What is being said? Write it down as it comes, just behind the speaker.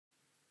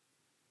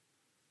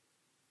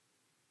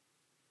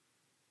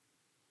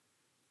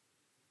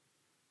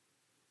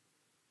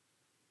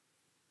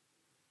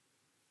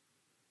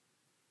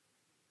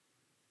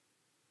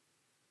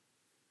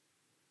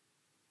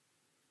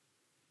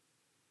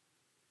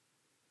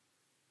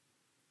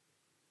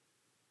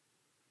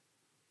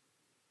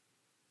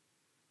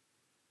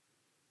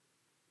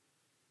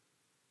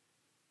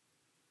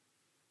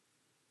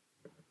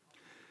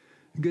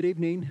Good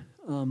evening.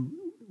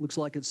 Looks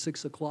like it's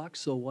 6 o'clock,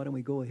 so why don't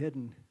we go ahead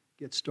and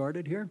get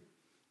started here?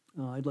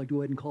 I'd like to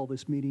go ahead and call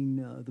this meeting,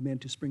 the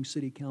Manitou Springs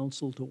City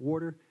Council, to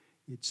order.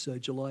 It's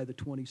July the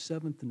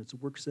 27th, and it's a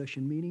work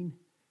session meeting.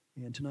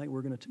 And tonight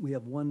we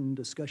have one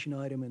discussion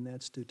item, and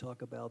that's to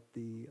talk about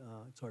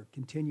it's our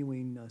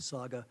continuing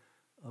saga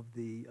of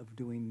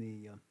doing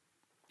the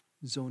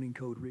zoning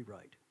code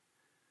rewrite.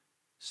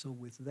 So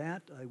with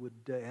that, I would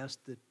ask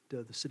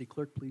that the city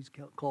clerk please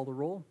call the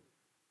roll.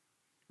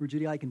 Or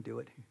Judy, I can do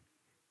it.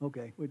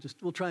 Okay,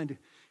 we'll try and do.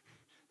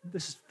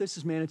 This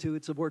is Manitou.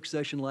 It's a work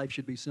session. Life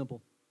should be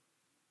simple.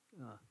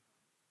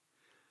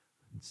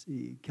 Let's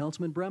see,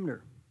 Councilman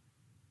Bremner.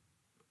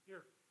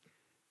 Here.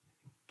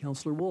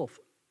 Councilor Wolf.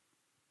 Here.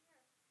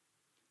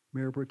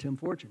 Mayor Pro Tem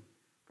Fortune.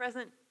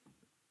 Present.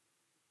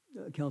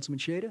 Councilman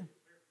Shada.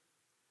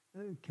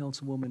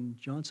 Councilwoman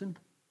Johnson.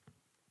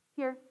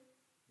 Here.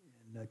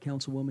 And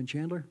Councilwoman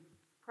Chandler.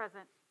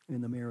 Present.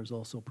 And the mayor is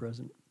also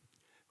present.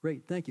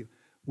 Great, thank you.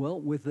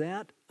 Well, with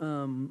that,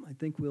 I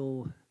think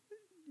we'll,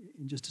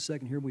 in just a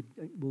second here,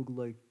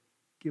 we'll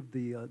give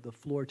the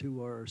floor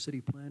to our city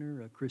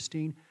planner,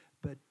 Christine.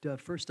 But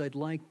first, I'd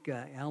like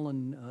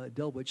Alan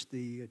Delwich,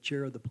 the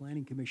chair of the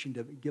Planning Commission,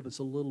 to give us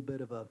a little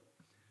bit of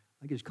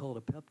I guess call it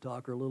a pep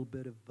talk, or a little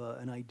bit of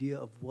an idea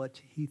of what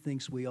he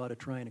thinks we ought to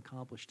try and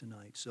accomplish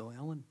tonight. So,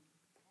 Alan?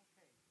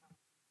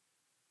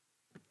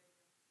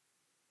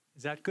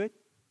 Is that good?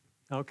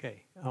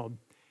 Okay.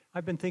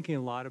 I've been thinking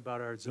a lot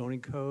about our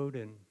zoning code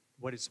and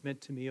what it's meant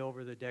to me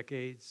over the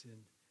decades and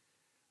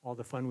all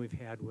the fun we've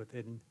had with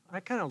it. And I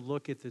kind of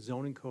look at the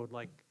zoning code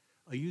like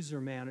a user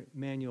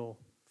manual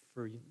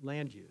for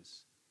land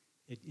use.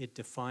 It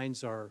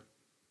defines our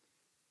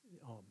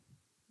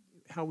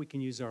how we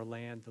can use our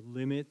land, the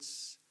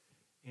limits,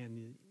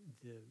 and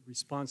the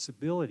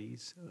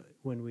responsibilities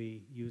when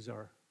we use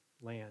our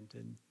land.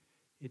 And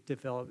it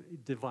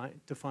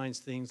defines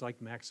things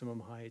like maximum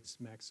heights,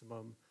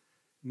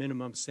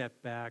 minimum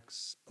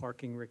setbacks,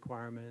 parking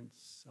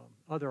requirements,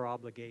 other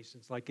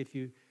obligations. Like if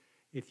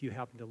you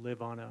happen to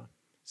live on a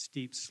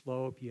steep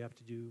slope, you have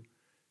to do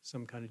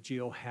some kind of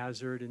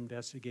geohazard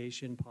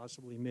investigation,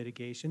 possibly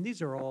mitigation.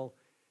 These are all,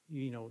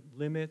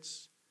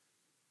 limits,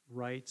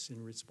 rights,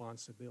 and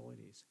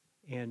responsibilities.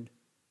 And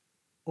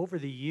over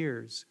the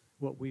years,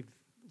 what we've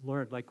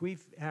learned, like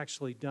we've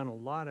actually done a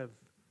lot of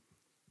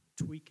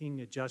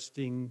tweaking,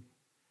 adjusting,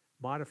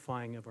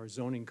 modifying of our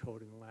zoning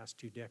code in the last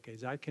 2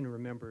 decades. I can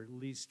remember at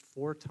least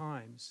 4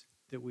 times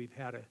that we've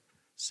had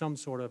some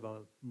sort of a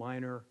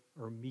minor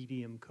or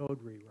medium code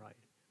rewrite,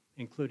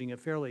 including a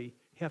fairly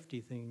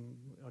hefty thing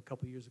a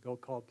couple years ago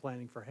called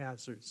planning for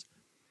hazards,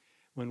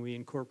 when we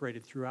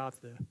incorporated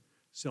throughout the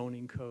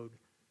zoning code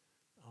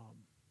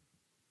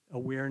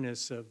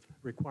awareness of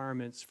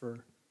requirements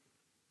for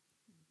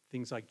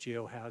things like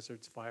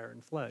geohazards, fire,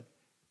 and flood.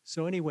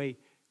 So anyway,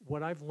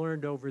 what I've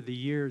learned over the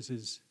years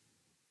is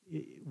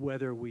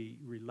whether we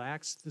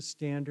relax the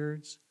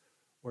standards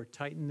or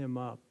tighten them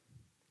up,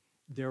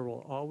 there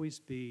will always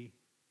be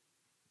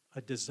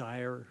a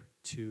desire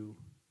to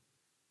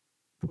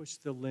push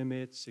the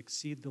limits,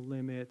 exceed the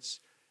limits,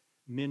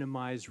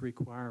 minimize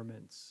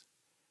requirements.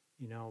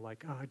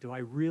 Like, do I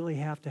really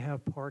have to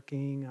have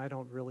parking? I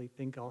don't really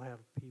think I'll have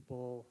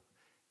people,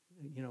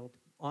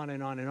 on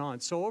and on and on.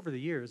 So over the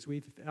years,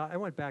 I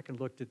went back and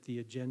looked at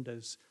the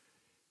agendas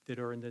that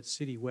are in the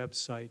city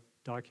website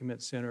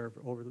document center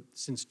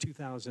since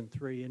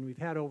 2003, and we've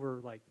had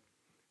over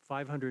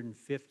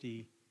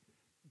 550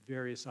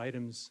 various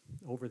items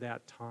over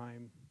that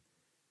time.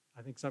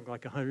 I think something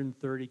like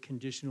 130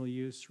 conditional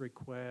use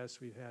requests.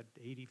 We've had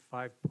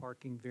 85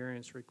 parking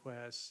variance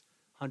requests,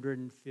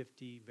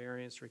 150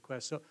 variance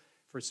requests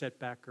for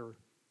setback or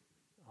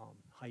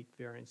height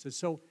variances.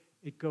 So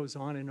it goes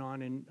on,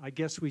 and I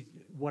guess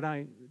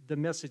the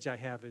message I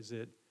have is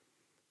that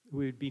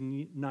we would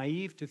be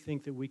naive to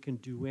think that we can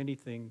do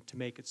anything to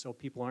make it so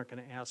people aren't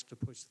going to ask to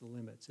push the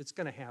limits. It's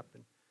going to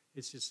happen.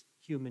 It's just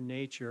human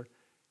nature,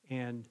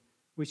 and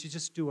we should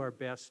just do our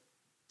best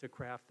to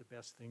craft the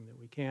best thing that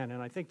we can.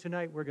 And I think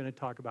tonight we're going to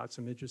talk about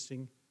some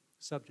interesting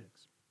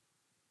subjects.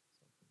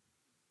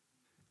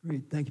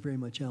 Great, thank you very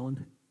much,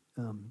 Alan.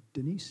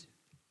 Denise?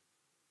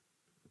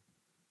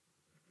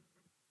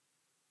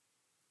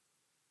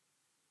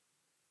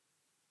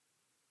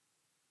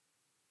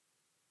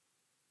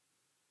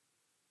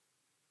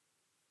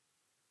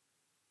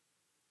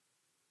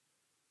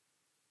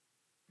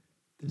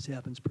 This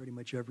happens pretty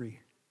much every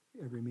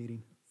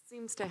meeting.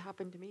 Seems to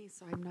happen to me,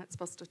 so I'm not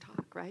supposed to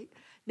talk, right?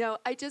 No,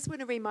 I just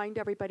want to remind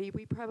everybody,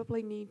 we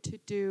probably need to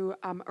do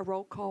a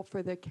roll call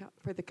for the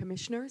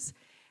commissioners.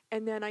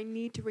 And then I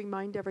need to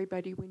remind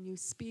everybody, when you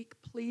speak,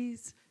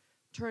 please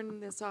turn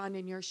this on,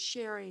 and you're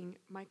sharing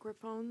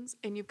microphones,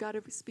 and you've got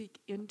to speak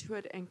into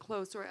it and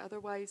close, or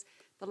otherwise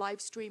the live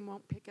stream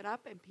won't pick it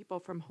up and people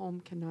from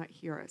home cannot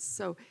hear us.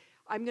 So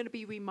I'm going to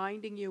be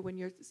reminding you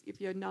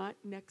if you're not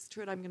next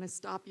to it, I'm going to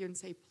stop you and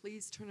say,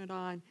 please turn it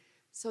on,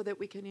 so that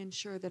we can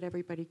ensure that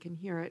everybody can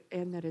hear it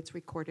and that it's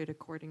recorded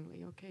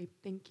accordingly. Okay,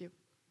 thank you.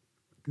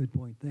 Good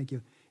point, thank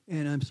you.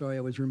 And I'm sorry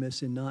I was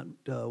remiss in not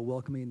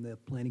welcoming the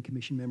Planning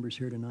Commission members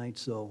here tonight,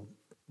 so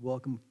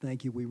welcome,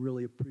 thank you. We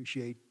really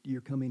appreciate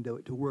your coming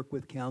to work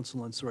with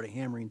council and sort of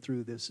hammering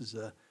through this. It's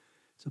a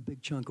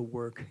big chunk of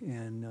work,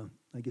 and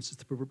I guess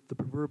it's the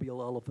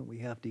proverbial elephant. We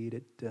have to eat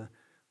it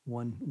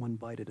one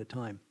bite at a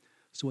time.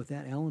 So with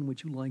that, Alan,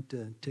 would you like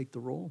to take the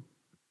roll?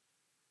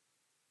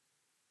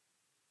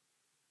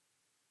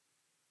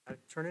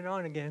 Turn it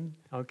on again.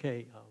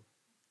 Okay.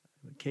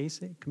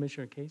 Casey,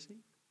 Commissioner Casey?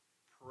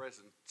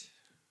 Present.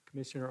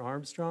 Commissioner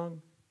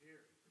Armstrong? Here.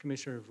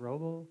 Commissioner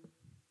Vrobel?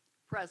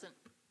 Present.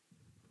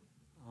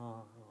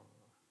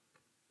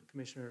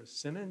 Commissioner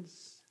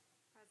Simmons?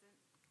 Present.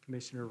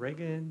 Commissioner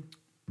Reagan?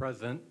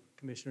 Present.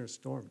 Commissioner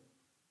Storm?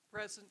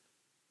 Present.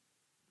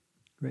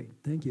 Great,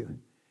 thank you.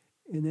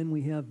 And then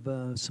we have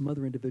some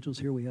other individuals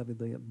here. We have, I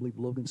believe,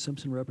 Logan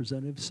Simpson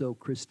representative. So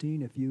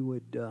Christine, if you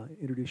would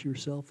introduce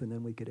yourself, and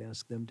then we could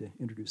ask them to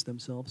introduce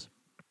themselves.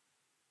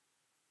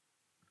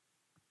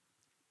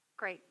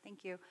 Great,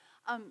 thank you.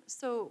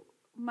 So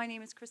my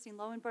name is Christine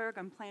Lowenberg.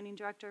 I'm Planning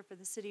Director for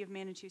the City of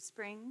Manitou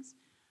Springs.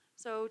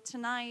 So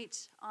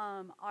tonight,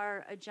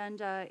 our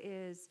agenda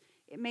is,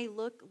 it may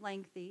look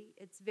lengthy.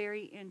 It's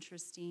very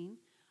interesting.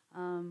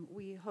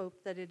 We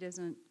hope that it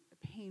isn't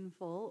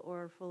painful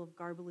or full of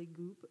garbly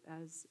goop,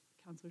 as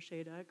Councilor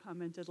Shada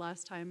commented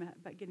last time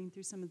about getting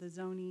through some of the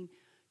zoning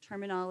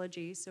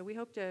terminology. So we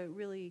hope to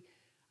really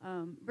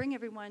bring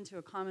everyone to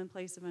a common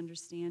place of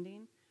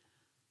understanding.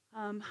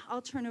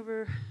 I'll turn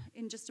over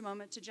in just a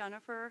moment to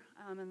Jennifer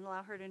and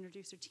allow her to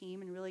introduce her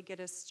team and really get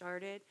us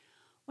started.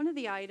 One of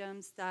the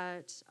items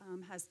that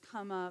has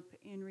come up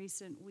in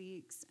recent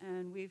weeks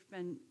and we've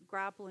been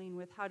grappling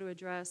with how to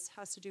address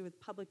has to do with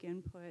public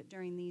input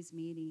during these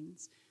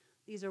meetings.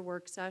 These are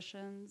work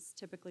sessions.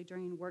 Typically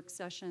during work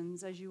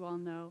sessions, as you all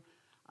know,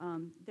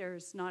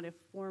 there's not a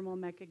formal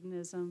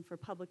mechanism for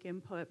public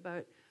input,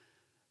 but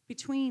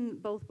between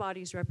both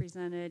bodies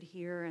represented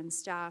here and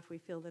staff, we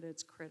feel that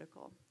it's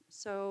critical.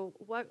 So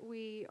what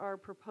we are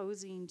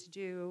proposing to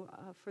do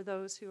for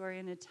those who are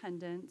in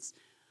attendance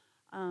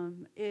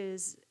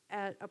is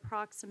at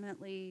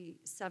approximately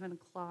 7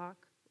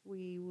 o'clock,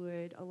 we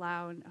would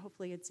allow, and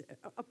hopefully it's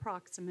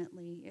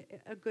approximately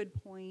a good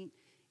point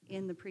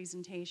in the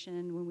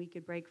presentation when we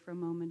could break for a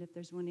moment if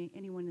there's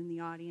anyone in the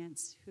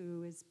audience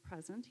who is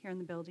present here in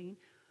the building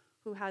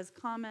who has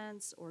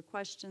comments or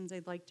questions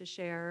they'd like to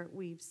share.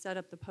 We've set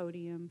up the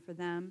podium for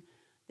them.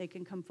 They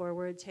can come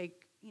forward,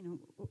 take,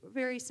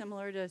 very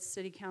similar to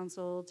City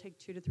Council, take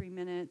 2 to 3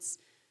 minutes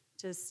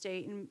to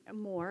state, and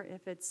more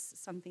if it's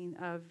something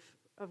of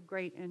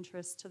great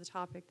interest to the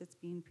topic that's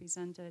being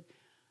presented.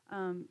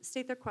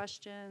 State their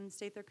questions,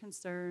 state their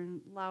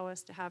concern, allow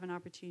us to have an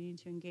opportunity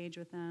to engage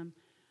with them.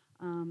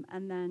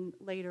 And then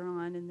later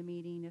on in the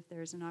meeting, if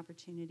there's an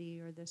opportunity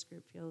or this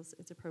group feels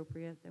it's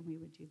appropriate, then we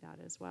would do that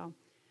as well.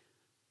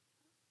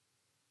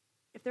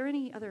 If there are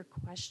any other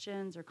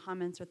questions or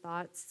comments or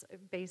thoughts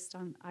based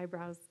on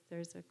eyebrows,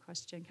 there's a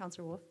question.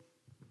 Councilor Wolf.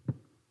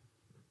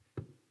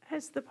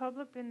 Has the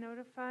public been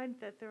notified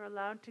that they're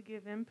allowed to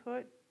give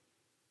input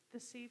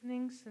this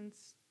evening,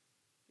 since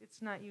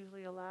it's not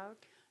usually allowed?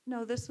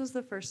 No, this was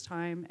the first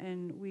time,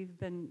 and we've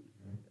been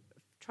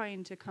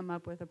trying to come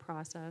up with a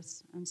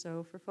process. And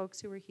so for folks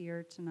who are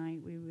here tonight,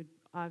 we would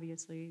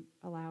obviously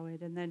allow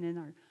it. And then in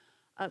our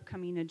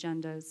upcoming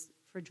agendas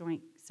for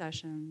joint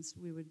sessions,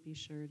 we would be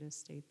sure to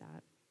state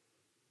that.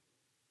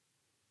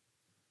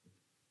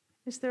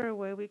 Is there a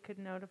way we could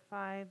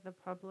notify the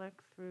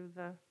public through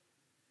the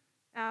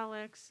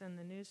Alex and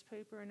the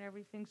newspaper and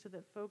everything so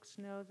that folks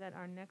know that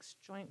our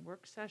next joint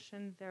work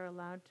session, they're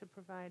allowed to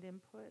provide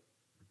input?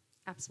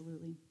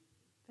 Absolutely.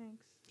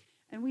 Thanks.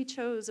 And we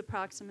chose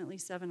approximately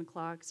 7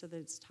 o'clock so that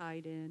it's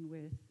tied in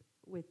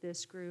with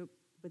this group,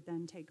 would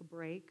then take a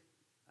break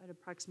at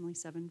approximately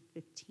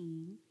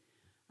 7:15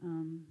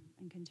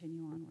 and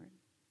continue onward.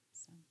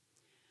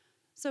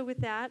 So with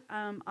that,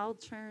 I'll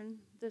turn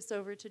this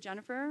over to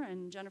Jennifer,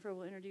 and Jennifer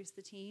will introduce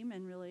the team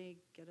and really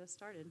get us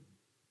started.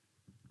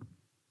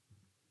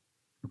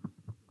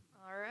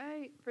 All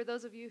right. For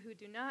those of you who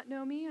do not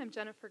know me, I'm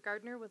Jennifer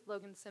Gardner with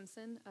Logan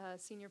Simpson,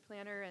 Senior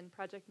Planner and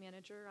Project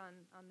Manager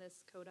on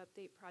this code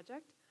update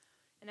project.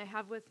 And I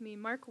have with me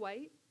Mark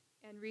White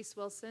and Reese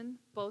Wilson,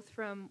 both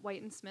from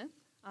White and Smith.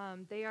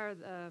 They are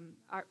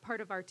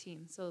part of our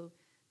team. So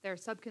they're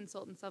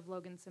sub-consultants of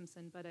Logan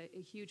Simpson, but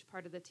a huge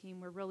part of the team.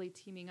 We're really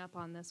teaming up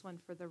on this one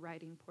for the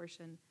writing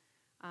portion.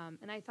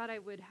 And I thought I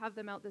would have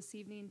them out this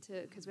evening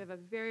because we have a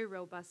very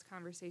robust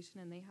conversation,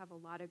 and they have a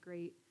lot of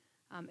great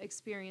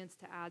experience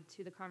to add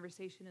to the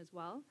conversation as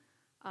well.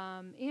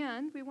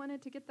 And we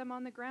wanted to get them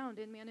on the ground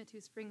in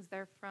Manitou Springs.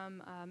 They're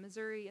from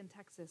Missouri and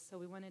Texas, so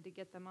we wanted to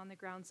get them on the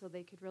ground so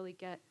they could really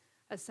get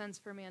a sense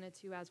for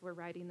Manitou as we're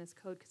writing this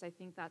code, because I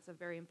think that's a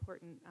very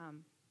important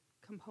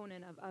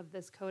component of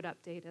this code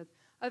update,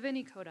 of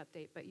any code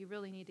update, but you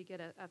really need to get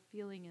a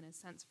feeling and a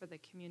sense for the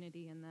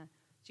community and the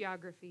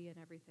geography and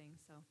everything.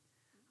 So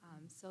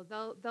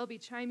so they'll be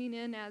chiming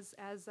in as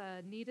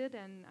needed,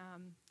 and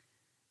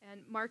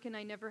And Mark and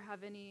I never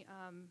have any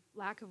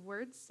lack of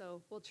words,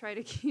 so we'll try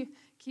to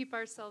keep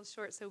ourselves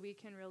short so we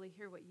can really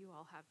hear what you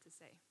all have to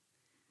say.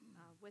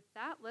 With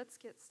that, let's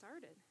get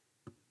started.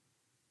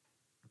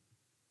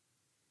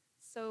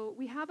 So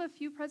we have a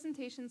few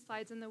presentation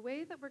slides, and the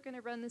way that we're going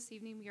to run this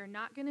evening, we are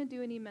not going to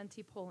do any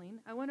Menti polling.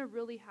 I want to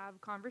really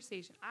have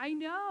conversation. I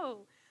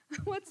know.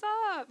 What's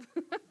up?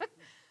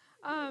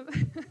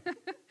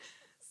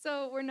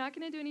 So we're not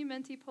going to do any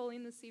Menti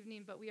polling this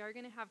evening, but we are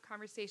going to have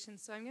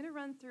conversations. So I'm going to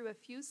run through a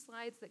few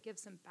slides that give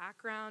some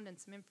background and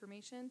some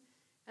information,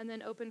 and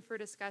then open for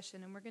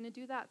discussion. And we're going to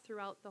do that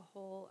throughout the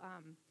whole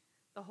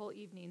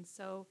evening.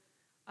 So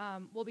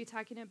we'll be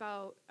talking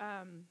about.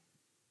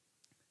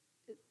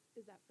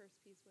 Is that first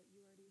piece what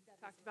you already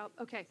talked about?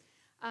 Okay.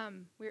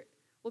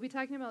 We'll be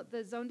talking about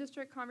the zone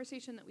district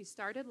conversation that we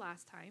started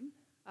last time,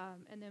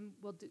 and then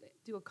we'll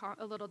do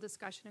a little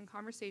discussion and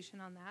conversation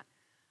on that.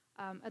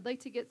 I'd like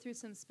to get through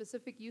some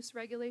specific use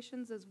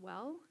regulations as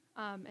well,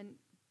 and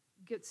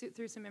get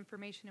through some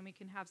information, and we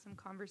can have some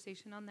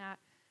conversation on that.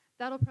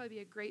 That'll probably be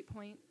a great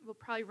point. We'll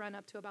probably run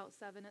up to about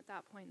 7 at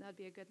that point. That'd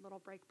be a good little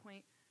break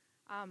point.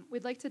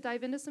 We'd like to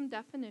dive into some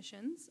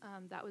definitions.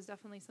 That was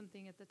definitely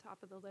something at the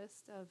top of the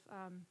list of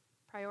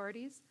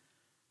priorities.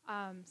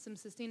 Some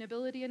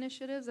sustainability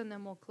initiatives, and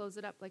then we'll close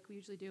it up like we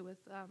usually do with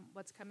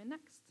what's coming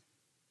next.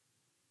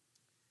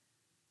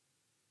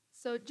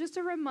 So just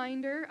a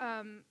reminder,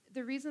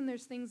 the reason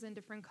there's things in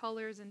different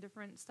colors and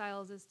different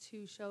styles is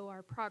to show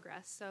our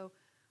progress. So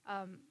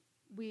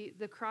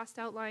the crossed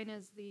outline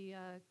is the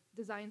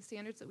design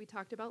standards that we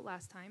talked about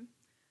last time.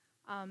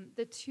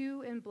 The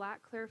 2 in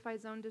black clarify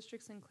zone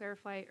districts and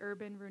clarify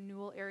urban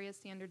renewal area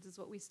standards is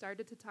what we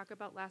started to talk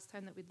about last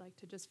time that we'd like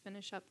to just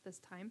finish up this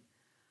time.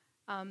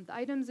 The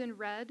items in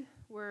red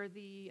were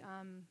the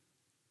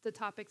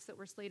topics that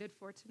were slated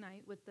for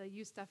tonight with the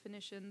use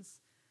definitions,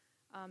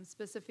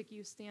 specific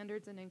use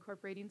standards, and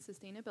incorporating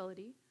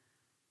sustainability.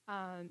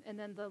 And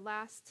then the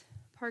last,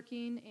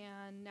 parking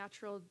and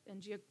natural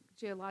and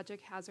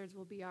geologic hazards,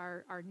 will be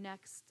our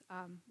next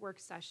work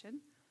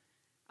session.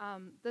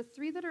 The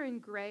 3 that are in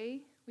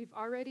gray, we've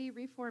already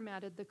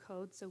reformatted the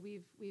code, so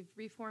we've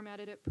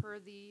reformatted it per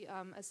the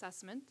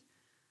assessment.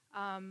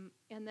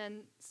 And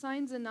then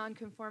signs and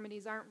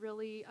nonconformities aren't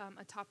really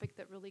a topic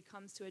that really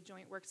comes to a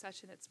joint work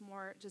session. It's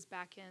more just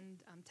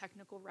back-end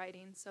technical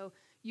writing. So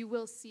you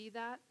will see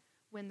that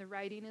when the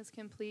writing is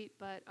complete,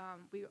 but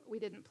we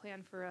didn't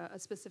plan for a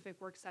specific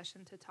work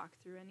session to talk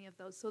through any of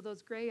those. So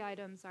those gray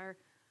items are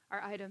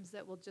items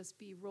that will just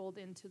be rolled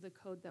into the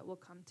code that will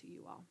come to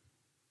you all.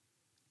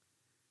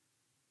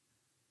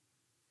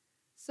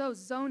 So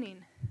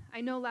zoning. I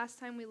know last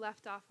time we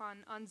left off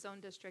on zone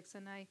districts,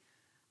 and I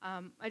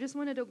just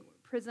wanted to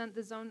present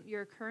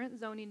your current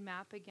zoning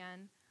map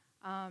again,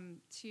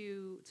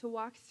 to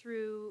walk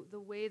through the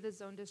way the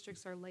zone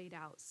districts are laid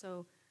out.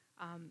 So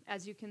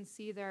as you can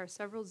see, there are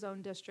several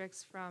zone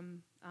districts from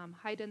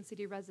high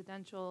density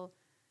residential,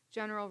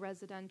 general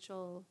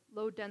residential,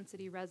 low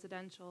density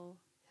residential,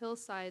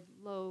 hillside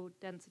low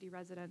density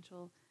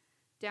residential,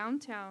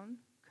 downtown,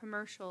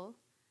 commercial,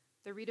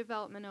 the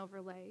redevelopment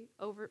overlay,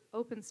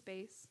 open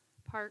space,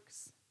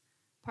 parks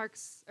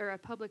or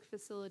public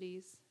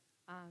facilities,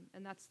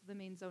 and that's the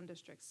main zone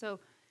district. So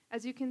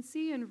as you can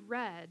see in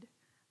red,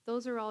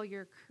 those are all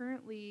your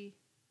current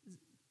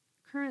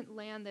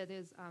land that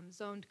is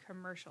zoned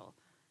commercial.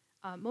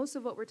 Most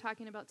of what we're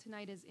talking about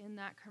tonight is in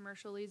that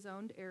commercially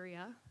zoned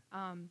area,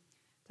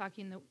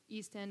 talking the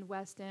east end,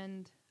 west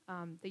end,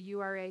 the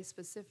URA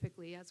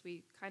specifically, as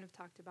we kind of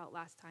talked about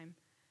last time,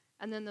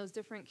 and then those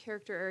different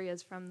character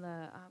areas from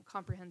the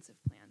comprehensive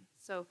plan.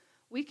 So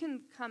we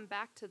can come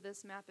back to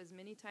this map as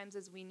many times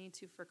as we need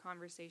to for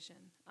conversation,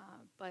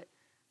 but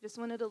just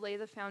wanted to lay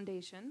the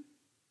foundation.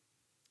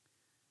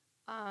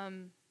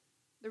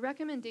 The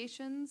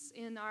recommendations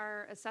in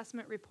our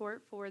assessment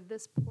report for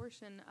this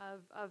portion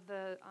of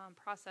the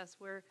process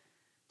were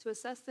to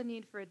assess the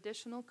need for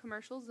additional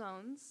commercial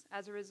zones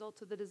as a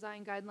result of the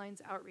design guidelines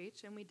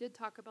outreach, and we did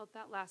talk about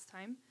that last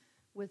time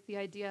with the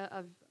idea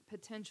of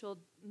potential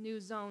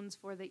new zones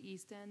for the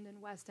east end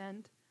and west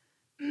end.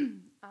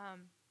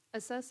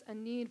 Assess a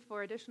need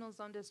for additional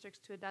zone districts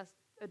to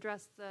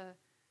address the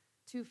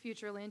 2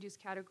 future land use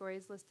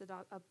categories listed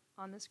up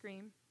on the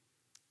screen,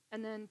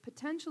 and then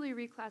potentially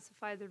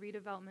reclassify the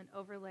redevelopment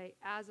overlay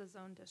as a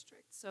zone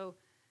district. So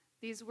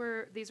these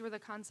were the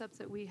concepts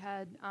that we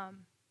had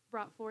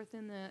brought forth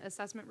in the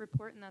assessment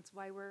report, and that's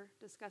why we're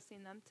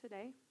discussing them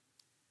today.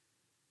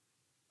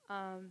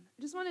 I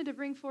just wanted to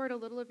bring forward a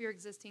little of your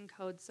existing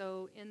code.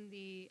 So in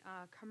the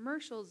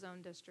commercial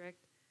zone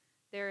district,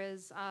 there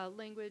is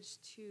language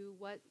to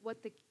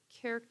what the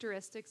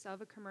characteristics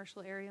of a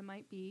commercial area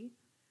might be.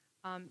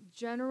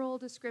 General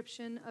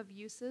description of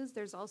uses.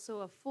 There's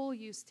also a full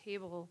use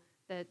table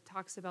that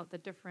talks about the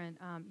different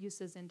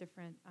uses in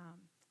different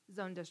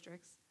zone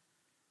districts.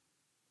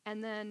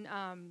 And then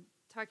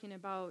talking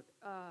about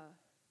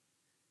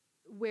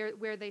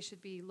where they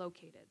should be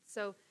located.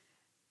 So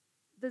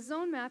the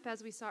zone map,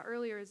 as we saw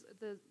earlier, is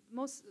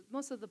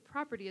most of the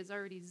property is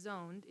already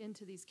zoned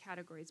into these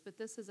categories, but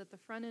this is at the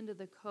front end of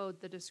the code,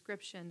 the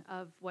description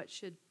of what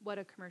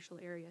a commercial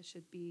area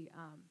should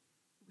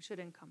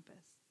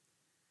encompass.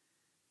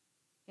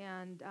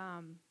 And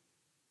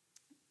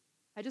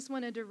I just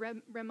wanted to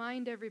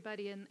remind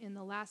everybody in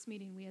the last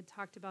meeting we had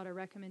talked about a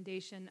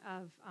recommendation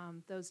of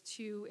those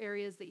two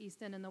areas, the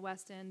east end and the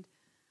west end,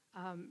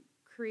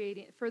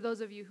 creating, for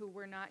those of you who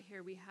were not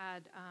here, we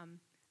had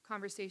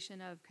conversation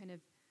of kind of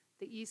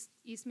the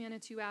East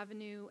Manitou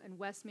Avenue and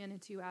West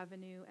Manitou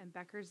Avenue and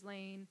Becker's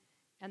Lane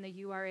and the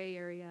URA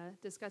area,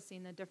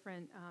 discussing the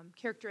different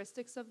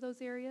characteristics of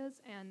those areas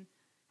and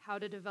how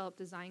to develop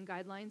design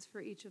guidelines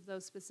for each of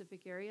those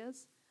specific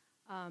areas.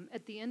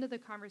 At the end of the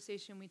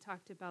conversation, we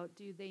talked about,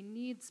 do they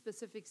need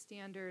specific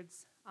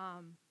standards,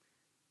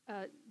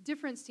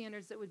 different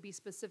standards that would be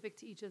specific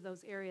to each of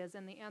those areas?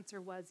 And the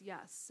answer was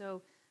yes.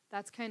 So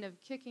that's kind of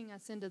kicking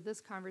us into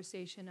this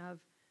conversation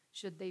of,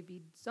 should they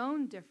be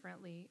zoned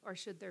differently or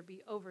should there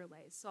be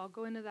overlays? So I'll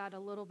go into that a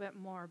little bit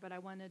more, but I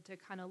wanted to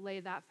kind of lay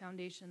that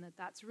foundation that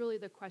that's really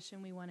the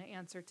question we want to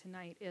answer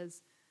tonight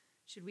is,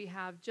 should we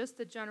have just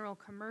the general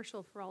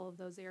commercial for all of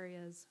those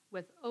areas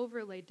with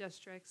overlay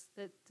districts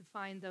that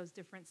define those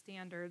different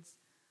standards,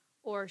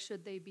 or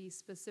should they be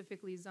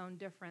specifically zoned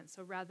different?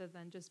 So rather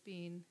than just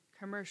being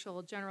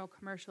commercial, general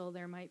commercial,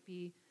 there might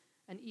be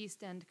an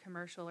East End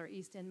commercial or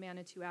East End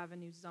Manitou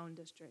Avenue zone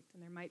district,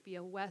 and there might be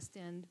a West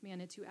End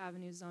Manitou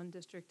Avenue zone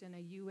district and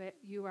a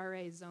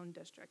URA zone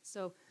district.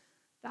 So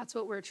that's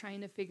what we're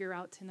trying to figure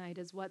out tonight,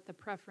 is what the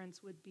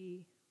preference would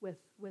be with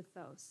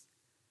those.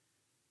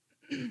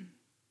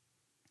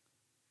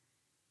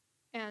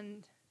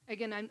 And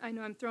again, I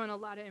know I'm throwing a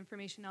lot of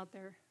information out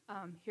there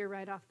here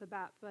right off the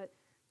bat, but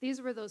these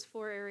were those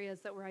 4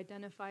 areas that were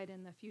identified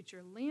in the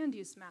future land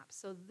use map.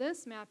 So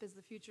this map is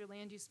the future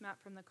land use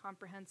map from the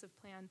comprehensive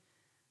plan.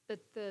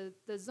 That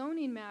the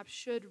zoning map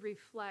should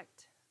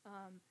reflect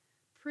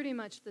pretty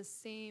much the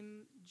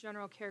same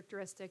general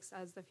characteristics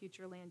as the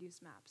future land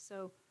use map.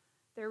 So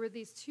there were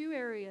these 2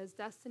 areas,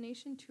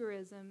 destination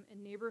tourism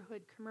and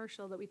neighborhood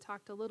commercial, that we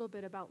talked a little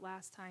bit about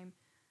last time,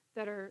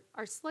 that are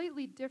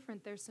slightly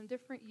different. There's some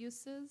different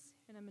uses,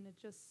 and I'm going to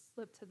just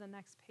slip to the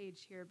next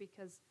page here,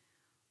 because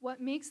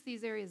what makes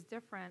these areas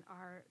different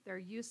are their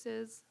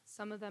uses.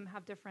 Some of them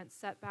have different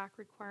setback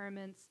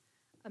requirements,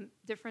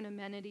 different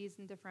amenities,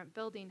 and different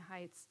building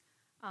heights.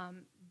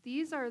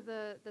 These are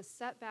the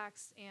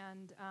setbacks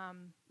and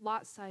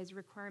lot size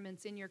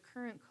requirements in your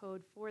current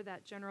code for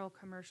that general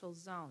commercial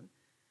zone.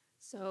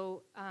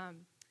 So,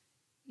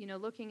 you know,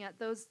 looking at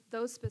those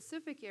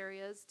specific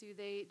areas, do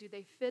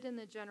they fit in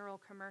the general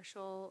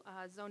commercial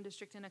zone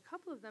district? And a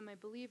couple of them, I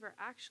believe, are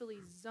actually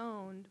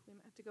zoned. We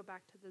might have to go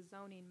back to the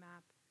zoning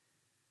map.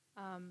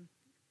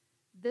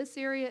 This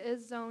area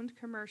is zoned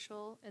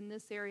commercial, and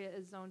this area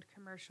is zoned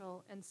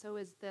commercial, and so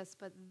is this.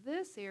 But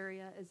this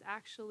area is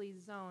actually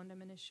zoned. I'm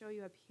going to show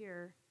you up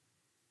here.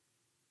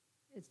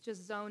 It's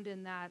just zoned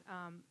in that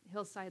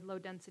hillside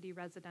low-density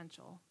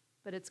residential,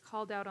 but it's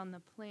called out on the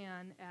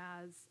plan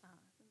as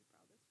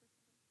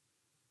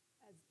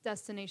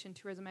destination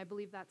tourism. I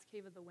believe that's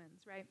Cave of the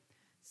Winds, right?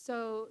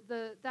 So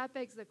that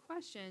begs the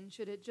question,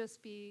 should it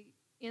just be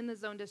in the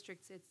zone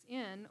districts it's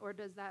in, or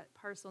does that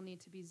parcel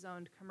need to be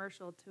zoned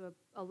commercial to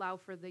allow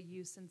for the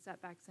use and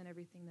setbacks and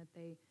everything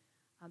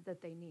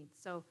that they need?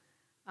 So,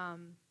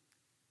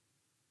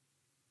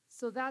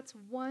 so that's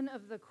one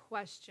of the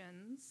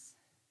questions.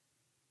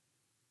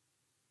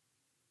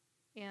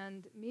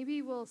 And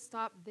maybe we'll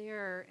stop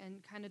there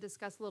and kind of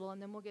discuss a little, and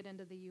then we'll get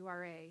into the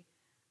URA.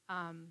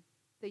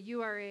 The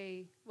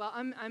URA, well,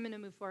 I'm going to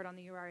move forward on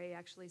the URA,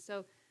 actually.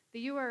 So the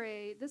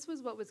URA, this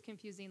was what was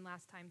confusing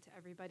last time to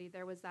everybody.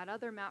 There was that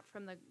other map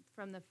from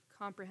the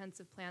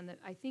comprehensive plan that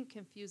I think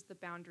confused the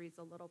boundaries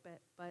a little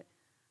bit. But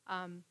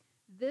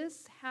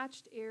this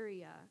hatched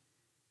area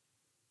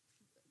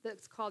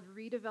that's called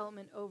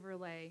redevelopment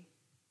overlay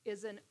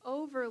is an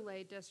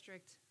overlay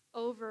district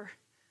over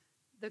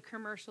the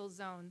commercial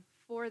zone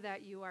for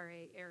that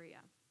URA area.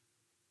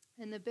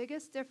 And the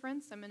biggest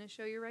difference, I'm going to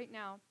show you right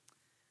now,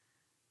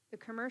 the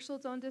commercial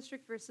zone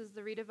district versus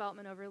the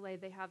redevelopment overlay,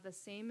 they have the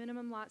same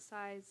minimum lot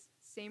size,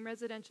 same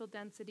residential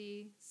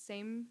density,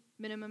 same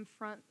minimum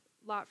front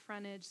lot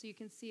frontage. So you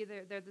can see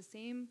they're the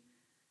same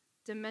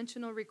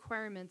dimensional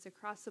requirements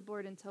across the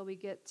board until we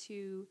get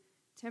to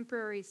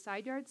temporary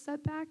side yard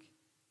setback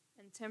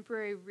and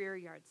temporary rear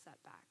yard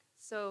setback.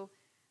 So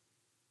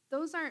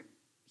those aren't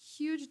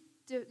huge,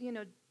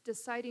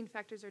 deciding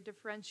factors or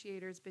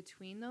differentiators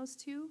between those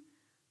two.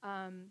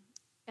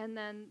 And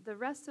then the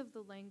rest of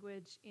the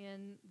language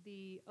in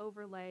the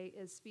overlay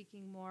is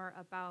speaking more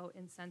about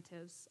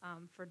incentives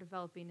for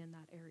developing in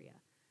that area.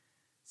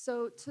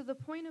 So to the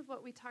point of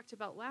what we talked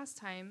about last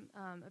time,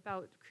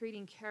 about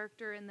creating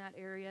character in that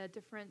area,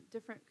 different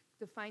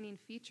defining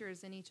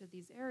features in each of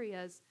these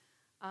areas,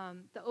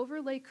 the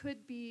overlay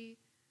could be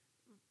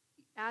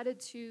added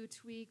to,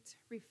 tweaked,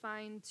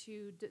 refined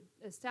to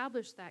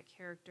establish that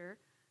character.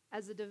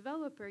 As a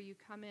developer, you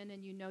come in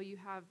and you know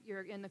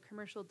you're in the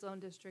commercial zone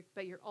district,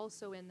 but you're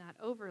also in that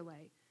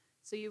overlay.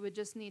 So you would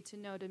just need to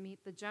know to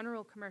meet the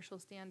general commercial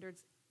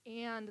standards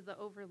and the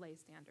overlay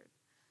standard.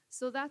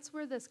 So that's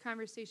where this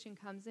conversation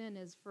comes in,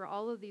 is for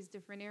all of these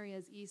different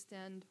areas, East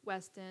End,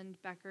 West End,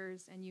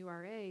 Beckers, and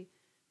URA,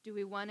 do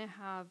we want to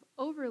have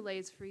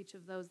overlays for each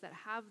of those that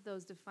have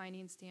those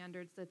defining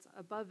standards that's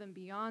above and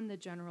beyond the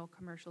general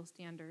commercial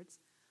standards?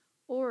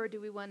 Or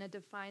do we want to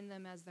define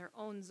them as their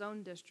own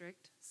zone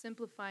district,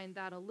 simplifying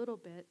that a little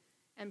bit,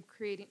 and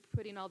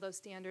putting all those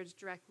standards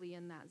directly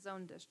in that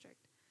zone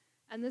district?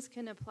 And this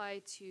can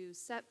apply to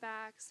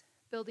setbacks,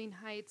 building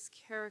heights,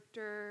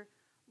 character,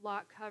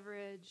 lot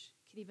coverage,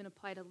 can even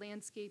apply to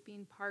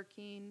landscaping,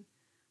 parking.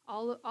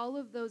 All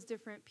of those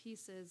different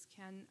pieces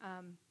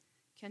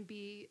can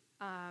be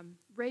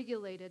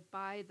regulated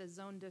by the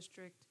zone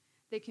district.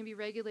 They can be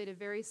regulated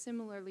very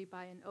similarly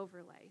by an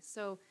overlay.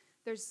 So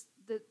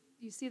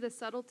you see the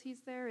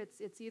subtleties there?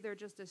 It's either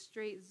just a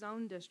straight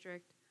zone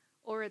district,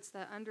 or it's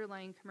the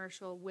underlying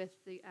commercial with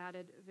the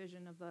added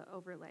vision of the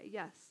overlay.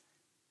 Yes?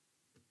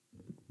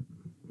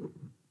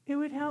 It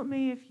would help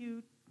me if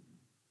you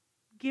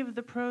give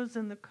the pros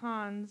and the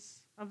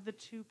cons of the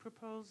two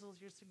proposals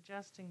you're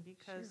suggesting,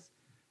 because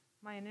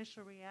my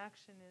initial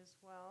reaction is,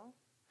 well,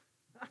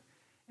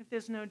 if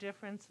there's no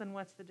difference, then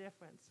what's the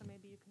difference? So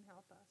maybe you can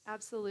help us.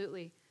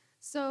 Absolutely.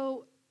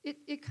 So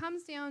it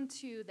comes down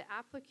to the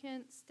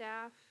applicant,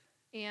 staff,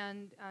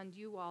 and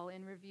you all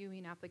in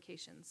reviewing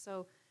applications.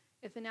 So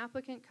if an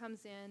applicant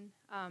comes in,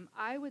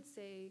 I would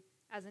say,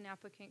 as an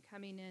applicant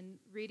coming in,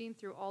 reading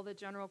through all the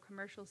general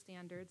commercial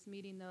standards,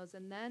 meeting those,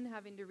 and then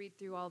having to read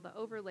through all the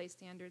overlay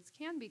standards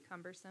can be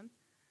cumbersome.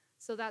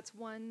 So that's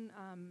one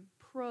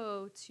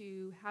pro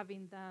to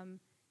having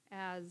them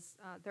as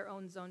their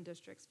own zone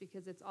districts,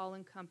 because it's all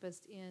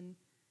encompassed in,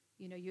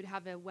 you'd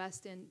have a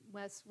West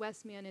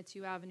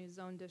Manitou Avenue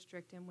zone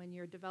district, and when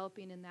you're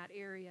developing in that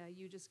area,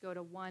 you just go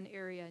to one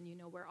area and you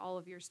know where all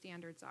of your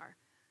standards are.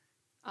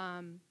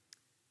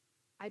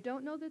 I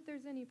don't know that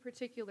there's any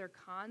particular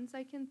cons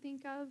I can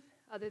think of,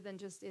 other than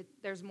just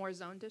there's more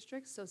zone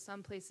districts. So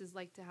some places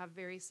like to have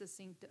very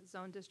succinct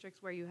zone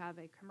districts where you have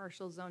a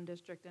commercial zone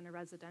district and a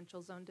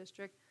residential zone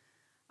district.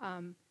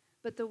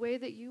 But the way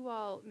that you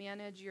all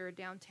manage your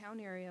downtown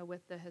area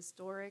with the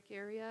historic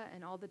area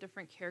and all the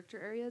different character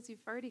areas, you've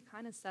already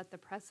kind of set the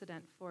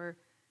precedent for,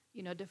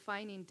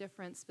 defining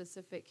different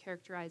specific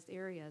characterized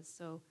areas.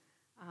 So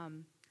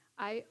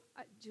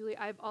Julie,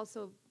 I've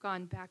also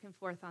gone back and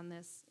forth on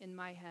this in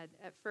my head.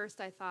 At first,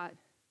 I thought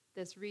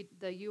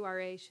the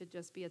URA should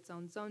just be its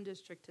own zone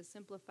district to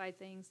simplify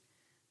things.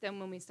 Then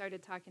when we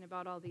started talking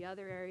about all the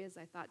other areas,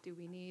 I thought, do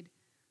we need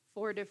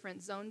 4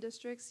 different zone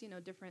districts,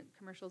 different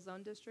commercial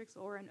zone districts,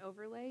 or an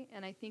overlay?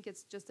 And I think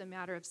it's just a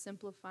matter of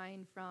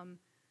simplifying from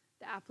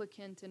the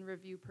applicant and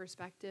review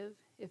perspective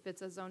if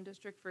it's a zone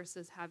district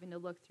versus having to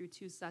look through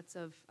 2 sets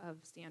of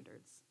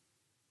standards.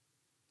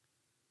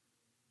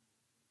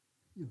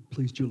 Yeah,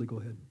 please, Julie, go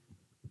ahead.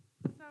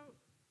 So,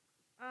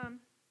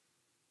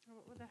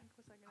 what the heck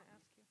was I going to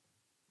ask you?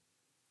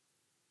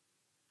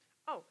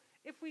 Oh,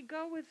 if we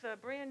go with a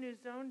brand new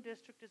zone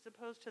district as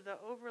opposed to the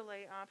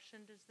overlay option,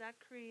 does that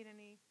create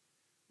any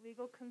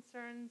legal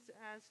concerns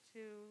as to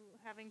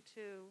having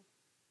to,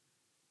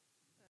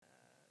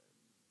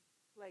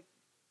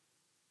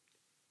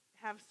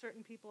 have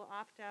certain people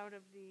opt out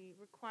of the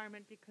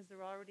requirement because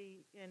they're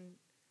already in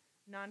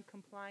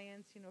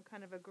non-compliance,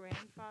 kind of a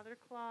grandfather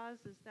clause?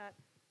 Is that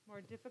more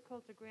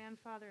difficult to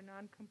grandfather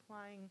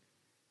non-complying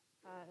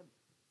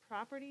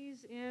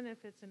properties in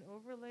if it's an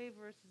overlay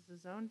versus a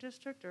zone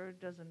district, or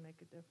it doesn't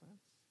make a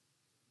difference?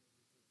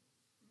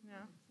 No.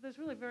 So there's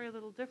really very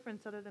little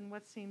difference other than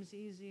what seems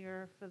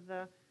easier for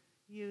the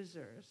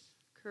users.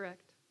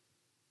 Correct.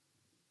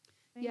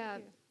 Thank Yeah.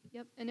 you.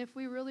 Yep. And if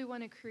we really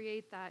want to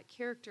create that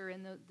character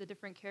and the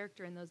different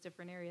character in those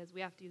different areas,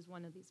 we have to use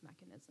one of these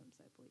mechanisms,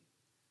 I believe.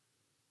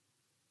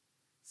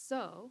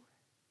 So,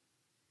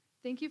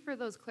 thank you for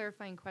those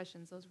clarifying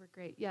questions. Those were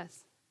great.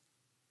 Yes?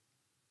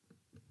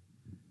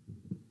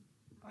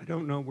 I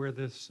don't know where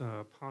this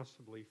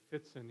possibly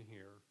fits in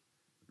here,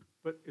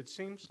 but it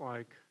seems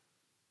like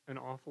an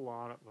awful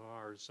lot of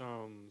our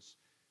zones,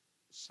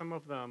 some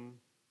of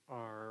them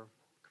are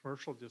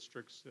commercial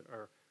districts that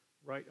are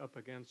right up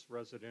against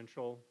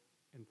residential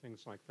and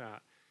things like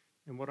that.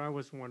 And what I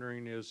was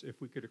wondering is if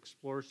we could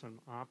explore some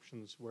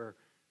options where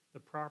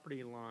the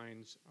property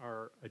lines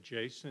are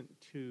adjacent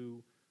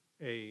to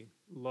a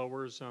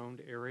lower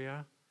zoned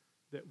area,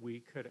 that we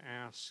could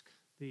ask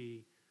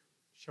the,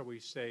 shall we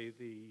say,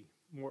 the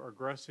more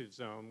aggressive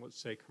zone, let's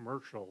say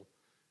commercial,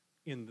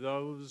 in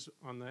those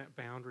on that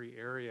boundary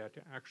area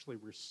to actually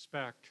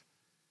respect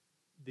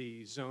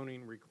the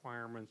zoning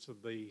requirements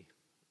of the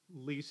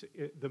least,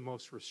 the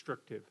most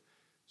restrictive.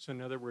 So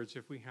in other words,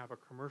 if we have a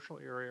commercial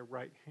area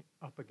right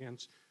up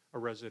against a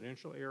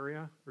residential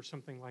area or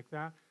something like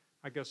that,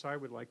 I guess I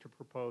would like to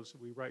propose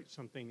that we write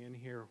something in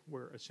here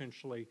where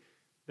essentially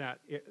that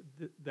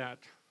that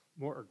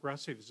more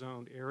aggressive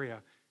zoned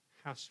area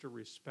has to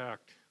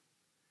respect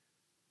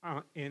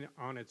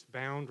on its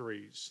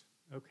boundaries,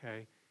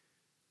 okay,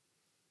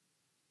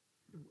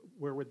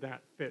 where would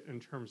that fit in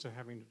terms of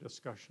having a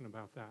discussion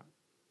about that?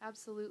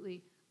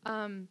 Absolutely.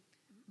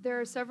 There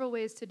are several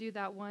ways to do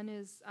that. One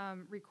is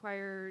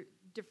require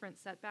different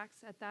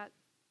setbacks at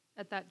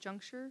that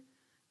juncture.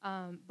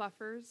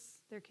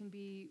 Buffers, there can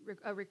be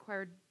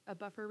a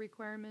buffer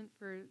requirement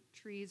for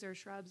trees or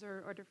shrubs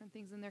or different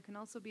things, and there can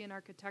also be an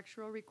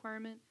architectural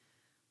requirement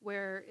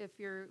where if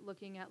you're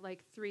looking at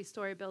like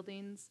 3-story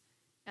buildings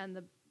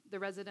and the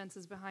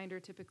residences behind are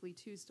typically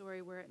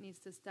 2-story, where it needs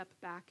to step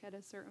back at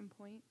a certain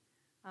point.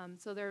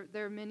 So there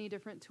are many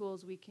different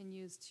tools we can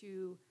use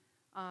to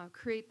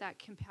create that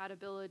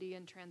compatibility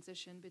and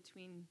transition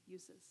between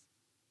uses.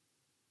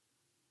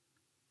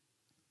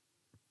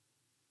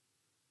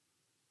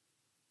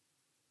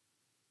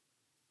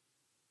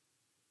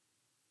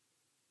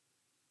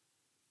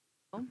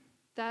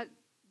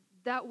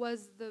 That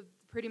was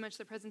pretty much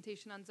the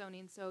presentation on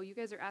zoning. So you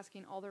guys are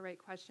asking all the right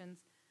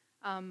questions.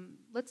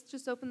 Let's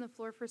just open the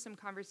floor for some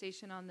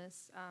conversation on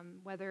this,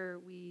 whether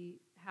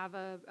we have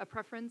a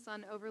preference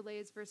on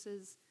overlays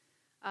versus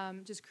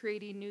just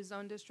creating new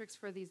zone districts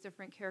for these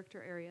different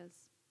character areas.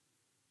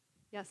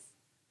 Yes?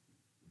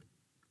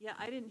 Yeah,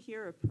 I didn't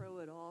hear a pro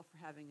at all for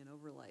having an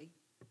overlay.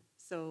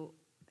 So,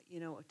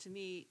 to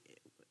me,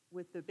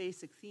 with the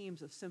basic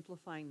themes of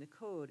simplifying the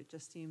code, it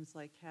just seems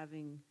like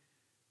having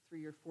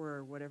 3 or 4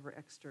 or whatever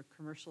extra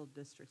commercial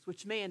districts,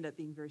 which may end up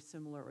being very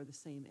similar or the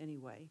same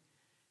anyway.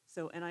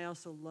 So, and I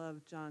also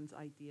love John's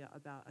idea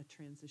about a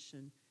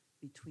transition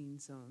between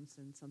zones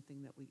and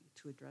something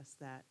to address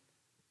that.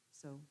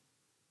 So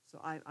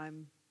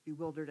I'm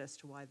bewildered as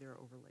to why there are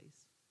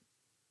overlays.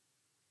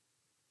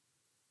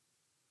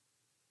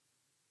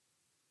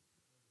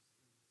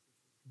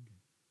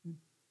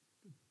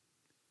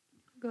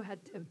 Go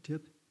ahead, Tim.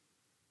 Tip?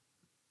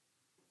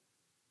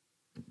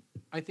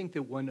 I think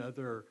that one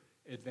other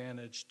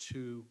advantage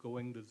to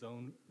going the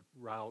zone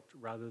route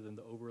rather than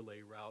the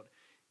overlay route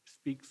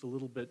speaks a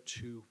little bit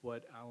to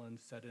what Alan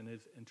said in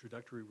his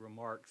introductory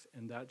remarks,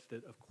 and that's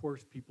that, of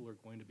course, people are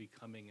going to be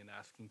coming and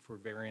asking for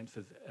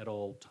variances at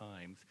all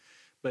times.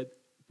 But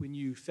when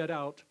you set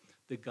out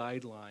the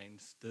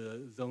guidelines,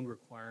 the zone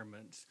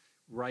requirements,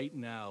 right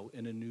now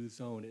in a new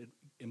zone, it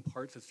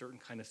imparts a certain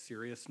kind of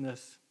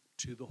seriousness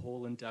to the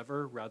whole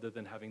endeavor rather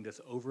than having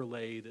this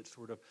overlay that's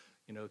sort of,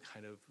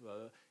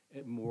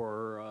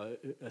 more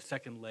a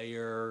second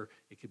layer.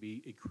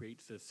 It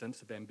creates a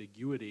sense of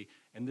ambiguity,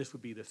 and this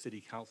would be the city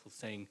council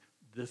saying,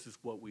 this is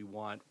what we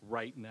want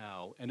right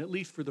now. And at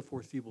least for the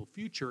foreseeable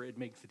future, it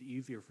makes it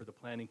easier for the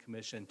planning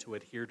commission to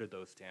adhere to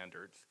those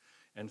standards.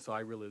 And so I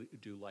really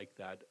do like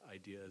that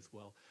idea as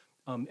well.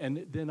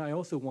 And then I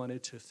also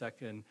wanted to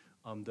second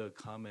the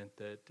comment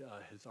that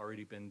has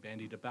already been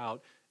bandied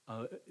about.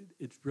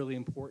 It's really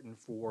important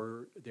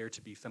for there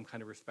to be some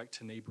kind of respect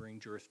to neighboring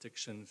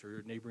jurisdictions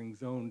or neighboring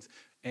zones.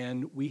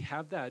 And we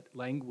have that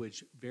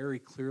language very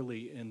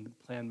clearly in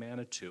Plan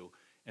Manitou.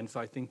 And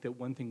so I think that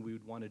one thing we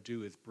would want to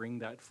do is bring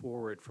that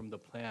forward from the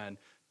plan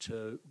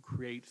to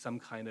create some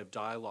kind of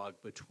dialogue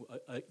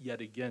yet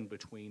again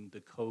between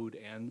the code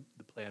and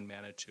the Plan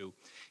Manitou.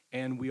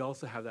 And we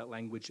also have that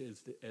language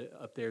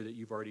up there that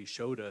you've already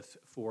showed us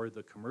for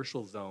the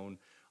commercial zone.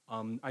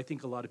 I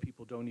think a lot of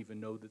people don't even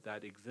know that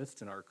that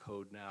exists in our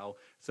code now.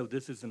 So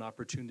this is an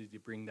opportunity to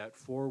bring that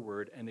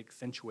forward and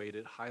accentuate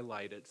it,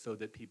 highlight it, so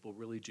that people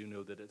really do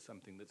know that it's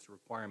something that's a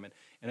requirement.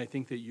 And I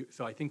think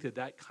that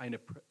that kind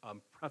of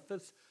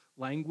preface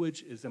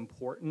language is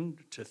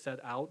important to set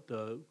out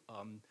the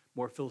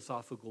more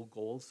philosophical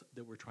goals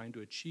that we're trying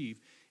to achieve,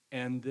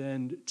 and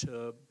then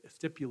to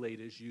stipulate,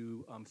 as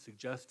you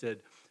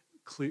suggested,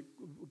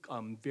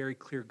 very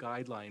clear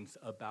guidelines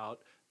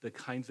about the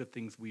kinds of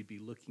things we'd be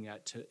looking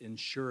at to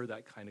ensure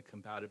that kind of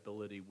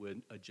compatibility with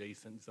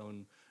adjacent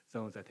zones.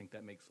 I think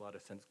that makes a lot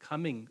of sense,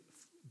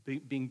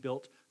 being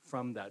built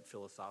from that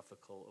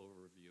philosophical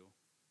overview.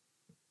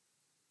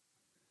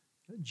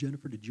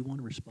 Jennifer, did you want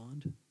to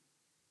respond?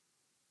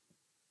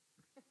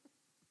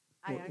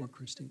 Or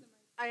Christine?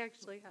 I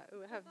actually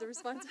have the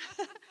response.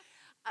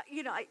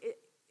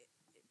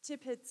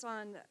 Tip hits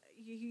on,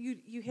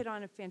 you hit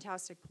on a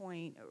fantastic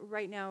point.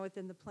 Right now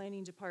within the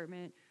planning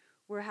department,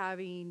 we're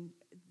having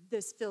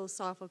this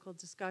philosophical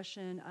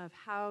discussion of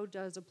how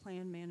does a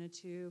Plan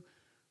Manitou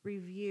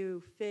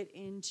review fit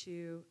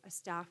into a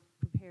staff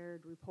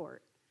prepared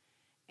report.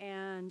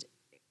 And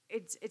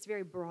it's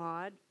very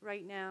broad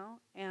right now,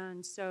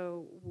 and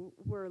so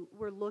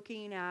we're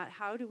looking at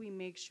how do we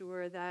make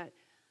sure that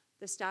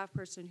the staff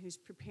person who's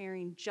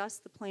preparing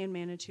just the Plan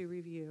Manitou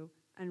review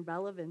and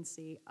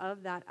relevancy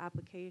of that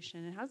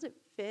application, and how does it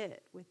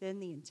fit within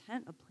the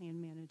intent of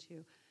Plan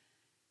Manitou?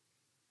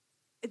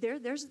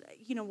 There's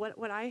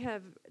what I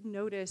have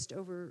noticed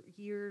over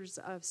years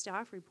of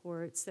staff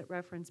reports that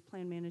reference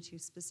Plan Manitou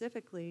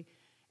specifically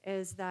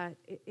is that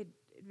it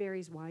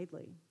varies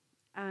widely,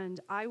 and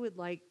I would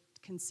like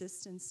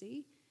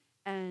consistency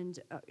and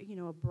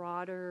a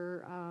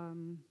broader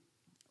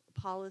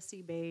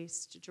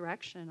policy-based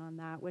direction on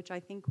that, which I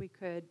think we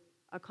could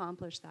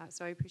accomplish that.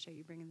 So I appreciate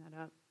you bringing that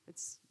up.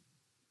 It's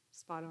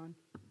spot on.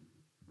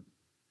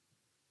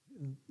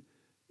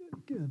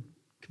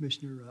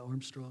 Commissioner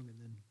Armstrong, and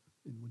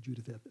when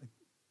Judith,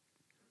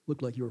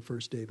 looked like you were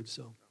first, David,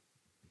 so.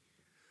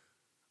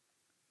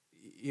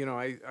 You know,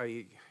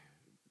 I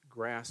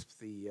grasp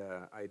the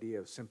idea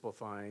of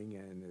simplifying,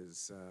 and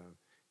as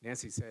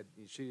Nancy said,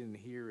 she didn't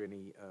hear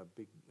any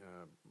big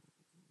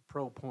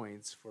pro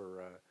points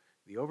for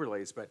the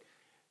overlays, but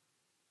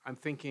I'm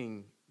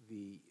thinking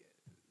the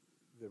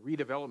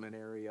redevelopment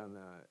area on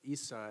the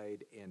east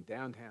side and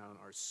downtown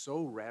are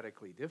so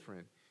radically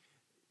different.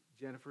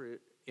 Jennifer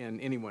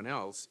and anyone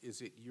else,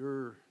 is it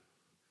your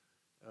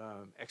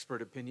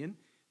expert opinion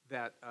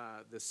that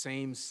the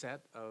same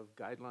set of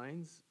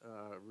guidelines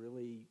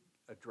really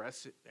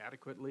address it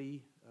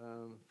adequately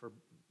for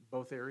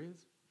both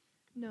areas?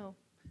 No,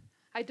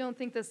 I don't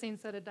think the same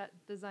set of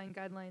design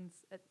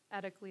guidelines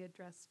adequately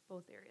address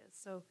both areas.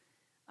 So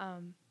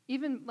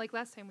even like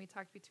last time we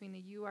talked, between the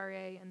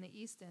URA and the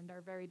East End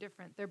are very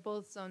different. They're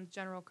both zoned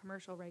general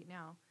commercial right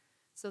now.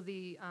 So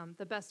the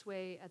best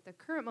way at the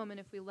current moment,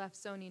 if we left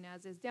zoning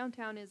as is,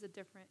 downtown is a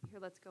different, here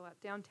let's go up,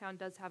 downtown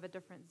does have a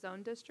different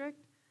zone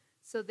district.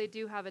 So they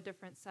do have a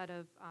different set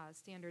of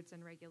standards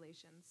and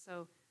regulations.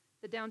 So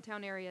the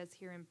downtown area is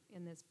here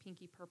in this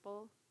pinky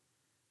purple.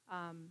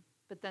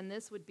 But then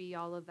this would be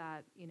all of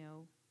that, you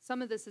know,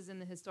 some of this is in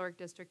the historic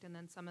district, and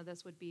then some of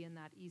this would be in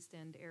that East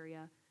End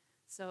area.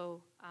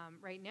 So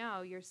right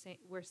now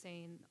we're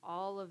saying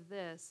all of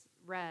this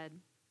red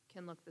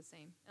can look the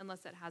same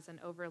unless it has an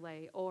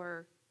overlay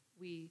or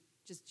we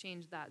just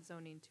change that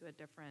zoning to a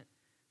different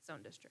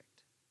zone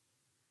district.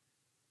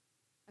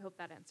 I hope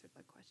that answered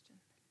the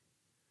question.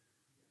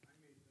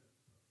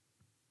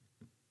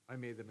 I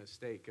made the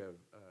mistake of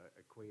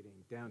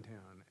equating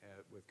downtown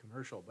with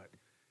commercial,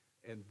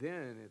 and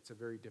then it's a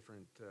very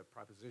different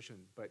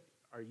proposition. But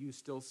are you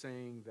still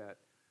saying that,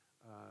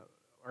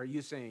 are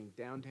you saying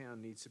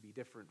downtown needs to be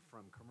different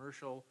from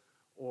commercial,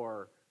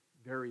 or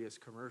various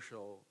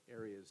commercial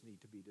areas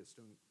need to be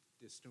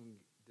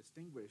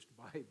distinguished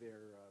by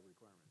their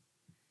requirements?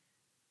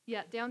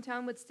 Yeah,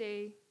 downtown would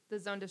stay the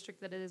zone district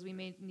that it is. We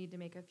may need to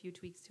make a few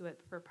tweaks to it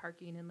for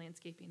parking and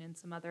landscaping and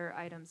some other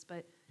items.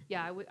 But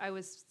yeah, I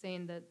was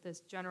saying that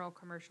this general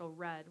commercial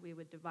red, we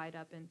would divide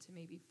up into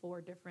maybe 4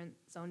 different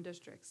zone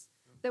districts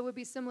that would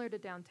be similar to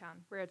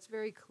downtown, where it's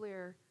very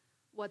clear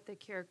what the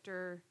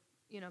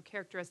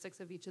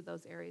characteristics of each of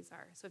those areas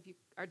are. So if you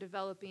are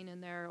developing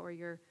in there or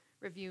you're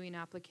reviewing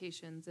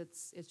applications,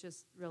 it's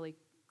just really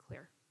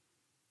clear.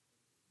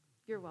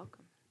 You're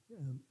welcome.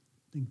 I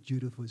think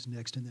Judith was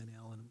next, and then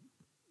Alan.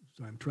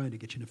 Sorry, I'm trying to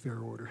get you in a fair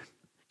order.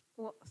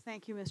 Well,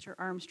 thank you, Mr.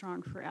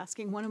 Armstrong, for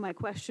asking one of my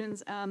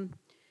questions.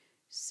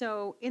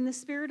 So in the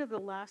spirit of the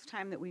last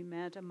time that we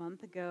met a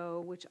month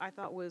ago, which I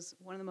thought was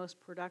one of the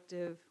most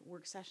productive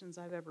work sessions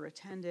I've ever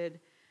attended,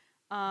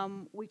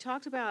 we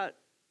talked about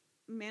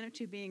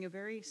Manitou being a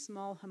very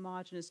small,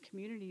 homogeneous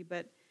community,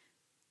 but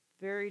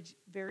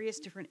various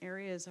different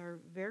areas are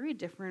very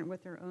different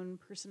with their own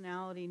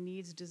personality,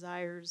 needs,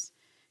 desires,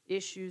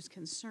 issues,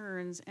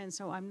 concerns. And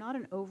so I'm not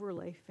an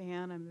overlay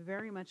fan. I'm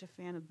very much a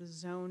fan of the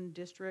zone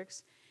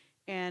districts.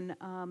 And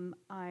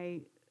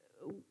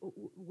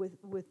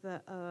with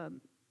the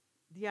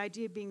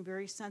idea of being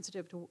very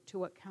sensitive to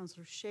what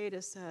Councilor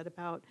Shada said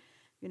about,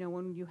 you know,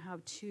 when you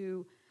have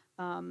 2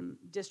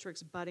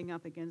 districts butting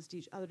up against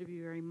each other, to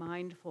be very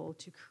mindful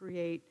to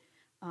create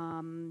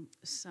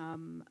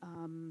some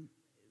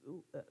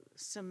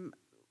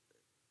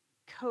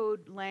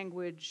code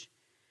language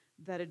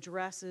that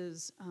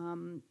addresses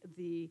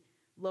the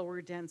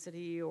lower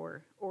density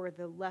or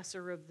the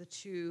lesser of the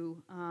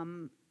 2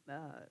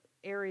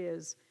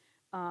 areas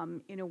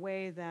in a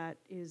way that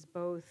is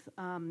both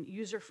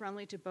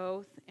user-friendly to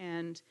both,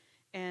 and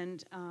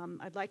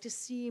I'd like to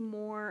see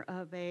more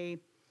of a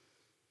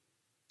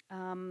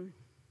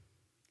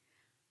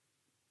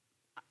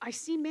I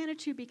see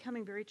Manitou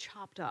becoming very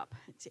chopped up.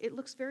 It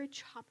looks very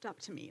chopped up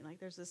to me. Like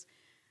there's a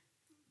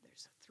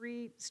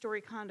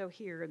 3-story condo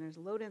here, and there's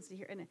low density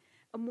here, and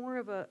a more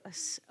of a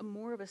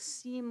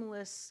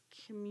seamless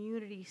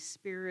community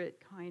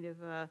spirit kind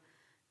of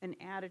an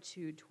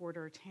attitude toward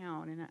our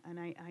town. And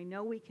I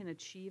know we can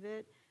achieve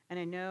it, and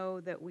I know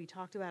that we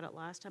talked about it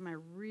last time. I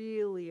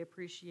really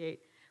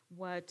appreciate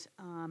what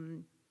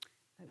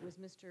it was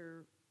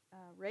Mr.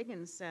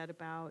 Reagan said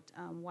about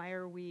why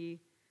are we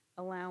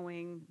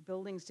allowing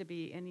buildings to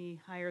be any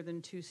higher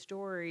than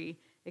 2-story,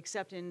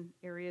 except in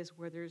areas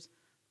where there's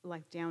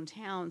like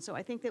downtown. So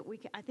I think that we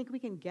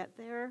can get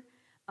there,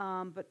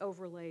 but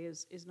overlay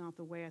is not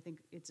the way. I think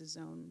it's a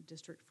zone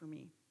district for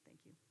me. Thank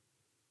you.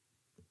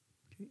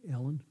 Okay,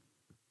 Alan?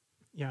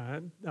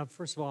 Yeah,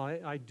 first of all,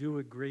 I do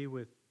agree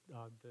with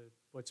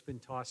what's been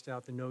tossed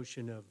out, the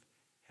notion of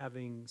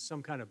having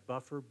some kind of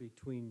buffer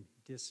between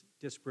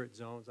disparate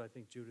zones. I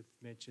think Judith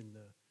mentioned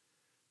the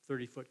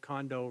 30-foot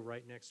condo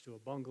right next to a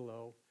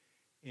bungalow,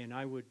 and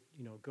I would,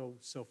 go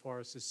so far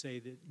as to say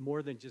that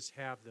more than just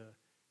have the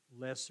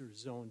lesser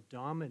zone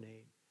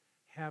dominate,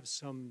 have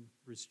some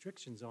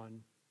restrictions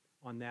on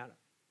that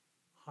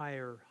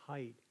higher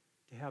height,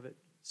 to have it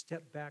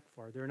step back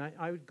farther. And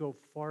I would go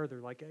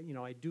farther. Like, you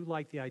know, I do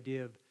like the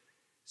idea of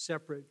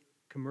separate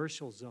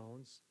commercial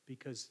zones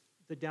because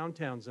the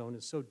downtown zone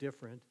is so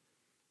different.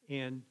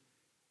 And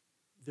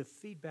the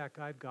feedback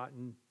I've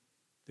gotten,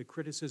 the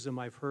criticism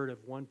I've heard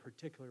of one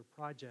particular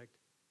project,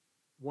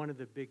 one of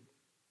the big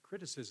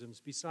criticisms,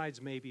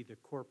 besides maybe the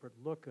corporate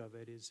look of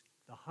it, is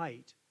the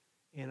height.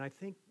 And I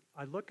think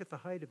I look at the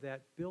height of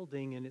that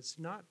building, and it's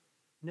not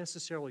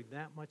necessarily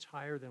that much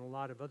higher than a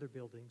lot of other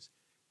buildings,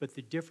 but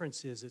the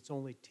difference is it's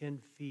only 10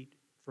 feet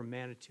from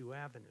Manitou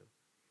Avenue.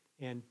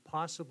 And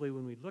possibly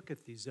when we look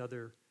at these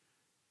other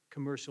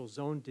commercial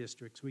zone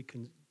districts, we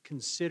can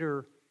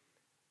consider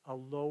a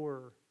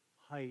lower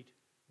height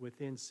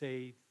within,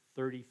 say,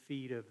 30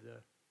 feet of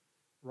the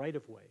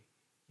right-of-way.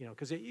 You know,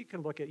 because you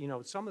can look at, you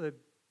know,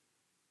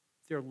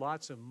 there are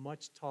lots of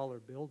much taller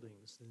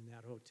buildings than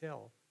that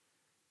hotel,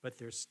 but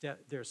they're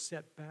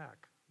set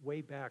back,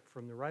 way back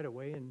from the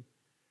right-of-way,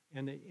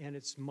 and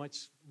it's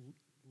much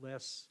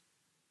less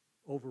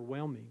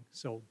overwhelming.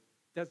 So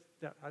that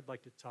I'd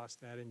like to toss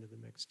that into the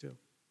mix too.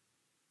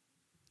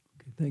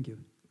 Okay, thank you.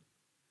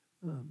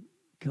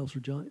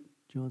 Councilor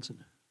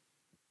Johnson.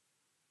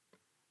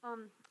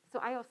 So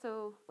I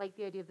also like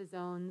the idea of the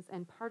zones,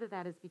 and part of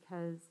that is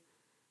because,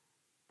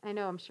 I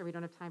know I'm sure we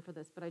don't have time for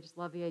this, but I just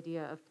love the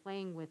idea of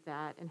playing with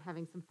that and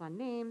having some fun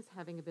names,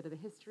 having a bit of the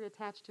history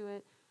attached to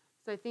it.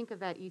 So I think of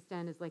that East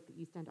End as like the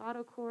East End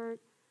Auto Court.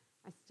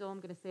 I still am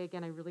going to say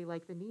again, I really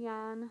like the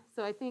neon.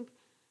 So I think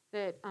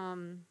that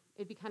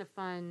it'd be kind of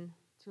fun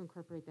to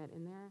incorporate that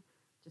in there,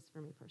 just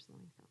for me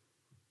personally. So.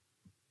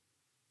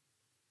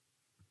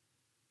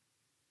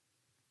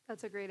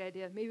 That's a great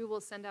idea. Maybe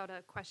we'll send out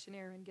a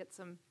questionnaire and get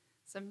some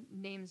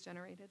names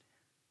generated.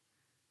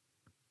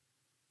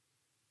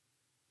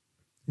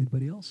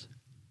 Anybody else?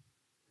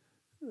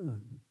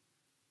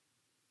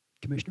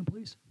 Commissioner,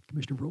 please.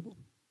 Commissioner Vrobel.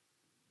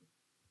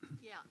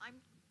 Yeah,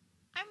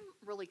 I'm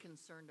really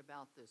concerned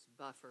about this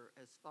buffer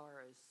as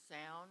far as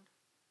sound,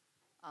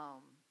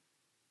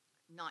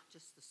 not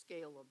just the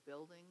scale of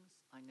buildings.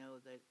 I know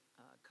that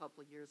a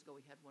couple of years ago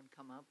we had one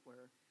come up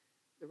where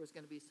there was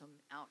going to be some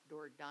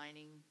outdoor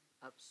dining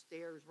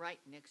upstairs right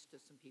next to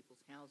some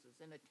people's houses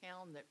in a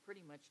town that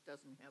pretty much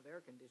doesn't have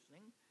air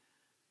conditioning.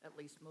 At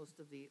least most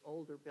of the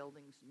older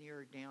buildings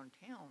near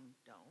downtown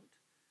don't.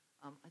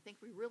 I think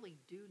we really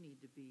do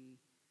need to be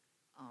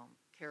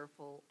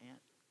careful and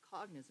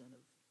cognizant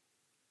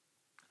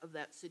of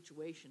that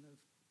situation of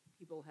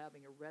people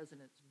having a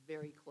residence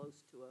very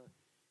close to a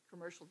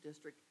commercial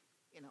district.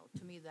 You know,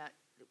 to me that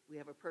we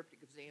have a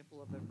perfect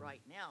example of it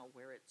right now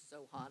where it's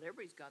so hot,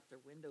 everybody's got their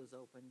windows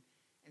open,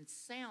 and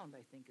sound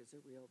I think is a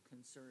real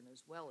concern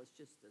as well as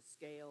just the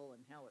scale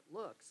and how it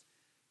looks.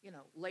 You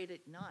know, late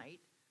at night,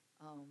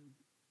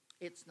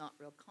 it's not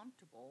real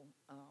comfortable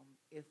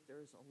if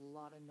there's a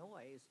lot of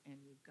noise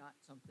and you've got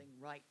something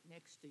right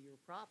next to your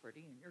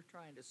property and you're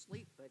trying to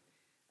sleep, but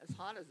as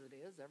hot as it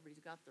is,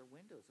 everybody's got their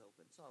windows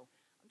open. So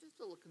I'm just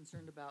a little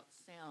concerned about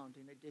sound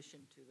in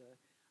addition to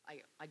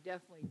I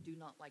definitely do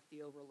not like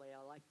the overlay.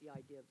 I like the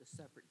idea of the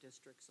separate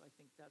districts. I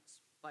think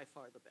that's by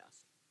far the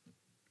best.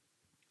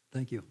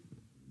 Thank you.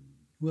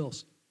 Who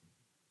else?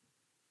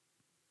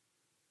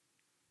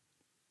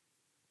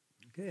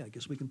 Okay, I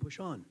guess we can push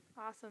on.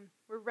 Awesome.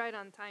 We're right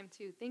on time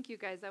too. Thank you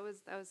guys. That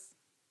was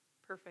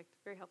perfect.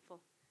 Very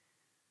helpful.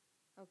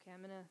 Okay,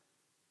 I'm gonna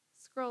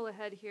scroll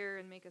ahead here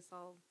and make us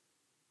all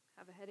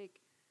have a headache.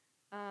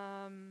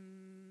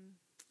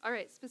 All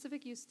right,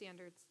 specific use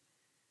standards.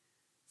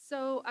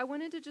 So I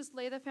wanted to just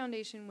lay the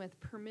foundation with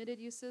permitted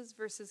uses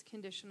versus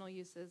conditional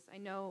uses. I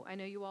know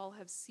you all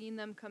have seen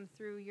them come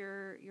through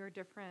your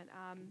different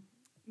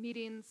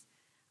meetings,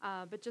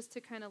 but just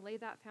to kind of lay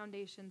that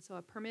foundation. So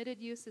a permitted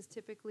use is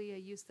typically a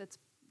use that's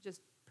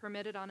just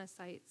permitted on a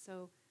site.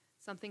 So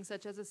something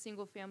such as a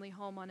single-family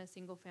home on a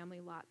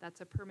single-family lot, that's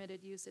a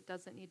permitted use. It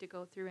doesn't need to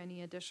go through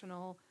any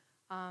additional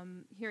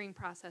hearing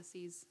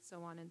processes,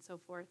 so on and so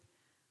forth.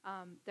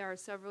 There are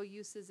several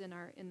uses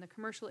in the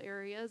commercial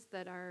areas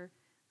that are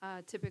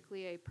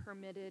typically a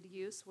permitted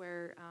use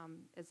where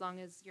as long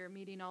as you're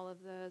meeting all of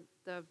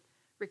the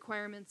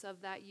requirements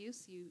of that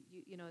use,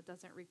 you know, it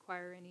doesn't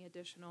require any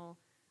additional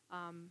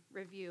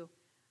review.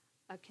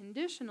 A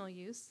conditional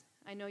use,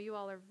 I know you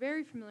all are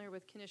very familiar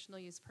with conditional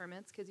use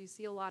permits because you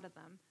see a lot of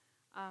them.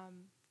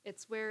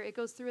 It's where it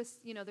goes through,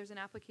 there's an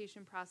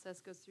application process,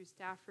 goes through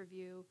staff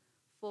review,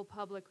 full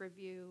public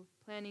review,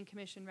 planning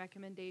commission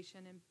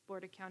recommendation, and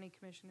Board of County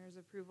Commissioners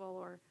approval,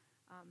 or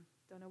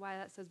don't know why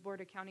that says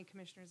Board of County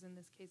Commissioners in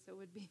this case, it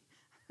would be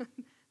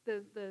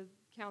the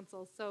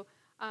council. So,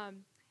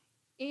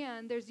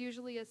 and there's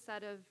usually a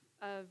set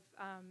of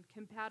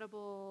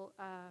compatible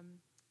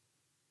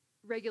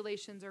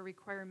regulations or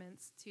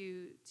requirements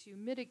to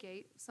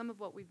mitigate some of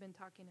what we've been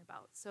talking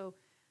about. So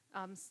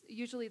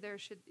usually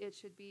it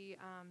should be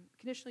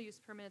conditional use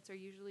permits are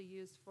usually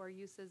used for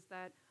uses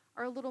that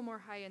are a little more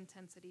high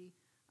intensity,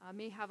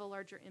 may have a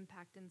larger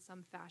impact in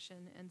some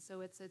fashion, and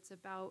so it's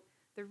about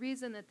the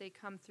reason that they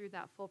come through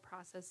that full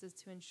process is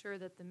to ensure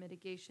that the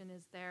mitigation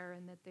is there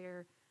and that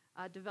they're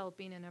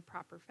developing in a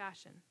proper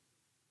fashion.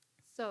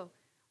 So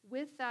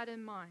with that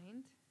in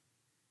mind,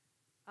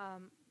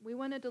 we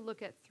wanted to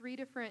look at 3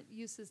 different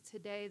uses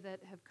today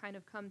that have kind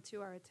of come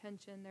to our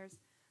attention.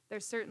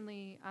 There's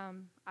certainly,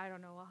 I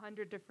don't know,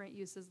 100 different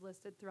uses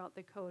listed throughout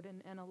the code,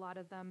 and a lot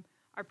of them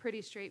are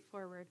pretty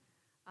straightforward.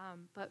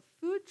 But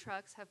food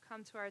trucks have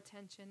come to our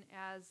attention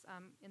as,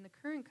 in the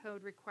current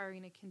code,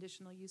 requiring a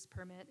conditional use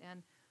permit.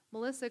 And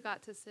Melissa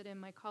got to sit in,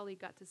 my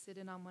colleague got to sit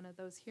in on one of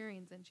those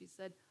hearings, and she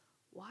said,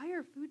 why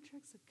are food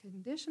trucks a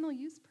conditional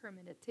use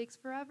permit? It takes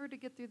forever to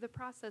get through the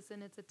process,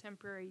 and it's a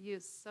temporary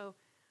use. So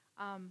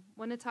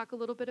want to talk a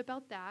little bit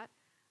about that.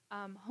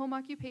 Home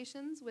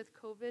occupations with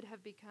COVID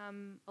have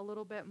become a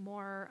little bit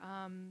more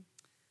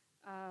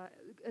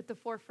at the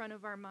forefront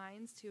of our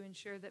minds to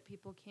ensure that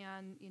people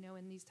can,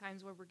 in these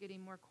times where we're getting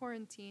more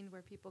quarantined,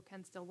 where people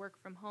can still work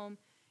from home,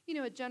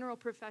 a general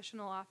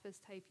professional office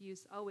type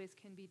use always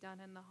can be done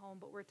in the home,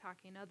 but we're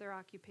talking other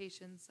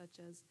occupations such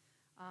as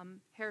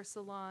hair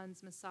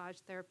salons, massage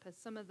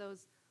therapists, some of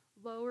those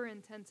lower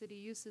intensity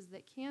uses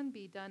that can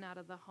be done out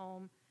of the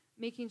home,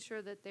 making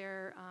sure that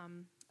they're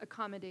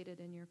accommodated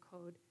in your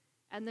code.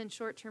 And then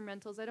short-term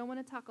rentals. I don't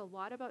want to talk a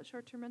lot about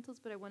short-term rentals,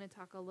 but I want to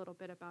talk a little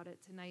bit about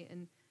it tonight.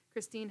 And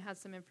Christine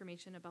has some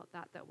information about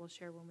that we'll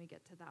share when we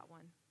get to that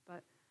one.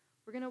 But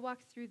we're going to walk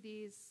through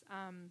these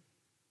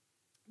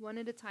one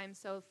at a time.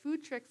 So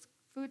food trucks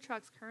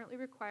currently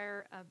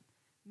require a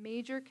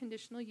major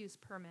conditional use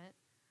permit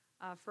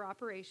for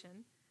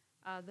operation.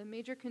 The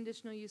major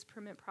conditional use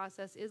permit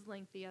process is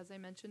lengthy, as I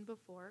mentioned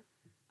before.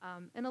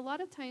 And a lot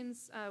of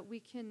times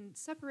we can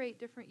separate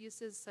different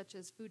uses such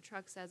as food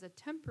trucks as a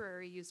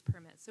temporary use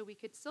permit. So we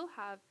could still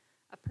have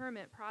a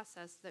permit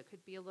process that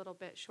could be a little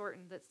bit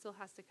shortened that still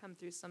has to come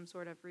through some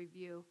sort of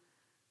review.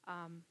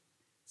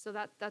 So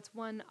that's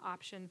one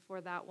option for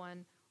that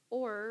one.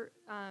 Or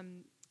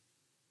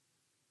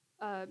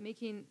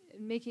making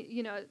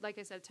like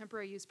I said,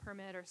 temporary use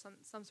permit or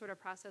some sort of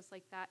process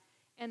like that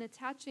and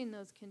attaching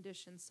those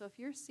conditions. So if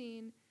you're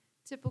seeing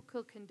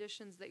typical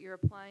conditions that you're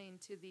applying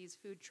to these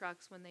food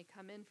trucks when they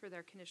come in for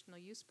their conditional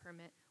use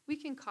permit, we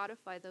can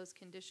codify those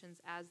conditions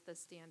as the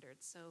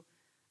standards. So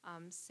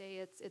say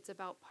it's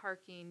about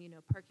parking,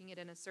 parking it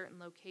in a certain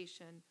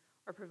location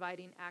or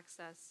providing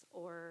access,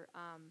 or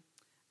I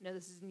know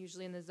this isn't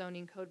usually in the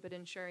zoning code, but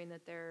ensuring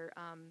that they're,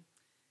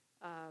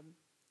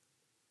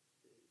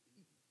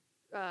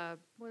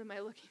 what am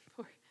I looking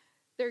for?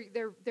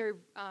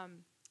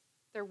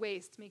 Their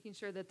waste, making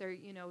sure that they're,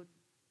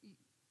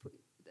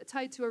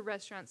 tied to a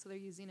restaurant, so they're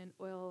using an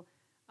oil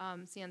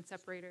sand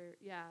separator.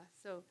 Yeah,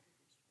 so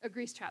a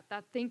grease trap.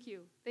 Thank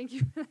you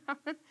for that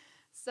one.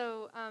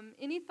 So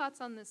any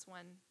thoughts on this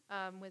one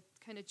with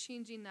kind of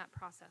changing that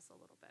process a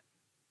little bit?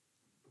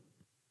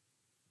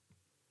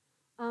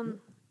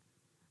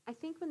 I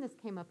think when this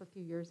came up a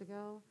few years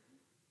ago,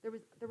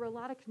 there were a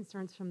lot of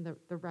concerns from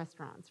the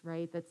restaurants,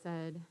 right, that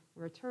said,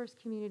 we're a tourist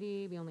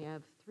community, we only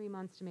have 3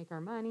 months to make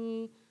our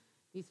money,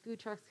 these food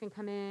trucks can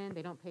come in,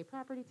 they don't pay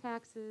property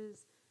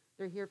taxes,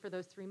 they're here for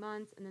those 3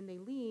 months, and then they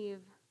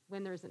leave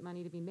when there isn't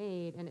money to be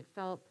made, and it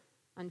felt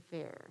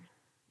unfair.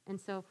 And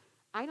so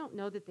I don't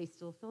know that they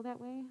still feel that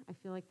way. I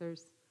feel like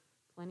there's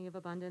plenty of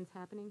abundance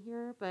happening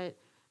here, but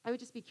I would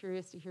just be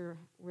curious to hear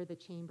where the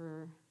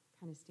chamber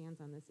kind of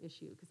stands on this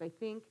issue, because I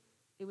think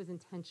it was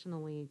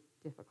intentionally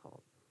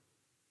difficult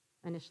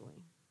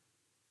initially.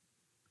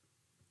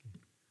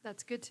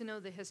 That's good to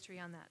know the history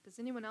on that. Does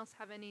anyone else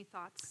have any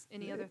thoughts,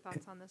 any other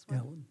thoughts on this one?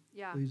 Alan,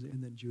 Yeah. please,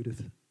 and then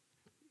Judith.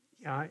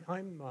 Yeah,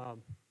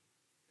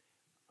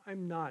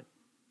 I'm not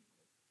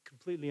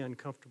completely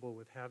uncomfortable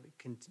with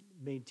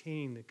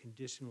maintaining the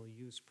conditional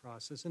use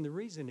process. And the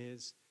reason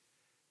is,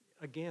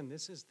 again,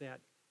 this is that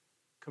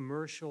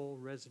commercial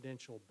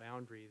residential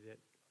boundary that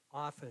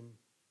often,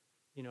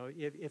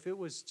 if it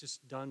was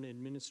just done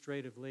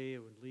administratively, it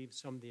would leave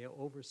some of the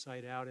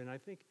oversight out. And I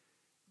think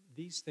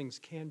these things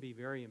can be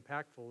very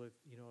impactful if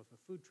a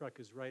food truck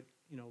is right,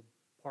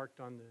 parked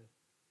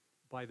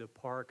by the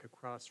park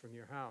across from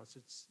your house.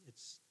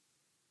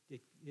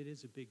 It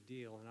is a big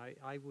deal, and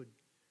I would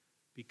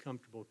be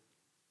comfortable,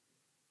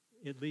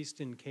 at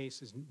least in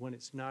cases when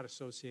it's not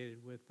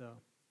associated with a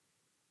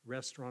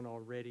restaurant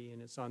already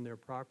and it's on their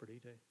property,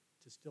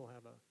 to still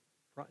have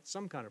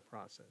some kind of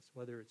process,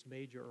 whether it's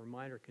major or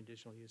minor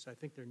conditional use. I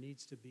think there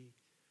needs to be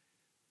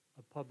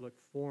a public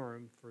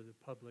forum for the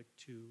public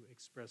to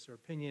express their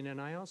opinion.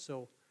 And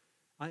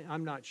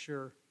I'm not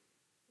sure,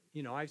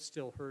 I've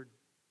still heard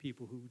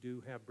people who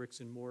do have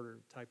bricks and mortar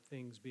type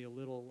things be a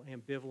little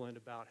ambivalent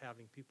about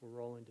having people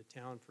roll into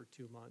town for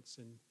 2 months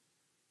and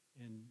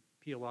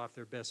peel off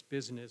their best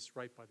business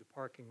right by the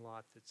parking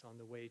lot that's on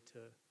the way to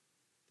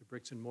the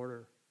bricks and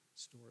mortar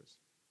stores.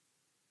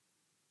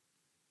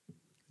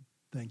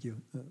 Thank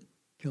you.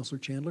 Councilor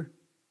Chandler?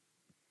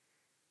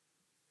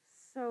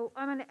 So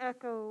I'm going to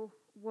echo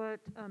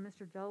what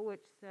Mr.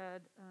 Delwich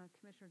said,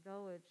 Commissioner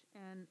Delwich,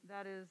 and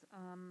that is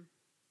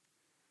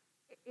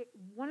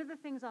one of the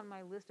things on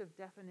my list of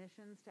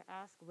definitions to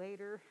ask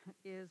later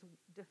is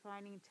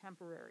defining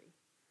temporary.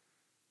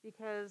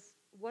 Because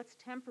what's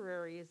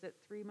temporary? Is it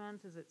 3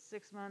 months? Is it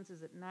 6 months?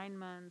 Is it 9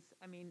 months?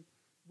 I mean,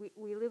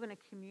 we live in a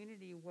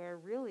community where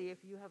really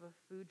if you have a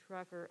food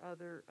truck or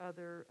other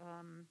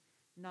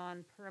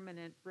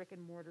non-permanent brick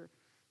and mortar,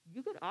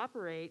 you could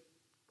operate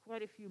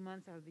quite a few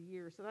months out of the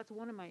year. So that's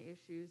one of my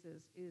issues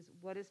is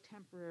what is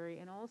temporary.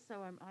 And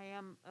also I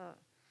am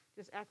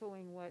just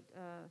echoing what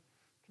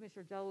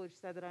Commissioner Deloach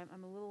said, that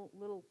I'm a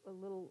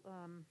little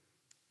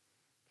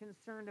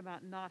concerned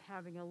about not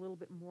having a little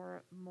bit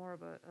more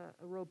of a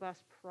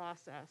robust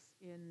process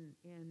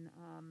in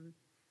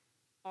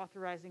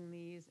authorizing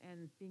these,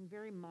 and being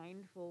very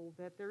mindful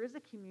that there is a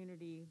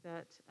community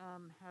that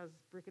has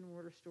brick and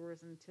mortar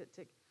stores, and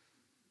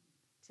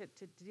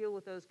to deal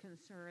with those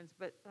concerns.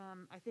 But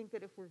I think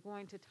that if we're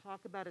going to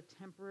talk about a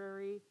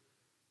temporary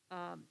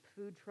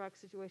food truck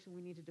situation,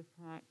 we need to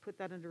put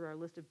that under our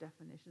list of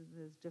definitions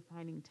as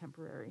defining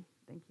temporary.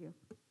 Thank you.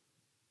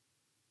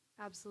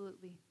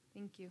 Absolutely.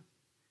 Thank you.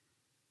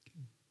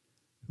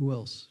 Who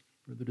else?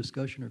 Further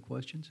discussion or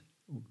questions?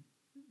 Oh,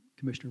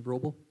 Commissioner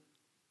Vrobel?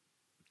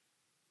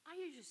 I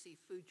usually see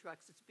food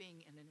trucks as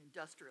being in an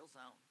industrial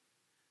zone.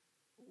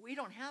 We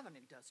don't have an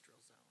industrial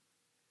zone.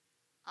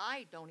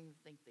 I don't even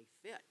think they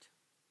fit.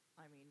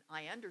 I mean,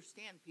 I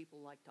understand people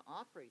like to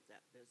operate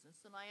that business,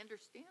 and I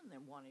understand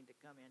them wanting to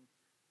come in,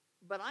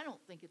 but I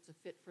don't think it's a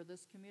fit for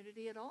this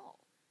community at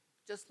all.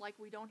 Just like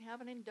we don't have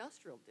an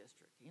industrial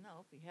district. You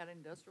know, if we had an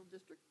industrial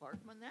district,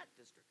 park them in that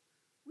district.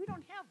 We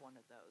don't have one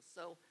of those.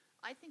 So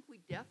I think we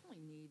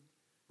definitely need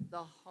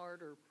the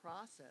harder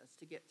process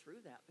to get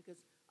through that,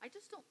 because I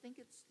just don't think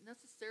it's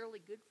necessarily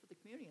good for the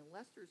community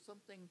unless there's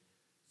something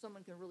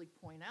someone can really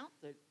point out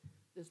that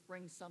this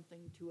brings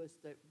something to us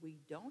that we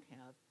don't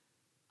have.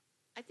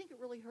 I think it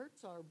really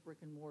hurts our brick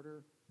and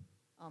mortar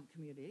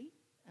community,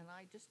 and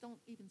I just don't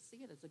even see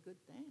it as a good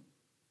thing.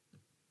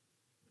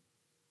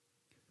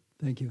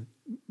 Thank you.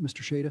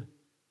 Mr. Shada,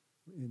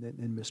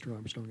 and Mr.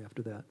 Armstrong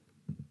after that.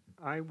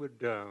 I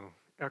would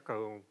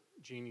echo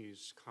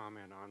Jeannie's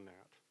comment on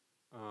that.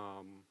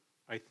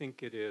 I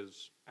think it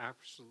is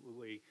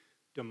absolutely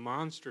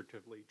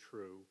demonstratively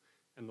true.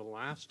 And the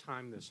last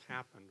time this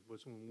happened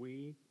was when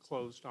we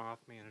closed off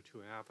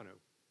Manitou Avenue.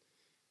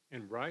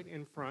 And right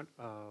in front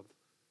of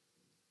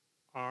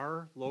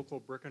our local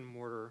brick and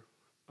mortar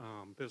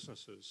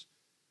businesses,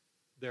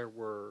 there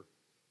were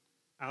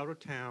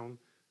out-of-town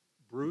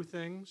brew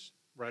things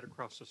right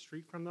across the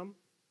street from them,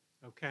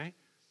 okay?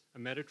 A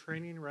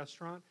Mediterranean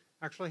restaurant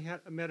actually had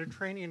a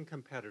Mediterranean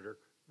competitor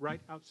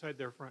right outside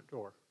their front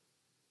door.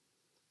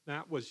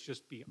 That was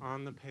just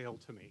beyond the pale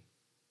to me,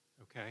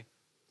 okay?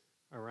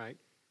 All right?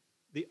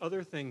 The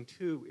other thing,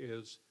 too,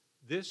 is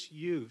this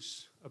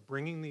use of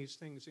bringing these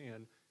things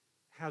in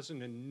has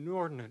an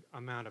inordinate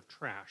amount of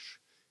trash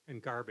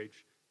and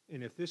garbage.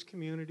 And if this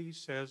community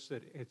says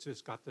that it's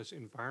just got this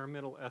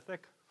environmental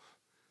ethic,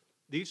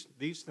 these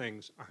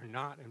things are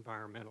not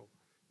environmental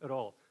at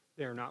all.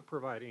 They're not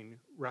providing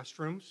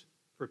restrooms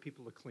for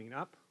people to clean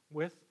up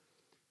with.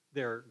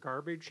 Their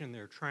garbage and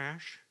their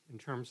trash in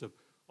terms of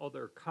all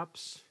their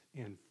cups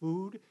and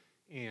food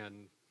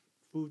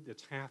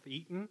that's half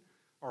eaten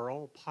are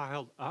all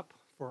piled up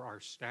for our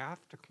staff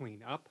to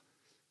clean up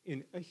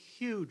in a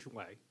huge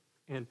way.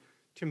 And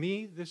to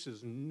me, this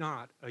is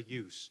not a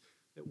use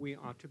that we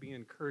ought to be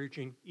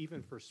encouraging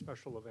even for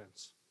special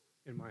events,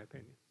 in my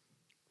opinion.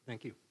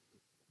 Thank you.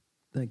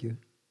 Thank you.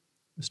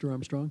 Mr.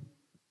 Armstrong?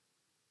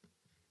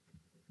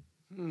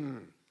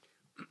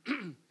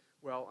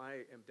 Well,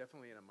 I am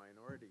definitely in a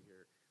minority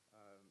here.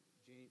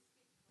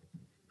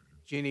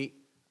 Jeannie,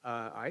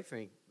 I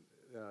think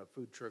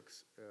food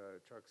trucks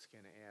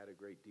can add a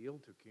great deal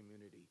to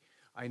community.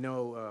 I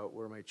know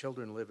where my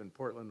children live in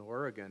Portland,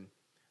 Oregon,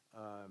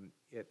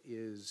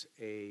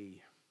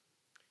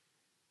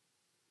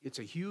 it's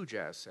a huge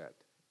asset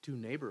to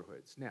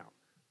neighborhoods. Now,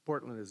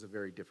 Portland is a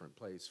very different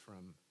place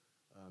from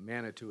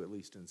Manitou, at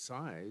least in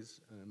size,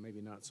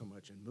 maybe not so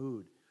much in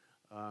mood.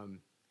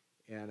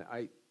 And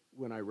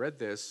when I read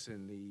this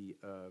in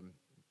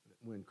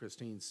when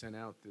Christine sent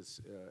out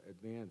this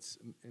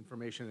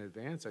information in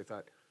advance, I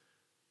thought,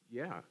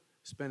 yeah,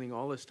 spending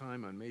all this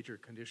time on major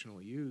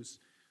conditional use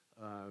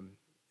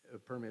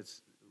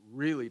permits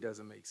really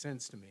doesn't make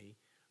sense to me.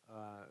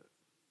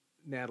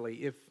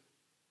 Natalie,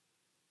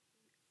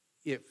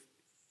 if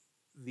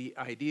the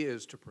idea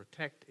is to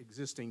protect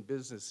existing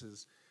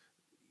businesses,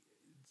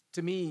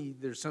 to me,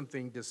 there's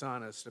something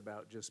dishonest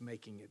about just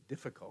making it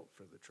difficult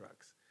for the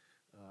trucks.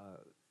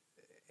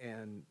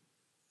 And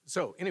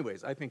so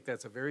anyways, I think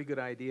that's a very good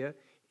idea.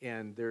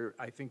 And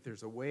I think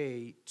there's a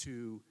way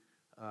to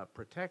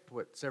protect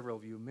what several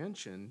of you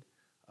mentioned,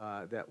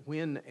 that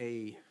when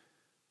a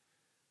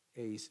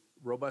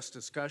robust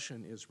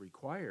discussion is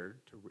required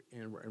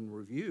and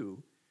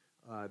review,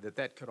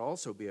 that could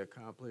also be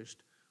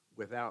accomplished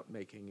without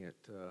making it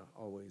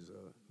always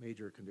a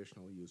major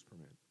conditional use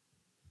permit.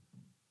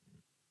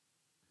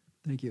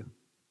 Thank you.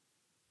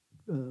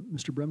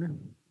 Mr. Bremner?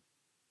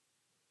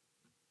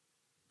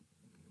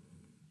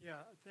 Yeah,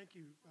 thank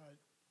you.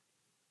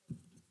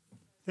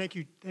 Thank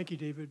you,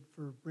 David,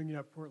 for bringing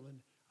up Portland.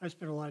 I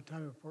spent a lot of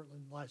time in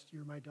Portland last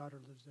year. My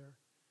daughter lives there.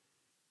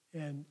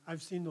 And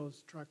I've seen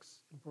those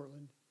trucks in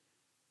Portland.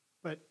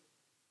 But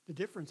the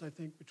difference, I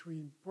think,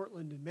 between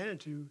Portland and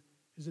Manitou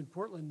is in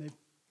Portland,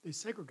 they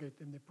segregate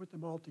them. They put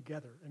them all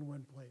together in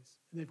one place.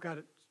 And they've got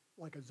it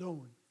like a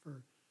zone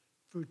for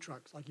food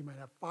trucks. Like you might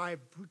have 5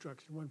 food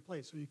trucks in one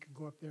place, so you can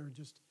go up there and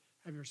just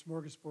have your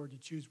smorgasbord. You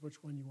choose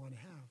which one you want to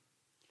have.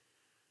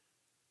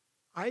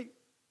 I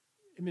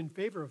am in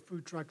favor of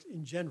food trucks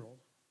in general.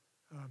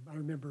 I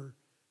remember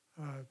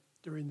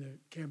during the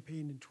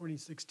campaign in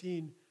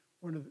 2016,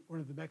 one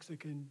of the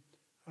Mexican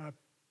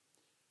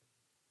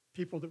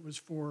people that was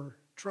for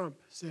Trump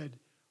said,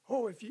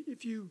 "Oh, if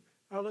you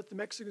let the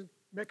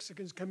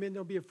Mexicans come in,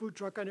 there'll be a food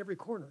truck on every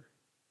corner."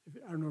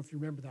 I don't know if you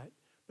remember that,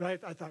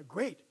 but I thought,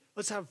 great,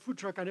 let's have a food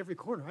truck on every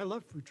corner. I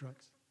love food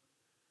trucks.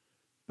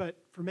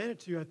 But for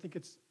Manitou, I think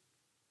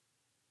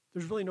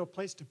there's really no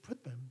place to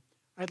put them.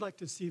 I'd like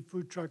to see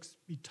food trucks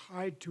be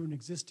tied to an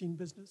existing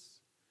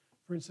business.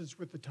 For instance,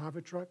 with the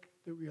Tava truck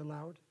that we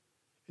allowed,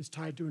 is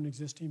tied to an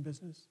existing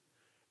business.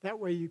 That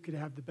way you could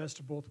have the best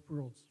of both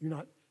worlds. You're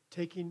not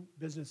taking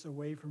business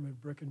away from a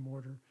brick and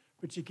mortar,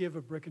 but you give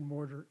a brick and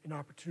mortar an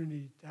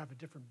opportunity to have a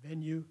different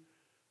venue.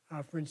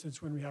 For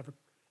instance, when we have an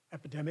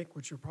epidemic,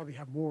 which we'll probably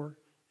have more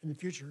in the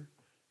future,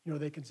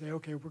 they can say,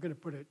 okay, we're going to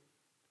put a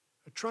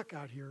truck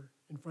out here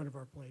in front of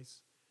our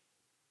place,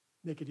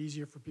 make it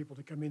easier for people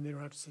to come in. They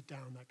don't have to sit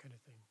down, that kind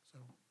of thing. So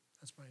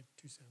that's my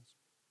 2 cents.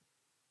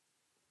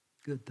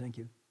 Good, thank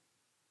you.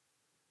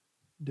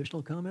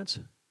 Additional comments?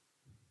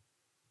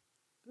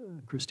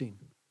 Christine.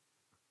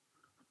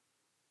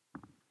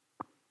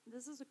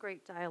 This is a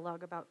great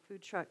dialogue about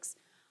food trucks.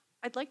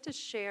 I'd like to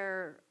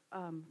share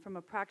from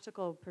a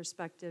practical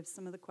perspective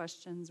some of the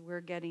questions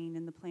we're getting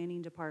in the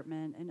planning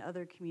department and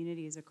other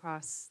communities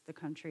across the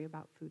country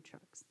about food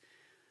trucks.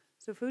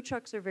 So food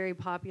trucks are very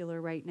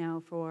popular right now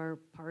for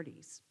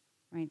parties,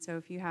 right? So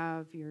if you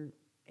have your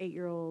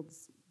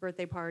 8-year-old's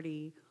birthday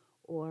party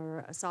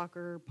or a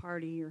soccer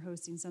party, you're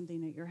hosting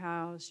something at your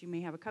house, you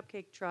may have a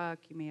cupcake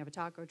truck, you may have a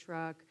taco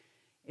truck,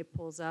 it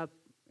pulls up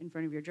in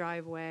front of your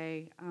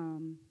driveway,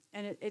 and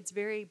it's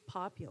very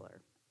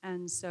popular.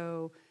 And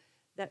so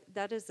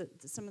that is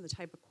some of the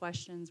type of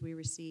questions we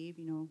receive,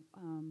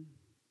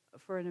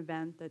 for an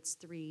event that's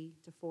 3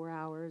 to 4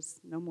 hours,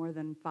 no more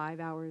than 5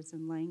 hours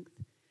in length.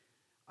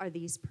 Are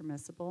these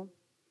permissible?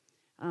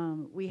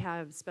 We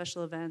have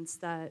special events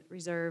that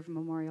reserve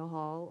Memorial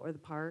Hall or the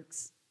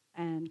parks,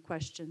 and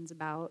questions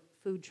about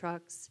food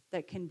trucks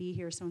that can be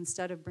here. So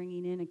instead of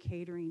bringing in a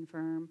catering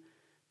firm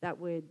that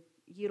would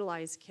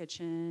utilize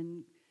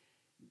kitchen,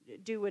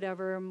 do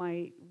whatever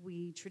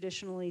we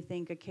traditionally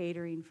think a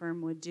catering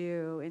firm would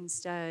do,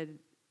 instead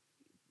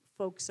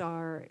folks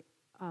are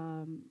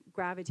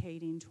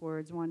gravitating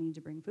towards wanting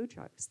to bring food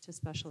trucks to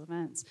special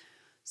events.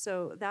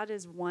 So that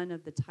is one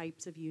of the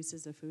types of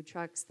uses of food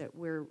trucks that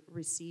we're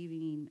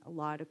receiving a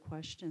lot of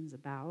questions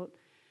about.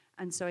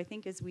 And so I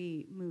think as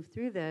we move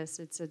through this,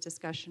 it's a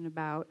discussion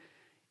about,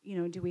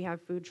 do we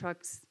have food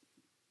trucks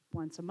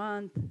once a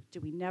month? Do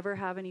we never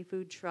have any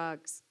food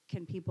trucks?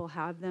 Can people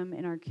have them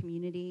in our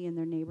community, in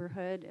their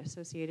neighborhood,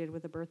 associated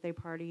with a birthday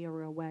party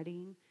or a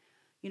wedding?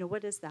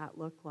 What does that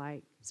look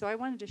like? So I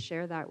wanted to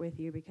share that with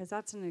you because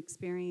that's an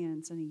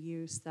experience and a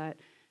use that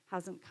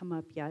hasn't come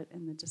up yet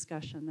in the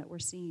discussion that we're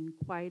seeing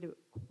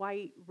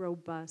quite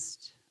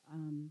robust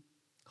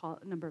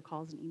number of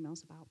calls and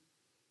emails about.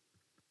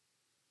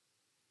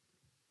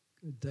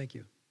 Good, thank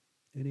you.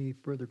 Any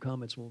further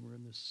comments when we're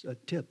in this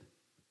tip?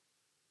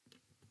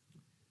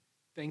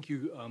 Thank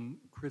you,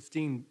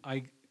 Christine.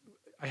 I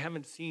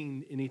haven't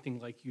seen anything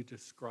like you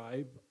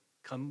describe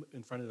come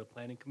in front of the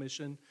Planning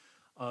Commission.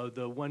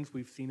 The ones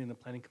we've seen in the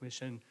Planning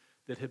Commission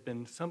that have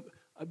been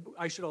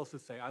I should also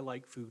say I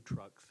like food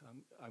trucks.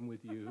 I'm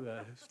with you,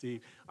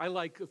 Steve. I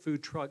like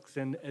food trucks,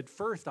 and at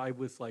first I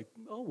was like,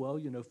 oh, well,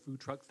 food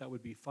trucks, that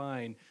would be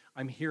fine.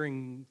 I'm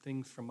hearing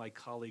things from my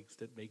colleagues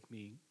that make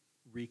me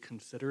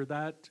reconsider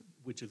that,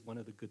 which is one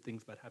of the good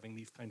things about having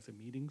these kinds of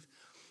meetings.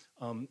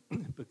 I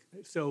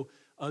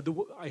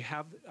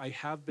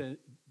have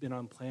been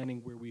on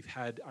planning where we've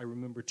had, I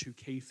remember 2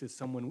 cases,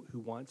 someone who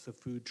wants a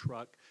food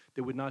truck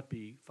that would not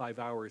be 5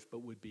 hours,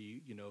 but would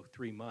be,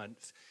 3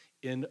 months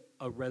in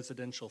a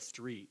residential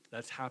street.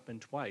 That's happened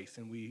twice,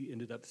 and we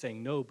ended up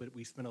saying no, but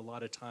we spent a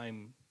lot of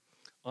time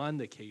on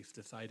the case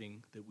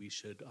deciding that we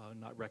should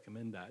not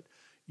recommend that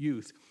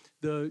use.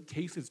 The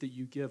cases that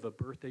you give, a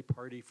birthday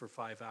party for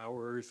 5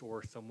 hours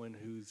or someone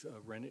who's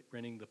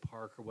renting the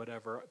park or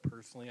whatever,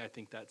 personally, I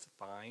think that's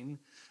fine.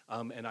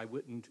 And I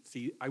wouldn't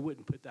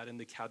put that in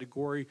the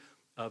category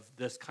of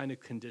this kind of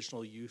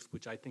conditional use,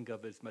 which I think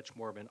of as much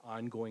more of an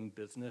ongoing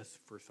business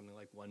for something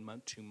like 1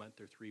 month, 2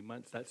 months, or 3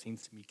 months. That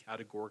seems to me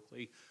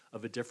categorically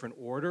of a different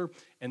order.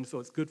 And so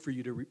it's good for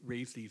you to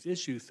raise these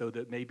issues so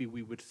that maybe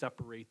we would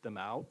separate them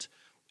out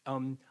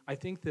I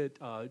think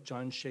that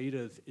John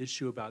Shada's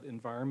issue about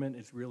environment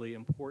is really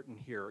important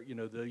here. You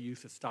know, the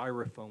use of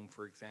styrofoam,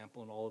 for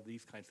example, and all of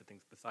these kinds of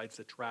things besides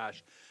the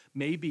trash.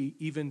 Maybe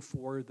even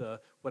for the,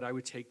 what I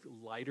would take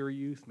lighter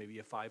use, maybe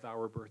a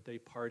 5-hour birthday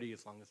party,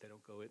 as long as they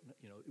don't go at,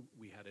 you know,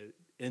 we had an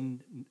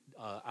in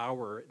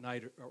hour at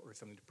night or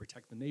something to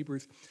protect the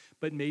neighbors.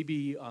 But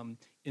maybe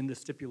in the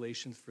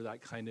stipulations for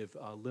that kind of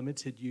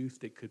limited use,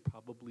 that could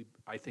probably,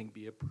 I think,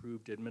 be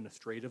approved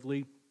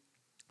administratively.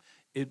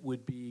 It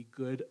would be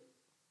good,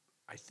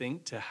 I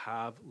think, to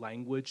have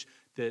language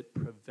that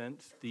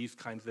prevents these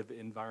kinds of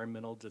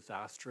environmental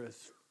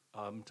disastrous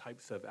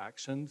types of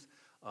actions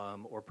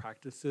or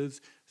practices.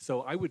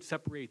 So I would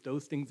separate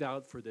those things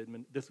out for the,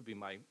 this would be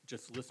my,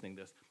 just listening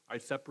to this,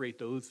 I'd separate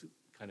those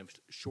kind of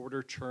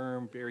shorter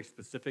term, very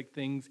specific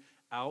things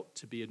out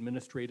to be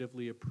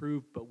administratively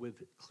approved, but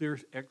with clear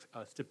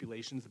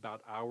stipulations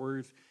about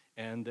hours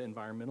and the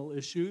environmental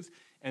issues.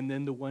 And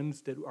then the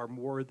ones that are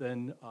more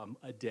than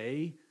a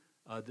day,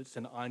 that's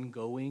an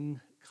ongoing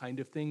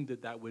kind of thing,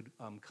 that would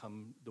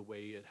come the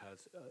way it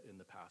has in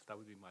the past. That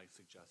would be my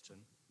suggestion.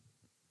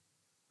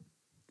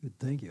 Good,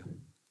 thank you.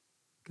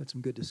 Got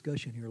some good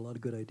discussion here, a lot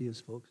of good ideas,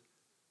 folks.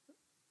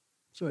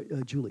 Sorry,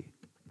 Julie.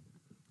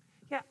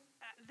 Yeah,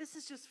 this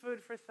is just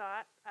food for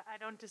thought. I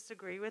don't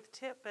disagree with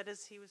Tip, but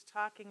as he was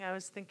talking, I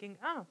was thinking,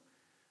 oh,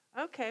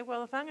 okay,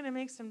 well, if I'm going to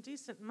make some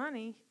decent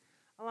money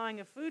allowing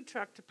a food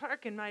truck to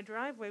park in my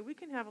driveway, we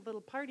can have a little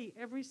party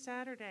every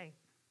Saturday.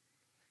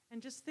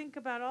 And just think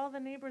about all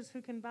the neighbors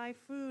who can buy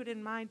food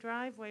in my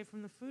driveway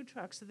from the food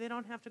truck so they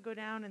don't have to go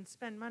down and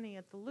spend money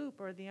at the Loop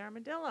or the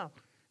Armadillo.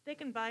 They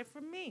can buy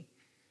from me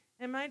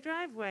in my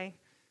driveway.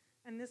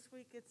 And this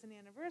week it's an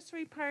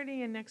anniversary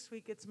party, and next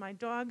week it's my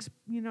dog's,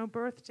 you know,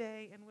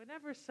 birthday and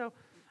whatever. So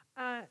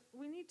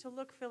we need to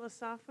look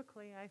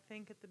philosophically, I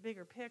think, at the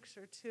bigger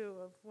picture, too,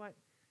 of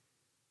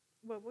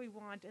what we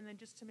want, and then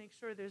just to make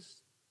sure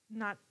there's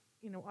not,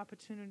 you know,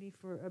 opportunity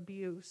for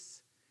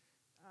abuse.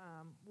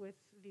 With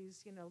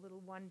these, you know, little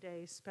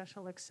one-day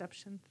special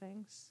exception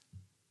things.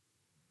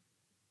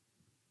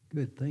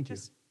 Good, thank you.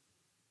 Just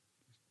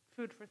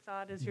food for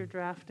thought as you're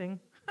drafting.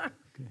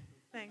 Okay.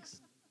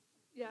 Thanks.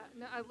 Yeah,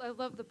 no, I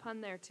love the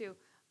pun there too.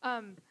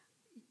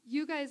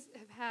 You guys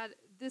have had,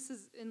 this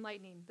is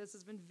enlightening. This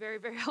has been very,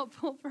 very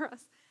helpful for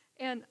us.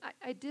 And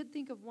I did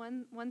think of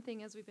one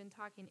thing as we've been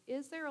talking.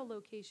 Is there a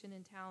location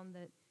in town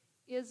that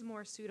is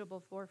more suitable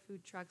for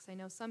food trucks? I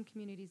know some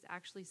communities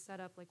actually set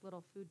up like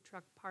little food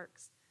truck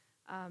parks,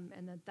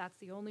 and that's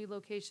the only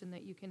location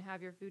that you can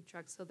have your food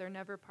trucks, so they're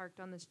never parked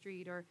on the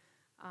street, or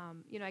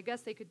you know, I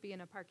guess they could be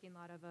in a parking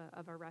lot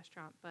of a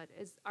restaurant, but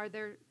are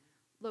there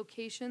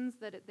locations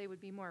that they would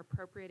be more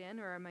appropriate in,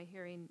 or am I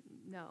hearing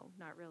no,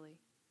 not really?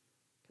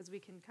 Because we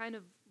can kind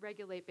of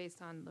regulate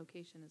based on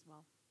location as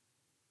well.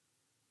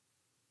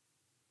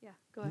 Yeah,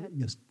 go ahead.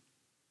 Yes.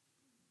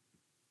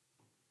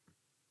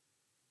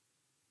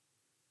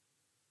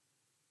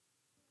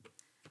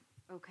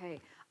 Okay,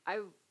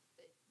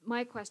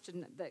 my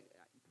question that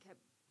kept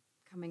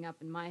coming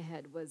up in my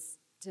head was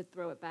to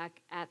throw it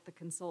back at the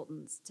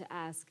consultants to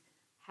ask,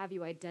 have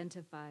you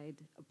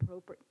identified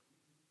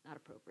not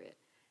appropriate,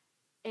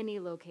 any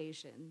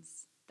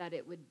locations that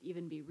it would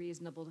even be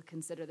reasonable to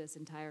consider this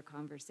entire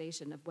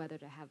conversation of whether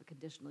to have a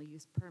conditional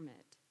use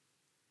permit?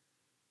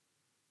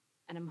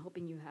 And I'm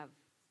hoping you have.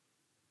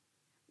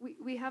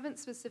 We haven't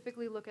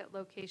specifically looked at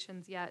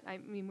locations yet. I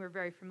mean, we're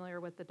very familiar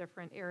with the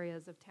different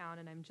areas of town,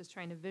 and I'm just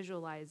trying to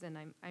visualize, and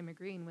I'm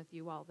agreeing with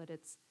you all that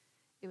it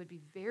would be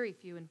very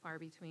few and far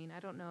between.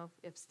 I don't know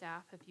if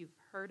staff, if you've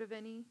heard of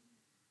any.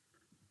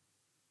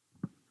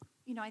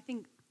 You know, I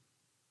think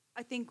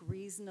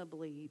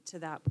reasonably to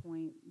that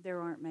point, there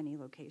aren't many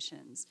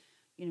locations.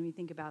 You know, you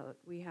think about,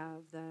 we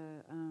have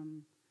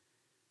the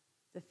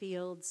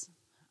fields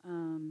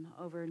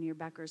over near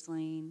Becker's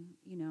Lane,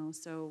 you know,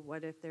 so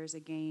what if there's a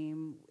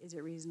game? Is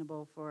it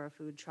reasonable for a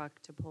food truck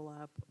to pull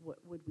up? What,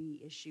 would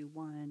we issue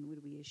one?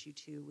 Would we issue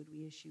two? Would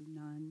we issue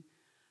none?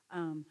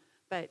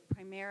 But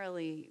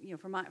primarily, you know,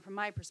 from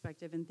my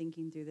perspective in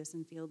thinking through this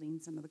and fielding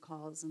some of the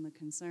calls and the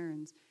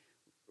concerns,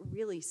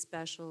 really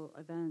special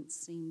events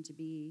seem to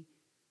be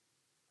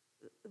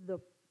the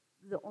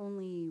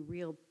only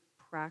real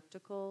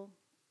practical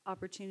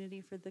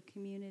opportunity for the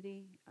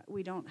community.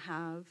 We don't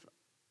have,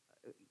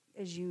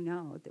 as you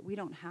know, that we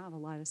don't have a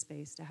lot of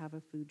space to have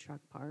a food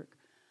truck park,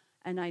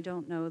 and I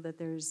don't know that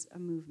there's a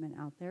movement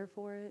out there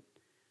for it.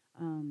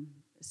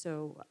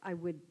 So I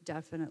would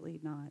definitely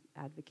not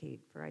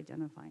advocate for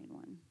identifying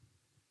one.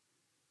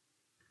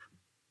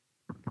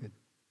 Good,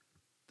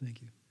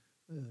 thank you.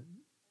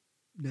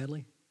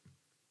 Natalie?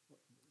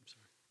 I'm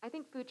sorry. I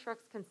think food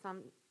trucks can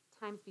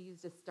sometimes be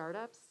used as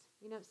startups,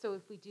 you know, so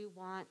if we do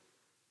want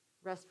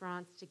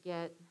restaurants to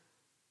get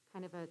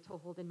kind of a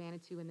toehold in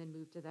Manitou and then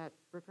move to that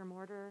brick and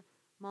mortar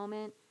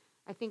moment,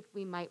 I think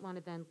we might want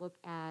to then look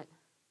at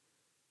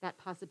that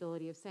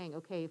possibility of saying,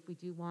 okay, if we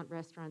do want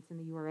restaurants in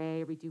the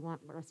URA, or we do want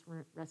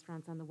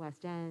restaurants on the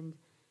West End,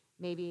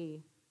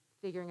 maybe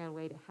figuring out a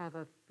way to have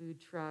a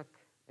food truck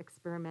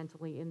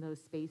experimentally in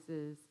those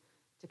spaces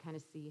to kind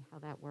of see how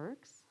that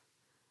works.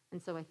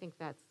 And so I think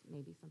that's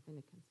maybe something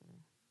to consider.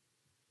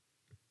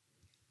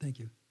 Thank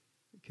you.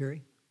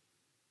 Carrie?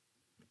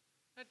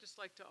 I'd just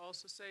like to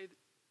also say, that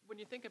when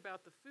you think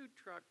about the food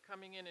truck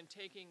coming in and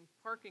taking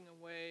parking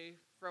away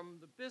from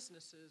the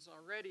businesses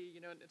already,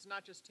 it's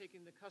not just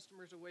taking the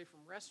customers away from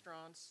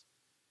restaurants,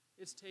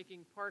 it's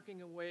taking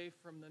parking away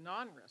from the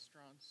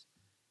non-restaurants.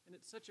 And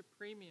it's such a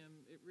premium,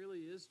 it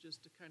really is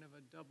just a kind of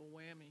a double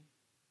whammy.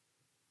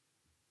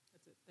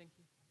 That's it, thank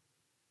you.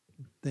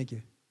 Thank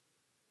you.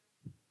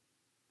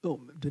 Oh,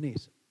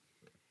 Denise.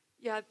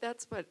 Yeah,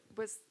 that's what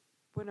was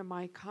one of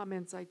my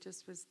comments. I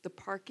just was the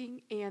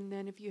parking, and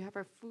then if you have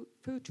a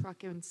food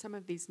truck in some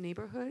of these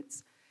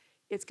neighborhoods,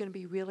 it's going to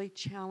be really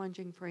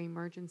challenging for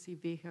emergency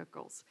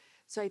vehicles.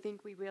 So I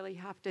think we really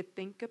have to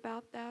think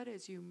about that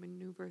as you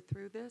maneuver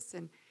through this.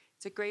 And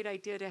it's a great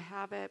idea to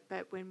have it,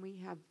 but when we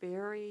have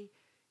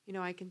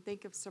I can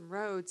think of some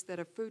roads that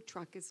a food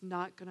truck is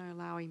not going to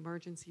allow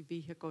emergency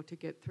vehicle to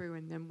get through,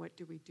 and then what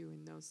do we do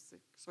in those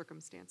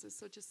circumstances?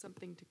 So just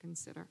something to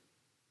consider.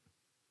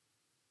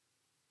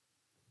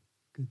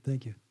 Good,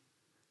 thank you.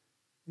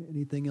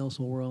 Anything else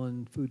while we're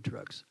on food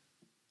trucks?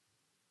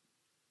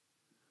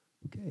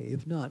 Okay,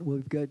 if not,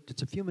 well,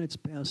 it's a few minutes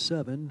past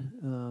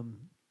 7.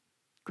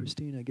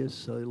 Christine, I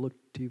guess I look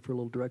to you for a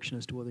little direction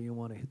as to whether you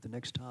want to hit the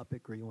next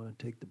topic or you want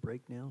to take the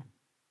break now.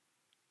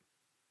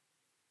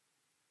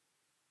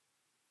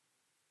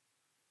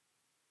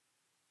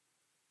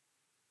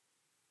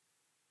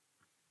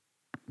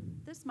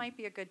 This might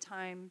be a good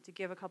time to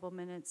give a couple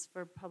minutes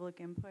for public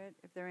input,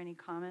 if there are any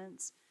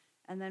comments,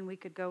 and then we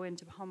could go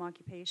into home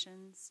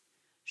occupations.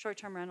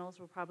 Short-term rentals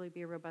will probably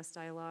be a robust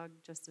dialogue,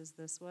 just as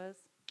this was.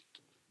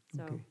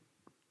 So Okay.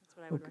 that's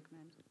what I would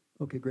recommend.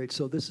 Okay, great.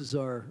 So this is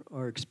our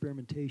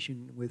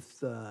experimentation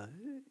with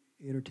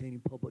entertaining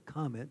public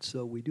comment.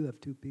 So we do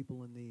have 2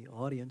 people in the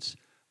audience.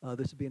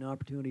 This would be an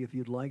opportunity if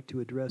you'd like to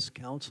address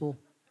council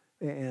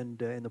and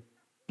the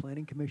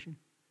planning commission.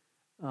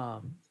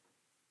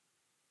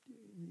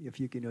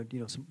 If you can,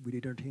 we'd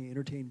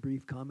entertain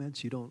brief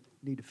comments. You don't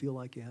need to feel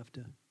like you have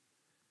to.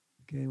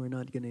 Okay, we're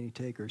not getting any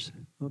takers.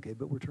 Okay,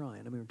 but we're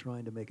trying. We're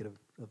trying to make it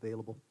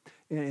available.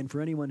 And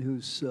for anyone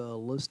who's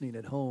listening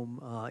at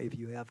home, if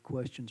you have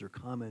questions or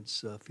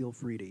comments, feel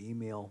free to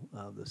email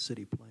the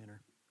city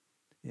planner,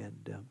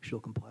 and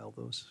she'll compile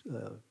those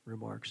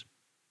remarks.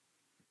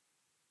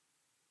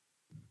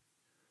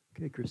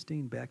 Okay,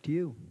 Christine, back to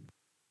you.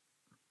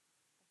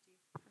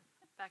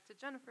 Back to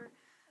Jennifer.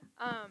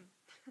 Sorry,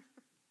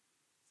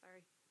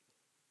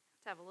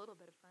 have to have a little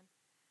bit of fun.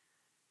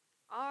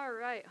 All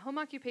right, home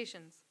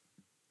occupations.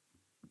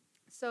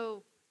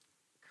 So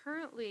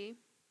currently,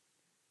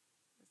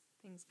 this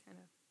thing's kind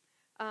of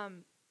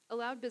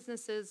allowed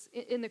businesses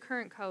in the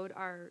current code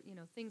are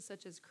things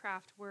such as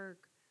craft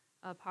work,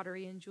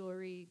 pottery and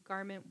jewelry,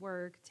 garment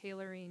work,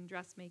 tailoring,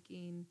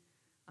 dressmaking,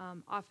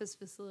 office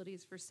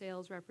facilities for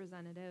sales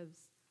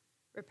representatives,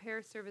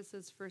 repair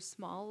services for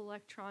small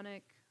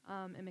electronic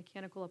and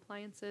mechanical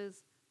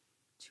appliances,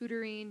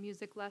 tutoring,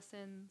 music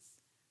lessons,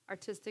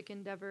 artistic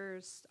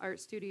endeavors, art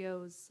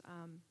studios,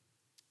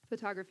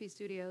 photography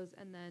studios,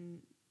 and then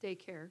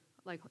daycare,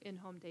 like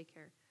in-home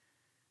daycare.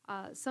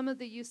 Some of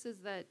the uses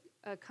that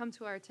come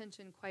to our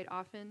attention quite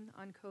often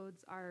on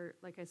codes are,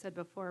 like I said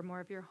before, more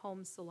of your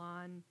home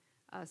salon,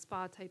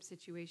 spa type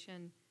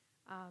situation,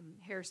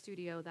 hair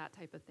studio, that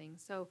type of thing.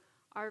 So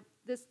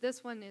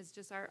this one is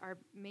just our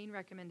main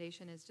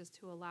recommendation is just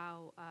to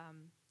allow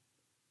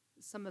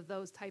some of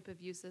those type of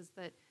uses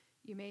that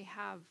you may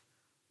have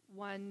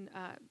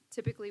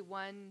typically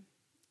one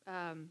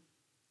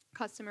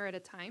customer at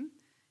a time,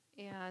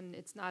 and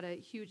it's not a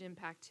huge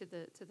impact to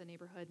the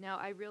neighborhood. Now,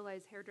 I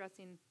realize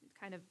hairdressing,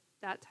 kind of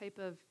that type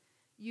of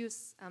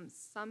use,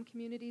 some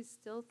communities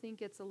still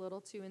think it's a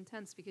little too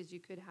intense because you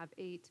could have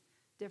 8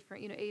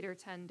 or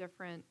 10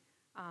 different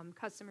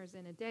customers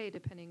in a day,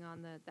 depending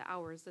on the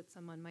hours that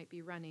someone might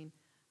be running.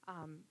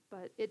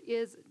 But it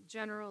is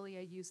generally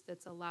a use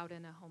that's allowed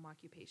in a home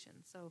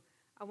occupation. So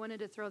I wanted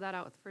to throw that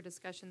out for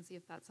discussion, see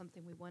if that's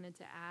something we wanted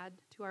to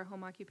add to our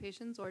home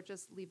occupations or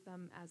just leave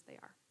them as they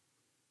are.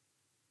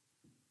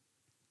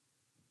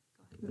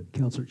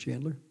 Councilor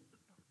Chandler.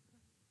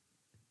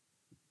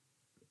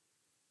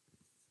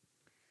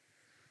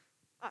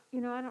 I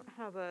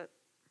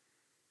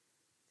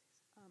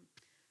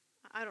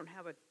don't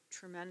have a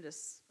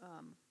tremendous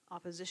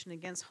opposition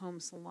against home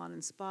salon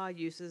and spa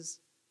uses,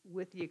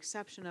 with the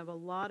exception of a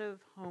lot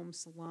of home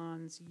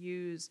salons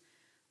use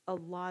a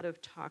lot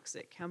of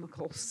toxic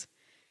chemicals,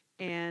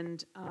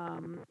 and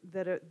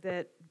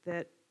that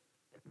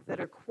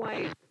are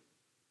quite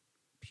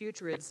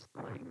putrid.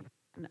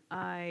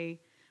 And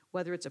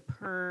whether it's a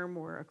perm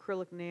or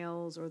acrylic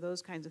nails or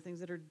those kinds of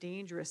things that are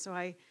dangerous. So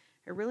I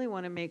really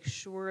want to make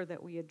sure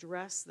that we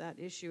address that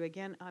issue.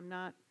 Again, I'm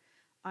not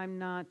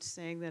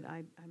saying that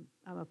I'm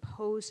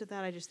opposed to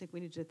that. I just think we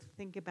need to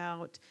think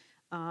about,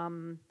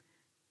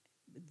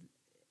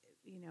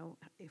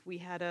 if we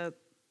had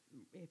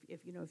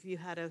if you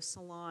had a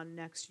salon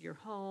next to your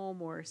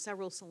home or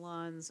several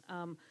salons,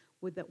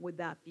 would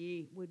that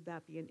be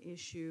an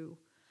issue?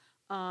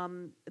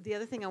 The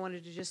other thing I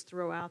wanted to just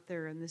throw out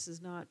there, and this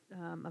is not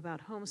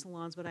about home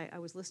salons, but I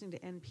was listening to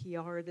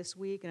NPR this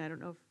week, and I don't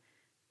know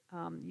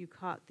if you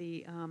caught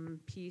the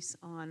piece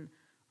on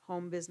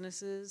home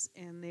businesses,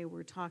 and they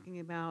were talking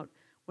about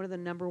one of the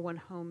number one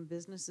home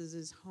businesses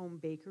is home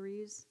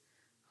bakeries,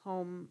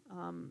 home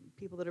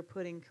people that are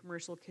putting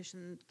commercial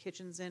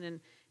kitchens in and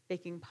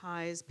baking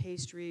pies,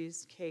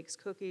 pastries, cakes,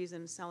 cookies,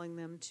 and selling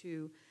them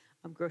to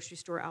grocery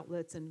store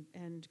outlets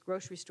and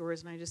grocery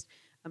stores. And I just,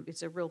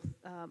 it's a real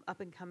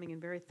up and coming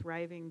and very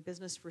thriving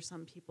business for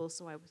some people.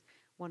 So I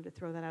wanted to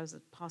throw that out as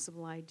a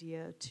possible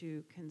idea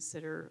to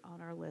consider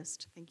on our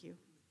list. Thank you.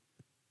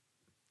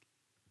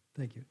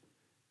 Thank you.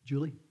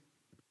 Julie?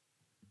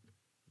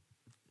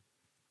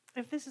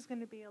 If this is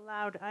going to be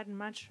allowed, I'd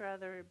much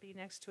rather it be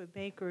next to a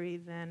bakery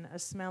than a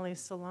smelly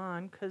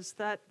salon, because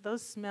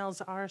those smells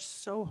are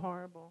so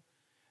horrible.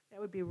 That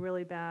would be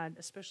really bad,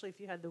 especially if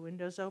you had the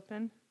windows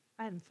open.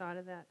 I hadn't thought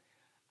of that.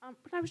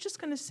 But I was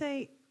just going to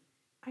say,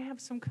 I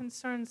have some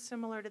concerns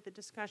similar to the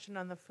discussion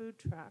on the food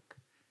truck,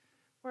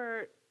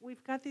 where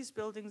we've got these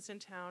buildings in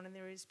town and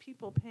there is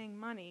people paying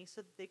money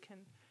so that they can,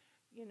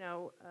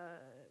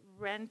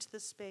 rent the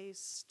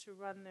space to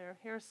run their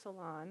hair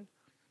salon.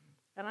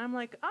 And I'm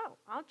like, oh,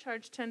 I'll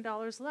charge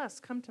 $10 less.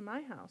 Come to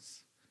my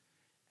house.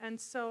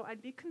 And so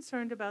I'd be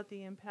concerned about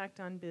the impact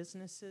on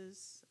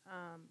businesses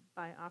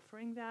by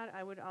offering that.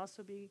 I would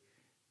also be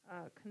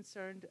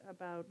concerned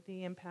about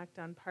the impact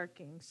on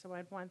parking. So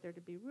I'd want there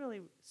to be really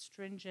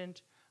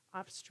stringent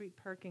off-street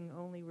parking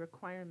only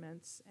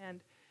requirements.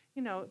 And,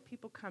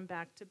 people come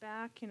back to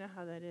back. You know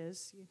how that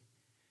is.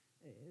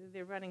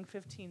 They're running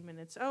 15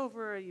 minutes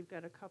over. You've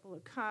got a couple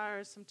of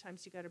cars.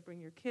 Sometimes you got to bring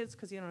your kids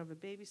because you don't have a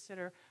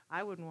babysitter.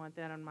 I wouldn't want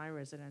that on my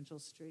residential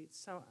streets.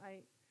 So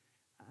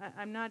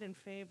I'm not in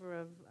favor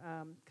of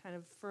kind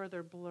of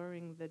further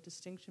blurring the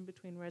distinction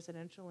between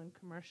residential and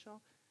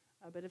commercial.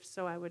 But if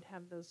so, I would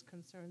have those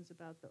concerns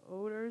about the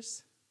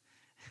odors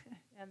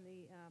and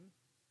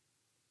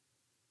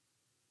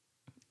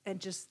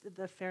and just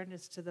the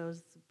fairness to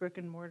those brick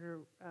and mortar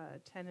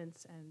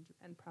tenants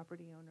and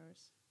property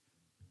owners.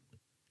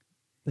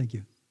 Thank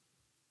you.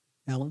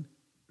 Alan?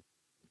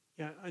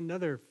 Yeah,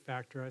 another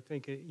factor, I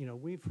think,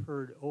 we've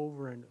heard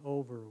over and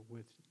over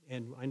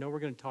and I know we're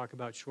going to talk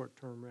about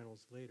short-term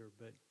rentals later,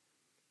 but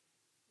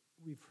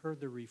we've heard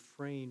the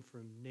refrain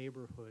from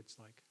neighborhoods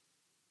like,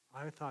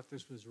 I thought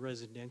this was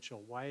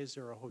residential. Why is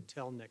there a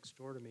hotel next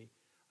door to me?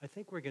 I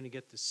think we're going to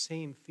get the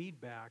same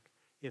feedback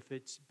if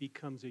it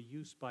becomes a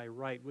use by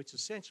right, which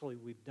essentially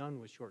we've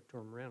done with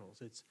short-term rentals.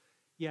 It's,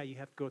 yeah, you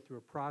have to go through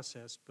a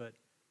process, but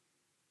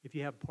if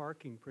you have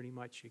parking, pretty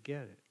much you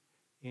get it.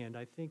 And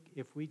I think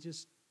if we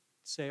just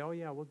say, oh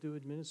yeah, we'll do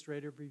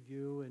administrative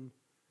review, and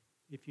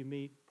if you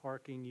meet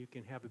parking, you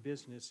can have a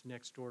business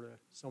next door to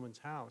someone's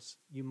house,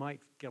 you might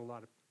get a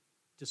lot of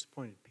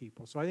disappointed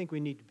people. So I think we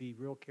need to be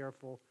real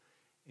careful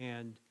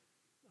and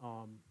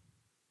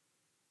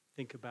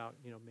think about,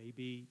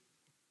 maybe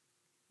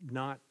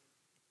not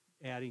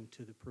adding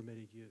to the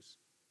permitted use.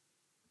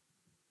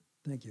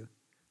 Thank you.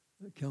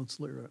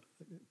 Councilor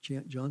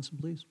Johnson,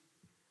 please.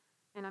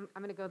 And I'm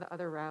going to go the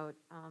other route.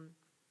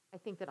 I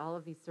think that all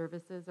of these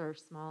services are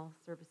small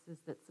services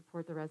that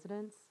support the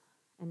residents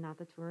and not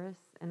the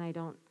tourists. And I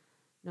don't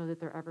know that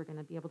they're ever going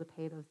to be able to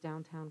pay those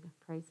downtown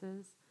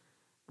prices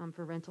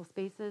for rental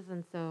spaces.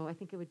 And so I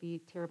think it would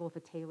be terrible if a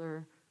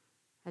tailor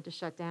had to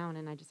shut down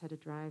and I just had to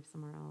drive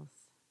somewhere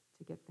else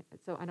to get there.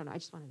 So I don't know. I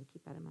just wanted to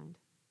keep that in mind.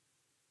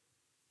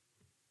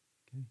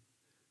 Okay.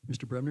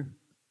 Mr. Bremner?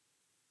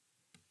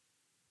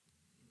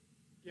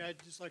 Yeah,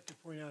 I'd just like to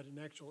point out an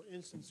actual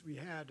instance we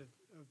had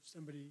of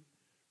somebody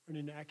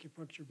running an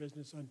acupuncture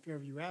business on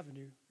Fairview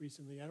Avenue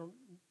recently. I don't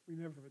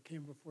remember if it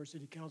came before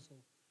City Council,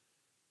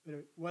 but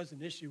it was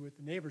an issue with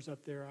the neighbors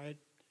up there. I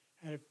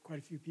had quite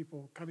a few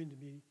people coming to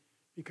me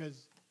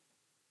because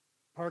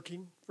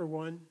parking, for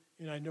one,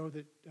 and I know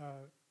that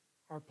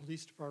our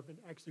police department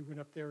actually went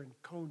up there and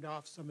coned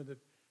off some of the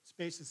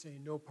spaces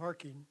saying no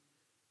parking.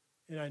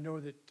 And I know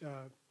that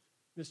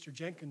Mr.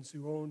 Jenkins,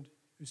 who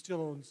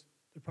still owns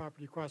the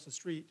property across the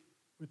street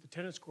with the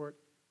tennis court,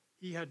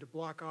 he had to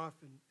block off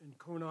and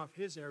cone off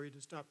his area to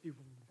stop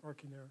people from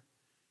parking there.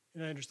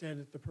 And I understand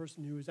that the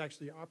person who is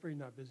actually operating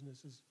that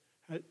business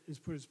has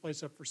put his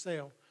place up for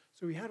sale.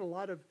 So we had a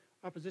lot of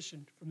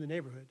opposition from the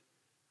neighborhood.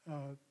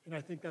 And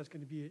I think that's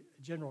going to be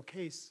a general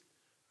case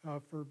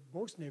for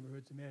most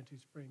neighborhoods in Manitou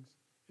Springs.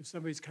 If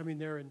somebody's coming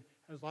there and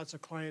has lots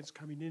of clients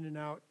coming in and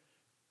out,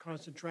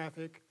 constant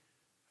traffic,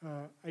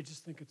 I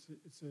just think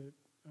it's a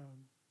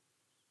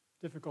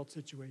difficult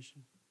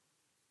situation.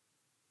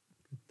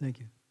 Good. Thank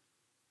you.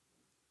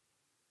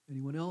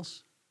 Anyone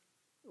else?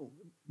 Oh,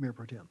 Mayor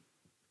Pro Tem.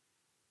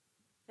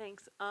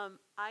 Thanks.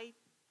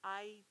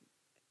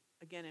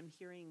 Again, I'm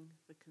hearing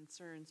the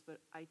concerns, but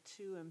I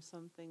too am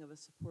something of a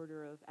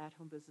supporter of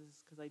at-home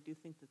businesses because I do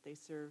think that they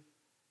serve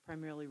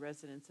primarily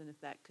residents, and if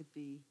that could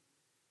be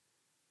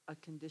a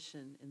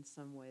condition in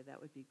some way, that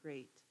would be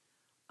great.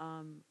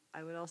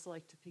 I would also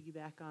like to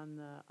piggyback on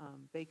the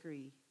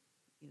bakery,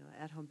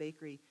 at-home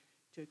bakery.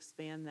 to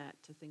expand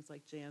that to things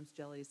like jams,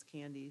 jellies,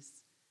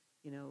 candies,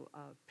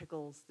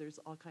 pickles. There's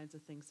all kinds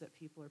of things that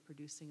people are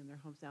producing in their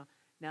homes now.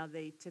 Now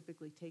they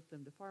typically take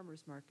them to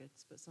farmers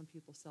markets, but some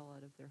people sell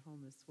out of their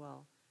home as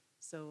well.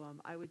 So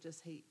I would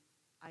just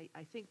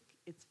I think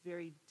it's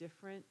very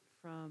different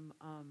from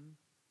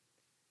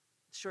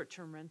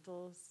short-term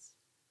rentals.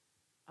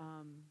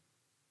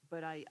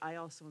 But I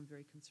also am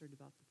very concerned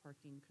about the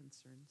parking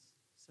concerns.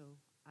 So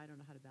I don't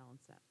know how to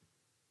balance that.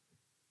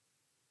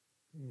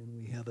 And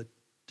we have a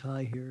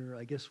tie here.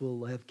 I guess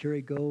we'll have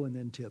Carrie go and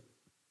then Tip.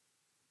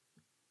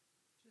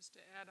 Just to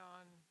add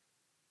on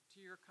to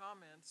your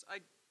comments,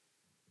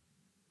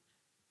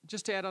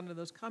 just to add on to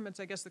those comments,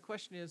 I guess the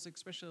question is,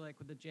 especially like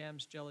with the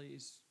jams,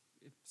 jellies,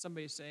 if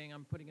somebody's saying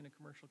I'm putting in a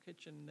commercial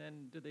kitchen,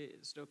 then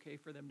is it okay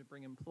for them to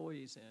bring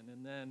employees in?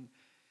 And then,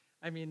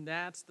 I mean,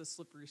 that's the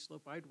slippery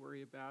slope I'd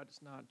worry about.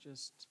 It's not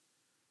just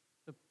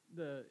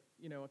the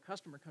a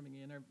customer coming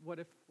in, or what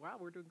if, wow,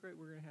 we're doing great,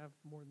 we're going to have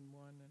more than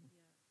one. And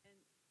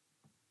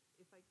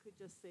If I could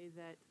just say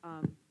that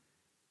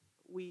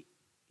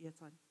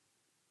it's on.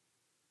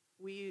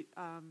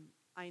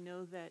 I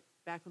know that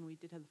back when we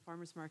did have the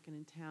farmers market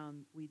in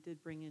town, we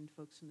did bring in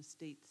folks from the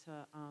state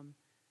to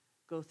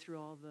go through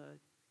all the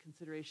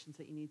considerations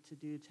that you need to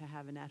do to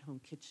have an at-home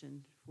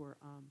kitchen for,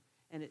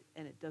 and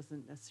it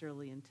doesn't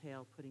necessarily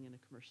entail putting in a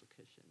commercial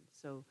kitchen.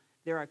 So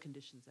there are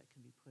conditions that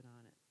can be put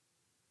on it.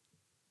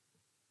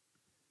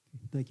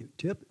 Thank you.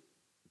 Tip?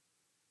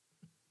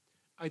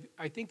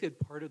 I think that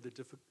part of the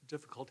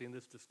difficulty in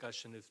this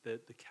discussion is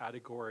that the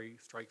category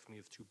strikes me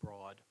as too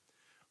broad.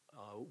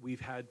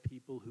 We've had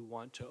people who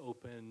want to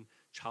open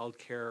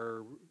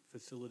childcare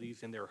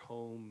facilities in their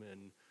home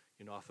and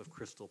off of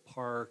Crystal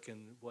Park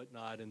and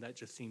whatnot, and that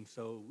just seems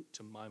so,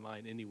 to my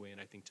mind anyway, and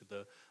I think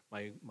to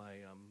my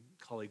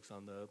colleagues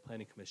on the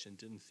Planning Commission,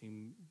 didn't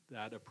seem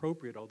that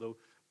appropriate, although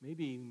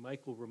maybe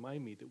Mike will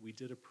remind me that we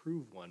did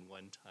approve one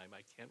time.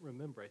 I can't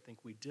remember. I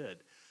think we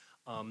did.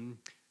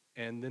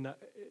 And then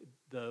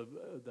the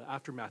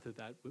aftermath of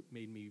that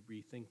made me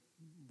rethink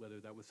whether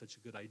that was such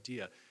a good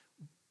idea.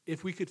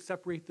 If we could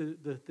separate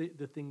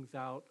the things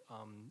out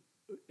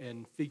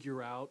and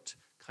figure out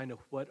kind of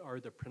what are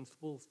the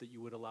principles that you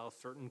would allow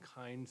certain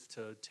kinds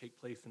to take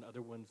place and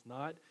other ones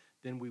not,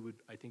 then we would,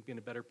 I think, be in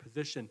a better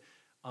position.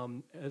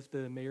 As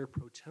the Mayor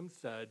Pro Tem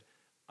said,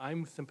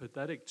 I'm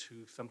sympathetic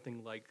to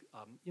something like,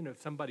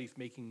 somebody's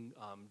making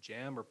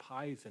jam or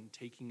pies and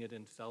taking it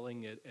and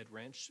selling it at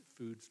Ranch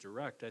Foods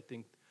Direct. I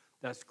think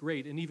that's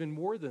great. And even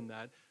more than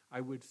that,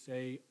 I would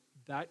say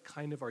that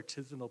kind of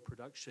artisanal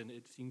production,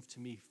 it seems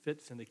to me,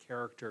 fits in the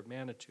character of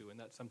Manitou, and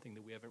that's something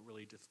that we haven't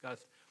really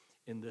discussed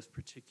in this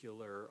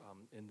particular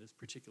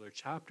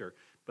chapter.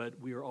 But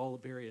we are all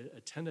very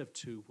attentive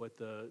to what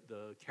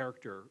the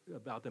character,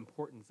 about the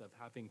importance of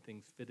having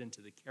things fit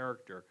into the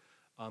character.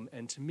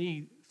 And to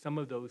me, some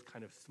of those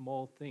kind of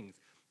small things,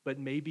 but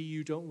maybe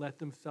you don't let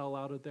them sell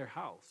out of their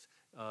house.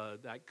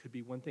 That could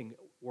be one thing.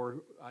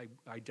 Or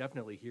I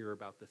definitely hear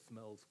about the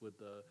smells with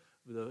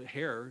the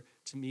hair.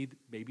 To me,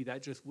 maybe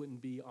that just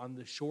wouldn't be on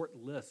the short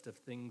list of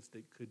things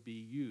that could be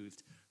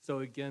used. So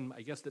again,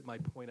 I guess that my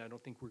point, I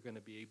don't think we're going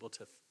to be able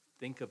to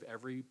think of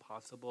every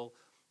possible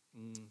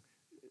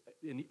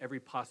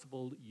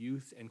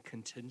use and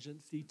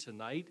contingency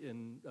tonight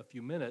in a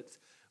few minutes.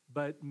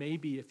 But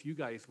maybe if you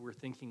guys were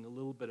thinking a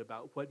little bit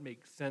about what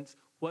makes sense,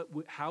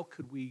 how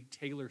could we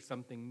tailor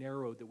something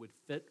narrow that would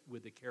fit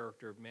with the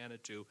character of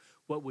Manitou?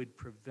 What would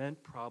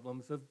prevent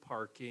problems of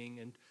parking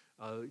and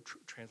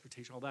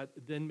transportation, all that?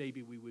 Then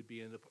maybe we would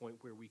be in the point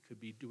where we could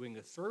be doing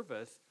a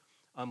service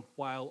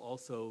while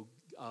also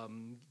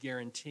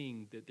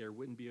guaranteeing that there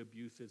wouldn't be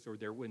abuses or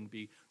there wouldn't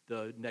be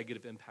the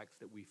negative impacts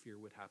that we fear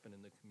would happen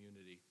in the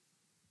community.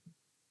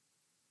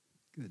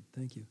 Good,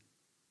 thank you.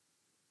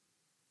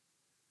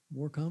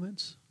 More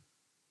comments?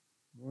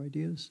 More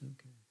ideas?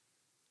 Okay.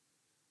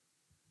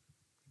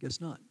 I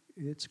guess not.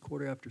 It's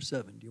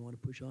 7:15. Do you want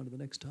to push on to the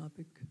next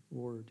topic,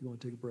 or do you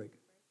want to take a break?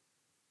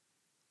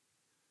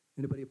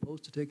 Anybody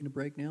opposed to taking a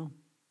break now?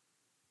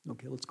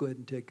 Okay, let's go ahead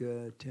and take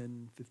a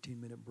 10,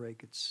 15-minute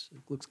break. It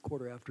looks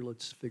 7:15.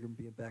 Let's figure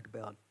being back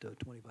about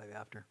 25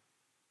 after.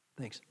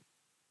 Thanks.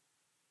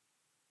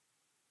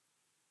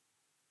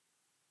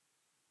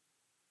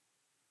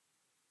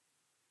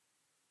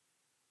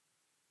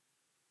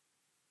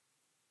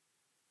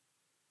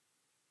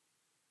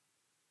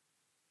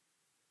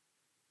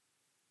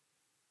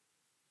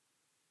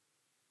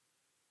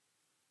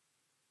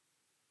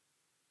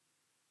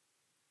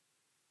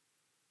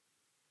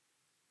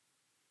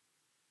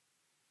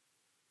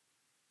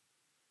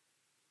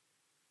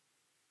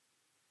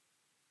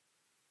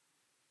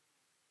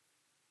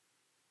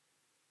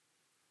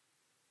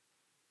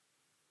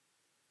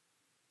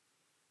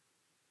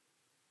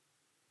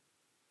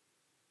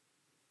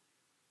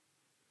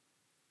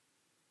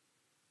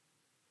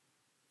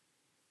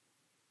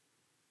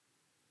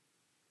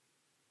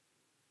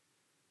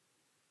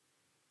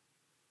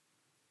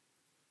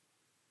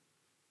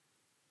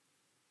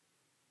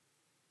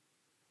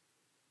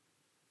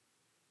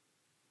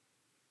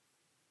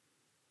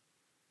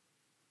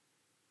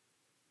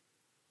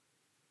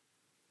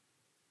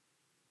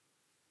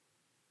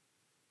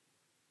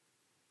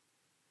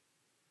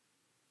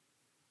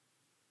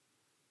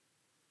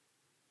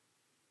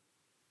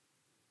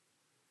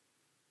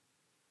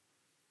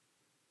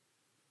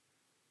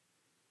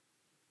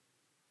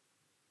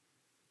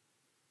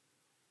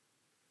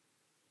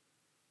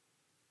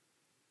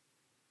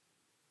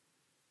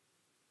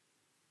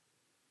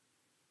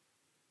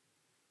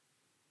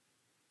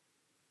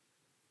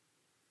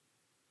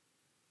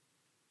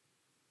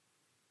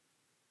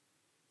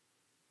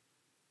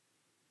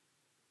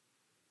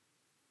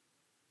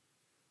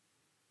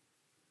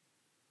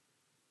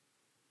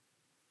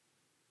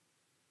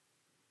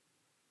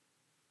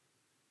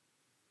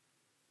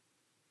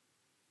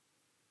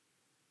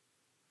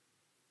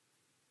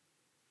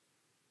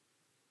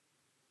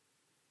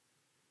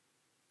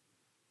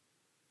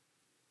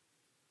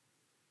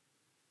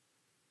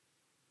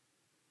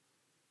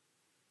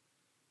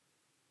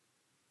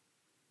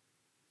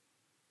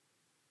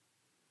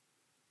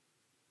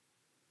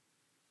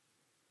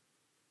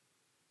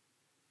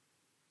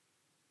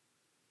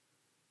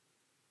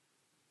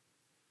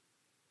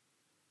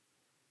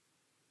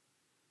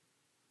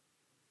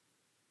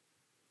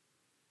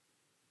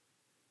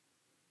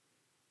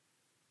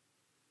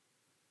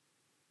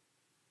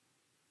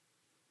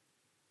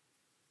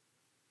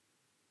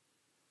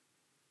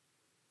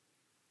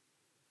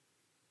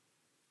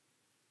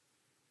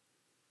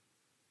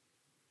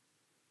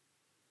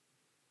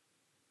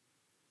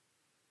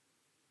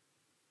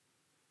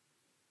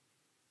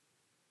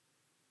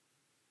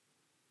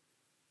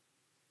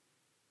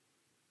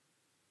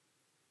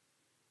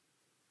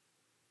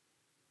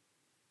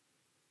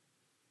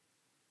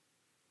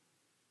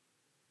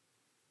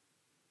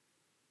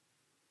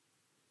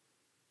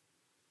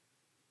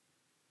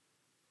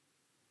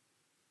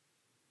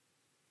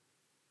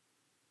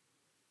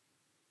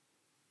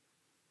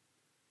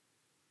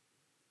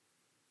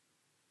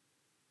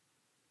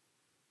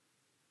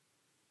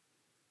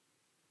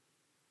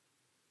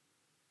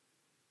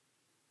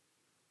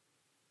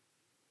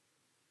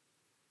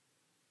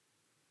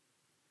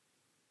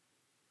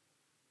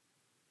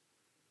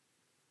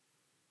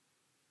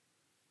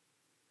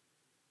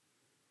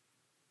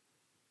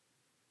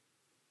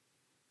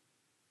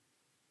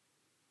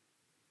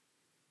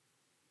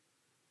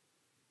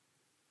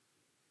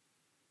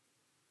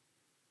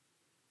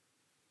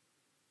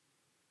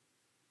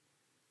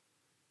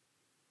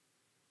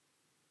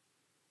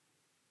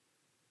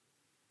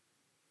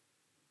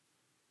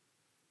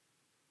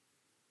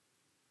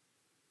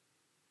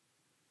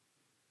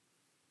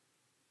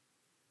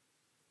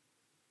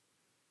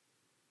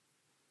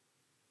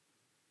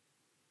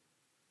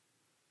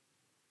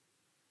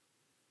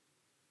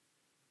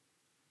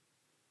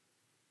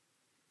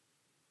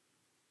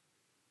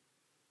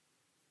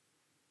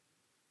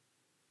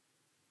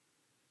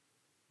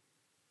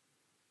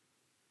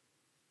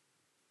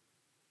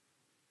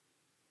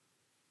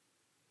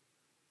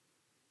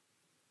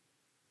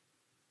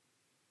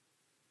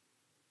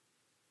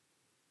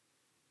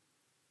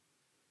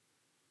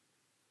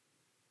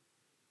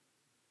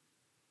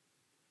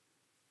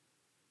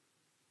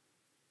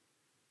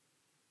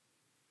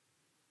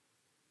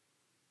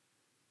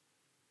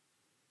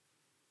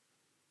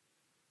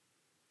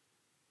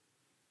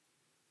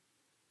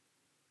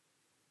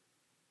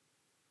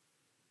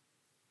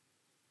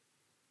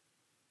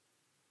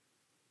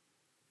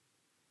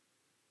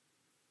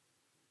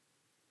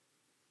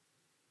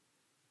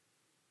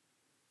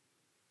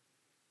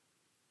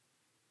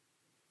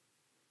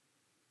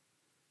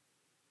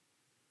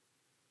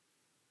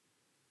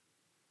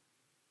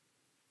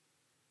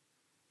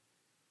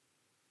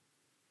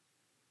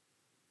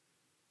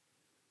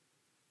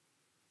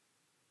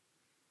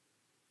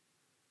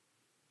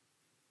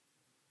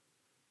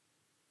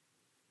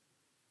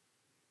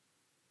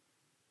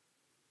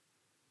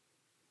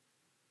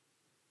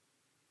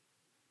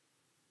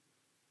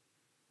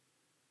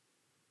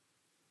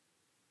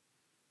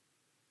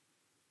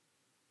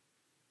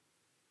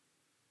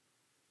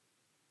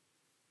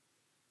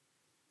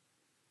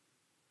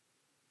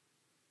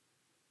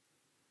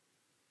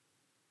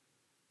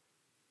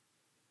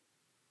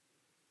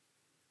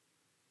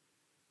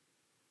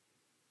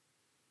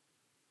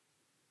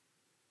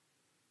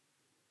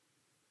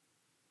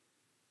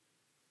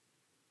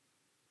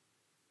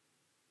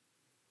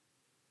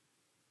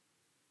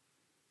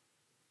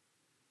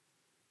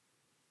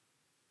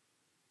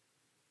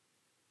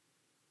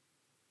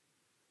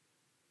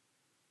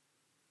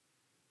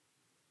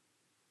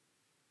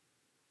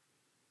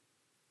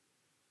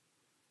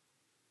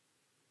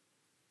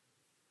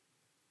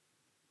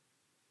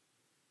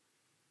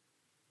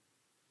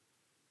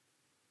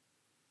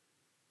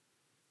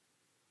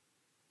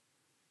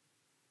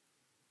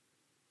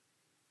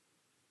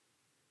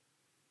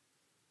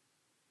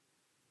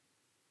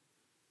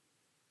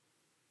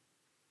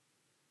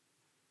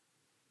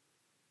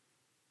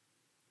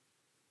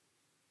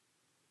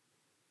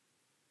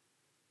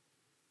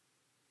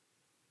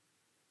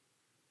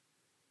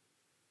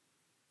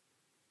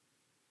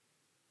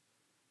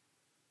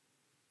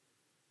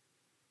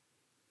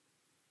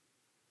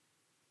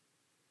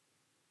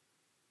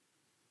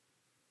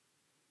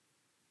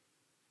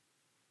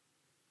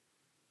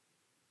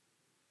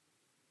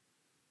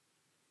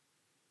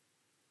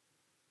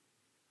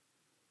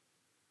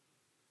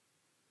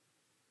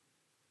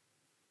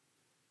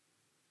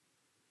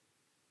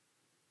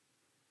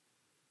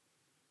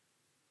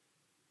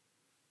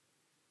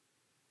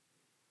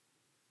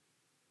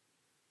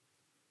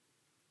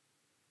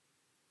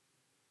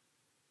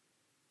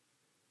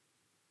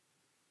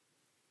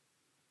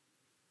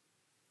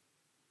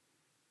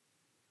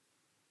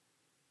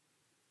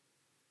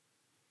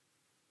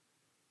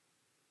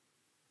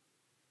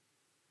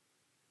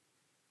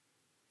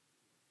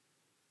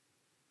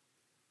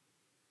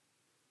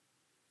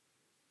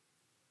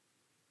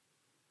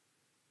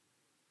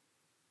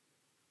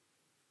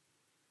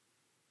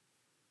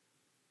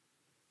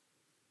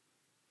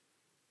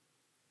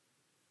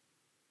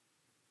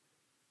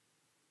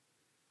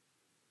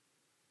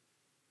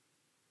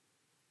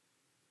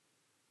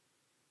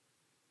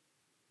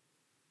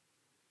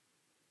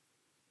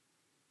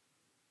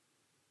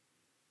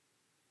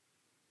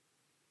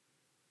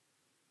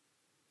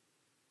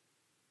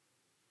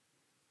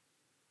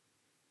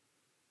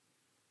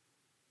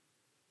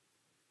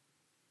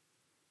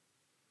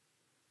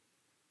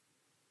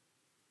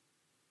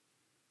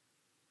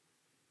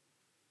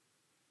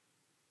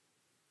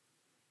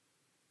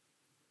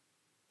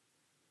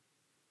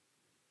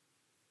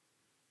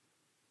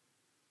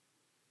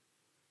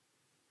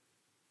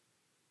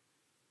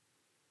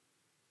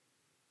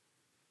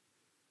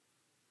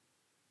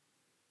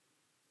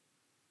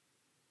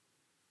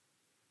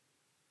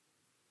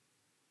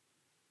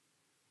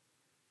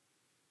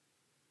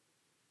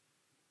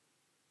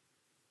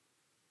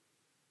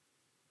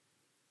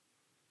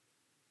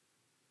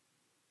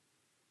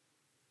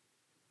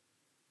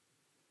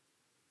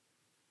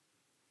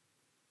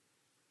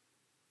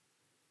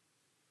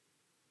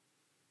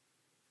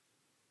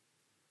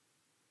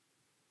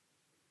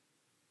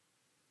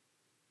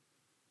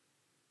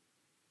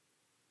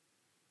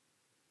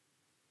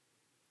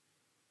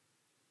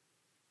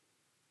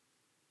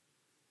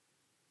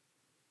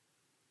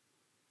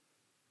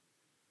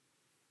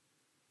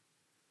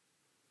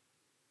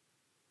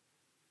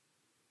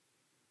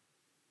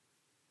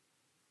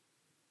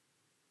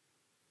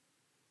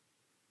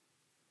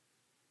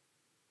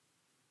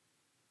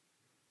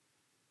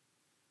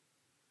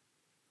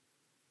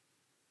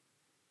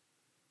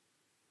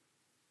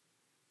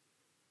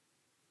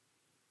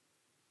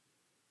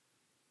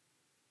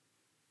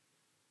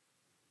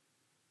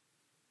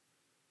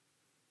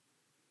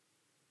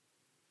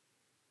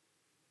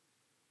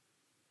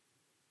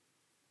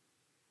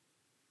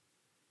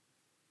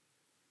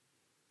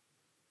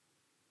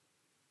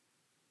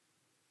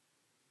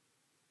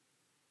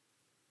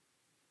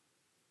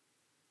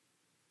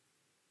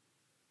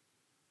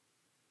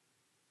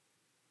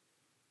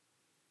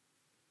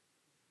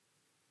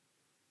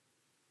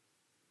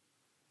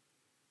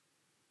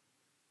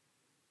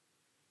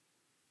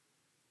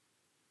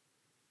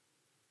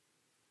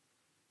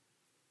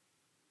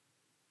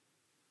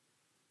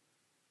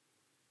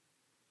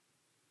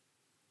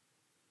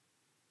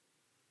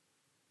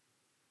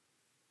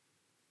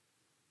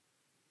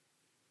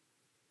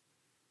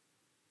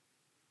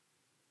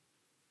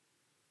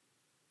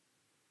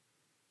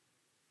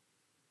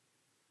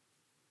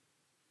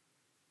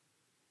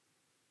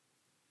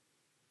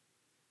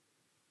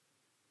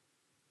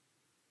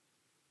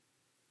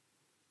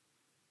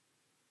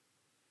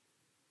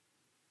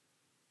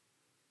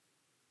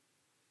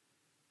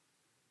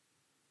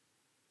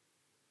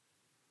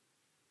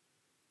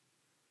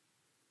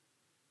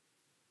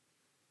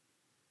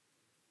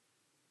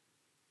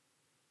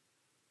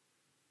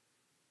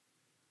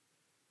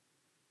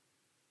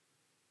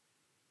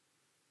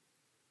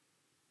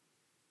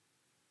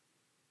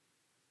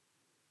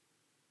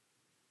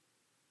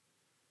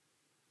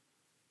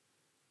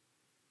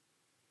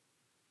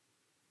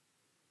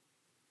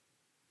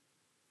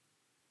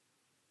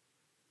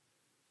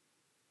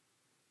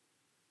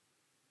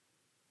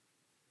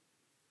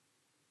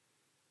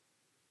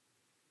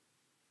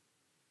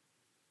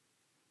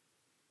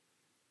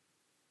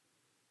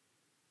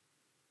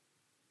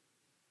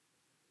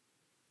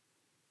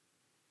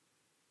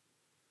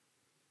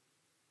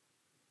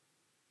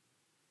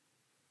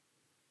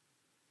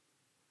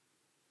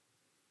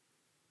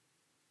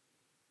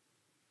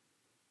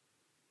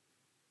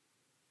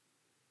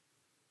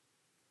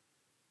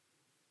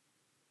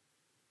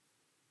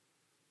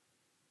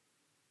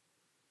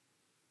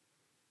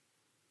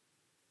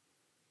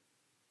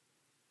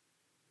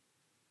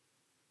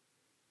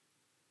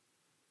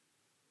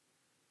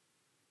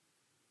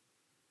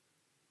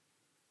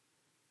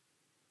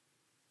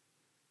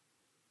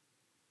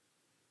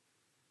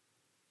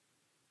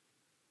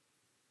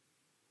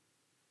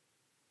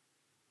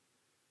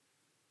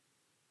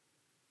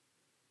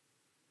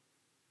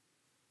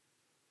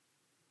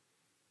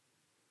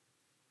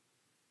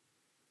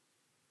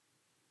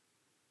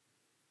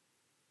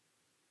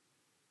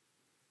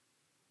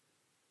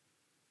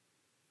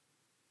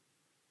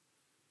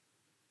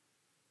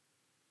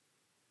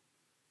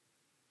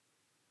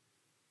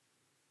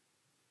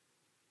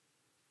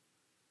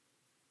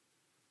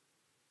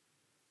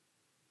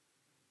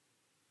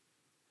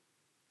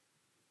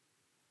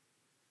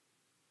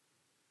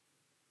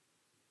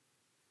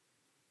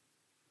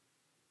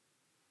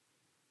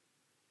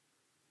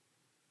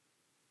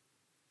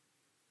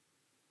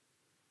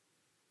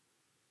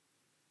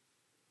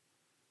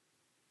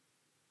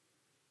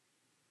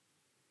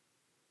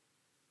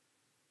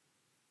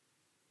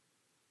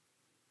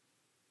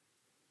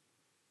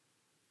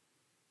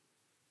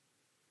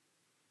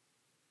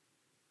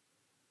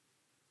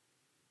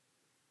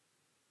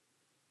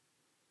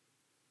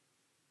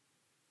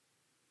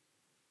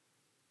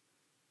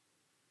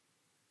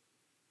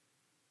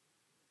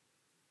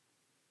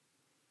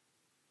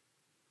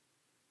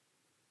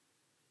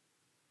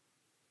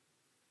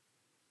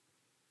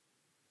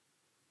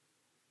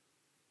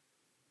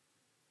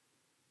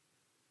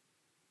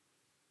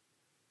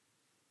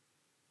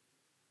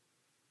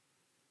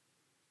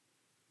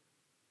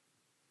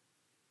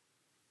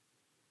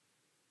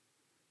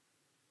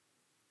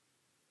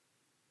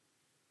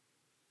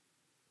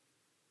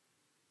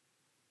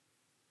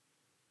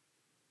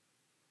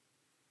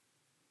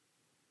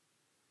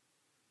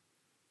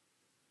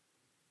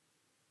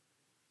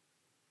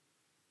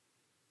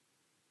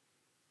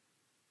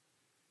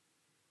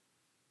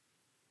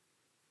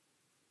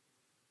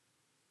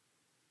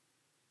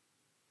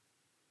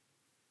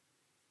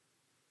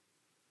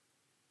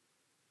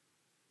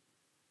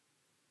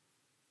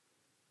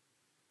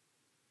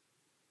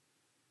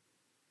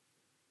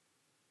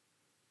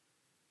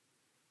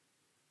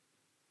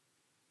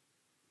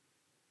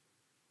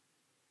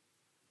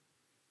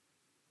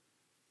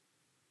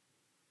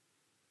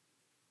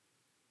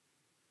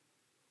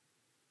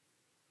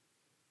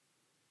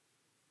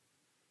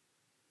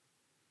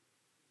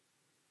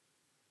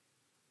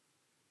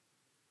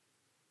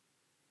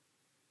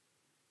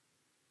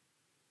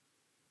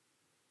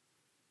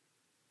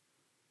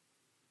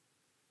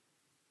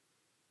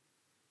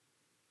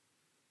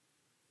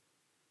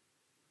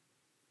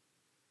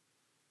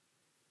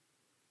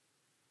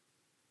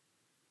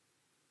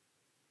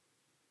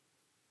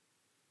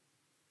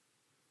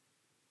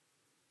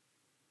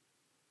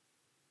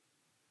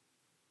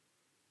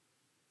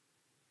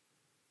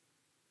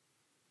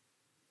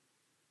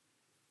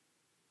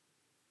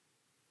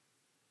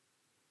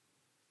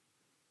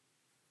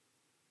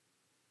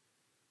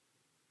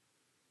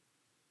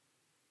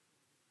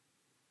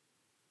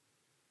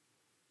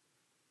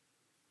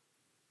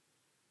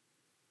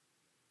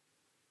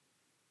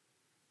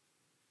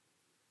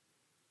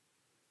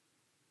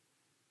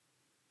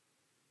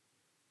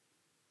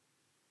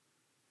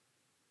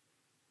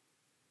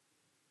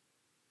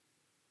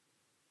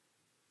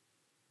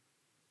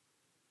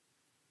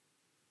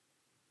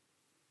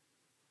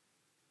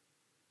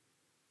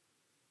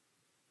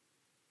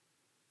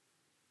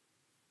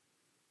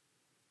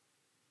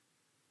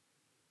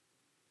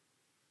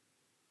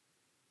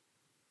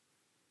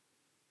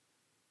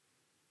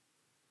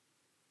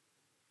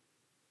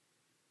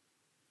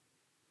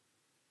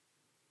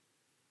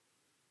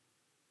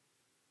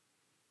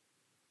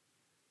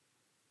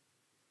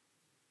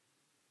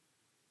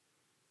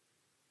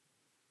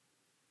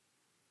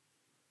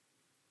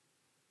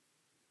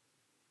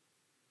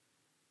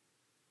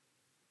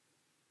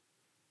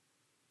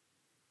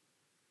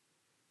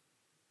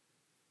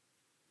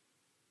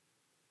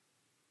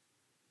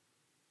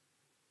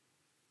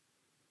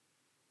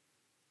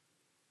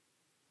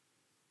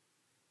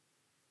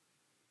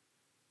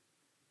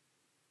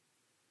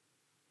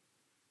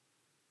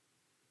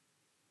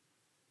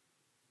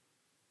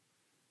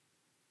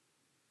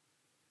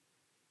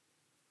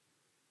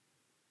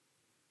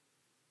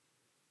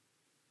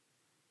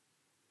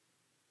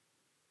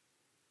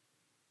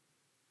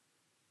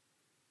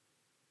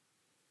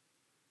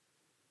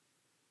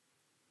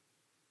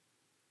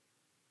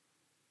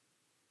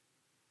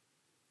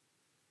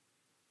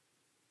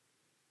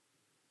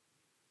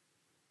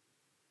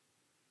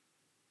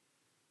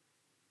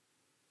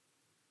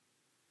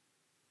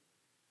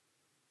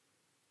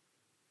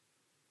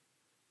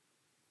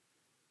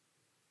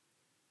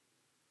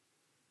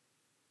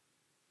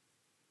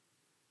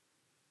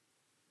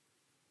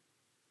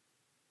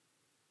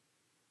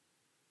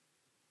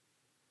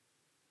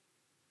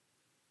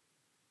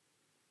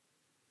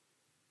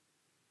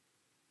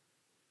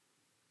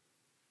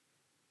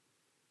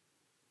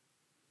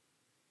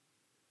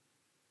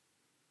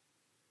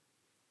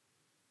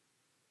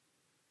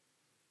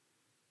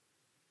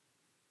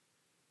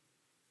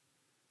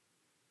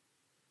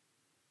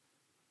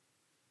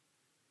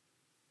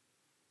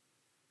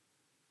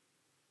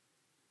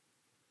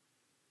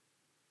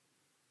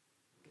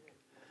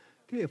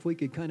 Okay, if we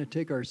could kind of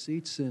take our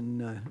seats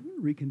and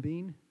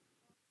reconvene.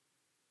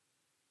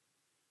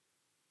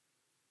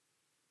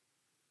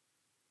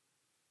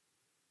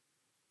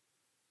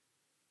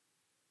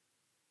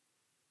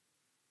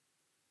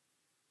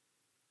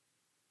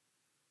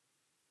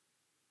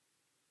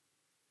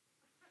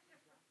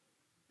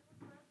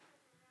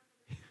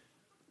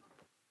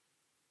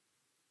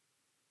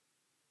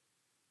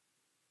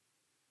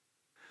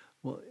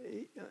 Well,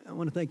 I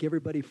want to thank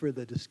everybody for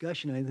the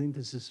discussion. I think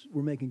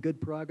we're making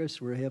good progress.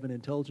 We're having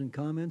intelligent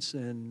comments,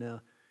 and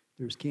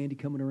there's candy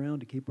coming around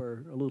to keep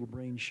our little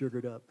brains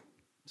sugared up.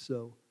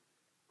 So,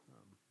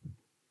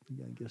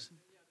 yeah, I guess.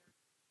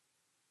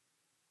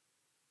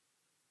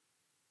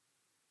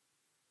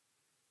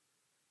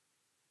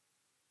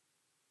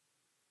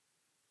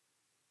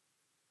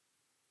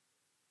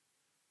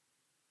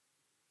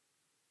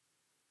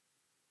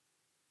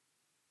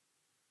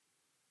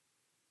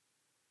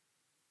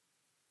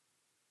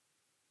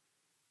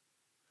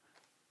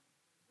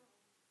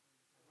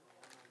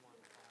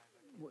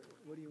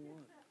 What do you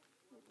want?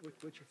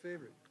 What's your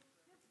favorite?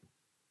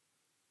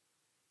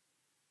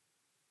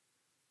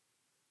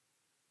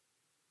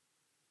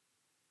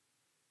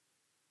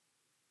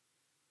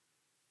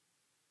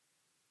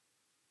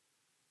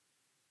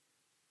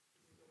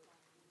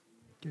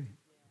 Okay.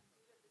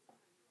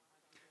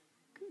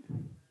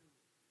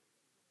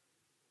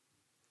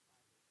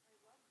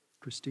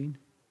 Christine?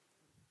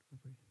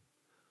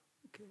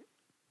 Okay.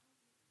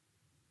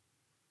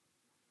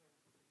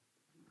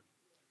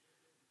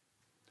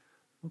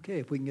 Okay,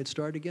 if we can get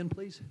started again,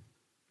 please.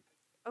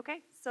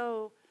 Okay,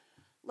 so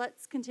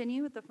let's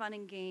continue with the fun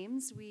and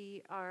games.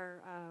 We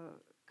are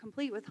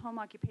complete with home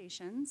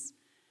occupations.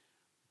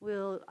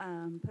 We'll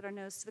put our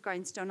nose to the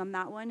grindstone on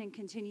that one and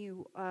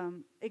continue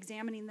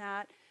examining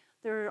that.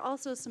 There are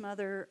also some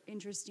other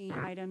interesting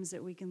items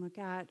that we can look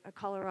at.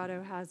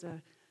 Colorado has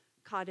a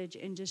cottage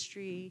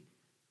industry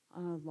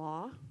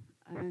law,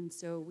 and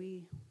so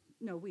we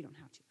don't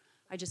have to.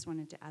 I just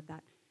wanted to add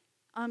that.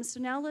 So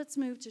now let's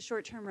move to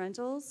short-term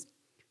rentals.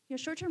 You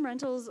know, short-term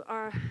rentals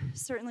are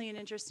certainly an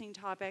interesting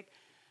topic.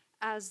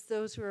 As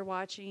those who are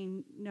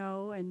watching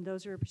know, and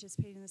those who are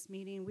participating in this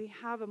meeting, we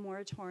have a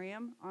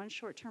moratorium on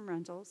short-term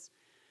rentals.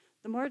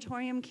 The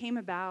moratorium came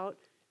about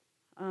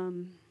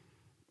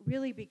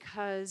really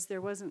because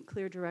there wasn't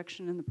clear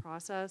direction in the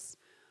process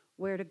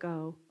where to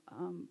go.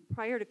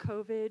 Prior to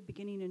COVID,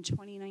 beginning in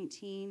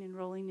 2019 and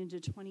rolling into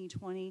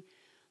 2020,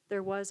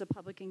 there was a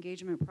public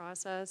engagement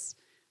process.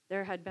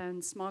 There had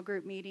been small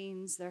group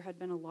meetings. There had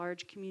been a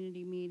large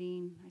community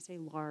meeting. I say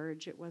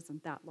large, it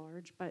wasn't that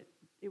large, but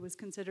it was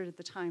considered at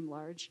the time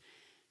large.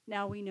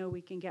 Now we know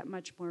we can get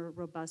much more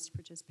robust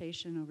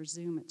participation over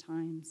Zoom at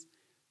times.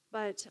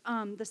 But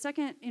the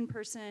second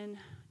in-person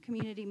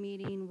community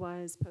meeting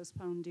was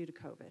postponed due to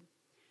COVID,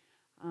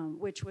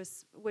 which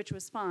was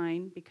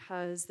fine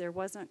because there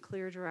wasn't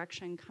clear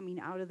direction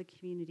coming out of the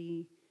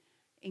community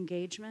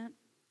engagement.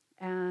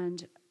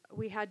 And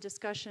we had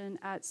discussion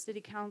at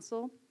City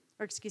Council,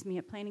 or excuse me,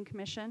 at Planning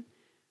Commission,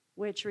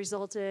 which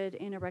resulted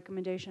in a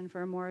recommendation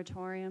for a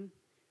moratorium.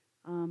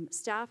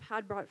 Staff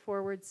had brought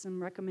forward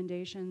some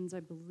recommendations, I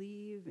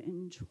believe,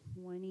 in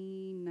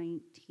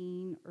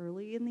 2019,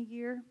 early in the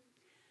year.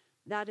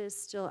 That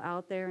is still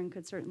out there and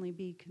could certainly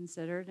be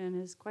considered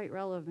and is quite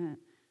relevant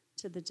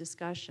to the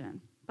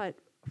discussion. But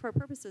for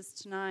purposes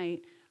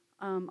tonight,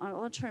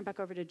 I'll turn it back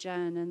over to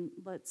Jen and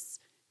let's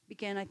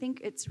begin. I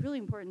think it's really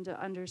important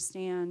to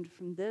understand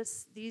from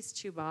these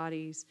two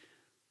bodies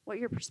what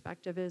your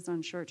perspective is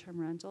on short-term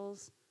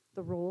rentals,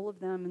 the role of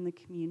them in the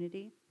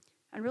community,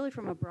 and really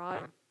from a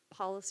broad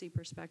policy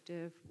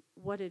perspective,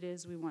 what it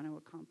is we want to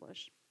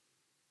accomplish.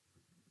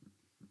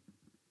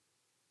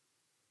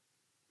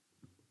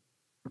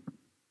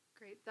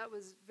 Great, that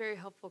was very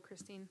helpful,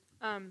 Christine.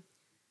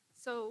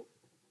 So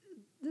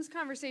this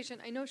conversation,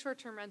 I know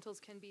short-term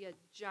rentals can be a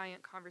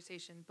giant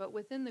conversation, but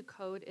within the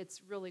code,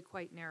 it's really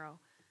quite narrow.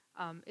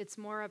 It's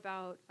more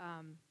about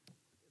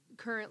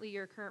currently,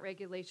 your current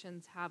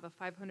regulations have a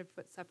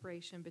 500-foot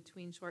separation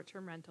between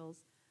short-term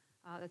rentals.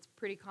 That's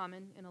pretty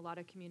common in a lot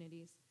of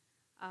communities.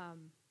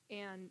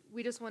 And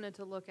we just wanted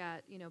to look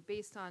at,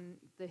 based on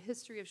the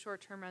history of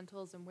short-term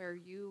rentals and where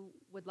you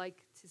would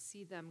like to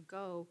see them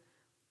go,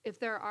 if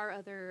there are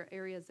other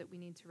areas that we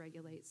need to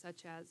regulate,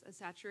 such as a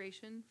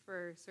saturation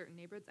for certain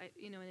neighborhoods.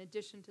 In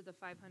addition to the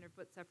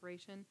 500-foot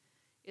separation,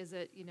 is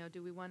it,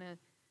 do we want to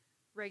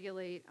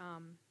regulate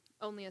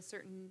only a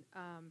certain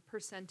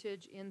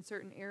percentage in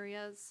certain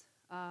areas?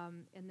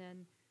 And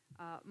then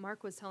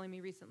Mark was telling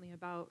me recently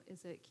about,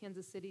 is it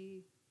Kansas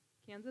City,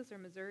 Kansas or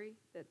Missouri?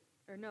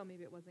 Or no,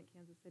 maybe it wasn't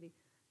Kansas City,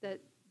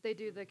 that they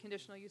do the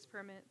conditional use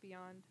permit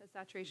beyond a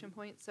saturation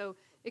point. So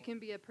it can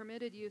be a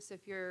permitted use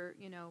if you're,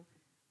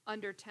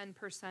 under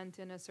 10%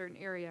 in a certain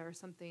area or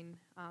something.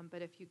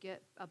 But if you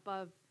get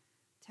above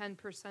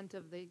 10%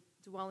 of the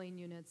dwelling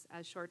units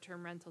as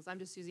short-term rentals, I'm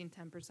just using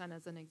 10%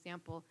 as an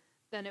example,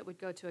 then it would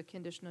go to a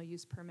conditional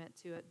use permit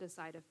to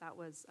decide if that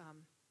was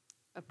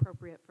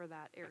appropriate for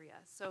that area.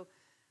 So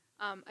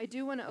I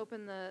do want to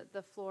open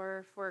the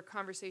floor for a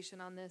conversation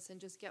on this and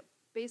just get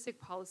basic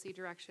policy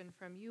direction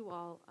from you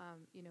all.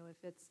 You know,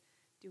 if it's,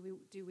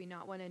 do we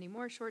not want any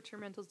more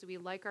short-term rentals? Do we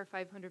like our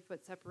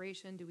 500-foot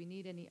separation? Do we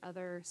need any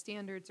other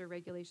standards or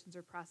regulations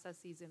or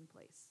processes in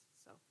place?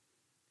 So.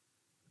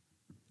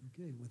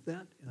 Okay, with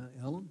that,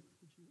 Ellen?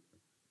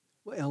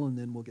 Well, Ellen,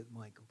 then we'll get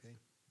Mike, okay?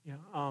 Yeah,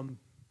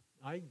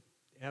 I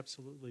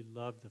absolutely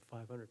love the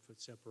 500-foot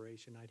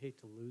separation. I'd hate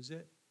to lose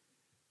it.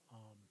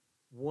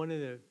 One of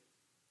the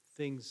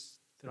things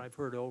that I've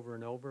heard over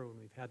and over when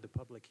we've had the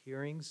public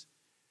hearings,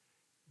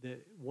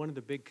 that one of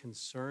the big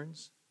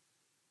concerns,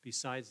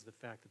 besides the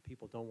fact that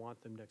people don't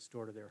want them next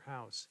door to their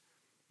house,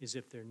 is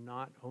if they're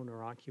not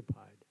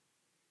owner-occupied.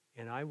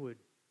 And I would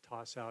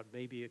toss out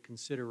maybe a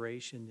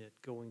consideration that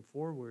going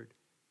forward,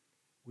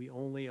 we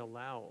only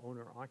allow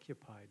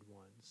owner-occupied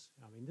ones.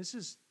 I mean, this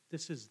is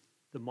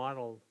the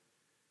model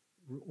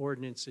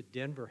ordinance that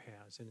Denver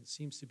has, and it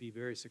seems to be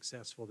very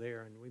successful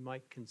there, and we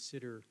might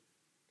consider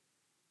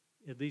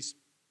at least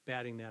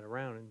batting that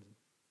around and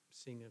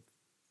seeing if,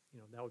 you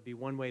know, that would be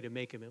one way to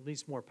make them at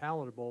least more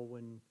palatable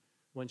when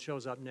one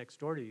shows up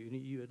next door to you.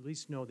 You at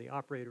least know the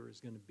operator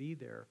is going to be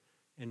there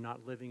and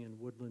not living in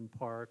Woodland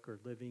Park or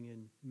living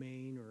in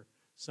Maine or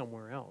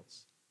somewhere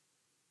else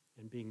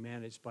and being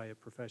managed by a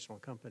professional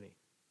company.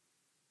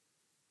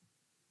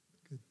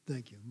 Good,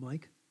 thank you.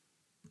 Mike?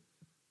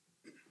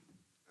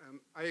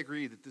 I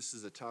agree that this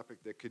is a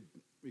topic that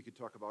we could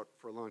talk about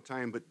for a long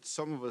time, but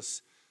some of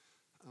us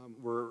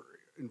were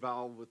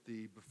involved with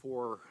the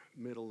before,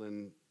 middle,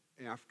 and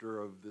after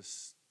of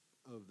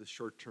the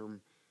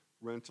short-term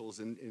rentals.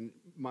 And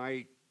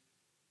my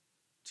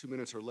 2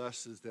 minutes or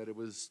less is that it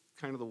was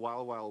kind of the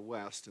wild, wild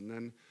west, and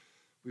then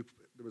there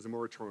was a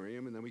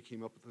moratorium, and then we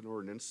came up with an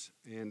ordinance.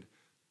 And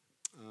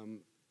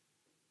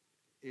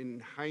in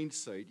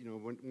hindsight, you know,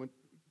 when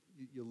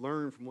you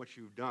learn from what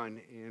you've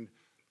done, and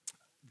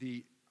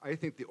I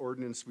think the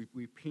ordinance,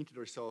 we painted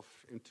ourselves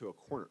into a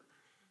corner.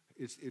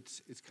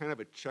 It's kind of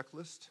a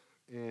checklist,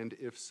 and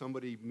if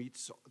somebody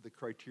meets the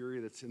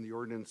criteria that's in the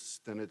ordinance,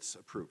 then it's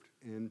approved.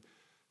 And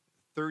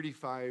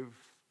 35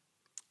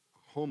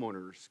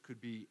 homeowners could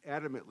be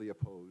adamantly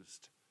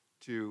opposed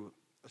to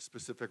a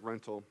specific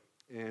rental,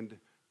 and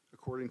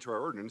according to our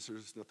ordinance,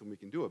 there's nothing we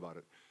can do about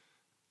it.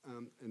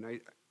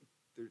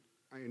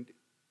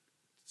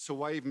 So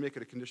why even make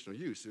it a conditional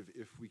use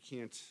if we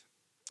can't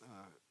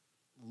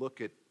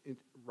look at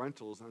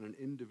rentals on an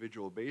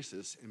individual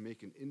basis and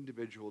make an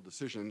individual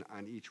decision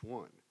on each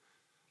one?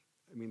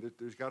 I mean,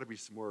 there's got to be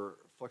some more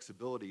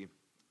flexibility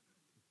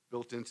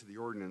built into the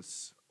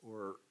ordinance,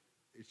 or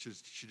it should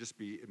just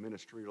be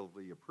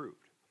administratively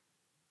approved.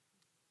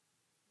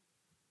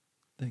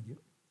 Thank you.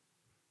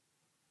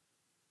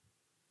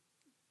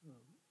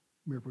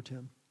 Mayor Pro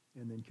Tem,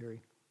 and then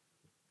Carrie.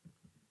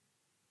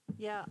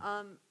 Yeah,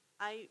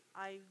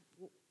 I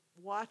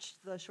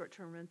watched the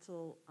short-term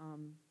rental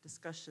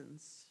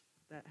discussions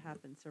that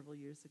happened several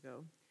years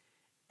ago,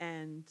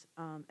 and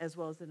as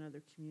well as in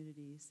other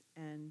communities.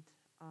 And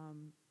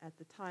at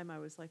the time, I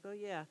was like, oh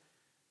yeah,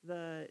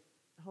 the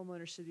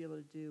homeowners should be able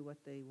to do what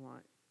they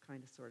want,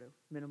 kind of, sort of,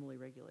 minimally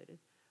regulated.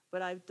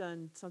 But I've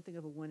done something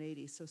of a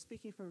 180. So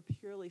speaking from a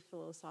purely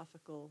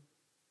philosophical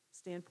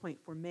standpoint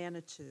for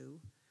Manitou,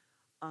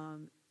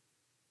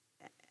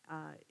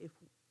 if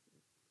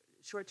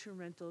short-term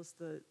rentals,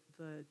 the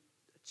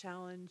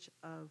challenge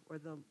of, or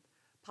the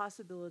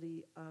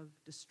possibility of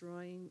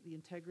destroying the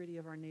integrity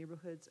of our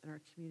neighborhoods and our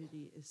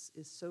community is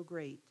so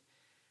great.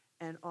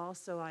 And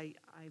also,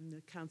 I'm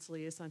the council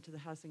liaison to the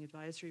Housing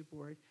Advisory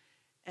Board,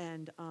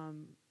 and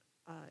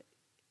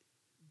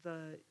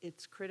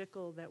it's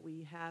critical that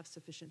we have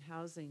sufficient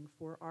housing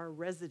for our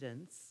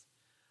residents.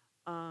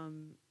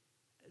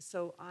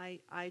 So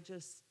I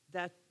just,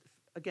 that,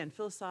 again,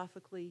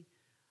 philosophically,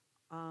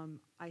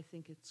 I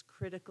think it's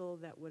critical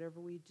that whatever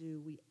we do,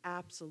 we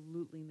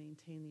absolutely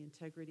maintain the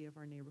integrity of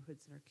our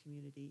neighborhoods and our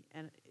community.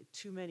 And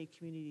too many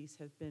communities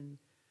have been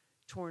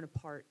torn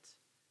apart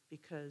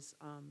because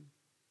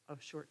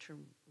of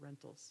short-term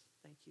rentals.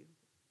 Thank you.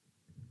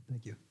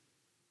 Thank you.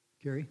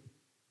 Carrie?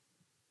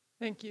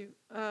 Thank you.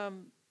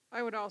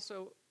 I would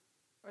also,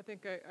 I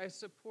think I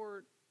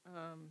support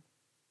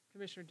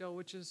Commissioner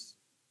Dulwich's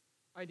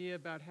idea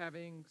about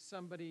having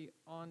somebody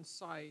on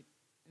site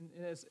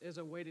and as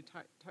a way to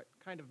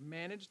kind of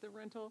manage the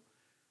rental.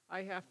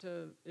 I have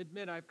to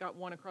admit, I've got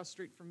one across the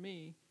street from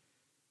me,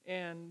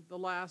 and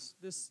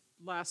this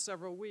last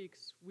several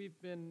weeks, we've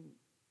been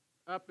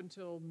up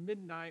until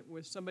midnight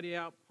with somebody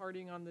out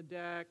partying on the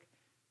deck,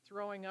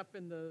 throwing up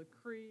in the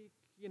creek.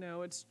 You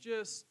know, it's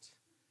just,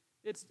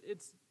 if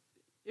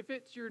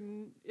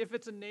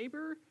it's a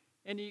neighbor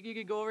and you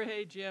could go over,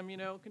 hey Jim, you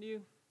know, can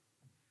you?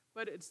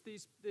 But it's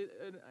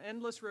an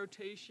endless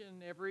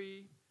rotation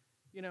every,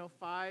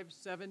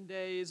 5-7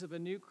 days of a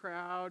new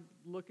crowd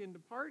looking to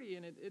party,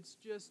 and it's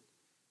just,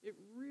 it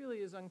really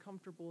is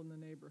uncomfortable in the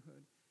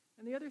neighborhood.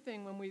 And the other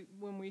thing,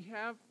 when we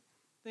have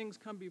things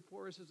come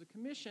before us as a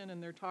commission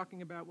and they're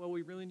talking about, well,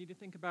 we really need to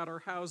think about our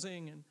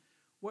housing and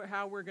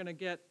how we're going to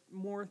get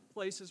more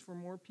places for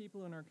more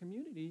people in our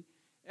community,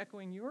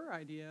 echoing your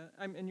idea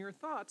and your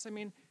thoughts. I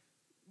mean,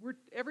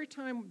 every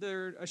time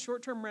a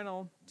short-term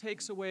rental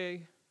takes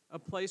away a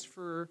place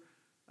for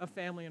a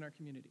family in our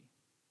community,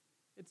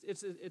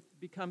 it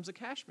becomes a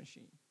cash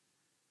machine.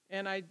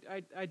 And I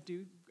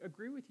do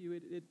agree with you.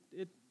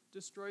 It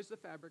destroys the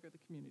fabric of the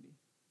community.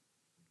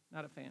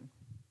 Not a fan.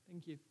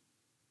 Thank you.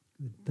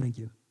 Good, thank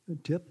you.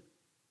 Tip?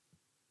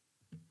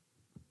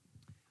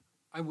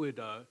 I would,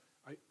 I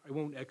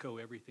won't echo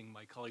everything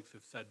my colleagues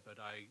have said, but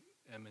I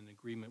am in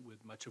agreement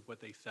with much of what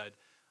they said.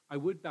 I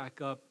would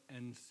back up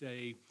and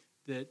say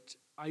that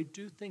I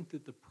do think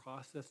that the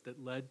process that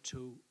led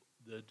to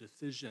the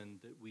decision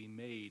that we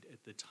made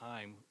at the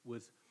time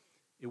was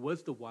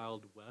the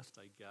Wild West,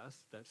 I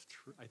guess. That's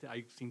true.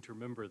 I seem to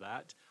remember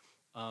that.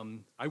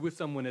 I was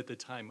someone at the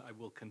time, I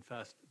will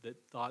confess,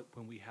 that thought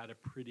when we had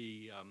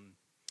pretty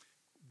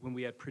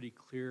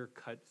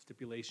clear-cut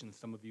stipulations,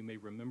 some of you may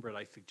remember it,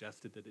 I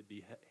suggested that it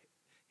be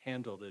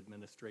handled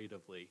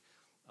administratively.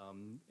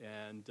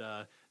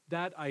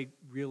 That I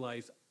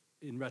realize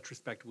in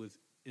retrospect was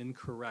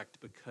incorrect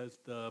because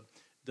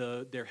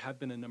there have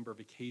been a number of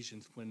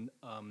occasions when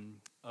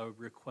a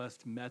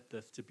request met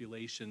the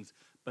stipulations,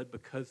 but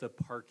because of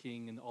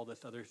parking and all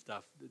this other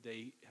stuff,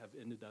 they have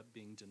ended up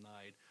being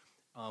denied,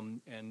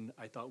 and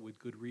I thought with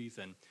good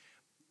reason.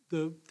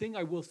 The thing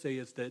I will say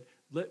is that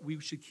we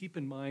should keep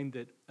in mind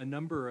that a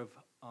number of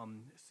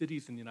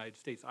cities in the United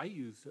States,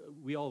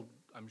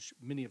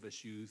 many of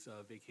us use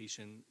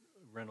vacation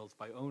rentals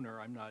by owner.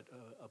 I'm not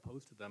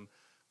opposed to them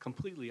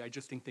completely. I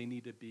just think they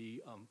need to be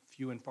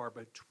few and far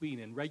between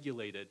and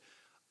regulated.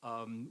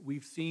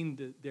 We've seen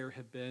that there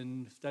have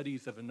been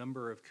studies of a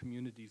number of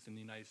communities in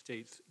the United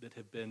States that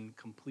have been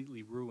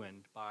completely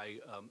ruined by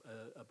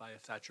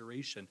a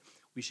saturation.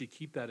 We should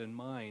keep that in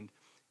mind.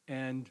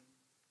 And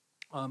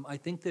I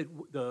think that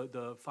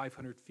the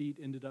 500 feet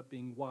ended up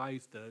being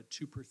wise, the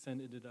 2%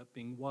 ended up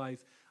being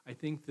wise. I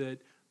think that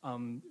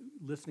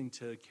listening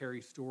to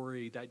Carrie's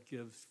story, that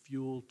gives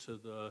fuel to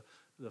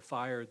the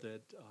fire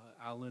that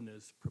Alan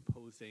is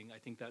proposing. I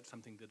think that's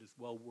something that is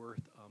well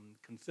worth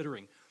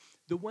considering.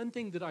 The one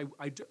thing that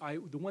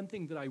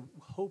I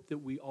hope that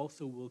we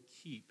also will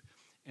keep,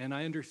 and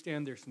I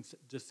understand there's some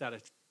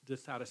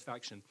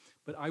dissatisfaction,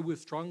 but I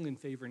was strongly in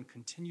favor and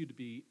continue to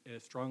be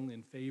strongly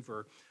in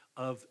favor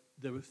of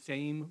the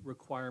same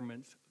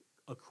requirements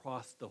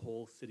across the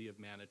whole city of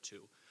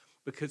Manitou,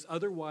 because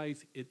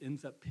otherwise it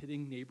ends up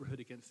pitting neighborhood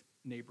against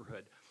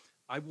neighborhood.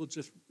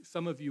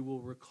 Some of you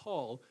will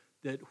recall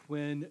that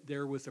when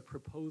there was a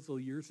proposal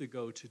years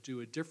ago to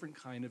do a different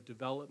kind of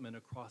development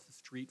across the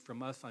street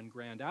from us on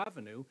Grand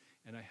Avenue,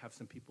 and I have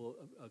some people,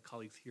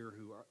 colleagues here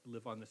who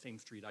live on the same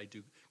street I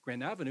do,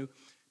 Grand Avenue,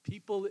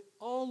 people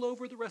all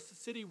over the rest of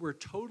the city were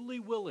totally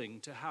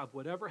willing to have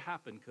whatever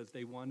happened because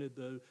they wanted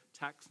the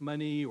tax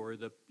money or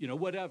the,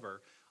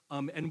 whatever.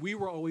 And we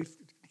were always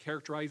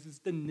characterized as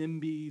the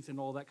NIMBYs and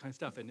all that kind of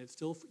stuff. And it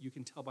still, you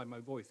can tell by my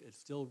voice, it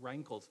still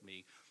rankles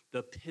me,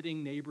 the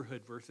pitting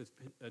neighborhood versus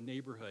a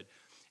neighborhood.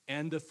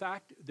 And the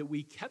fact that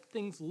we kept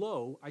things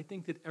low, I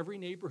think that every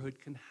neighborhood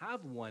can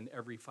have one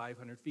every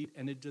 500 feet,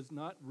 and it does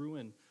not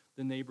ruin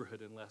the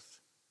neighborhood unless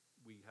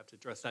we have to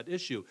address that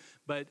issue.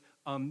 But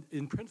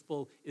in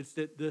principle, it's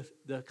that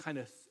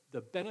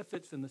the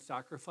benefits and the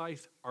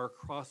sacrifice are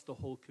across the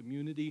whole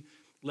community.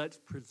 Let's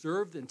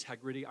preserve the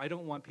integrity. I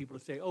don't want people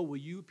to say, oh, well,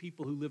 you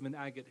people who live in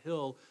Agate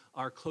Hill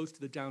are close to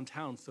the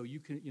downtown, so you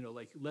can,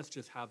 let's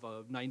just have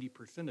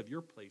 90% of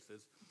your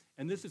places.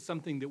 And this is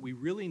something that we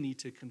really need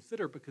to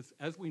consider because,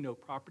 as we know,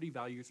 property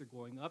values are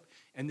going up,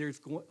 and there's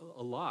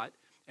a lot,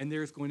 and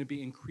there's going to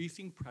be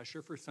increasing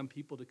pressure for some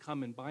people to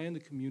come and buy in the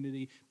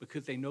community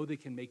because they know they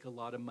can make a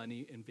lot of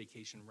money in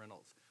vacation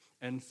rentals.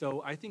 And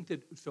so I think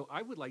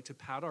I would like to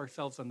pat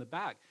ourselves on the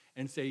back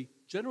and say,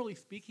 generally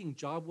speaking,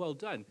 job well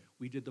done.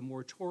 We did the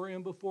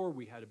moratorium before,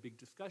 we had a big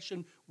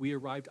discussion, we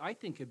arrived, I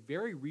think, at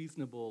very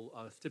reasonable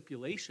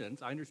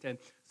stipulations. I understand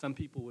some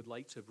people would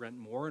like to rent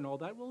more and all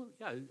that. Well,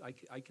 yeah,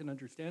 I can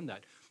understand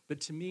that. But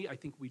to me, I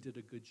think we did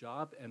a good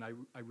job, and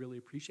I really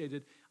appreciate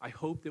it. I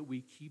hope that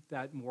we keep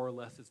that more or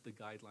less as the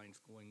guidelines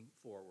going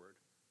forward.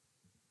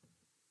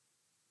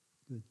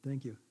 Good,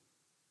 thank you.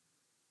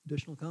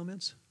 Additional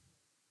comments?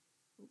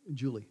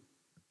 Julie.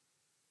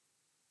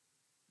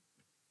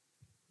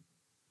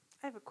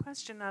 I have a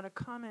question, not a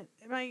comment.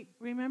 Am I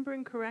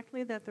remembering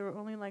correctly that there were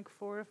only like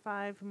 4 or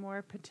 5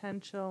 more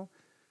potential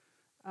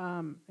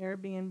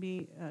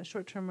Airbnb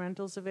short-term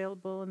rentals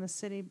available in the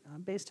city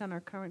based on our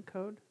current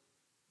code?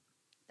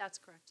 That's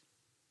correct.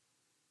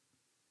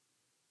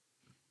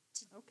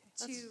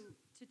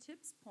 To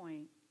Tip's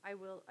point, I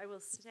will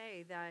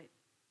say that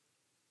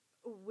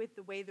with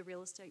the way the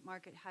real estate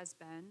market has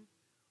been,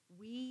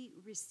 we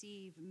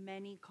receive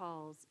many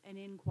calls and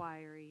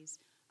inquiries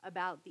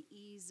about the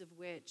ease of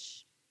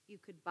which you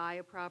could buy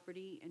a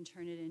property and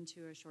turn it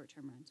into a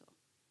short-term rental.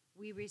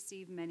 We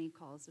receive many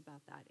calls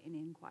about that and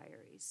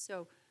inquiries.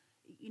 So,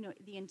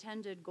 the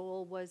intended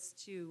goal was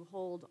to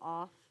hold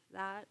off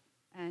that,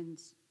 and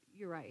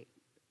you're right.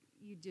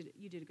 You did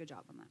a good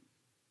job on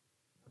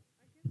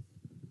that.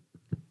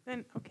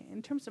 Then, okay,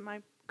 in terms of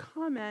my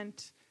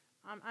comment,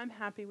 I'm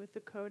happy with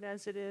the code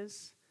as it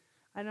is.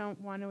 I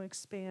don't want to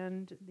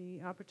expand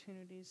the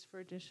opportunities for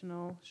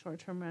additional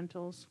short-term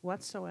rentals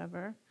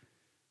whatsoever.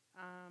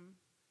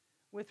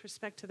 With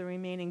respect to the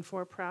remaining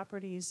 4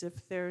 properties,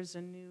 if there's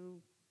a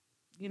new,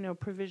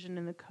 provision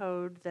in the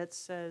code that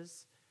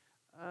says,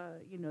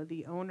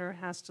 the owner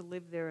has to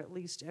live there at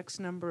least X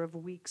number of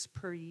weeks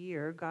per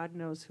year, God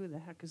knows who the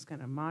heck is going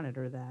to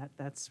monitor that.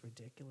 That's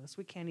ridiculous.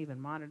 We can't even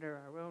monitor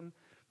our own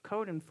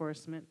code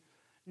enforcement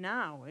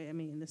now. I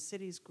mean, the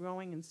city's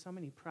growing in so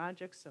many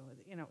projects, so,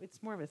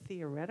 it's more of a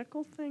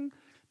theoretical thing.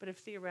 But if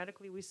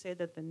theoretically we say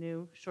that the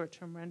new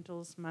short-term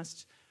rentals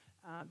must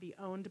be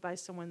owned by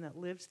someone that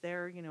lives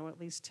there, at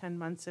least 10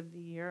 months of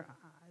the year,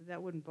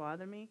 that wouldn't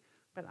bother me.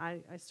 But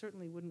I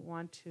certainly wouldn't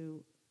want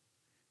to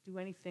do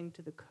anything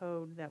to the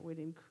code that would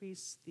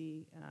increase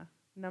the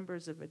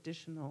numbers of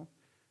additional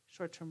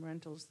short-term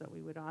rentals that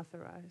we would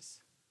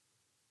authorize.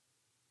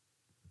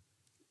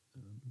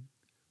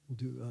 We'll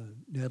do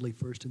Natalie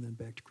first and then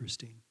back to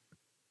Christine.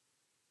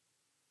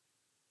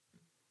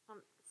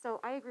 So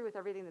I agree with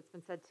everything that's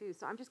been said too.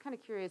 So I'm just kind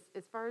of curious,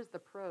 as far as the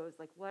pros,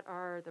 like what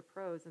are the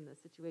pros in this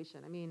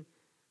situation? I mean,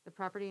 the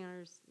property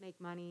owners make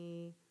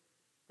money,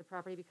 the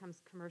property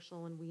becomes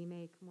commercial and we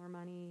make more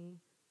money.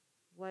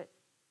 What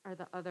are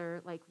the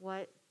other, like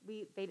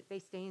they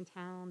stay in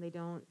town, they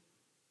don't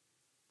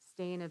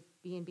stay in a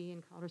B&B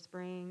in Colorado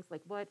Springs?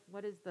 Like what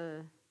is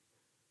the,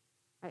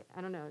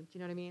 I don't know, do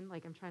you know what I mean?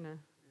 Like I'm trying to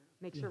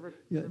make sure we're.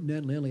 Yeah,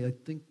 Natalie, I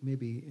think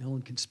maybe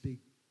Ellen can speak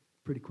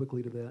pretty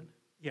quickly to that.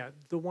 Yeah,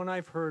 the one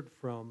I've heard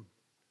from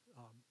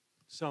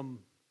some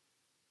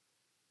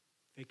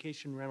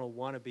vacation rental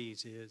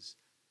wannabes is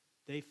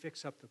they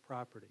fix up the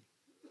property.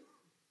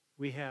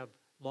 We have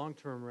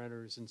long-term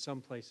renters in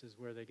some places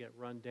where they get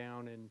run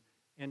down,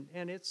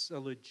 and it's a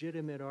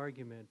legitimate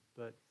argument,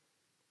 but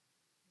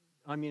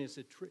I mean,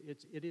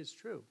 it is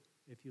true.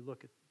 If you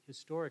look at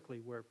historically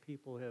where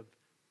people have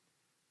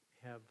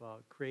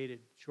created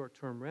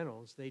short-term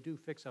rentals, they do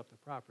fix up the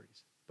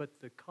properties. But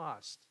the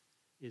cost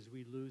is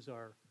we lose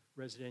our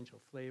residential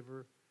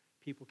flavor.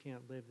 People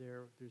can't live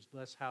there. There's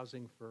less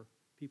housing for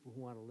people who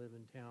want to live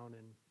in town,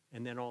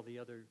 and then all the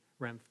other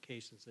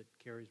ramifications that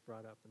Carrie's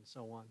brought up and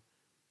so on.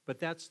 But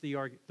that's the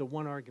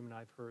one argument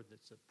I've heard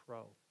that's a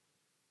pro.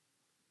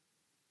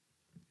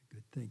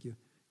 Good, thank you.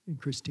 And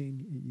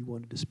Christine, you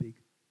wanted to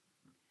speak?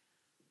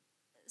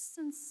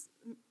 Since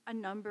a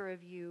number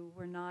of you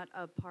were not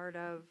a part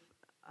of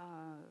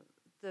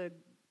the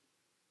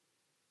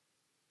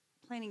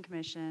Planning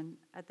Commission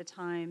at the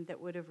time that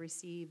would have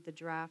received the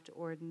draft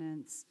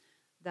ordinance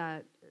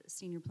that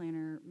Senior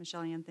Planner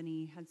Michelle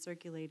Anthony had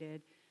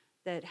circulated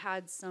that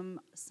had some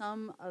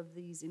of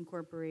these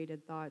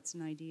incorporated thoughts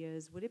and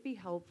ideas, would it be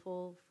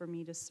helpful for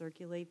me to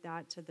circulate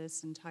that to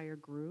this entire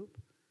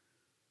group?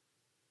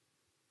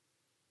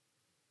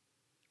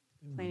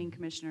 Planning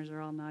commissioners are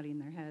all nodding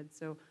their heads,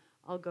 so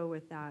I'll go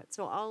with that.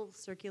 So I'll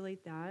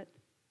circulate that.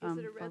 Is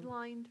it a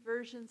redlined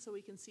version so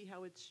we can see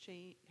how it's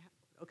changed?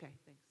 Okay,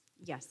 thanks.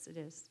 Yes, it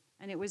is.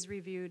 And it was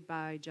reviewed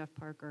by Jeff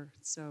Parker,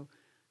 so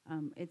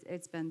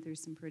it's been through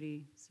some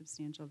pretty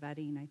substantial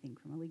vetting, I think,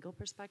 from a legal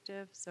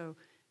perspective. So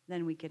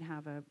then we could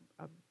have a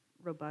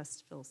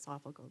robust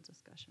philosophical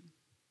discussion.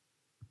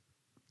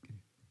 Okay,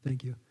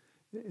 thank you.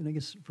 And I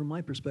guess from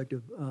my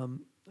perspective,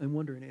 I'm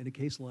wondering, in a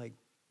case like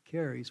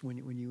Carrie's, when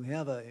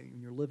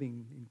you're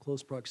living in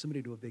close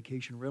proximity to a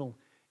vacation rental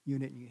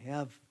unit and you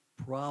have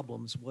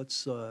problems, what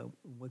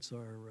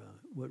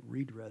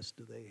redress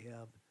do they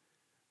have?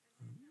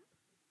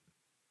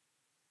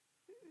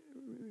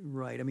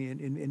 Right. I mean,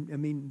 and I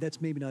mean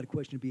that's maybe not a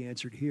question to be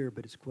answered here,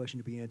 but it's a question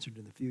to be answered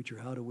in the future.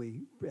 How do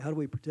we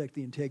protect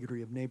the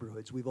integrity of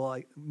neighborhoods?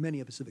 Many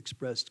of us have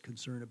expressed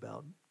concern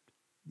about,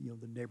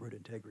 the neighborhood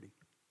integrity.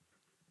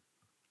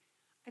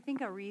 I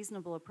think a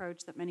reasonable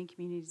approach that many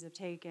communities have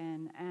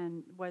taken,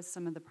 and was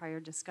some of the prior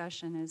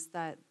discussion, is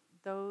that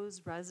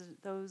those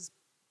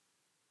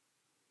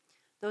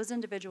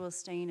individuals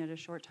staying at a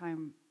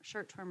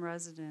short-term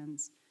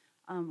residence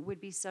would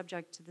be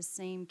subject to the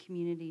same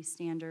community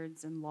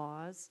standards and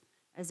laws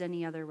as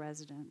any other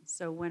resident.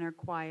 So when are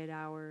quiet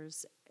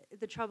hours?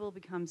 The trouble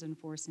becomes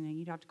enforcing it.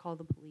 You'd have to call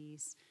the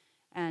police.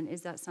 And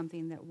is that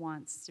something that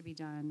wants to be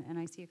done? And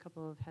I see a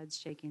couple of heads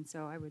shaking,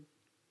 so I would.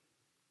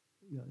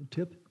 Yeah,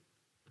 Tip?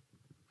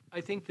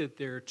 I think that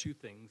there are two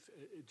things,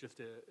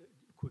 just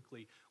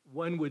quickly.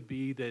 One would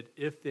be that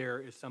if there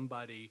is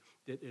somebody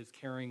that is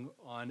carrying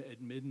on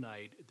at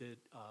midnight, that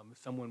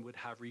someone would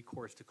have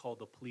recourse to call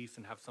the police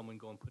and have someone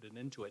go and put an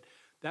end to it.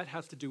 That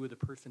has to do with the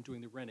person doing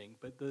the renting.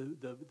 But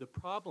the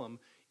problem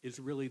is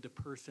really the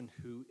person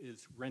who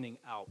is renting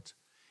out.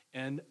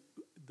 And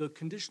the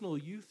conditional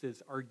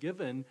uses are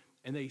given,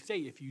 and they say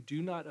if you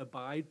do not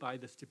abide by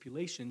the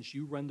stipulations,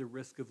 you run the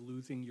risk of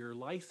losing your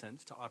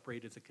license to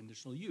operate as a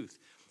conditional use.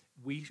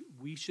 We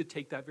should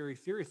take that very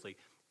seriously.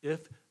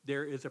 If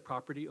there is a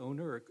property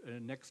owner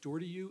next door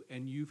to you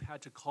and you've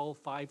had to call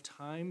 5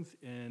 times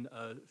in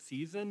a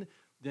season,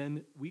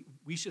 then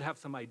we should have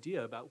some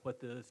idea about what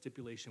the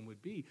stipulation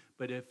would be.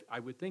 But I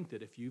would think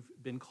that if you've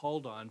been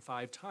called on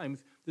 5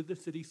 times, that the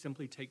city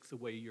simply takes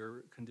away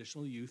your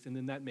conditional use, and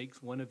then that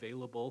makes one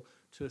available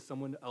to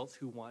someone else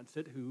who wants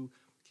it, who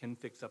can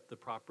fix up the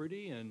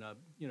property and,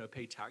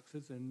 pay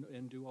taxes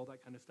and do all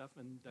that kind of stuff,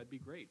 and that'd be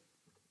great.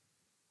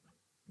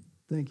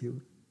 Thank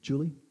you.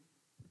 Julie?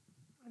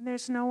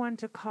 There's no one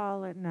to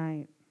call at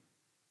night.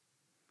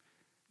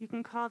 You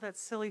can call that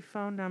silly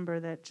phone number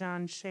that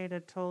John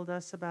Shada told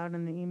us about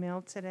in the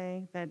email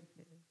today, that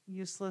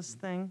useless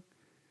thing.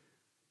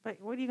 But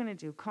what are you going to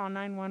do, call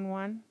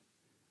 911?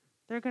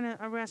 They're going to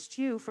arrest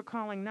you for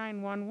calling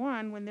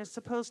 911 when they're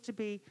supposed to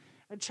be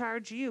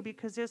charge you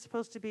because they're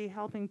supposed to be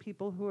helping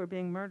people who are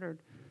being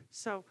murdered.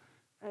 So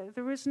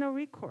there is no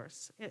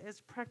recourse. It's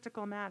a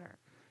practical matter.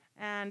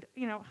 And,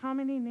 how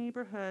many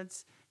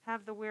neighborhoods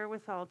have the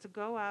wherewithal to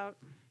go out,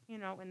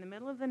 in the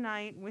middle of the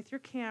night with your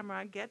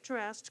camera, get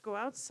dressed, go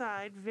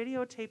outside,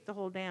 videotape the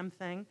whole damn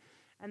thing,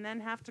 and then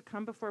have to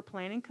come before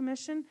Planning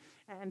Commission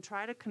and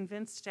try to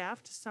convince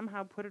staff to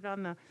somehow put it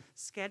on the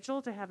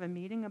schedule to have a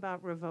meeting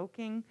about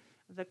revoking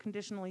the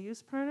conditional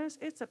use permits?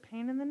 It's a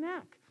pain in the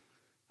neck.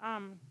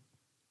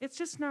 It's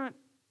just not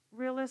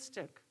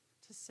realistic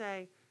to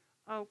say,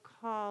 oh,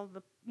 call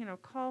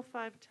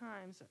 5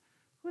 times.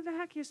 Who the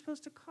heck are you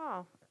supposed to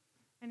call?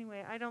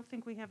 Anyway, I don't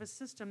think we have a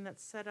system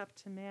that's set up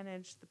to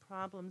manage the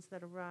problems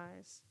that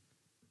arise,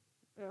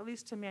 or at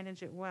least to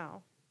manage it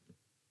well.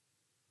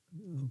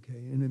 Okay,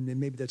 and then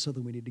maybe that's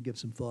something we need to give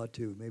some thought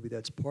to. Maybe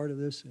that's part of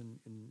this, and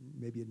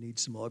maybe it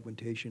needs some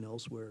augmentation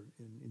elsewhere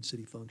in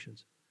city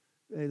functions.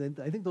 And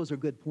I think those are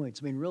good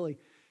points. I mean, really,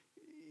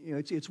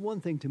 it's one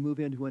thing to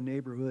move into a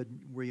neighborhood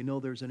where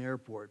there's an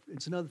airport.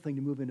 It's another thing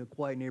to move into a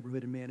quiet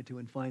neighborhood in Manitou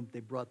and find they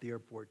brought the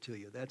airport to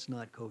you. That's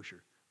not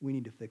kosher. We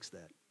need to fix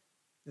that.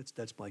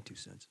 That's my 2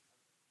 cents.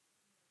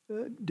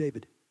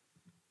 David.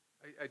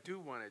 I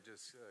do want to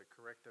just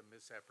correct a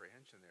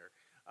misapprehension there.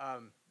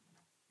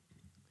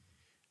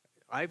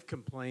 I've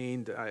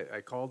complained,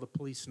 I call the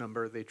police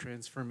number, they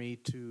transfer me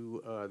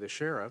to the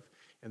sheriff,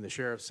 and the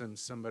sheriff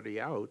sends somebody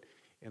out,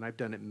 and I've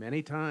done it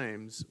many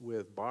times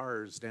with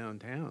bars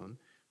downtown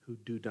who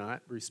do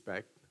not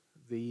respect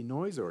the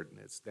noise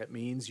ordinance. That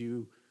means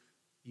you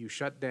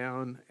shut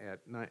down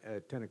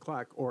at 10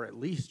 o'clock, or at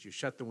least you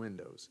shut the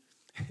windows.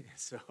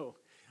 So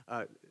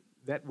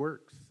that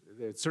works.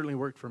 It certainly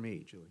worked for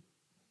me, Julie.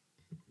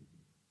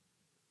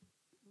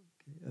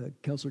 Okay.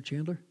 Councilor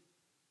Chandler?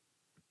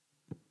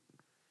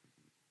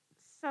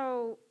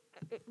 So,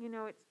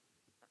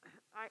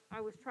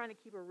 I was trying to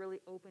keep a really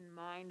open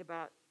mind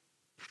about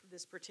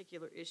this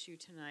particular issue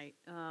tonight.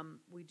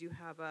 We do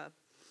have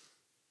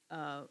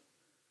a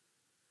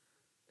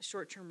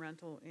short-term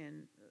rental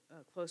in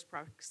close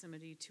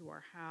proximity to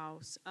our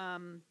house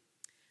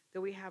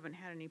that we haven't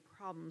had any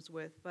problems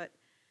with, but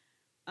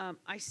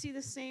I see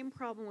the same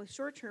problem with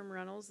short-term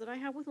rentals that I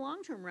have with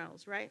long-term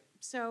rentals, right?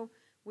 So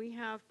we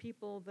have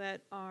people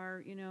that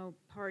are,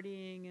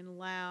 partying and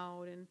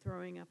loud and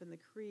throwing up in the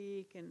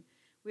creek, and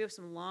we have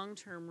some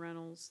long-term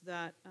rentals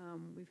that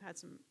we've had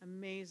some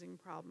amazing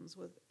problems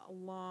with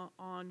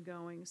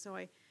ongoing. So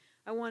I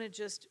want to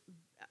just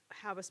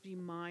have us be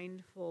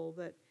mindful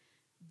that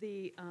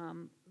the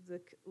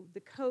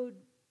code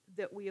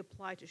that we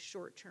apply to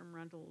short-term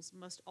rentals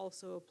must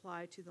also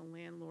apply to the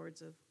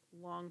landlords of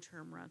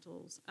long-term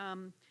rentals.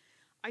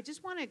 I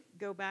just want to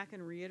go back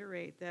and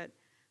reiterate that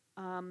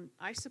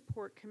I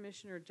support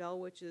Commissioner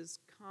Delwich's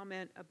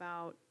comment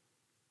about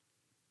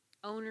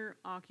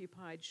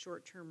owner-occupied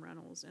short-term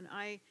rentals, and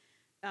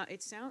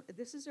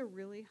this is a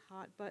really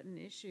hot-button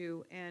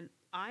issue, and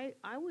I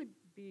would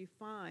be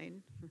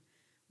fine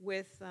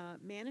with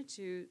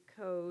Manitou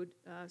code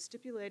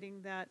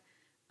stipulating that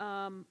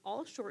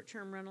all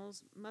short-term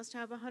rentals must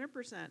have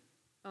 100%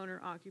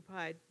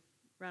 owner-occupied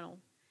rental.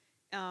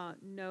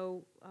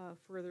 No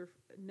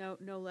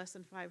less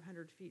than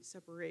 500 feet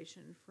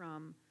separation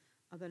from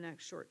the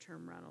next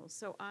short-term rental.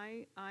 So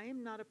I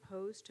am not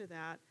opposed to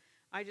that.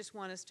 I just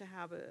want us to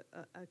have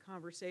a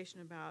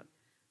conversation about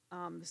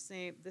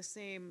the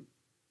same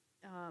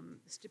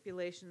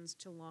stipulations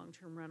to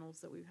long-term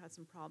rentals that we've had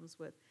some problems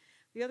with.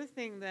 The other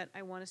thing that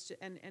I want us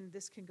to, and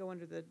this can go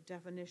under the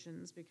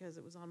definitions because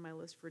it was on my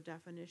list for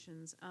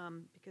definitions,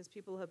 because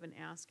people have been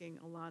asking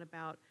a lot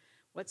about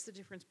what's the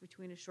difference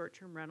between a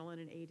short-term rental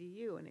and an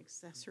ADU, an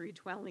accessory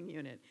dwelling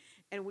unit?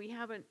 And we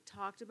haven't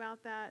talked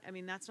about that. I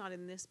mean, that's not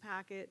in this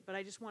packet, but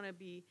I just want to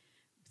be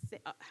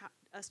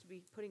us to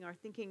be putting our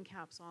thinking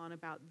caps on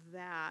about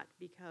that,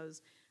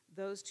 because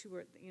those two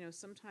are,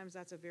 sometimes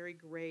that's a very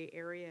gray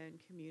area in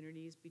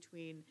communities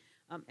between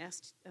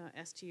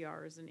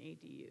STRs and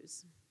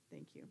ADUs.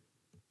 Thank you.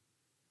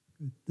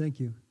 Good. Thank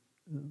you.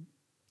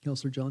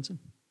 Councilor Johnson?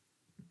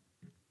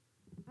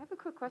 I have a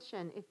quick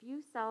question. If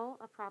you sell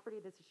a property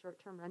that's a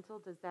short-term rental,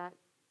 does that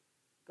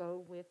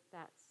go with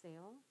that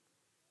sale?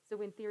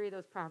 So in theory,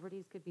 those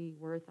properties could be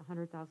worth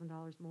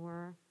 $100,000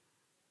 more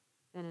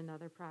than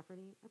another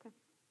property? Okay.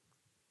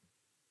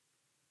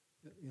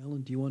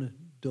 Alan, do you want to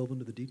delve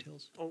into the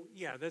details? Oh,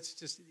 yeah, that's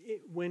just,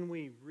 when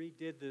we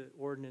redid the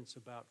ordinance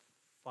about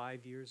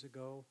 5 years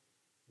ago,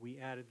 we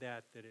added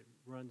that it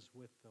runs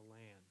with the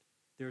land.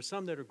 There are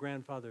some that are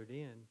grandfathered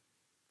in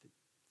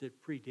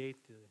that predate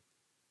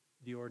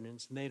the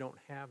ordinance, and they don't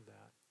have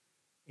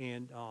that.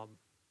 And,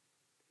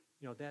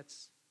 you know,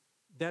 that's,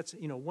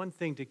 you know, one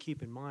thing to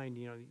keep in mind.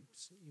 You know,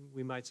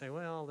 we might say,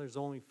 well, there's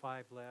only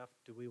 5 left.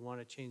 Do we want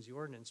to change the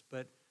ordinance?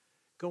 But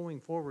going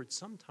forward,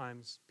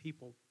 sometimes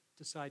people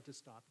decide to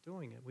stop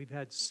doing it. We've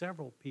had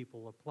several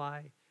people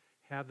apply,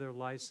 have their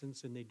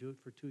license, and they do it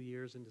for 2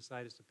 years and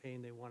decide it's a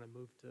pain, they want to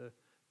move to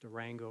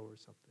Durango or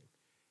something.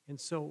 And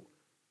so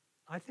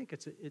I think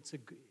it's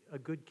a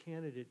good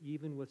candidate,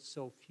 even with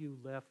so few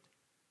left,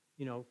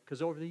 you know,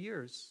 because over the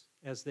years,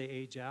 as they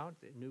age out,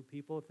 the new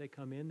people, if they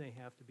come in, they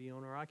have to be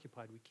owner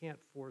occupied. We can't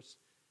force,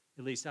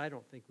 at least I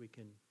don't think we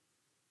can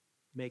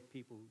make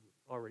people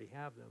who already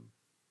have them,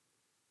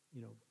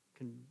 you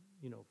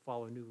know,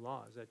 follow new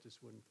laws. That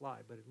just wouldn't fly.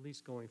 But at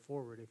least going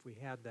forward, if we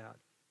had that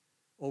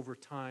over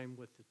time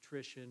with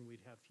attrition,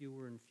 we'd have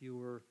fewer and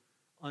fewer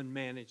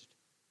unmanaged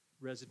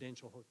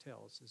residential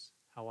hotels, is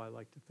how I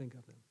like to think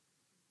of them.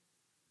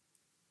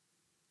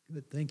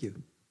 Good, thank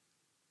you.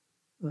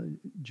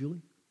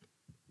 Julie?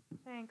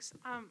 Thanks.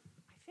 I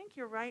think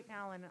you're right,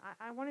 Alan.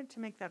 I wanted to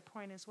make that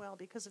point as well,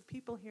 because if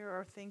people here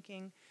are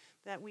thinking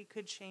that we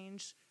could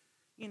change,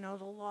 you know,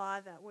 the law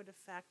that would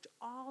affect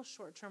all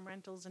short-term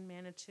rentals in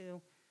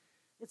Manitou,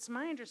 it's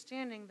my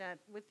understanding that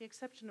with the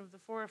exception of the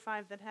 4 or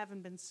 5 that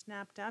haven't been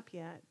snapped up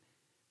yet,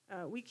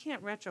 we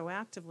can't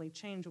retroactively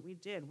change what we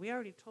did. We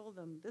already told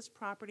them this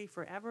property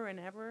forever and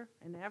ever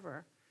and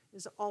ever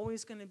is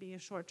always going to be a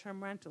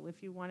short-term rental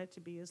if you want it to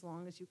be, as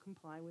long as you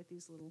comply with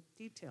these little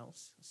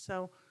details.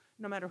 So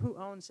no matter who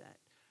owns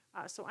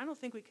it. So I don't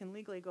think we can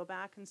legally go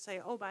back and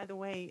say, oh, by the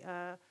way,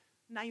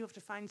 now you have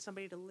to find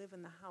somebody to live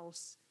in the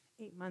house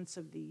 8 months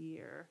of the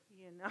year,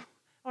 you know,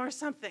 or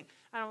something.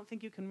 I don't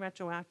think you can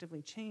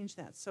retroactively change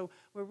that. So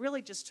we're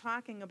really just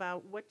talking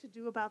about what to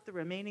do about the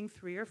remaining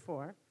 3 or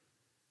 4,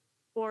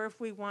 or if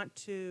we want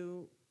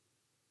to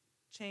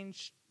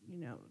change, you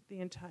know,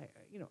 the entire,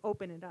 you know,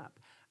 open it up.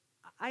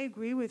 I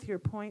agree with your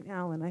point,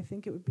 Alan. I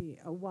think it would be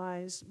a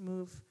wise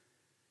move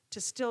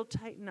to still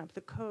tighten up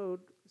the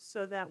code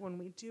so that when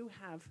we do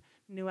have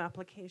new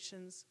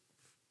applications,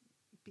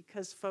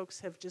 because folks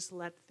have just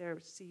let their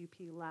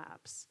CUP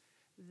lapse,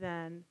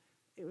 then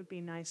it would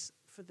be nice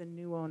for the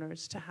new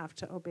owners to have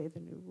to obey the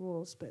new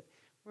rules. But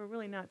we're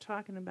really not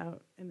talking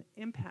about an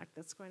impact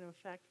that's going to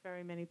affect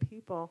very many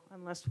people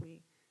unless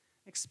we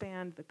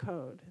expand the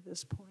code at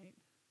this point.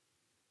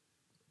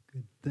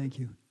 Good, thank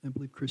you. I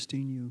believe,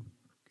 Christine, you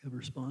have a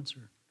response,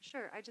 or?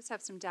 Sure, I just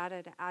have some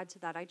data to add to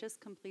that. I just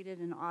completed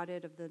an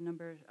audit of the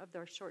number of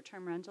their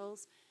short-term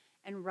rentals,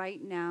 and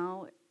right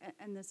now,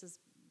 and this is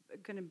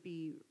going to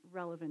be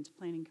relevant to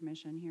Planning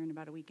Commission here in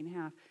about a week and a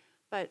half,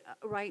 but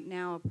right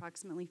now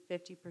approximately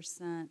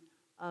 50%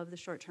 of the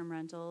short-term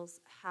rentals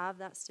have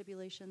that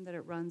stipulation that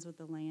it runs with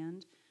the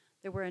land.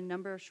 There were a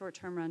number of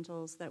short-term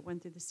rentals that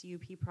went through the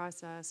CUP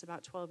process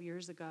about 12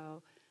 years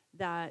ago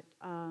that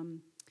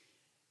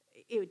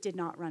it did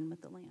not run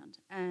with the land,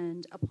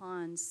 and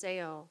upon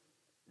sale,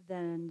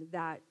 then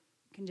that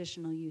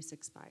conditional use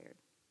expired.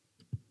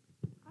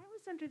 I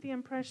was under the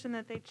impression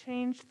that they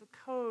changed the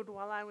code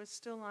while I was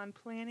still on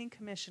Planning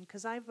Commission,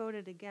 because I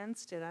voted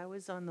against it. I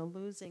was on the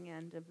losing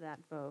end of that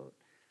vote.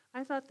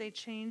 I thought they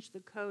changed the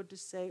code to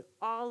say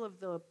all of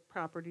the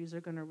properties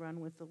are going to run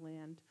with the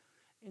land,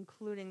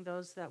 including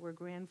those that were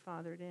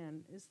grandfathered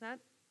in. Is that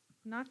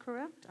not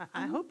correct?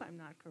 I hope I'm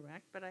not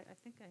correct, but I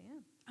think I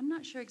am. I'm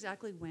not sure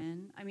exactly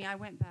when. I mean, I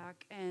went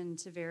back and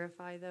to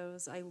verify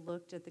those, I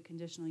looked at the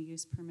conditional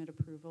use permit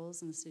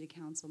approvals in the city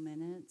council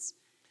minutes.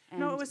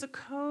 No, it was a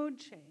code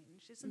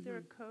change. Isn't there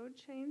a code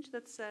change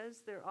that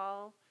says they're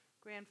all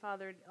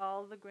grandfathered,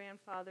 all the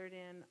grandfathered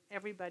in,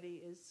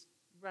 everybody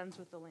runs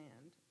with the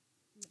land?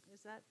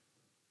 Is that?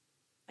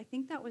 I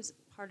think that was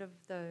part of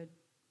the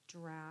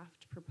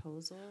draft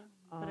proposal,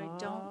 but I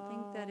don't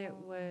think that it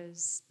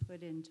was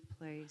put into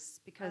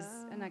place because,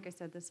 and like I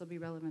said, this will be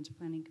relevant to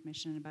Planning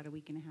Commission in about a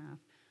week and a half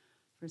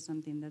for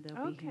something that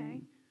they'll be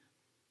hearing.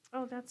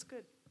 Oh, that's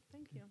good.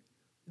 Thank you.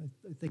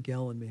 I think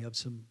Alan may have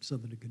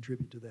something to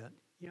contribute to that.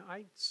 Yeah,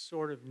 I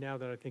sort of, now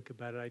that I think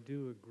about it, I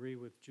do agree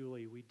with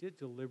Julie. We did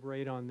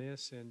deliberate on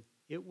this, and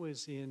it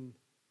was in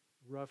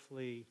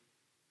roughly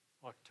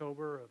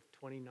October of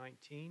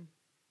 2019.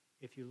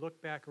 If you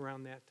look back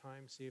around that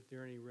time, see if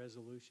there are any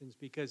resolutions,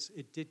 because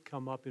it did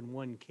come up in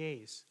one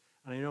case.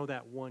 And I know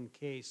that one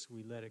case,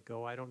 we let it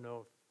go. I don't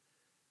know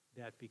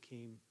if that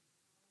became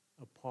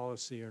a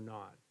policy or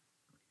not.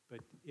 But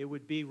it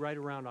would be right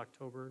around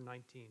October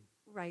 19.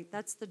 Right,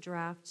 that's the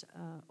draft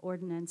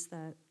ordinance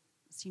that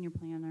Senior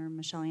Planner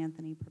Michelle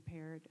Anthony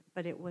prepared,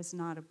 but it was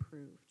not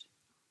approved.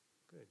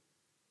 Good.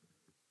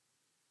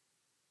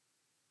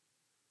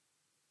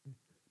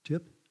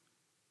 Tip?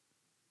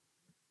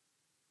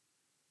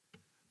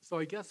 So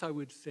I guess I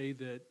would say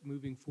that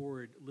moving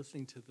forward,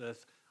 listening to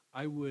this,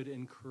 I would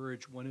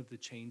encourage one of the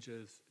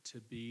changes to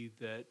be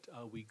that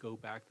we go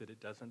back, that it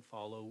doesn't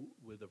follow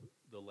with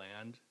the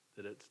land,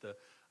 that it's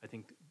I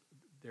think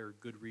there are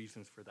good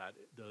reasons for that.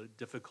 The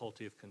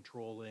difficulty of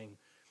controlling,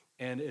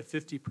 and if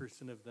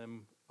 50% of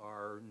them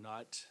are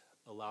not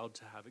allowed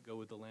to have it go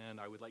with the land,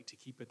 I would like to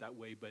keep it that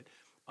way. But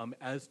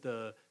as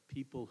the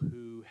people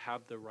who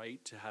have the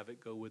right to have it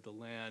go with the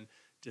land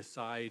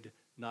decide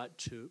not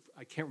to,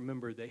 I can't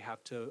remember, they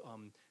have to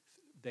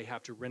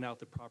rent out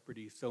the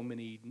property so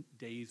many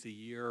days a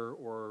year,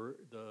 or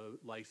the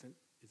license,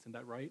 isn't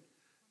that right?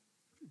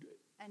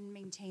 And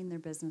maintain their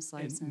business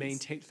license. And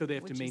maintain, so they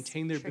have to which is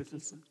maintain their tricky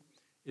business. sometimes.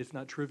 It's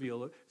not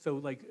trivial. So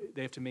like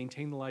they have to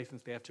maintain the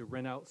license, they have to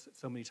rent out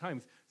so many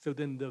times. So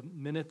then the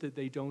minute that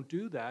they don't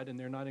do that and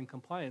they're not in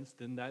compliance,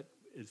 then that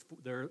is,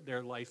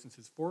 their license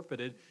is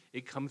forfeited.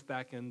 It comes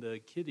back in the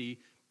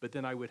kitty, but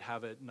then I would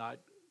have it not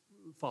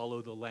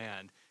follow the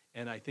land.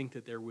 And I think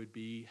that there would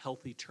be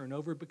healthy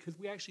turnover, because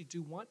we actually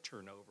do want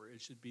turnover. It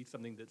should be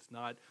something that's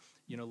not,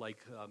 like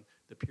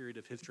the period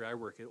of history I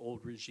work at,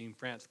 old regime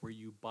France, where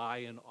you buy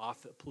an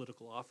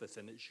political office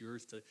and it's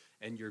yours to,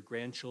 and your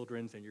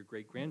grandchildren's and your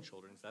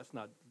great-grandchildren's. That's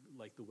not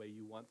like the way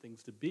you want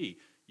things to be.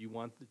 You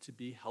want it to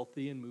be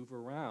healthy and move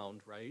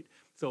around, right?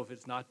 So if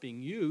it's not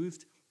being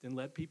used, then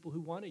let people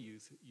who want to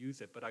use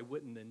it. But I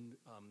wouldn't then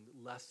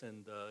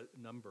lessen the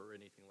number or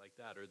anything like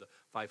that, or the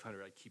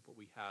 500. I'd keep what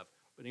we have.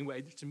 But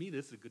anyway, to me,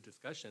 this is a good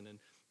discussion, and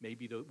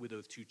maybe with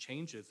those two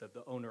changes of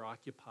the owner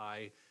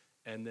occupy,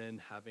 and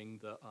then having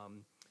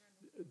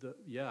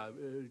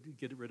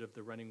get rid of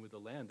the running with the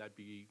land, that'd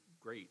be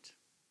great.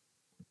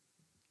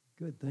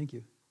 Good, thank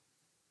you.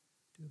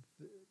 Do you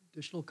have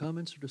additional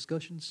comments or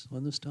discussions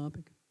on this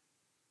topic?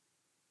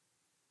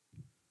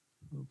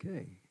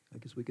 Okay, I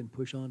guess we can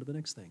push on to the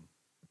next thing.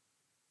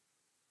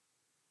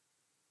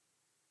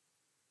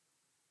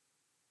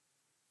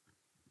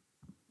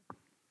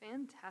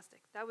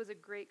 Fantastic. That was a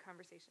great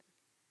conversation.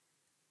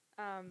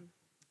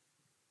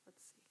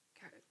 Let's see.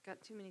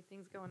 Got too many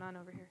things going on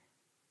over here.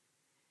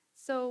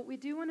 So we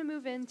do want to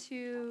move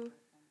into.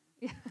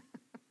 Yeah.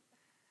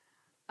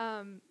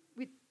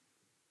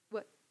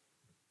 What?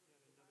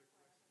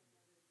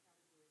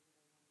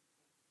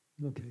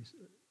 Okay.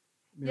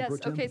 Yes.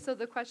 Okay. So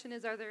the question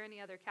is, are there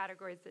any other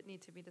categories that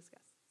need to be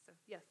discussed? So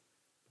yes.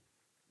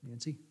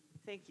 Nancy?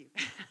 Thank you.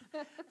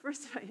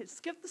 First, I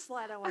skipped the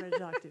slide I wanted to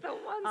talk to. The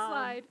one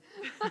slide.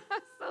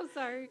 So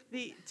sorry.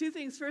 The two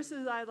things. First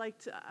is I'd like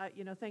to,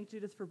 thank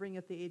Judith for bringing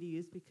up the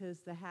ADUs, because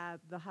the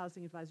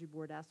Housing Advisory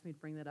Board asked me to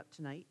bring that up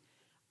tonight.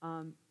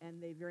 And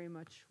they very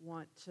much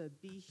want to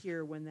be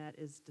here when that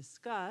is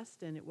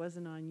discussed, and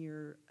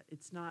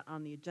it's not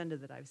on the agenda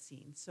that I've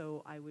seen.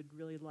 So I would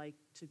really like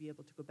to be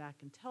able to go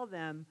back and tell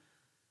them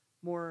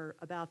more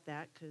about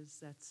that, because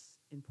that's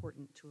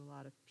important to a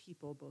lot of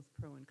people, both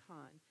pro and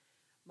con.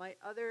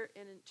 And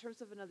in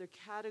terms of another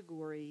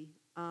category,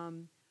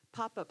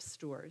 pop-up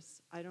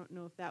stores. I don't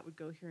know if that would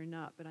go here or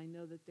not, but I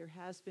know that there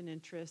has been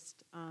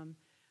interest.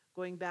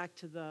 Going back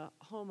to the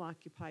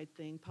home-occupied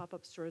thing,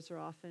 pop-up stores are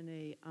often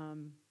a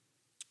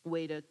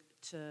way to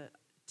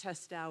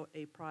test out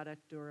a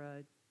product or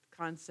a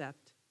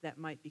concept that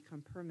might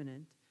become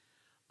permanent.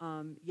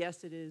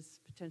 Yes, it is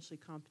potentially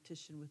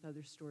competition with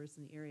other stores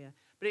in the area.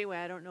 But anyway,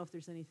 I don't know if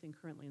there's anything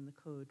currently in the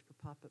code for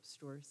pop-up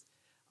stores.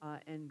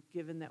 And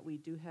given that we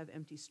do have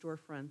empty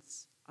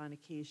storefronts on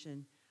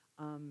occasion,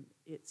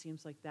 it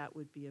seems like that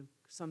would be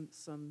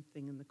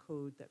something in the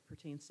code that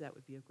pertains to that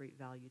would be of great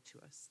value to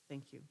us.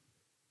 Thank you.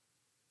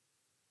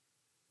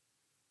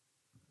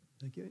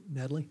 Thank you.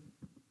 Natalie?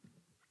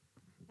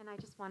 And I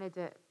just wanted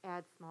to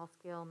add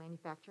small-scale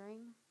manufacturing.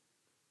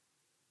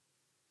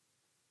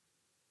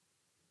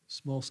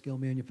 Small-scale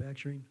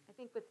manufacturing? I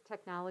think with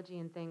technology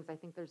and things, I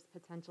think there's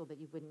potential that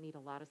you wouldn't need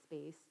a lot of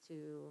space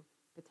to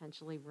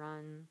potentially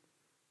run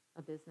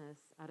a business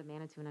out of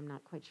Manitou, and I'm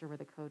not quite sure where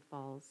the code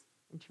falls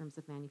in terms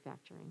of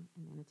manufacturing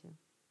in Manitou.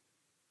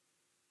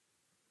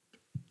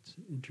 It's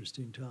an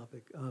interesting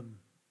topic.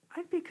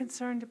 I'd be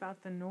concerned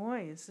about the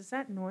noise. Is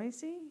that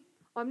noisy?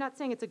 Well, I'm not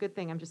saying it's a good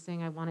thing. I'm just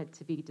saying I want it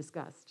to be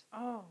discussed.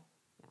 Oh.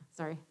 Yeah,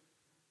 sorry.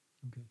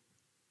 Okay.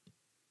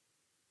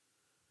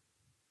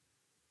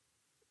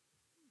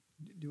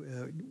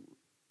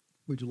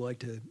 Would you like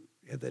to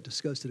have that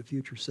discussed at a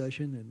future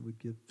session, and would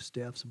give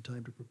staff some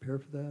time to prepare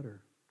for that,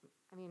 or?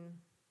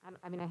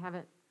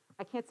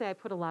 I can't say I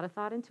put a lot of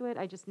thought into it.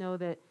 I just know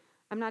that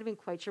I'm not even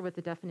quite sure what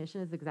the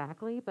definition is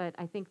exactly, but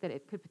I think that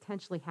it could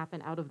potentially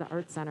happen out of the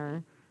Art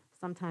Center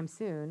sometime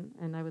soon,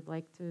 and I would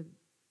like to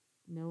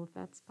know if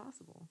that's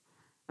possible.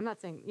 I'm not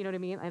saying, you know what I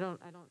mean?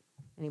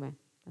 Anyway,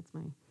 that's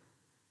my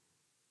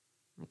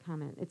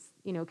comment. It's,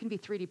 it can be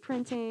 3D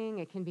printing,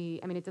 it can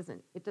be, it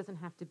doesn't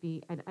have to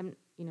be,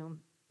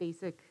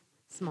 basic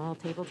small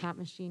tabletop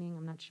machining,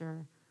 I'm not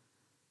sure.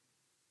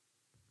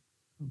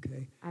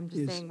 Okay. I'm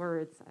just saying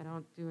words. I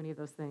don't do any of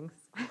those things.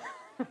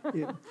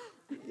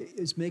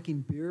 Is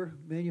making beer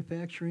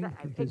manufacturing?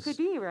 It could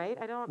be, right?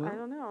 I don't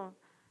know.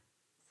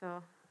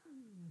 So.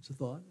 It's a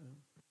thought.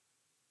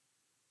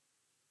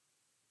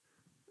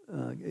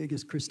 I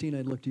guess, Christine,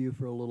 I'd look to you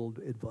for a little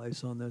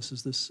advice on this.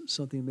 Is this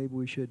something maybe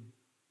we should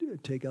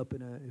take up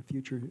in a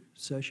future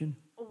session?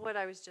 What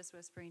I was just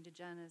whispering to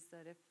Jen is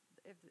that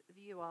if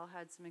you all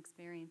had some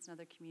experience in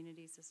other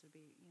communities, this would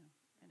be,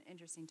 an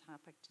interesting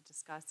topic to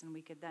discuss, and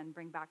we could then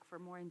bring back for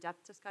more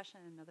in-depth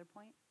discussion at another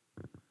point.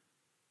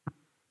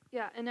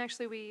 Yeah, and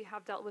actually we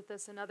have dealt with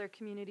this in other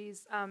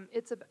communities.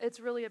 It's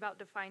really about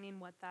defining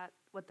what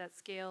that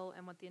scale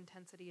and what the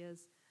intensity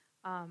is.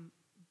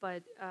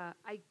 But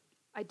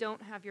I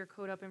don't have your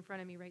code up in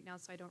front of me right now,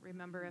 so I don't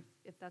remember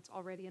if that's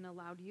already an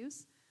allowed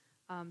use.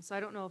 So I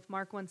don't know if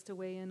Mark wants to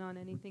weigh in on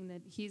anything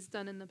that he's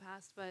done in the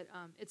past, but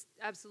it's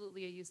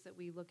absolutely a use that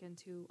we look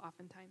into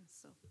oftentimes.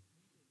 So.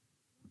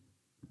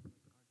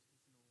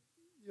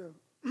 Yeah.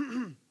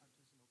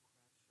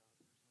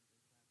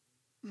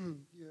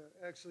 Yeah,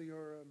 actually,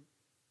 our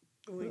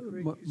only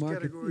create use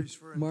categories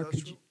for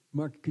industrial.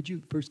 Mark, could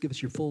you first give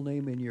us your full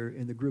name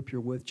and the group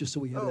you're with, just so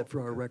we have that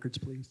for our records,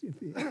 please?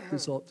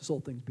 This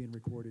whole thing's being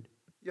recorded.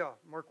 Yeah,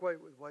 Mark White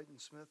with White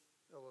and Smith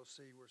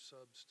LLC. We're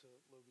subs to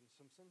Logan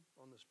Simpson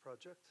on this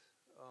project.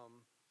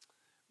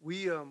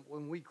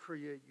 When we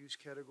create use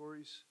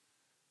categories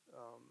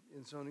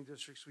in zoning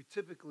districts, we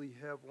typically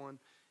have one.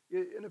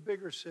 In a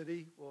bigger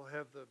city, we'll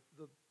have the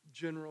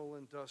general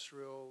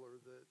industrial or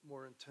the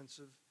more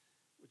intensive,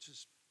 which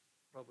is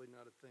probably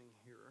not a thing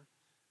here,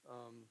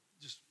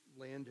 just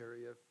land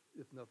area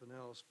if nothing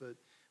else. But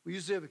we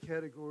usually have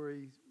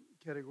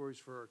categories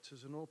for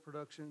artisanal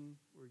production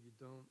where you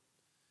don't,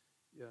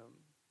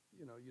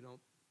 you don't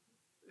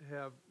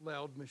have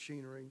loud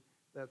machinery,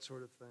 that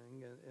sort of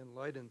thing, and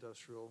light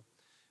industrial.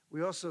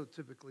 We also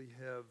typically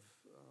have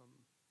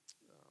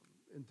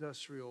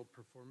industrial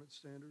performance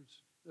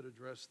standards that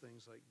address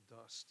things like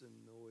dust and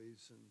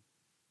noise and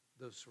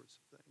those sorts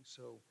of things.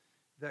 So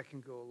that can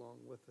go along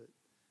with it.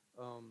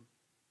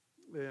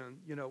 And,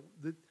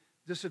 the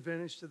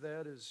disadvantage to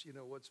that is,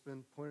 what's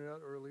been pointed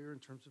out earlier in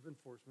terms of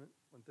enforcement.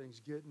 When things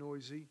get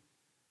noisy,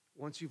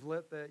 once you've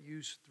let that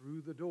use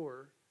through the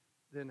door,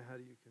 then how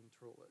do you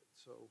control it?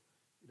 So,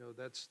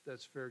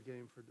 that's fair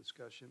game for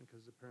discussion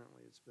because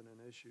apparently it's been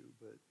an issue,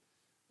 but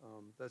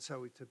that's how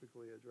we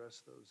typically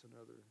address those in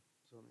other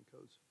zoning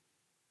codes.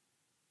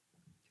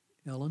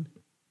 Ellen?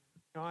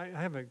 No, I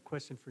have a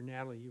question for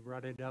Natalie. You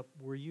brought it up.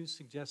 Were you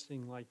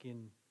suggesting like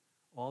in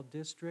all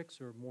districts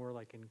or more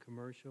like in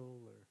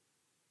commercial or?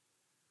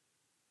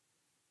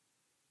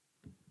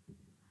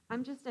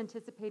 I'm just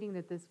anticipating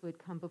that this would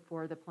come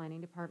before the planning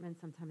department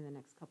sometime in the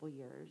next couple of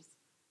years.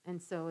 And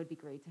so it'd be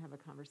great to have a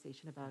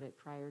conversation about it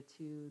prior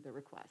to the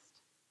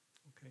request.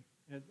 Okay,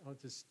 and I'll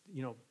just,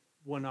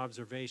 one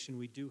observation,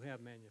 we do have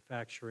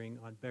manufacturing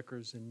on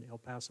Becker's and El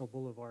Paso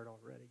Boulevard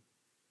already.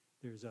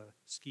 There's a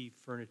ski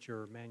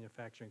furniture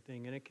manufacturing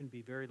thing, and it can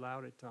be very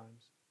loud at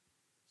times.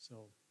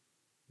 So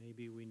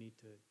maybe we need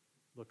to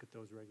look at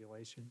those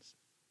regulations.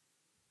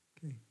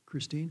 Okay,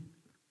 Christine?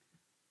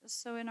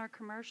 So in our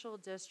commercial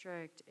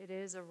district, it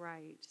is a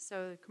right.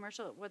 So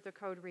what the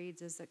code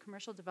reads is that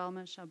commercial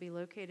development shall be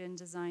located and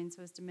designed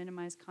so as to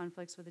minimize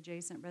conflicts with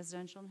adjacent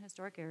residential and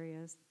historic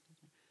areas.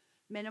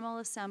 Minimal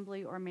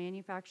assembly or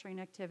manufacturing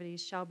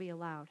activities shall be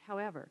allowed.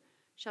 However,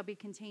 shall be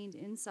contained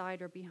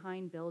inside or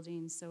behind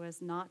buildings so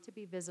as not to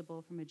be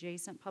visible from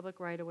adjacent public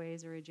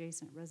right-of-ways or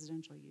adjacent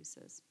residential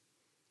uses.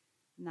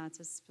 And that's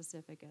as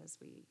specific as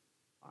we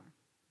are.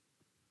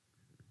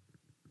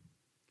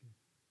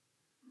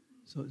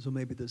 So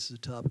maybe this is a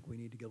topic we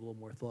need to give a little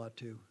more thought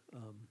to.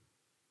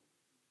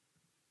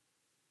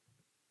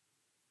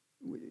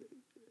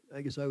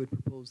 I guess I would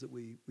propose that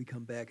we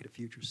come back at a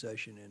future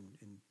session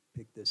and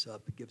pick this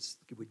up.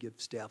 It would give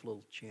staff a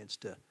little chance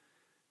to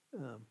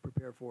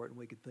prepare for it, and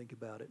we could think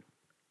about it.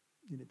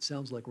 And it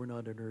sounds like we're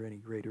not under any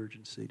great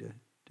urgency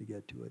to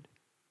get to it.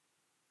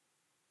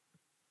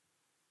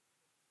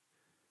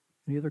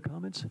 Any other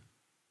comments?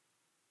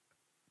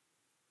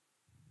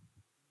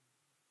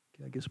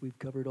 Okay, I guess we've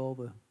covered all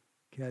the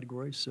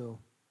categories, so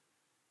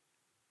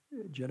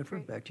Jennifer,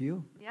 Great. Back to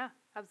you. Yeah,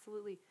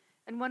 absolutely.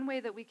 And one way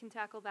that we can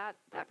tackle that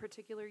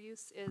particular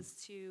use is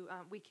to,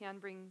 we can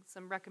bring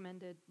some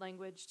recommended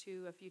language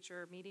to a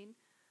future meeting.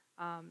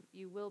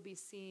 You will be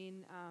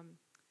seeing,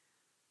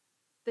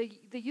 the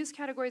use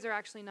categories are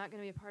actually not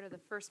going to be a part of the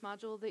first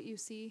module that you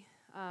see,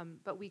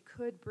 but we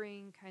could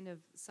bring kind of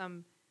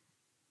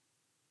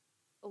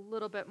a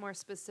little bit more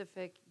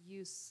specific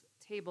use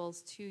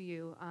tables to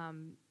you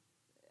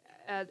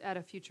at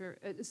a future,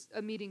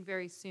 a meeting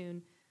very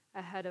soon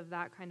ahead of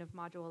that kind of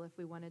module if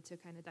we wanted to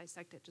kind of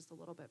dissect it just a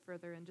little bit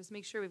further and just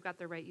make sure we've got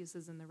the right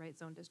uses in the right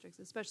zone districts,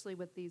 especially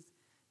with these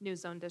new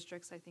zone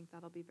districts. I think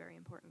that'll be very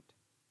important.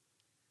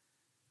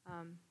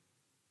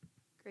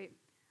 Great.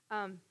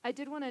 I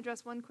did want to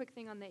address one quick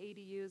thing on the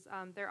ADUs.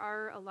 There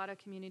are a lot of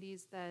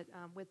communities that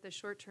with the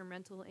short-term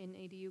rental in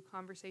ADU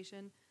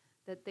conversation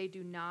that they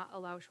do not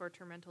allow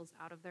short-term rentals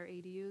out of their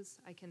ADUs.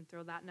 I can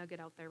throw that nugget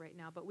out there right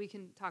now, but we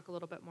can talk a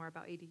little bit more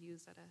about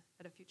ADUs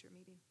at a future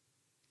meeting.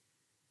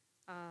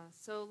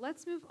 So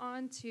let's move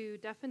on to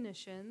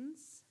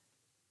definitions.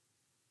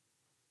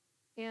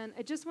 And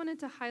I just wanted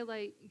to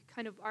highlight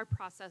kind of our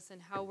process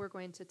and how we're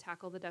going to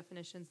tackle the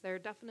definitions. They're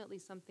definitely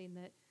something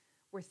that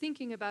we're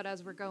thinking about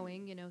as we're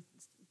going,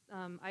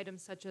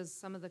 items such as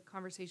some of the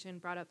conversation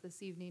brought up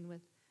this evening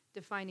with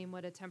defining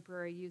what a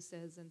temporary use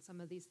is and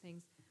some of these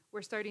things.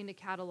 We're starting to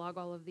catalog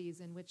all of these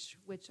and which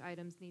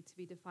items need to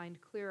be defined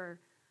clearer.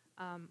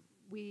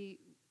 We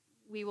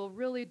will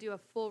really do a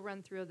full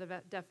run through of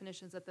the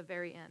definitions at the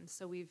very end.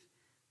 So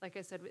like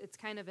I said, it's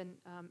kind of an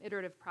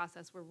iterative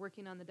process. We're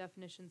working on the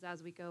definitions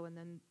as we go, and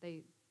then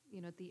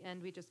at the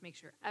end, we just make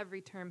sure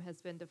every term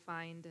has been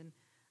defined and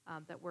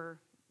that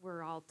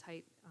we're all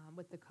tight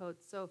with the code.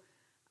 So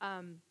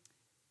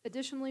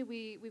additionally,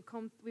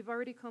 we've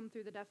already combed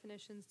through the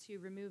definitions to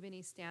remove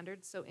any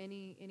standards. So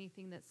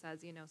anything that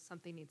says,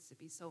 something needs to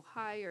be so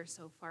high or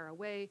so far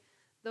away,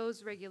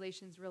 those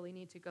regulations really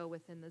need to go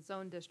within the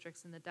zone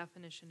districts, and the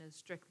definition is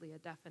strictly a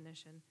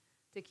definition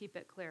to keep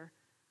it clear.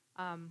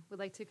 We'd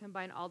like to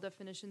combine all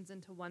definitions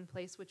into one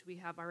place, which we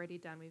have already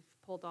done. We've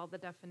pulled all the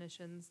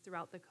definitions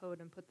throughout the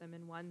code and put them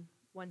in one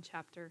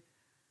chapter.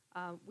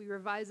 We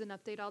revise and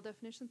update all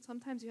definitions.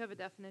 Sometimes you have a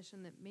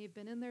definition that may have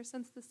been in there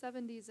since the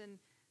 70s and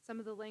some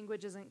of the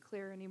language isn't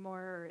clear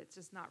anymore, or it's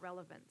just not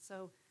relevant.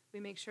 So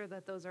we make sure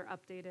that those are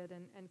updated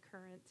and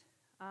current.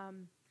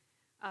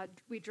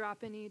 We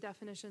drop any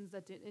definitions,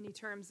 any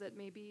terms that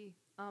may be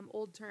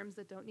old terms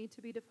that don't need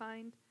to be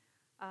defined.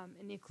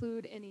 And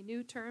include any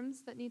new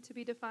terms that need to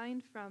be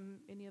defined from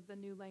any of the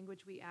new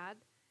language we add.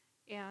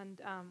 And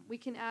we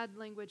can add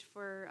language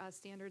for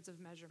standards of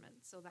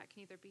measurement. So that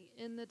can either be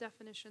in the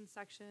definition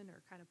section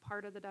or kind of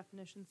part of the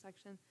definition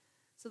section.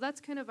 So that's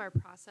kind of our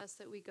process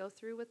that we go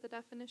through with the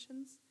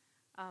definitions.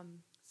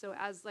 So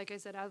like I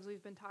said, as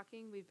we've been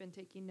talking, we've been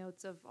taking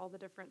notes of all the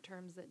different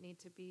terms that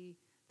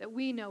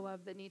we know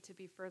of that need to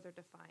be further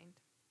defined.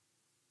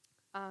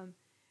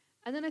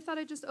 And then I thought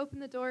I'd just open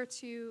the door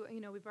to,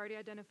 we've already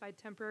identified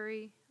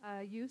temporary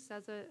use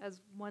as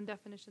one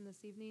definition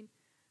this evening.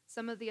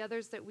 Some of the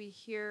others that we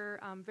hear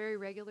very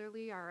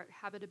regularly are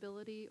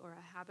habitability or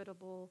a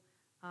habitable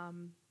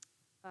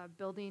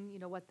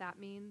building, what that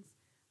means.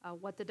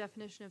 What the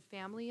definition of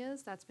family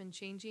is, that's been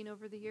changing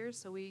over the years,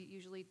 so we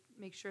usually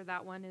make sure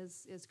that one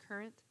is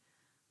current.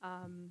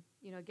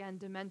 Again,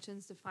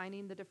 dimensions,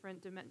 defining the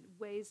different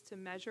ways to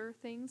measure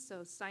things.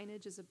 So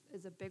signage is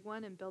a big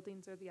one, and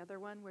buildings are the other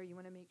one, where you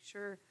want to make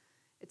sure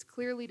it's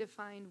clearly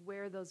defined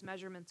where those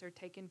measurements are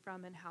taken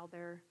from and how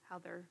they're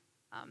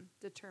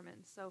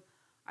determined. So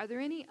are there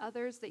any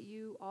others that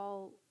you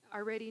all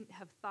already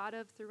have thought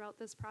of throughout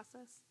this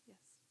process? Yes.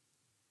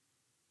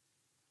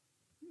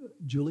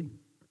 Julie?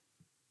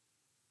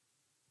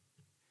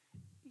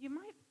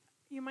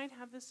 You might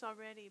have this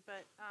already,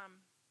 but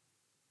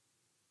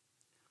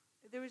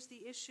there was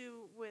the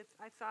issue with,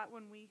 I thought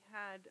when we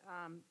had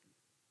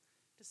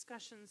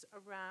discussions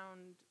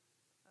around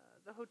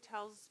the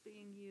hotels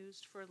being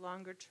used for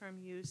longer term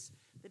use,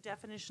 the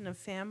definition of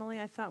family,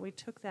 I thought we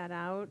took that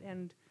out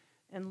and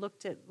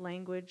looked at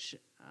language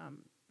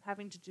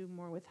having to do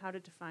more with how to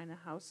define a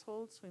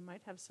household, so we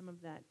might have some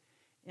of that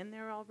in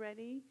there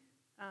already.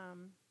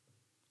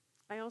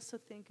 I also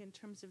think in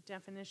terms of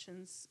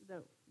definitions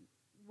that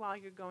while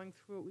you're going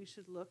through it, we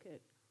should look at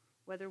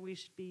whether we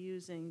should be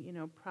using,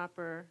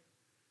 proper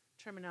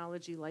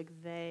terminology like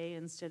they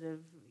instead of,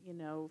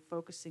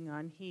 focusing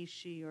on he,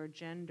 she, or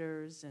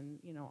genders and,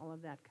 all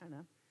of that kind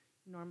of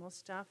normal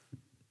stuff. I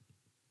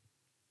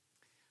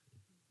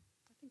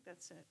think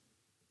that's it.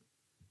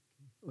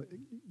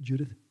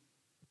 Judith?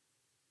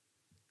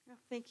 Yeah,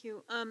 thank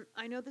you.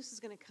 I know this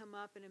is going to come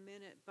up in a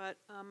minute, but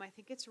I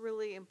think it's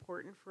really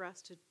important for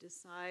us to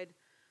decide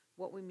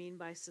what we mean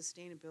by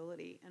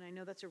sustainability. And I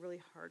know that's a really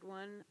hard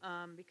one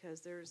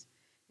because there's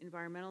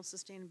environmental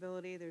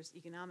sustainability, there's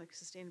economic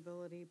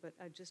sustainability, but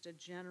just a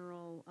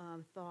general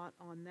thought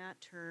on that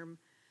term.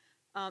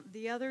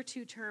 The other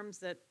two terms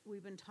that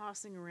we've been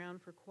tossing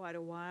around for quite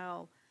a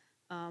while,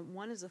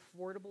 one is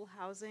affordable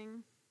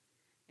housing,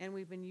 and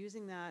we've been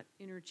using that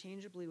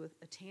interchangeably with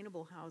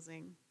attainable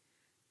housing.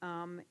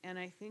 And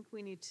I think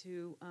we need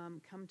to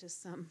come to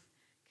some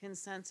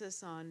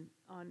consensus on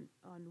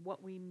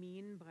what we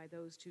mean by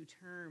those two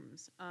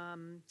terms.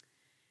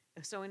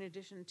 So in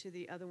addition to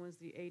the other ones,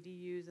 the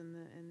ADUs and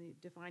the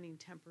defining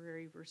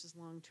temporary versus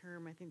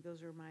long-term, I think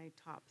those are my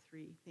top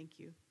three. Thank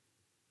you.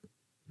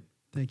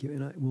 Thank you.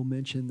 And I will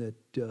mention that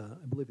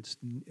I believe it's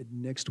at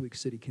next week's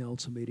City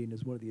Council meeting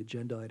as one of the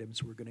agenda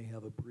items, we're going to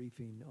have a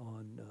briefing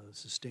on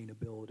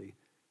sustainability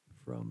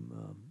from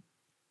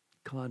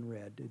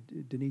Conrad.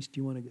 Denise,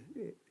 do you want to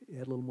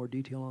add a little more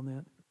detail on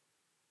that?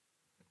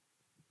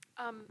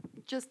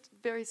 Just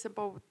very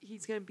simple.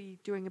 He's going to be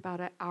doing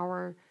about an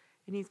hour,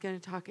 and he's going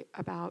to talk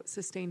about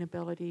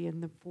sustainability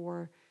and the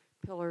 4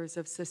 pillars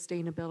of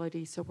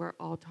sustainability. So we're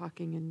all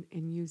talking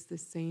and use the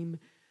same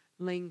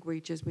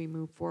language as we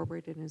move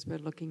forward and as we're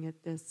looking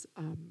at this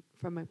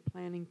from a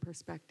planning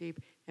perspective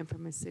and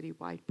from a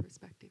citywide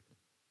perspective.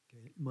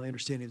 Okay. My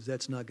understanding is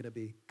that's not going to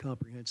be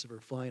comprehensive or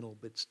final,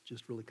 but it's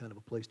just really kind of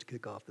a place to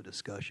kick off the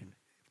discussion,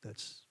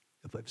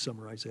 if I've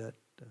summarized that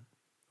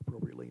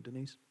appropriately.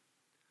 Denise?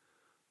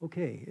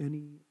 Okay,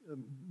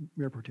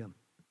 Mayor Pro Tem.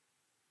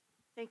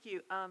 Thank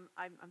you. I'm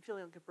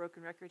feeling like a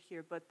broken record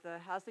here, but the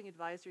Housing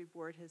Advisory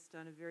Board has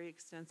done a very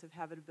extensive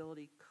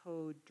habitability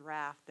code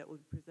draft that will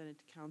be presented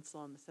to council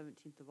on the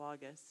 17th of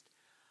August.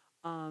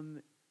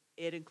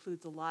 It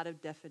includes a lot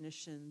of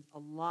definitions. A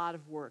lot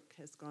of work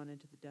has gone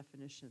into the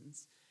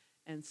definitions.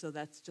 And so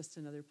that's just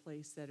another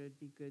place that it would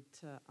be good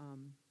to,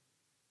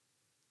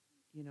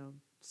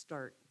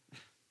 start.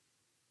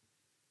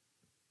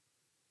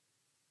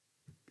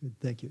 Good,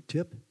 thank you.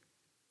 Tip?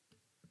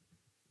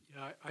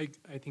 Yeah,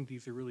 I think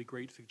these are really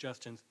great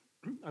suggestions.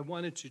 I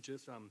wanted to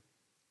just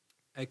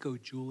echo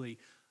Julie,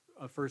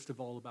 first of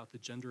all, about the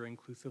gender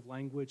inclusive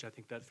language. I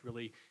think that's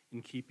really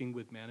in keeping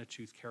with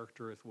Maniitou's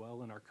character as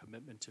well and our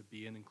commitment to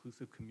be an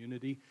inclusive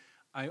community.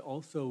 I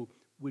also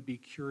would be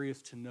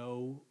curious to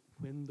know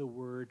when the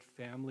word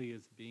family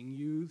is being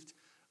used.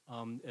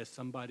 As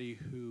somebody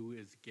who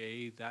is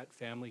gay, that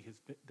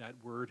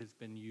word has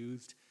been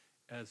used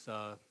as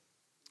a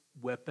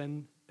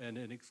weapon and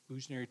an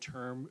exclusionary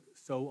term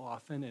so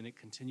often, and it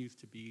continues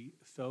to be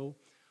so,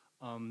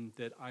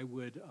 that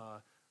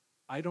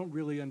I don't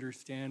really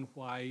understand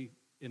why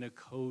in a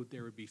code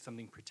there would be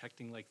something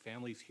protecting like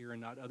families here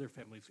and not other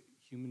families.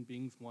 Human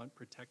beings want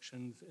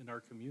protections in our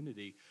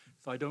community.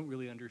 So I don't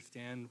really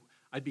understand.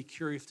 I'd be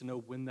curious to know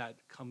when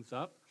that comes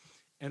up.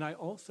 And I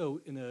also,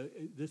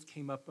 this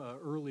came up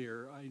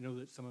earlier, I know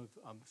that some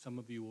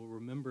of you will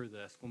remember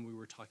this when we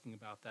were talking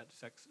about the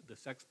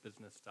sex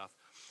business stuff.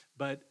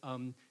 But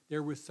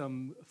there was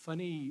some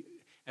funny,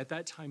 at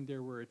that time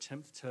there were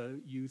attempts to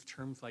use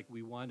terms like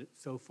we want it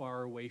so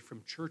far away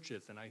from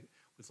churches. And I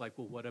was like,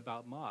 well, what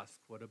about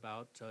mosques? What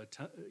about,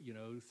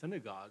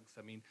 synagogues?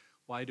 I mean,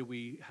 why do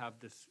we have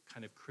this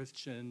kind of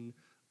Christian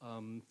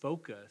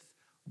focus?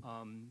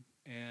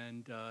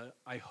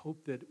 I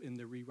hope that in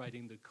the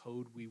rewriting the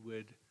code, we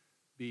would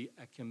be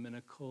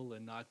ecumenical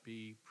and not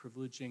be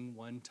privileging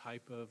one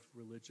type of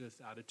religious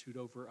attitude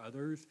over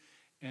others.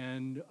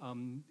 And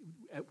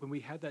when we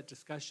had that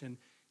discussion,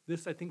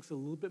 this I think is a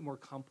little bit more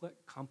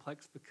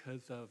complex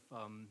because of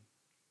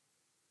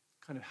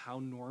kind of how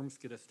norms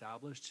get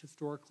established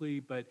historically.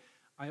 But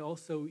I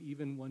also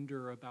even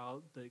wonder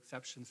about the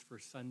exceptions for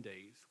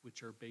Sundays,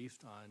 which are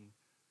based on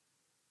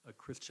a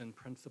Christian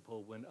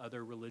principle when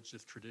other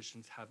religious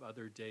traditions have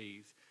other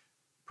days.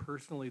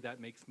 Personally, that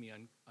makes me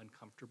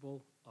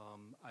uncomfortable.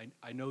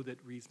 I know that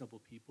reasonable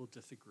people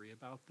disagree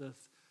about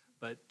this,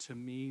 but to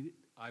me,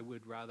 I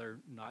would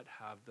rather not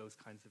have those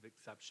kinds of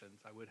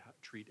exceptions. I would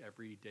treat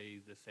every day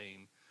the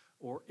same,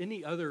 or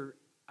any other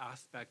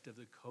aspect of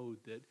the code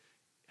that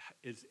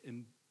is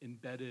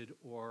embedded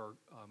or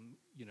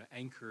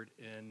anchored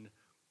in.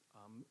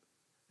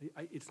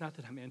 It's not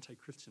that I'm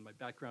anti-Christian. My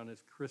background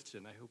is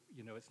Christian. I hope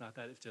it's not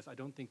that. It's just I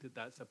don't think that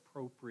that's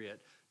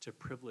appropriate to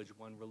privilege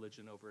one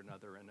religion over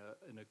another in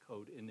a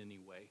code in any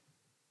way.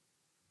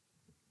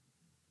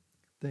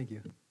 Thank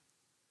you.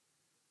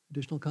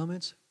 Additional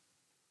comments?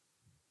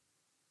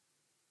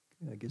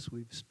 I guess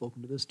we've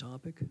spoken to this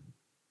topic.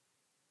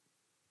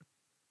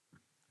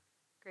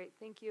 Great,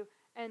 thank you.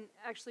 And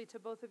actually, to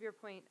both of your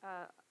point,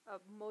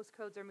 most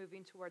codes are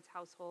moving towards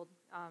household.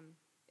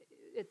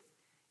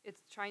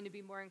 It's trying to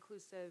be more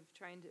inclusive.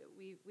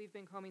 We've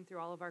been combing through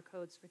all of our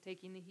codes for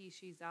taking the he,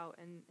 she's out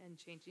and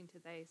changing to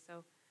they.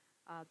 So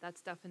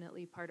that's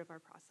definitely part of our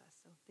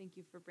process. So thank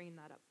you for bringing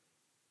that up.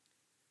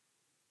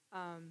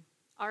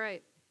 All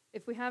right,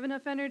 if we have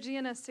enough energy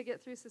in us to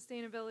get through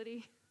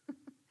sustainability,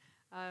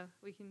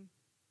 we can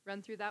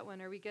run through that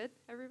one. Are we good,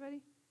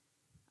 everybody?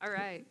 All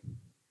right.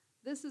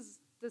 This is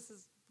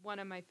one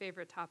of my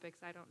favorite topics.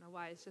 I don't know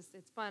why.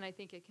 It's fun. I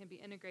think it can be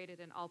integrated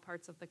in all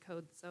parts of the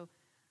code.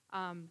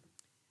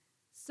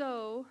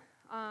 So,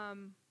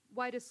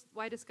 why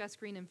discuss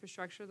green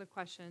infrastructure? The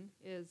question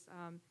is,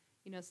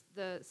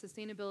 the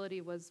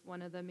sustainability was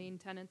one of the main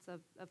tenets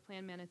of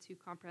Plan Manitou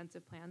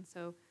Comprehensive Plan.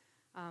 So,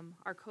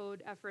 our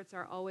code efforts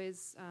are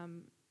always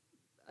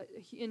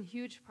in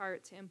huge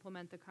part to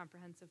implement the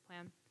comprehensive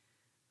plan.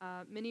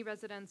 Many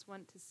residents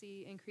want to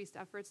see increased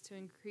efforts to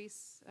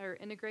increase or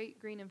integrate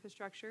green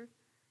infrastructure.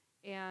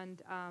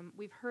 And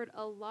we've heard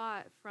a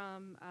lot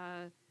from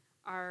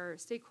our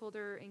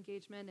stakeholder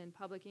engagement and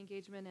public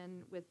engagement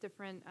and with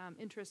different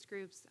interest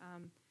groups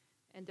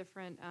and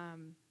different,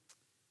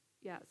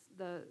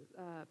 the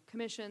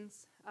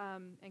commissions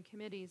and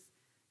committees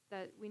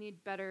that we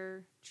need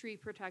better tree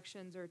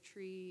protections or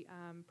tree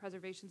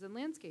preservations and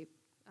landscape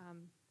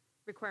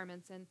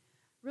requirements. And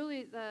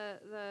really,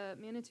 the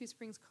Manitou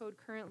Springs Code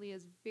currently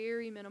is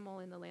very minimal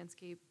in the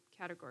landscape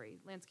category,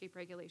 landscape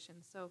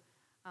regulations. So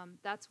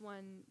that's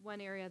one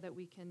area that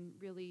we can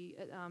really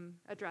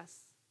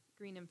address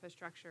green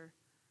infrastructure.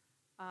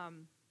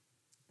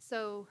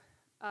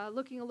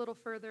 Looking a little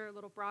further, a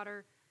little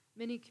broader,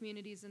 many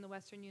communities in the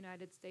Western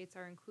United States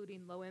are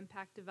including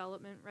low-impact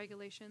development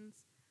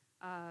regulations.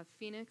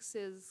 Phoenix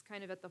is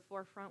kind of at the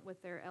forefront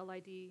with their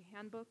LID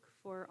handbook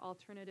for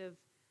alternative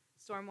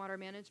stormwater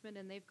management,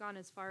 and they've gone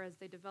as far as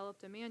they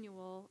developed a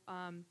manual,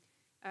 a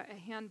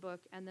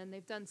handbook, and then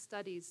they've done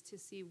studies to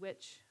see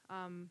which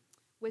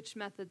which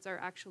methods are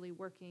actually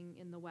working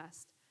in the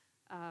West.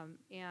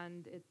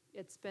 And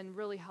it's been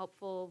really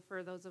helpful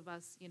for those of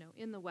us,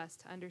 in the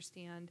West to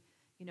understand,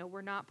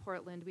 we're not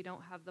Portland. We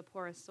don't have the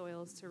porous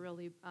soils to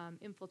really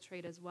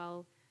infiltrate as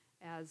well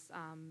as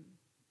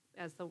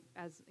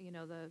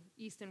the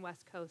East and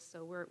West Coast.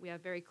 So we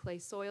have very clay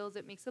soils.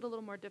 It makes it a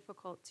little more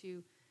difficult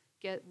to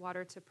get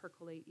water to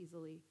percolate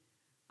easily.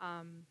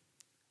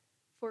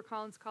 Fort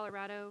Collins,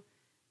 Colorado,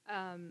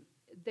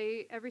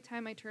 every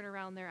time I turn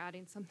around, they're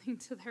adding something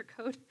to their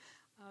code.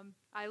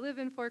 I live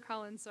in Fort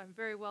Collins, so I'm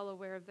very well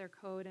aware of their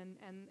code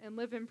and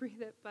live and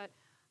breathe it, but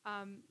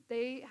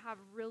they have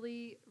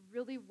really,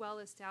 really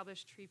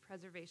well-established tree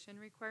preservation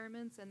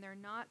requirements, and they're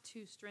not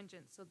too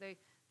stringent. So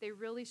they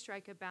really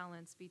strike a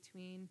balance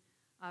between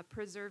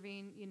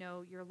preserving,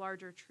 your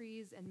larger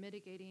trees and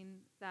mitigating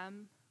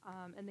them.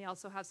 And they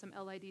also have some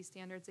LID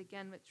standards,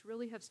 again, which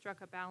really have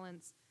struck a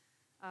balance,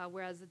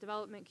 whereas the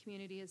development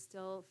community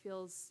still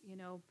feels,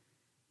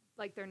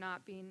 like they're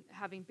not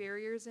having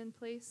barriers in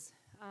place,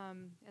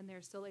 and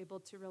they're still able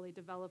to really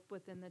develop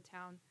within the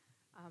town.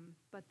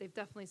 But they've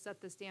definitely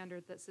set the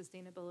standard that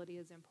sustainability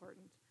is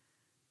important.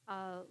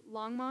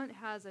 Longmont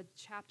has a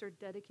chapter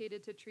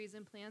dedicated to trees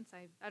and plants.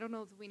 I don't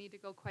know if we need to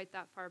go quite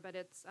that far, but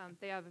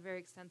they have a very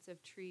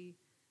extensive tree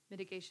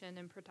mitigation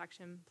and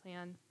protection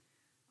plan.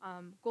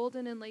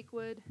 Golden and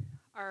Lakewood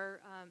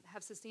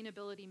have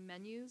sustainability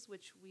menus,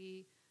 which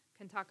we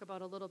can talk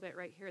about a little bit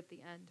right here at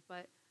the end.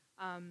 But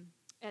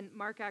and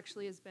Mark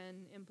actually has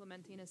been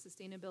implementing a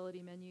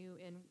sustainability menu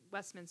in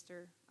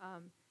Westminster,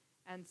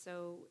 and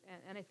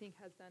I think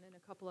has done in a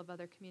couple of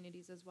other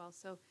communities as well.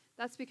 So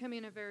that's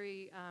becoming a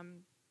very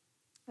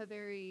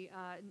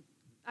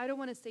I don't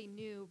want to say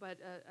new, but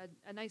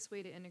a nice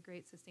way to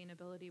integrate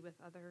sustainability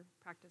with other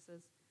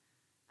practices.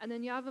 And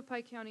then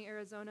Yavapai County,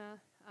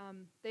 Arizona,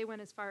 they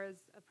went as far as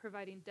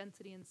providing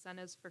density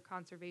incentives for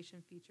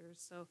conservation features.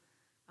 So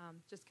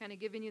just kind of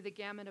giving you the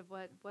gamut of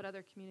what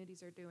other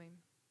communities are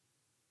doing.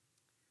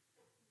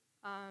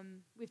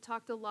 We've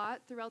talked a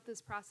lot throughout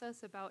this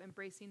process about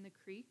embracing the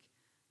creek.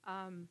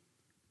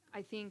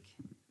 I think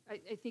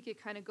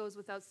it kind of goes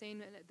without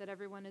saying that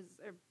everyone is,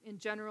 in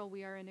general,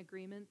 we are in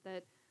agreement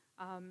that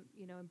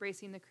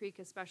embracing the creek,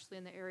 especially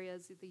in the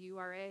areas of the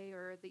URA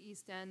or the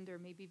East End or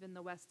maybe even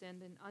the West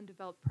End and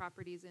undeveloped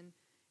properties, and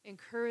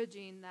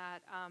encouraging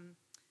that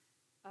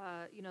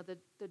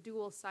the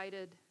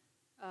dual-sided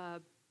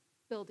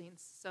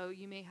buildings. So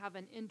you may have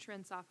an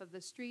entrance off of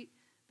the street,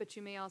 but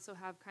you may also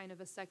have kind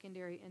of a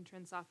secondary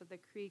entrance off of the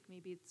creek.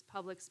 Maybe it's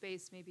public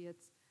space, maybe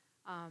it's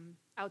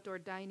outdoor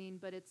dining,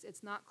 but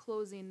it's not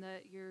closing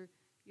you're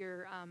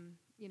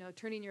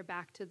turning your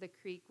back to the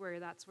creek where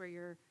that's where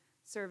your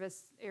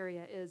service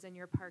area is and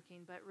your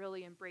parking, but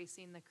really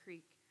embracing the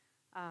creek.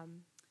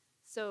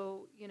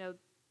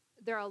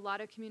 There are a lot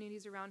of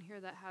communities around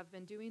here that have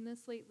been doing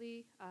this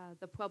lately.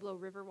 The Pueblo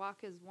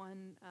Riverwalk is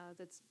one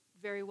that's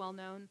very well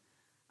known.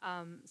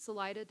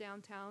 Salida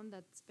downtown,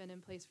 that's been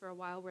in place for a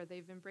while, where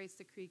they've embraced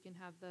the creek and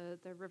have the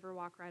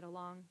Riverwalk right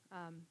along.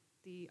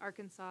 The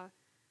Arkansas,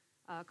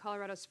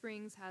 Colorado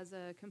Springs has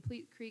a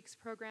Complete Creeks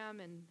program,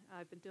 and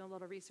I've been doing a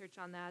little research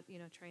on that,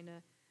 trying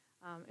to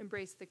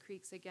embrace the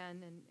creeks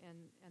again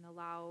and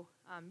allow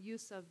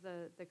use of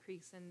the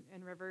creeks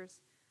and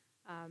rivers.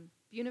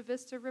 Buena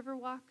Vista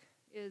Riverwalk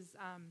is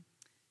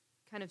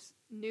kind of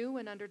new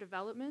and under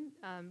development,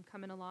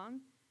 coming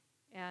along.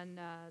 And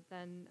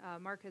then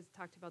Mark has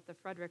talked about the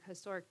Frederick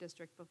Historic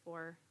District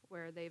before,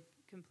 where they've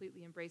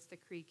completely embraced the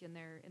creek in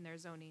their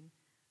zoning.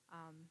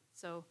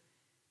 So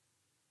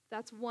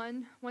that's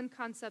one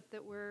concept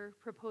that we're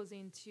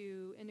proposing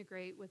to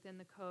integrate within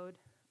the code.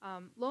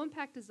 Low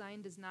impact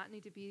design does not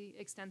need to be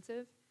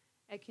extensive.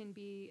 It can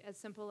be as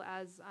simple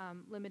as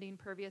limiting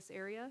pervious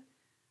area,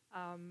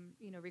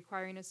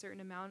 requiring a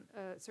certain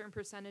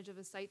percentage of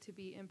a site to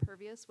be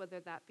impervious, whether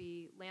that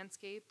be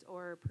landscaped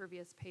or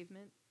pervious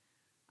pavement.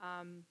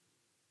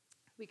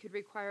 We could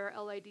require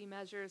LID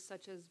measures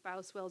such as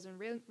bioswales and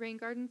rain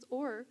gardens,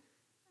 or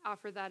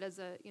offer that as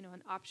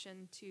an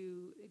option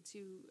to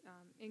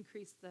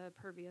increase the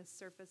pervious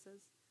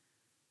surfaces.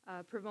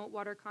 Promote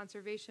water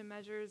conservation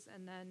measures,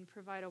 and then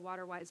provide a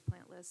water-wise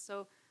plant list.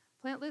 So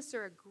plant lists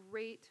are a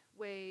great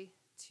way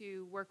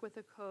to work with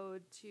a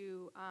code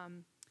to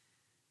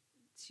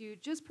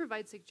just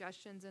provide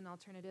suggestions and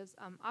alternatives.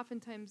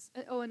 Oftentimes,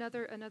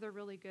 another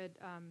really good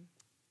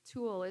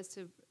tool is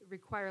to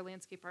require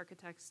landscape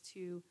architects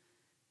to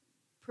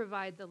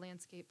provide the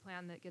landscape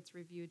plan that gets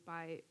reviewed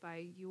by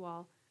you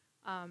all.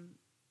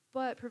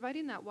 But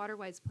providing that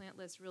water-wise plant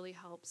list really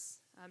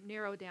helps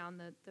narrow down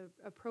the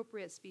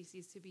appropriate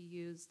species to be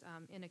used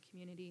in a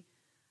community.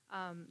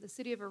 The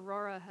city of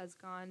Aurora has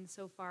gone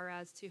so far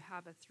as to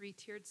have a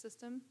 3-tiered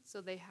system.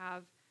 So they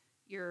have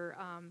your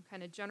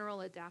kind of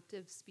general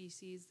adaptive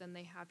species, then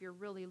they have your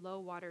really low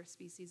water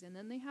species, and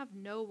then they have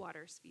no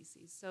water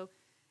species. So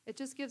it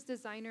just gives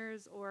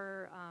designers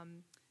or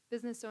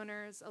business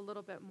owners a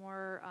little bit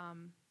more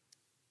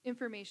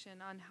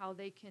information on how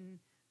they can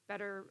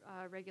better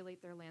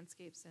regulate their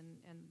landscapes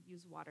and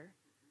use water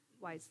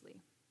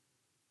wisely.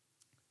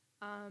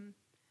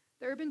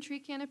 The urban tree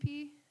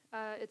canopy,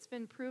 it's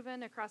been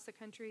proven across the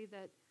country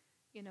that,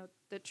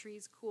 the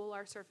trees cool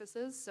our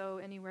surfaces. So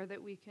anywhere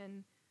that we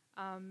can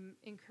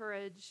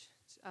encourage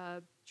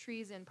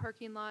trees in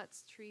parking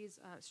lots, trees,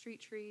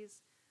 street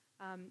trees,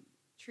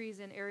 trees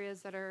in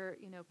areas that are,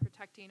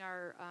 protecting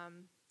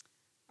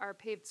our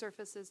paved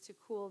surfaces to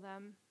cool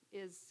them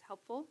is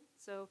helpful.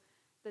 So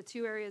the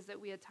two areas that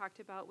we had talked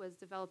about was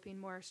developing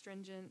more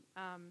stringent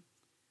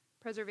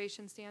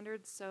preservation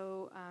standards.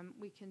 So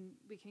we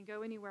can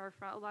go anywhere.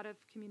 A lot of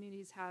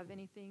communities have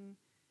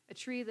a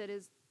tree that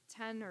is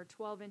 10 or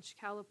 12-inch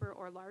caliper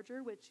or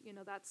larger, which,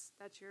 that's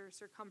your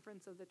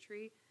circumference of the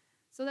tree.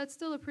 So that's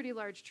still a pretty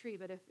large tree,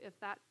 but if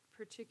that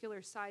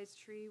particular size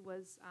tree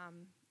was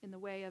in the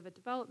way of a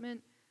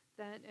development,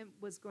 then it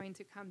was going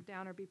to come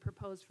down or be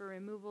proposed for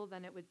removal,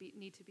 then it would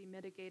need to be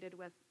mitigated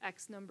with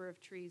X number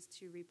of trees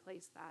to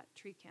replace that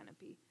tree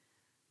canopy.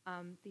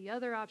 The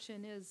other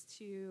option is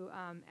to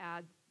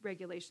add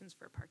regulations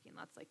for parking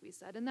lots, like we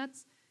said, and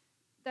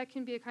that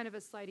can be a kind of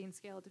a sliding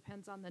scale. It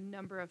depends on the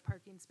number of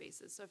parking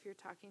spaces. So if you're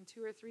talking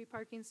 2 or 3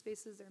 parking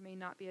spaces, there may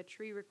not be a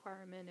tree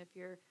requirement. If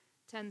you're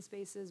 10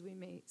 spaces, we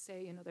may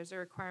say, there's a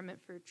requirement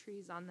for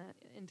trees on the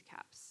end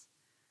caps.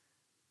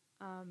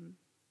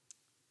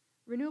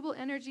 Renewable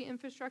energy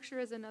infrastructure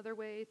is another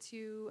way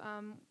to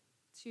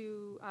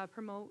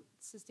promote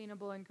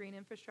sustainable and green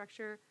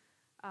infrastructure,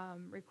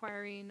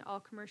 requiring all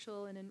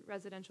commercial and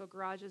residential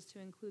garages to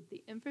include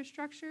the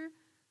infrastructure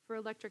for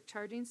electric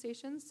charging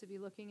stations, to be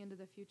looking into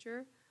the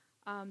future.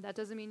 That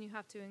doesn't mean you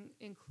have to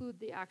include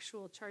the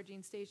actual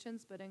charging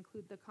stations, but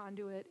include the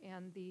conduit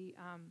and the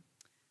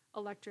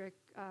electric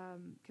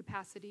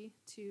capacity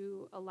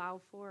to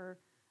allow for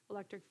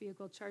electric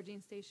vehicle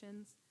charging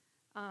stations.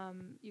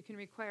 You can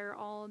require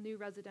all new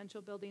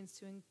residential buildings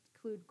to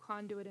include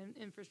conduit and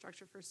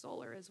infrastructure for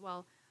solar as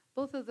well.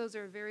 Both of those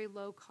are a very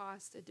low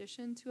cost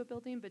addition to a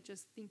building, but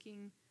just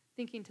thinking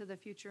to the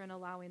future and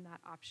allowing that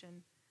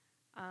option.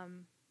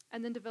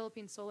 And then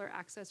developing solar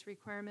access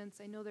requirements.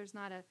 I know there's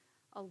not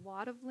a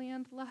lot of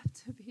land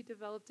left to be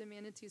developed in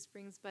Manitou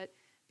Springs, but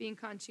being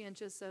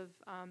conscientious of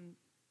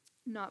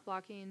not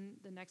blocking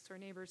the next door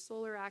neighbor's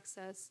solar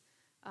access,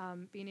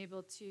 being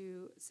able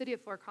to, City of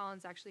Fort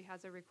Collins actually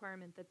has a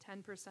requirement that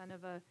 10%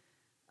 of a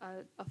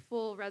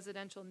full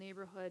residential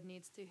neighborhood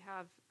needs to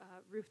have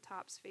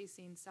rooftops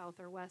facing south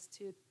or west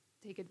to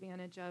take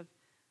advantage of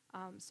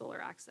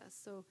solar access.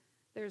 So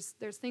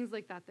there's things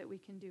like that we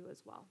can do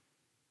as well.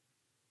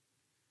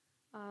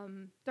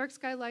 Dark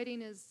sky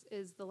lighting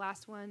is the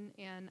last one,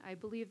 and I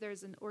believe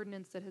there's an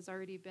ordinance that has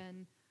already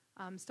been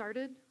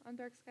started on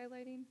dark sky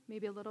lighting,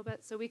 maybe a little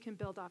bit, so we can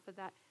build off of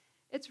that.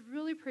 It's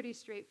really pretty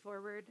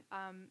straightforward.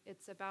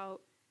 It's about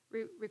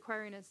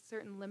requiring a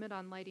certain limit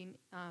on lighting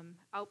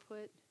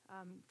output,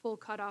 full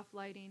cutoff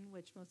lighting,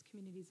 which most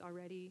communities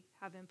already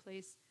have in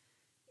place,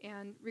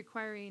 and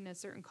requiring a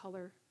certain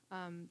color,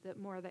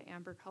 more of the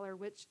amber color,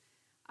 which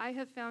I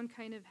have found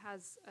kind of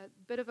has a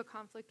bit of a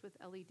conflict with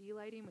LED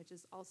lighting, which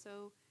is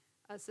also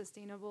a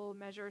sustainable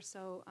measure.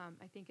 So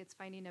I think it's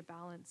finding a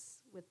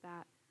balance with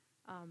that.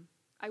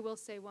 I will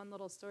say one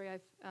little story.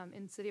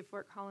 In City of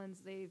Fort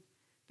Collins, they've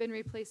been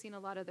replacing a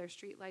lot of their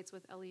street lights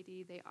with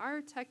LED. They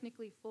are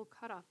technically full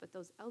cutoff, but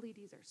those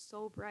LEDs are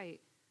so bright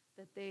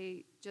that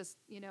they just,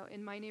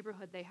 in my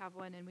neighborhood, they have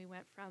one, and we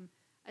went from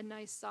a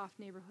nice soft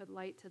neighborhood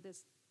light to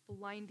this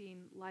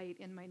blinding light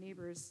in my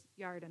neighbor's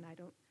yard, and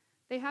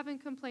they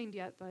haven't complained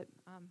yet, but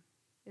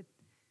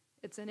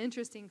it's an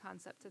interesting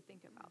concept to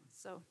think about.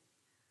 So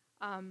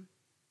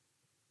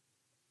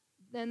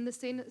then the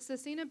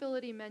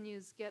sustainability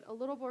menus get a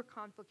little more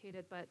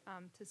complicated, but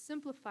to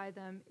simplify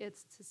them,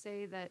 it's to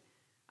say that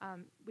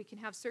we can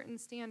have certain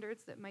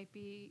standards that might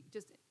be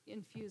just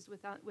infused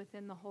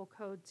within the whole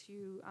code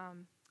to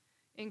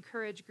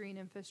encourage green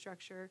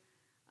infrastructure.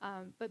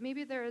 But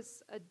maybe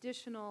there's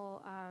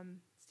additional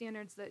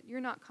standards that you're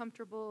not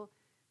comfortable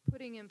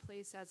putting in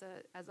place as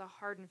a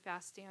hard and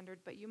fast standard,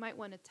 but you might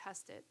want to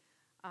test it.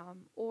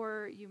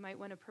 Or you might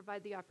want to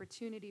provide the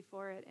opportunity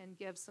for it and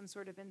give some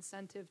sort of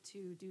incentive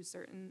to do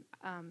certain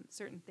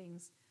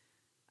things.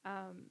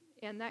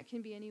 And that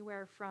can be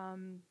anywhere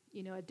from,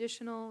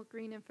 additional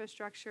green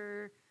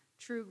infrastructure,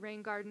 true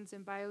rain gardens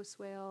and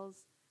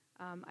bioswales.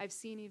 I've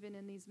seen even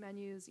in these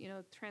menus,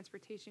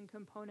 transportation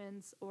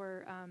components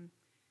or,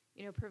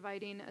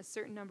 providing a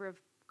certain number of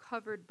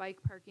covered bike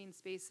parking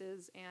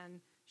spaces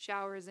and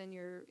showers in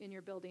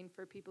your building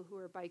for people who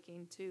are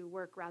biking to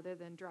work rather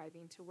than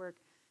driving to work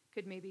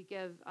could maybe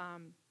give,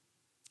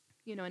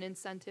 an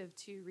incentive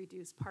to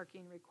reduce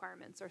parking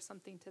requirements or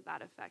something to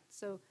that effect.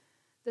 So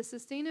the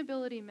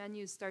sustainability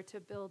menus start to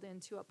build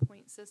into a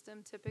point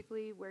system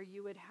typically where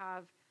you would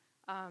have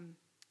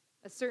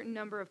a certain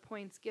number of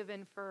points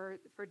given for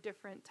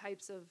different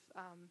types of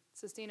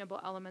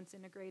sustainable elements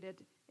integrated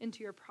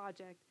into your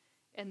project.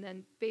 And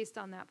then based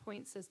on that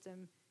point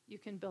system, you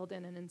can build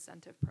in an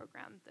incentive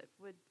program that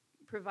would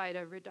provide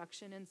a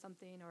reduction in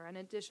something or an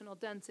additional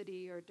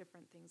density or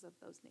different things of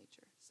those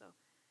nature.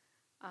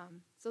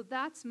 So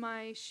that's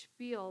my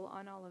spiel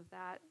on all of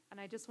that.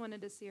 And I just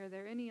wanted to see, are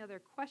there any other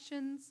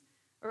questions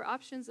or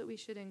options that we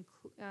should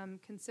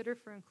consider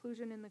for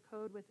inclusion in the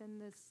code within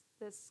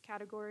this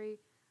category?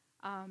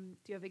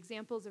 Do you have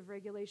examples of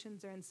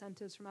regulations or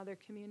incentives from other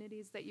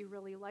communities that you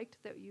really liked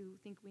that you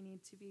think we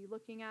need to be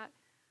looking at?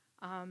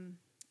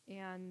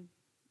 And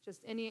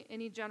just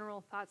any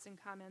general thoughts and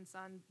comments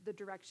on the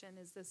direction?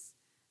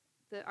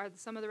 Are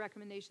some of the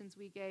recommendations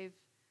we gave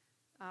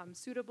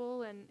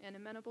suitable and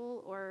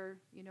amenable, or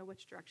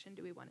which direction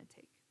do we want to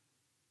take?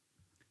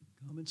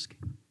 Comments?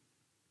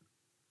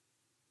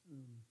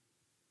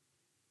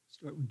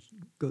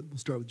 We'll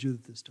start with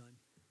Judith this time.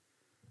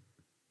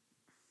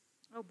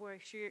 Oh boy,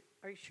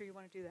 are you sure you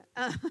want to do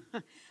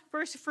that?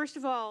 First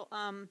of all,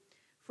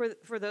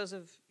 for those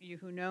of you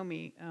who know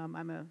me,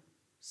 I'm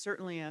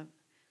certainly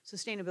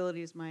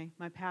sustainability is my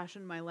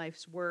passion, my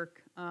life's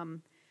work.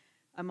 I'm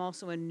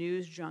also a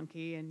news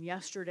junkie, and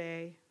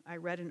yesterday I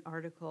read an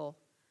article,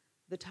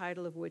 the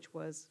title of which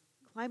was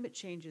 "Climate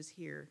Change is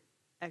Here!"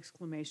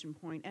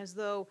 as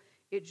though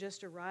it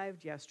just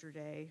arrived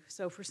yesterday.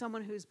 So for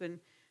someone who's been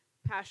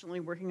passionately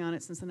working on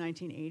it since the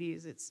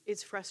 1980s,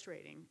 it's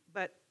frustrating.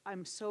 But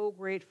I'm so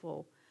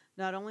grateful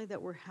not only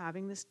that we're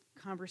having this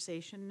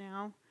conversation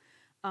now,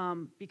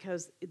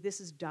 because this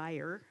is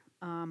dire,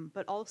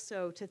 but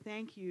also to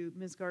thank you,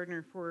 Ms.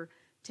 Gardner, for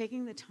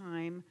taking the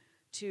time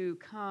to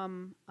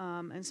come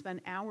and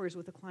spend hours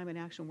with the Climate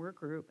Action Work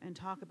Group and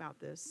talk about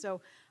this. So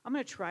I'm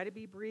going to try to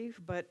be brief,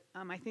 but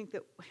I think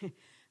that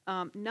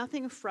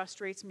nothing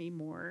frustrates me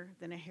more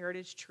than a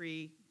heritage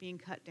tree being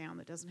cut down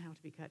that doesn't have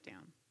to be cut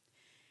down.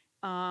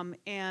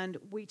 And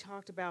we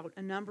talked about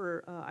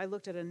I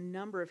looked at a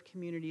number of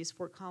communities,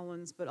 Fort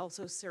Collins, but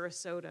also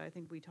Sarasota, I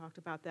think we talked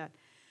about that,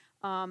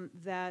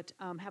 that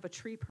have a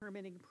tree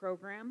permitting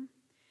program.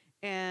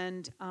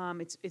 And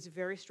it's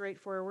very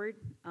straightforward.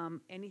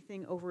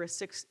 Anything over a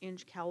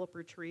 6-inch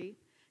caliper tree,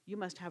 you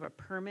must have a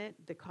permit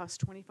that costs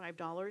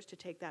 $25 to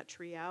take that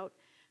tree out.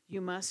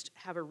 You must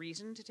have a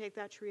reason to take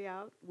that tree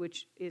out,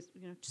 which is,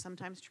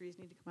 sometimes trees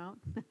need to come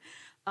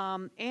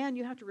out. And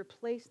you have to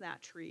replace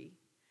that tree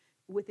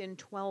within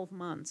 12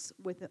 months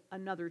with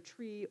another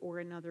tree or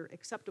another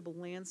acceptable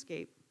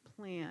landscape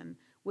plan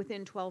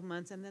within 12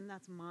 months, and then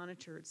that's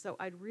monitored. So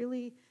I'd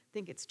really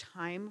think it's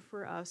time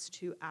for us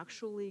to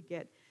actually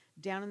get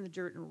down in the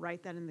dirt and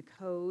write that in the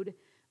code,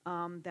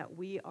 that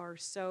we are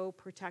so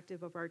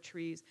protective of our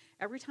trees.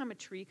 Every time a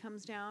tree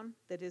comes down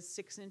that is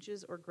 6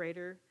 inches or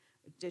greater,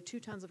 2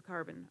 tons of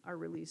carbon are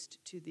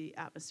released to the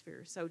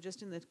atmosphere. So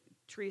just in the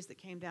trees that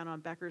came down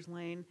on Becker's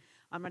Lane,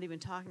 I'm not even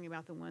talking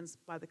about the ones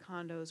by the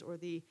condos or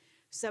the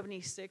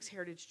 76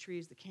 heritage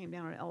trees that came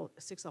down on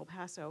 6 El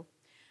Paso.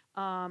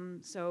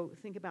 So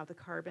think about the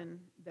carbon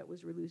that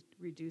was released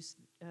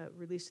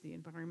to the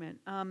environment.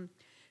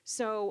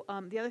 So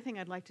the other thing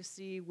I'd like to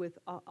see with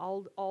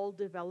all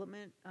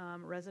development,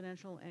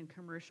 residential and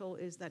commercial,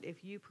 is that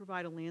if you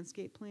provide a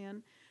landscape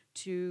plan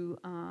to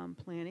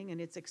planning and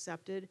it's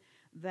accepted,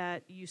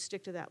 that you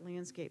stick to that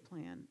landscape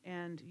plan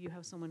and you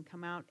have someone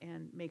come out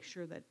and make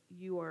sure that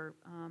you are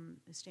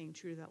staying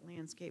true to that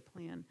landscape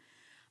plan.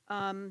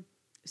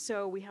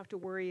 So we have to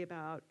worry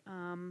about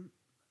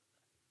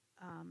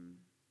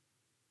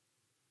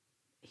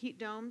heat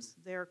domes.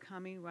 They're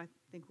coming. I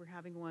think we're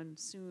having one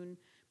soon,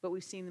 but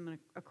we've seen them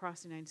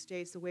across the United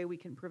States. The way we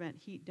can prevent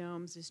heat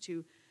domes is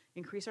to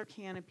increase our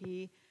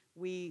canopy.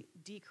 We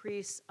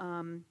decrease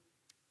the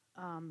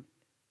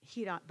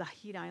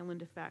heat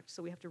island effect,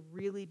 so we have to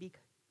really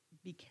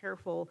be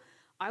careful.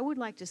 I would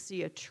like to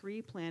see a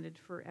tree planted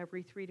for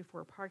every 3 to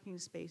 4 parking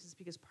spaces,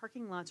 because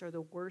parking lots are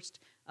the worst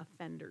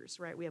offenders,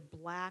 right? We have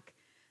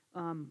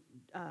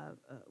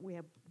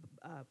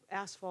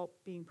asphalt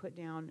being put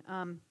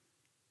down.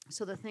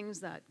 So the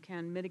things that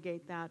can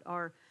mitigate that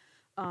are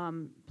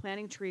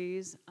planting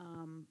trees,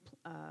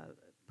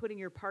 putting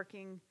your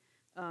parking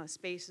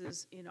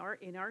spaces in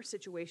our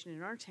situation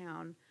in our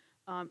town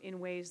in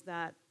ways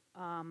that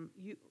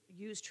you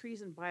use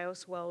trees and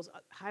bioswales.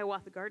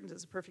 Hiawatha Gardens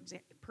is a perfect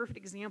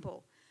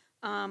example.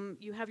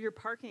 You have your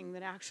parking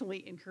that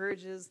actually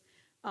encourages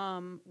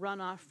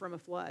runoff from a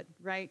flood,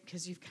 right?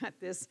 Because you've got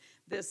this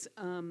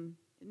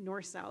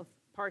north-south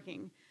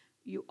parking.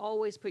 You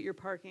always put your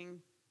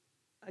parking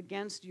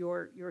against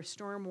your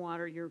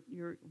stormwater,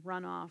 your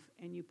runoff,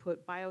 and you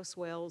put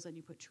bioswales and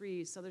you put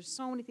trees. So there's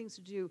so many things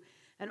to do.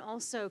 And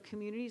also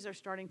communities are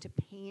starting to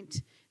paint.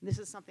 And this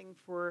is something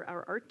for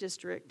our art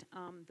district.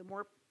 The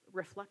more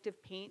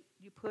reflective paint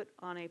you put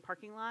on a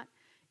parking lot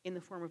in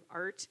the form of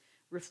art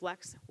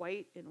reflects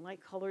white, and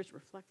light colors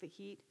reflect the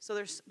heat. So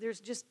there's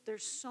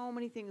so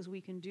many things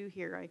we can do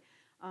here. I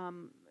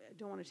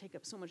don't want to take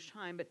up so much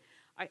time, but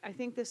I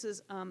think this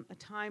is a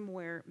time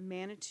where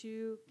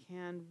Manitou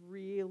can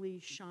really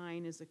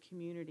shine as a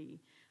community.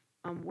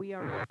 We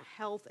are a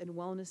health and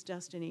wellness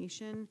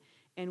destination,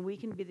 and we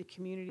can be the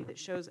community that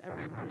shows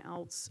everyone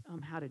else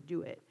how to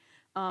do it.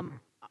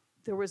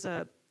 There was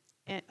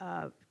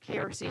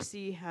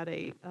KRCC had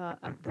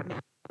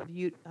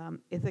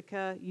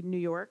Ithaca, New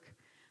York,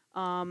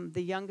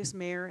 the youngest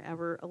mayor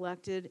ever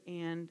elected,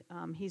 and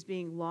he's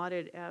being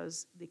lauded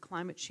as the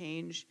climate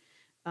change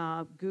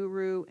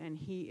guru, and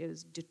he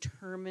is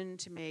determined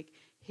to make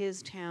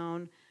his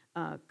town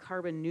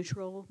carbon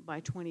neutral by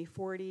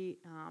 2040.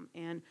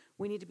 And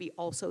we need to be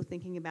also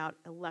thinking about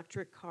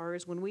electric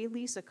cars. When we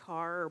lease a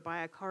car or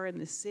buy a car in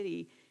the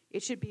city,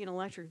 it should be an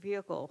electric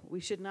vehicle. We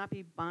should not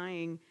be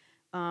buying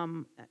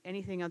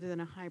anything other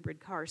than a hybrid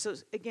car. So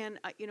again,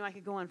 I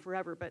could go on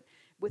forever, but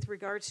with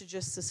regards to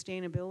just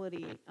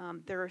sustainability,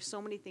 there are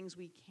so many things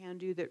we can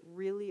do that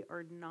really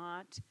are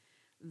not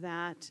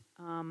that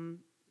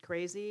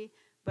crazy.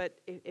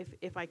 But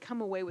if I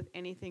come away with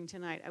anything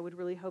tonight, I would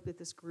really hope that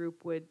this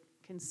group would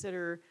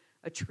consider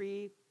a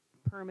tree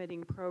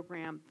permitting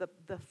program.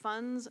 The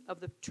funds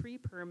of the tree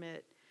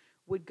permit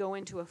would go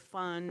into a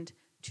fund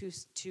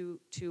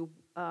to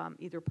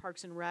either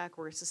Parks and Rec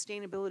or a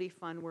sustainability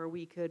fund where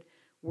we could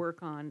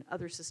work on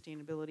other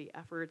sustainability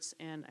efforts.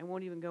 And I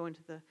won't even go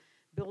into the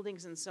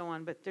buildings and so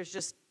on, but there's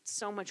just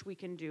so much we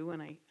can do,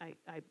 and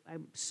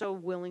I'm so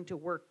willing to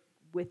work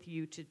with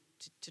you to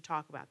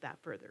talk about that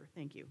further.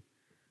 Thank you.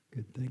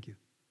 Good, thank you.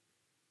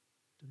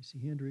 Did I see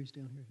hand raised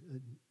down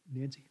here?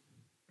 Nancy?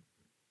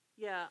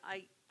 Yeah,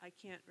 I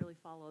can't really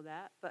follow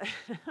that, but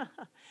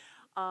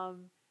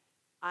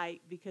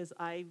because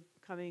I'm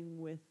coming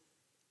with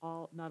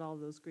not all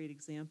those great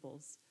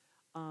examples,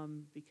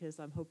 because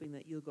I'm hoping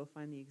that you'll go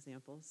find the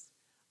examples.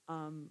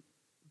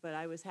 But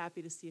I was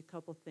happy to see a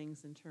couple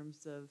things in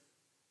terms of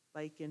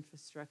bike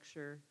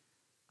infrastructure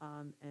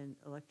and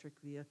electric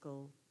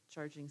vehicle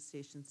charging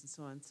stations and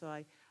so on. So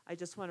I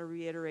just want to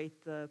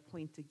reiterate the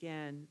point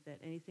again that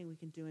anything we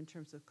can do in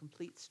terms of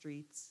complete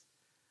streets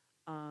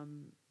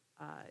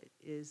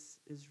is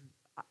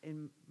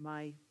in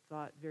my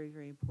thought very,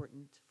 very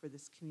important for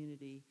this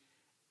community,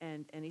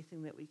 and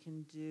anything that we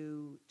can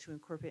do to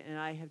incorporate, and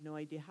I have no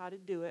idea how to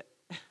do it,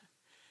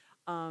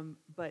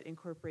 but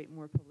incorporate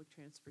more public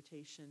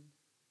transportation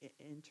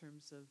in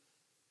terms of,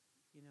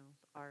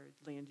 our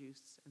land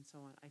use and so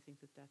on. I think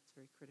that that's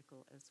very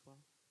critical as well.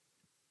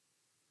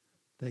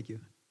 Thank you.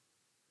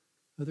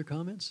 Other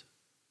comments?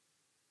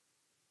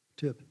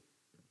 Tip?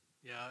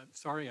 Yeah, I'm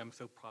sorry I'm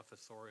so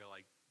professorial.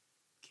 I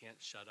can't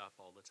shut up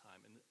all the time,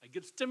 and I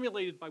get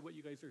stimulated by what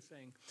you guys are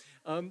saying.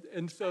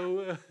 And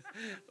so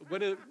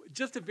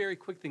just a very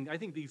quick thing. I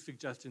think these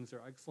suggestions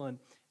are excellent.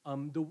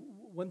 The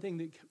one thing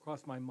that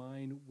crossed my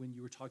mind when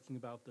you were talking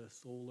about the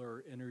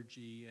solar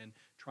energy and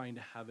trying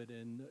to have it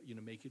in,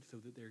 make it so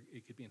that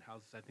it could be in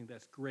houses, I think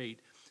that's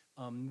great.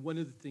 One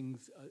of the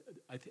things,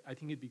 I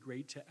think it'd be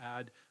great to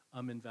add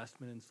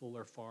investment in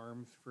solar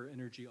farms for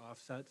energy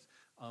offsets.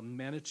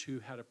 Manitou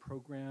had a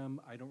program,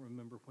 I don't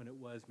remember when it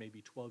was,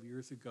 maybe 12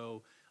 years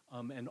ago,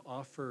 and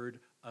offered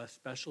a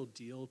special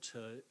deal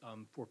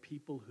for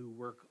people who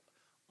work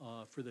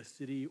for the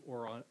city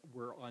or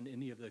were on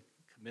any of the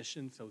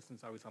commissions. So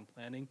since I was on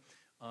planning,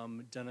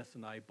 Dennis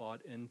and I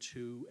bought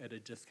into, at a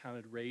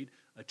discounted rate,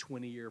 a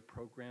 20-year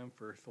program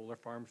for solar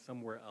farms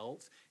somewhere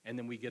else, and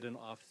then we get an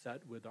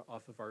offset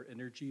off of our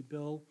energy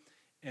bill.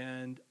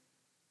 And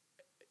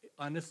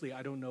honestly,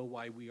 I don't know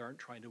why we aren't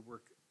trying to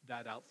work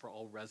that out for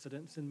all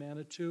residents in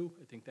Manitou.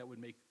 I think that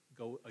would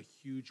go a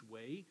huge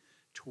way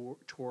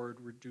toward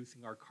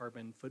reducing our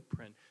carbon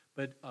footprint.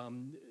 But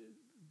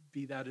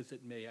be that as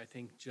it may, I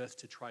think just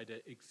to try to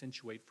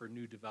accentuate for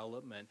new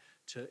development,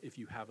 if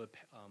you have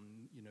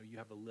you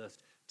have a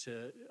list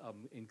to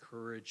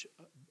encourage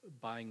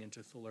buying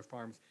into solar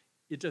farms.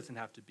 It doesn't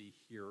have to be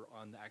here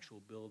on the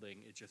actual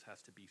building. It just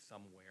has to be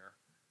somewhere.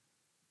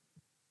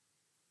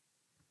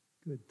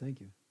 Good,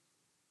 thank you.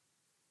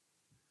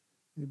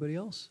 Anybody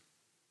else?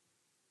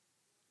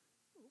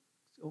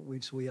 Oh,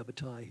 wait, so we have a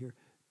tie here.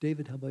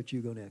 David, how about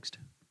you go next?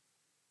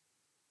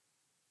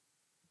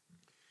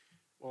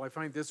 Well, I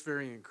find this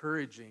very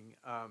encouraging.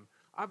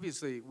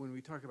 Obviously, when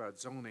we talk about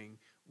zoning,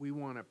 we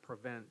want to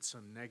prevent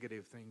some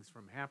negative things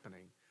from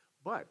happening.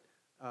 But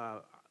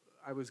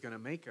I was going to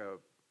make a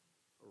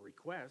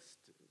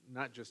request,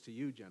 not just to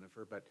you,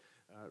 Jennifer, but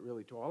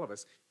really to all of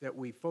us, that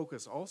we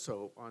focus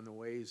also on the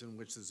ways in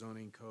which the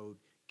zoning code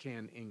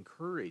can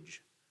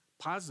encourage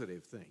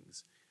positive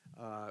things.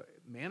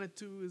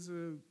 Manitou is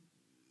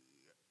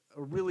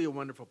really a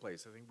wonderful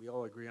place. I think we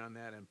all agree on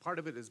that, and part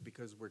of it is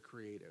because we're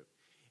creative.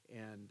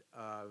 And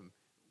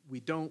we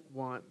don't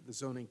want the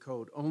zoning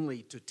code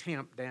only to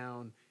tamp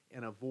down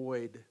and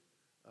avoid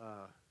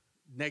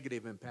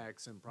negative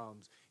impacts and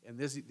problems. And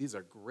these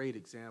are great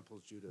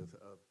examples, Judith,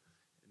 of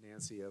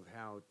Nancy, of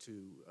how to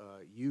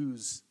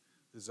use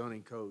the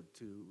zoning code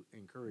to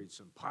encourage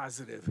some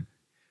positive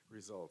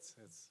results.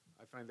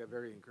 I find that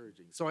very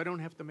encouraging. So I don't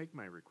have to make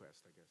my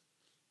request, I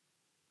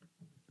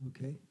guess.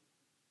 Okay.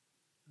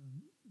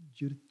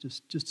 Judith,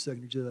 just a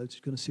second, Judith. I was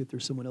just going to see if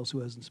there's someone else who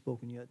hasn't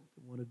spoken yet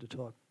that wanted to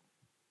talk.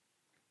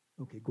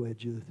 Okay, go ahead,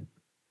 Judith.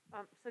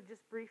 So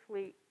just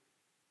briefly,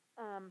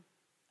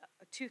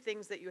 two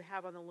things that you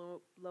have on the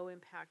low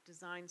impact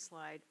design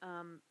slide.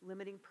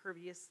 Limiting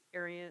pervious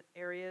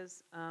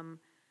areas.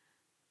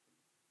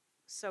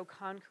 So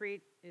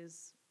concrete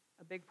is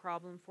a big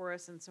problem for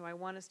us, and so I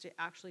want us to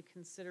actually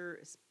consider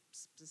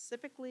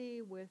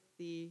specifically with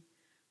the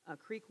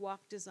creek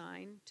walk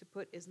design to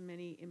put as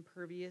many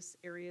impervious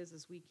areas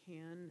as we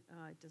can.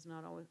 It does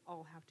not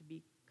all have to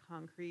be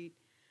concrete.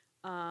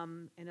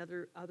 And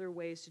other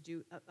ways to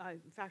do,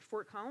 in fact,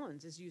 Fort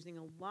Collins is using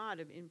a lot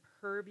of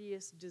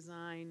impervious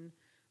design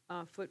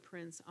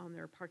footprints on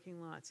their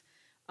parking lots.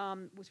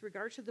 With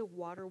regard to the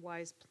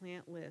water-wise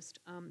plant list,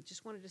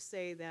 just wanted to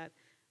say that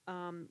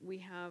we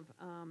have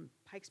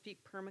Pikes Peak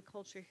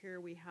Permaculture here,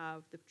 we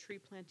have the tree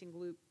planting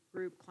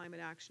group Climate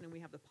Action, and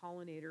we have the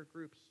pollinator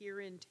group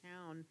here in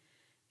town.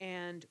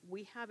 And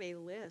we have a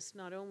list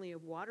not only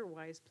of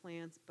water-wise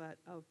plants, but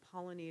of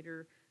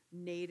pollinator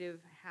native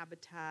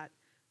habitat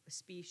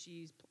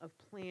species of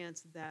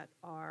plants that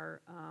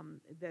are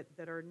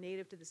that are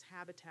native to this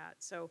habitat.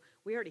 So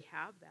we already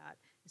have that.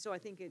 So I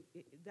think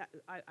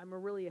I'm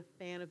really a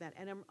fan of that,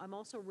 and I'm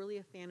also really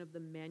a fan of the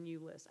menu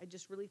list. I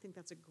just really think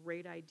that's a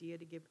great idea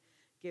to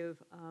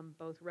give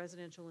both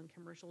residential and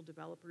commercial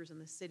developers in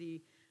the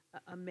city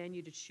a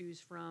menu to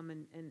choose from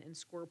and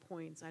score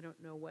points. I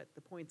don't know what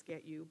the points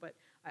get you, but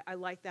I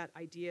like that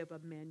idea of a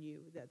menu.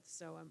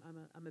 So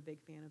I'm a big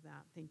fan of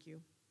that. Thank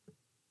you.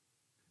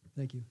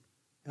 Thank you.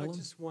 Alan?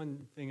 Just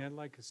one thing, I'd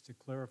like us to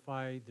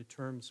clarify the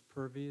terms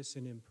pervious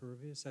and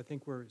impervious. I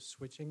think we're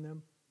switching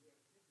them.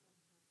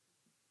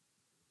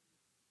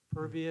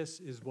 Pervious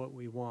is what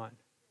we want.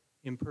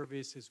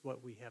 Impervious is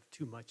what we have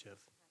too much of.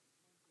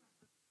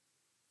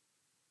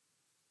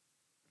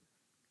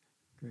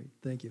 Great,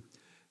 thank you.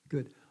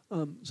 Good.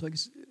 So I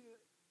guess,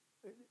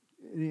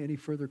 any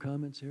further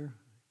comments here?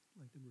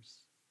 Like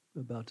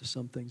we're about to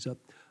sum things up.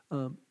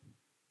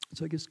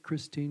 So I guess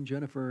Christine,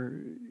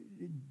 Jennifer,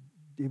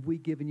 have we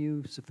given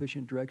you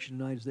sufficient direction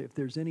tonight? If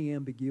there's any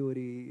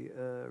ambiguity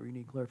or you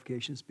need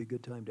clarifications, it'd be a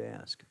good time to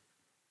ask.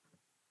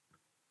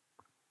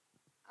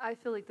 I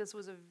feel like this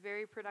was a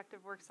very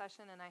productive work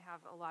session, and I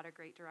have a lot of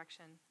great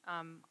direction.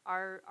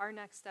 Our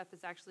next step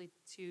is actually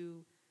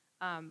to,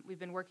 we've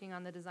been working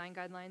on the design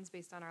guidelines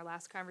based on our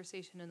last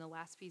conversation, and the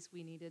last piece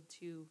we needed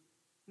to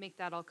make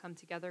that all come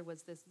together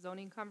was this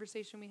zoning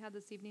conversation we had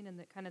this evening and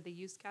the kind of the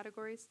use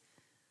categories.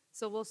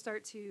 So we'll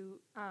start to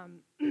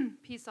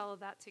piece all of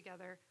that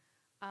together.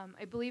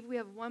 I believe we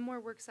have one more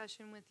work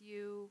session with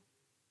you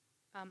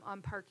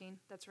on parking.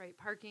 That's right,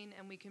 parking,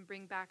 and we can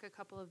bring back a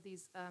couple of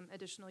these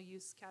additional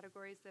use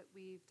categories that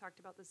we've talked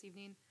about this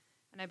evening.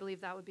 And I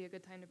believe that would be a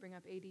good time to bring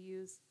up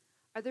ADUs.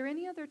 Are there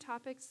any other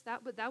topics?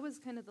 That was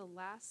kind of the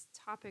last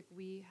topic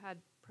we had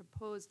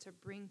proposed to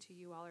bring to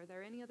you all. Are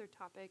there any other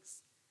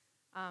topics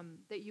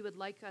that you would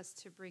like us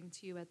to bring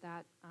to you at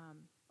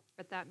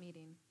that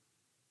meeting?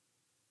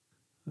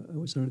 I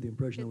was under the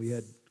impression that we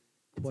had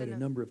quite a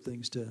number of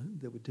things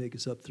that would take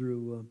us up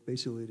through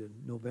basically to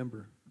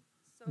November.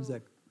 Is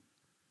that?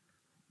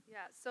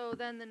 Yeah, so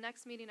then the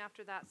next meeting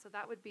after that, so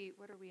that would be,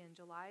 what are we in,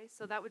 July?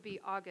 So that would be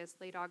August,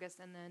 late August,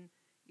 and then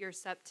your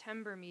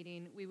September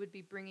meeting, we would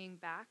be bringing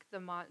back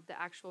the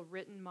actual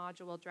written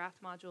module,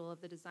 draft module of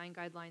the design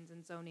guidelines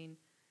and zoning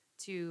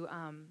to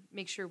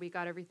make sure we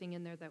got everything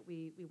in there that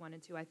we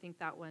wanted to. I think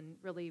that one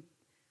really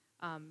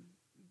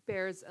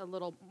bears a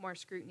little more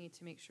scrutiny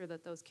to make sure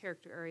that those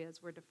character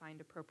areas were defined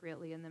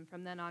appropriately. And then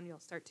from then on, you'll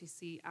start to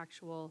see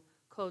actual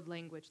code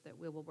language that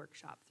we will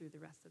workshop through the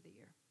rest of the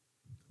year.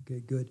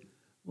 Okay, good.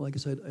 Well, I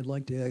guess I'd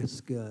like to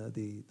ask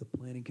the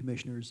planning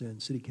commissioners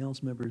and city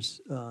council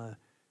members,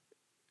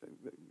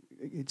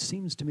 it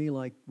seems to me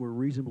like we're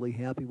reasonably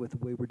happy with the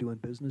way we're doing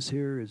business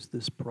here. Is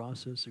this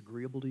process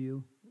agreeable to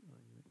you?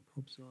 I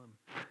hope so.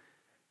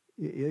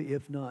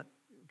 If not,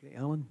 okay,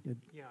 Alan?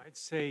 Yeah, I'd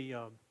say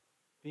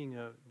being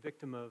a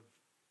victim of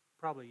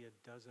probably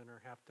a dozen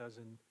or half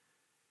dozen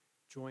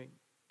joint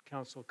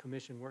council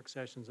commission work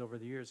sessions over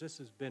the years, this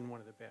has been one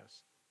of the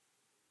best.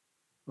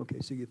 Okay,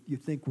 so you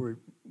think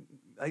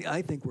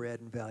I think we're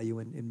adding value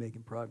in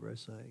making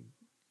progress.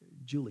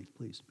 Julie,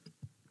 please.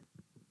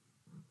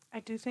 I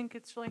do think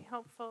it's really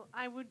helpful.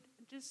 I would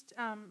just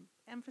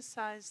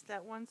emphasize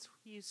that once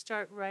you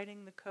start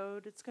writing the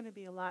code, it's going to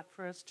be a lot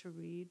for us to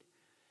read.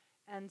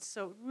 And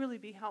so it would really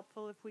be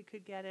helpful if we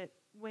could get it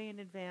way in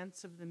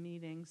advance of the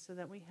meeting so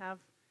that we have,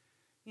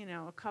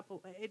 a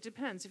couple, it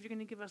depends if you're going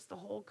to give us the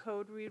whole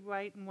code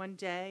rewrite in one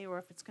day or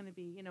if it's going to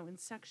be, in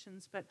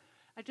sections. But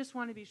I just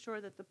want to be sure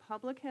that the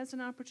public has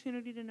an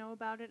opportunity to know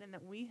about it and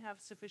that we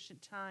have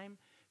sufficient time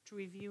to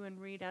review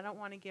and read. I don't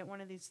want to get one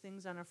of these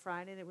things on a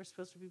Friday that we're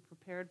supposed to be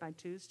prepared by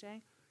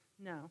Tuesday.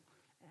 No.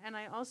 And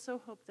I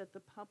also hope that the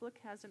public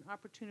has an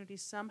opportunity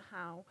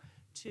somehow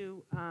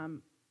to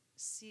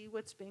see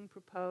what's being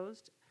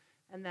proposed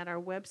and that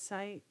our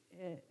website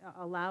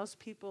allows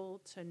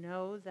people to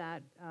know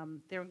that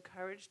they're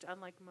encouraged,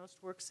 unlike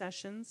most work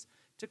sessions,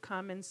 to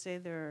come and say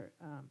their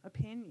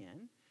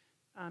opinion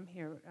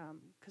here,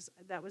 because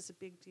that was a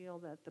big deal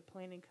that the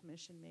Planning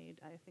Commission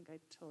made. I think I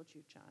told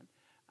you, John.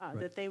 Right.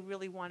 That they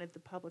really wanted the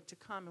public to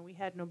come, and we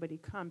had nobody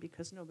come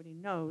because nobody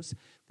knows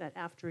that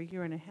after a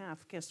year and a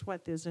half, guess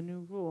what, there's a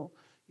new rule.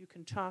 You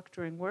can talk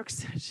during work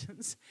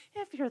sessions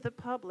if you're the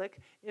public,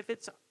 if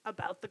it's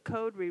about the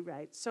code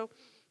rewrite. So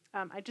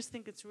I just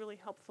think it's really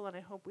helpful, and I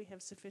hope we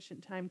have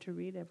sufficient time to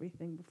read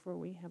everything before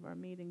we have our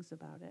meetings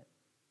about it.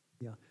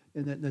 Yeah,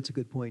 and that's a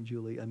good point,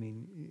 Julie. I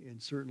mean,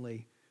 and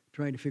certainly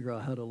trying to figure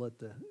out how to let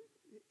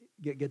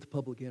get the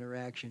public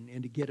interaction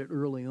and to get it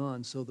early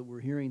on so that we're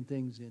hearing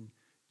things in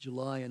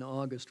July and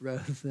August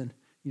rather than,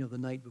 the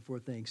night before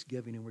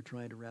Thanksgiving, and we're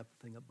trying to wrap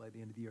the thing up by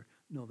the end of the year.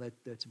 No,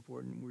 that's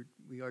important.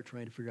 We are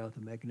trying to figure out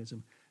the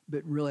mechanism.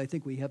 But really, I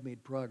think we have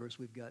made progress.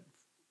 We've got,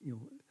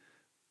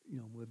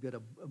 we've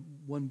got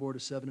one board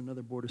of 7,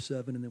 another board of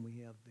 7, and then we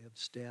have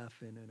staff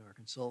and our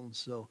consultants.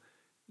 So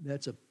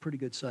that's a pretty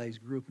good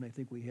sized group, and I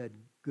think we had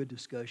good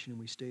discussion and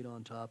we stayed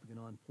on topic and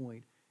on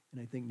point.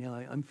 And I think now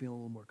I'm feeling a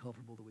little more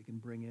comfortable that we can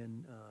bring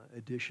in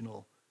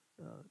additional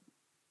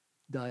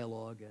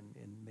dialogue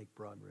and make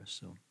progress.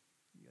 So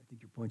I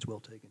think your point's well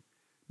taken.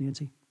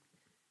 Nancy?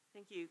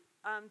 Thank you.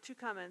 2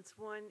 comments.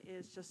 One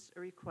is just a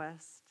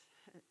request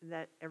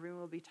that everyone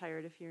will be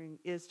tired of hearing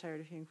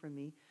from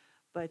me.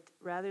 But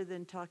rather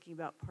than talking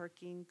about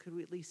parking, could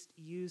we at least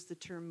use the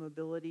term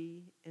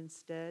mobility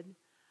instead?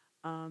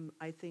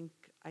 I think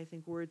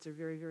words are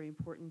very, very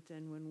important,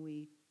 and when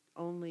we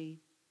only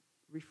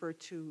refer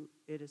to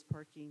it as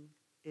parking,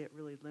 it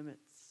really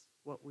limits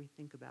what we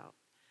think about.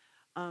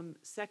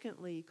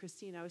 Secondly,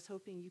 Christine, I was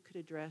hoping you could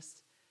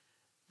address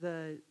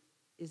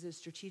is it a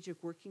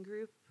strategic working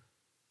group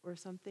or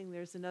something?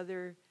 There's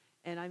another,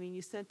 and I mean,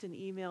 you sent an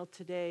email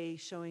today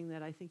showing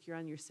that I think you're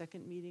on your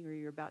 2nd meeting or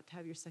you're about to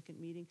have your 2nd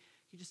meeting.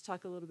 Can you just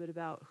talk a little bit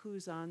about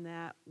who's on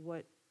that,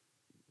 what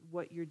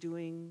you're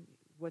doing,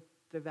 what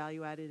the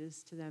value added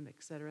is to them, et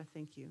cetera?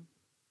 Thank you.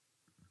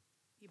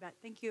 You bet.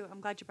 Thank you. I'm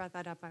glad you brought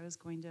that up. I was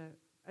going to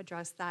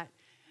address that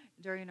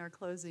during our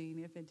closing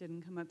if it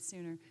didn't come up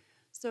sooner.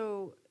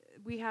 So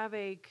we have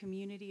a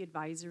community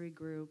advisory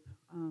group,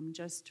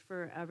 just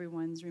for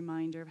everyone's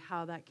reminder of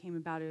how that came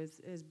about. It was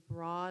as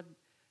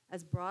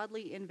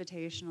broadly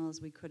invitational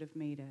as we could have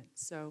made it.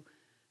 So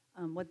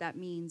what that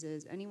means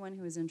is anyone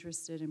who is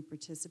interested in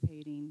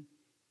participating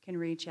can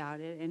reach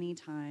out at any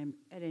time,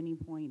 at any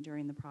point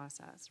during the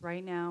process.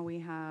 Right now we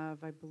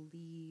have, I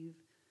believe,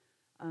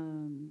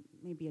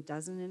 maybe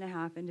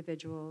 12.5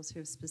 individuals who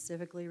have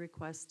specifically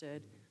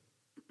requested,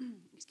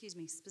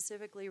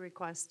 specifically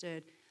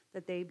requested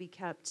that they be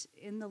kept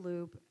in the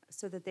loop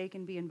so that they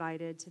can be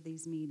invited to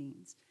these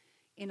meetings.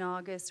 In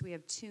August, we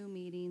have 2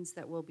 meetings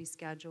that will be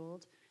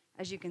scheduled.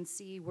 As you can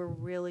see, we're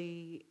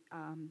really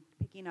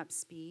picking up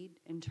speed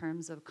in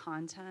terms of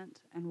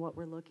content and what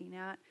we're looking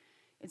at.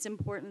 It's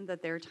important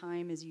that their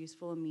time is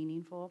useful and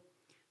meaningful.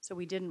 So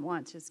we don't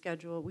want to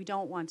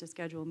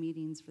schedule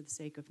meetings for the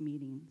sake of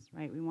meetings,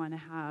 right? We want to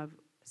have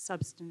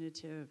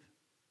substantive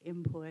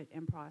input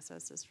and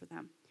processes for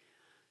them.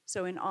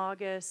 So in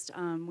August,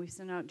 we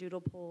sent out doodle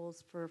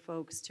polls for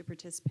folks to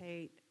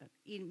participate.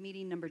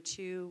 Meeting number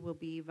 2 will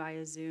be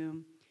via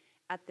Zoom.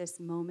 At this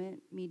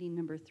moment, meeting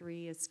number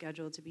 3 is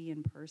scheduled to be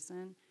in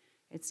person.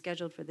 It's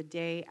scheduled for the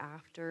day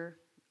after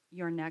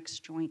your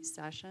next joint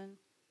session.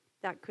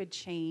 That could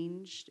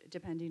change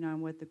depending on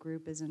what the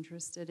group is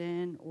interested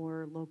in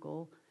or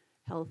local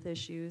health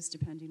issues,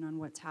 depending on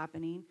what's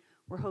happening.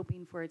 We're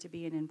hoping for it to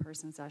be an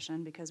in-person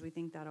session because we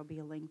think that'll be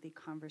a lengthy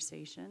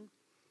conversation.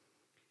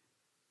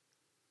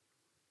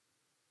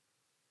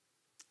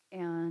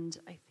 And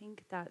I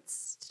think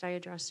did I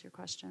address your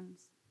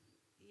questions?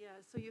 Yeah,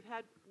 so you've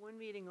had 1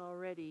 meeting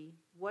already.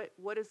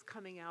 What is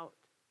coming out?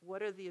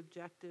 What are the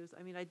objectives?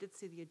 I mean, I did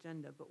see the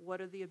agenda, but what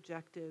are the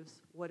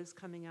objectives? What is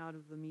coming out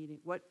of the meeting?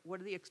 What are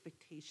the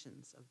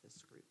expectations of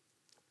this group?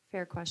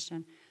 Fair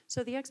question.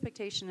 So the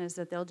expectation is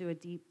that they'll do a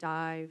deep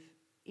dive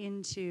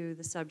into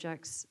the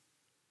subjects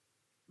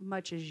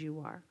much as you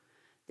are.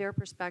 Their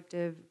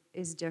perspective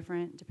is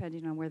different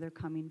depending on where they're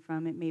coming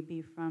from. It may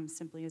be from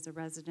simply as a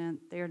resident.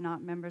 They are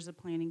not members of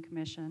Planning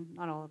Commission,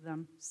 not all of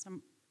them.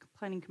 Some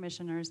planning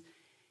commissioners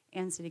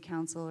and city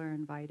council are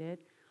invited.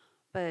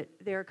 But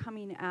they're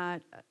coming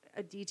at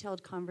a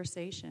detailed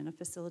conversation, a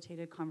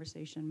facilitated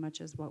conversation, much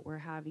as what we're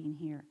having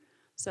here.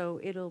 So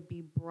it'll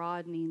be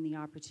broadening the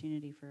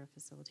opportunity for a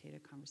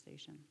facilitated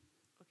conversation.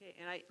 Okay,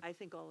 and I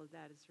think all of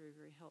that is very,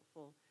 very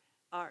helpful.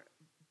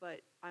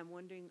 But I'm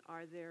wondering,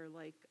 are there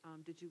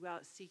did you go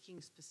out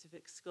seeking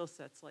specific skill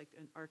sets like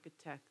an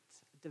architect,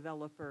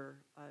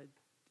 developer,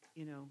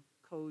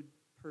 code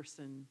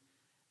person,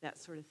 that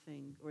sort of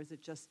thing? Or is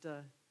it just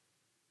a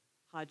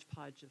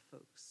hodgepodge of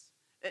folks?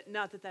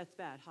 Not that that's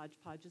bad.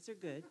 Hodgepodges are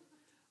good,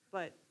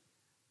 but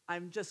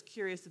I'm just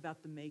curious about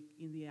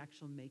the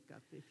actual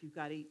makeup. If you've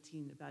got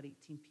about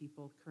 18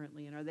 people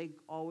currently, and are they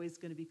always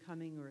going to be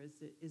coming, or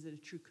is it a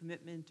true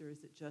commitment, or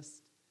is it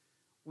just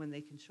when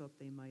they can show up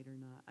they might or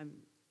not? I'm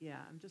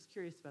just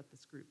curious about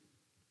this group.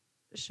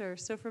 Sure.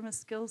 So from a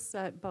skill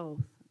set,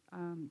 both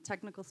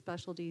technical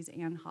specialties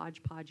and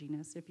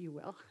hodgepodginess, if you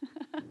will.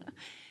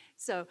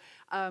 So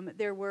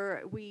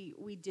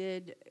we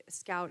did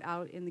scout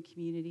out in the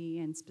community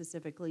and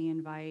specifically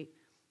invite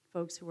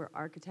folks who were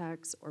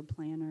architects or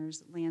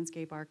planners,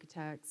 landscape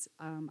architects.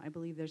 I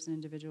believe there's an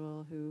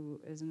individual who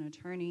is an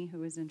attorney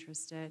who is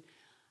interested.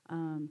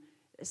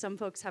 Some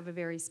folks have a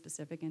very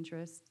specific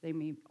interest. They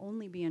may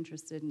only be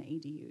interested in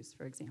ADUs,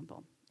 for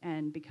example.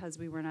 And because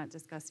we were not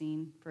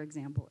discussing, for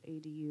example,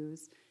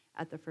 ADUs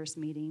at the first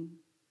meeting,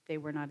 they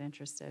were not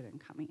interested in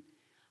coming.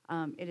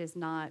 It is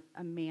not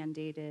a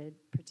mandated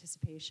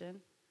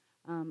participation.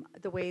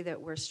 The way that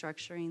we're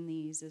structuring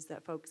these is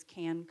that folks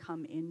can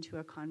come into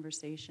a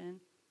conversation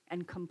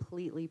and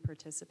completely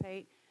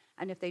participate.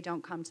 And if they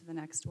don't come to the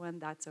next one,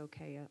 that's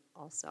okay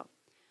also.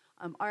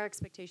 Our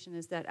expectation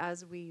is that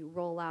as we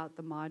roll out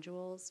the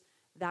modules,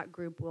 that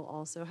group will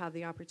also have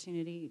the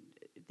opportunity.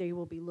 They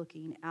will be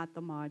looking at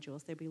the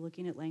modules. They'll be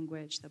looking at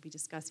language. They'll be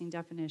discussing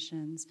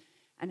definitions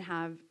and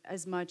have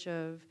as much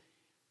of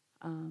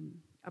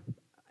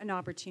an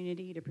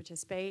opportunity to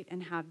participate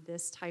and have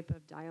this type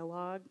of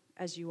dialogue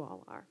as you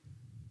all are.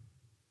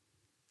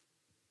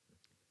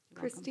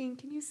 Christine,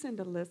 can you send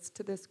a list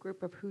to this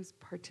group of who's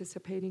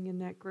participating in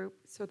that group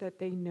so that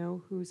they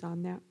know who's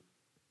on that?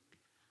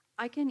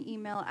 I can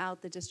email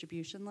out the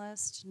distribution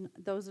list.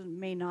 Those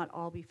may not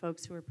all be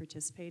folks who are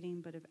participating,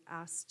 but have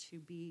asked to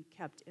be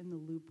kept in the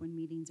loop when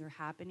meetings are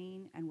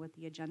happening and what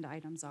the agenda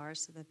items are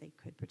so that they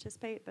could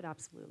participate, but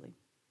absolutely.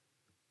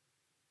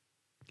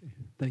 Okay,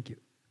 thank you.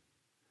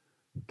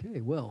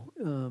 Okay, well,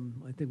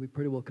 I think we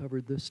pretty well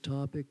covered this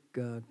topic.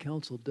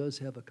 Council does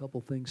have a couple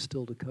things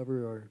still to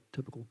cover, our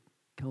typical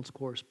council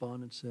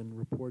correspondence and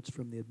reports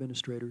from the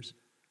administrators.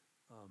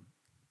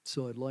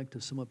 So I'd like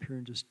to sum up here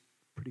and just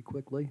pretty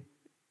quickly.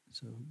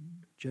 So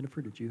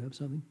Jennifer, did you have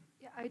something?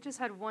 Yeah, I just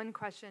had one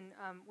question.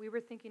 We were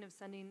thinking of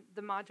sending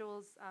the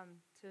modules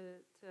to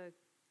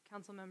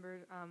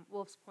Councilmember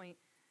Wolf's point.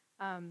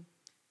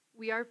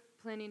 We are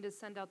planning to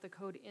send out the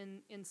code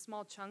in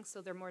small chunks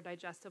so they're more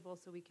digestible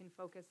so we can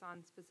focus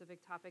on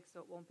specific topics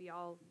so it won't be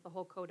all the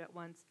whole code at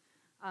once.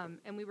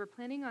 And we were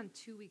planning on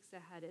 2 weeks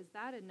ahead. Is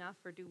that enough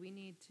or do we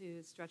need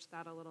to stretch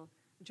that a little?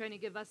 I'm trying to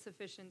give us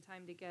sufficient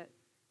time to get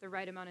the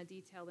right amount of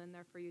detail in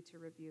there for you to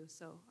review.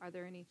 So are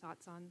there any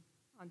thoughts on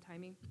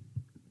timing?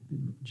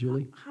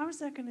 Julie? How is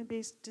that going to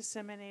be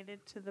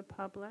disseminated to the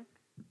public?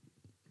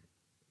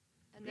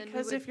 And then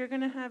Because if you're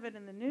going to have it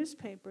in the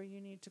newspaper,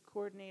 you need to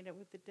coordinate it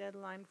with the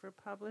deadline for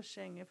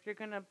publishing. If you're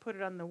going to put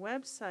it on the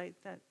website,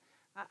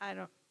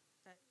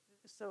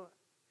 so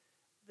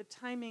the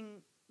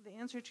timing, the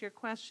answer to your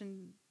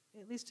question,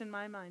 at least in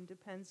my mind,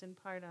 depends in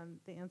part on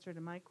the answer to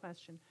my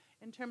question.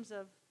 In terms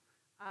of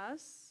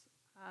us,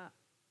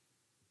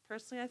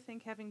 personally, I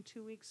think having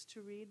 2 weeks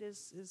to read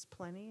is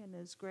plenty and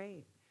is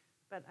great.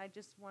 But I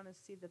just want to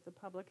see that the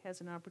public has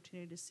an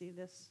opportunity to see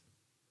this.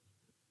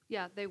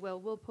 Yeah, they will.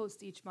 We'll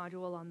post each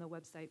module on the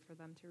website for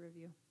them to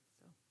review.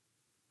 So.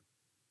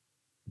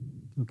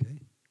 Okay,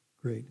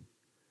 great.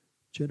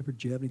 Jennifer,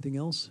 do you have anything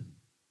else?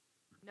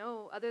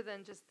 No, other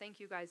than just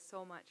thank you guys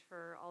so much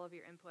for all of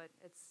your input.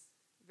 It's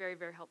very,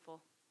 very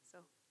helpful. So.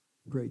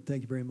 Great,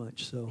 thank you very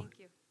much. So, thank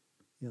you.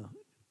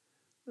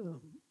 Yeah,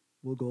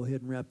 we'll go ahead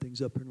and wrap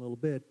things up here in a little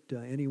bit.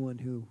 Anyone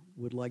who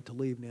would like to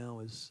leave now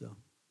is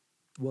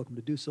welcome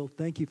to do so.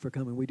 Thank you for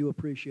coming. We do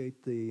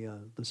appreciate the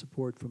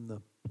support from the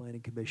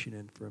Planning Commission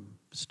and from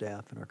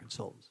staff and our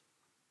consultants.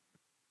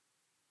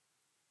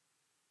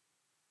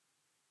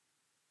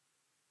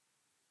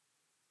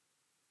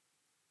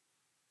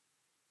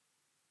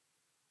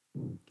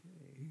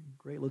 Okay,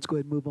 great. Let's go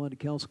ahead and move on to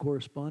council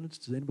correspondence.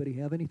 Does anybody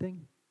have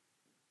anything?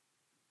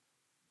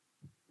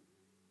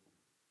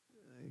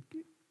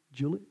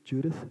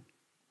 Judith?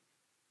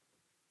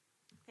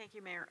 Thank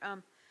you, Mayor.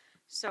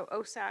 So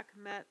OSAC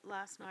met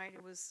last night.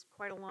 It was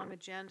quite a long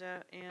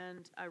agenda,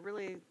 and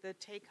really the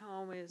take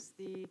home is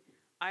the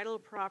idle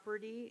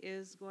property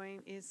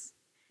it's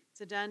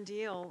a done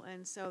deal,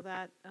 and so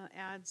that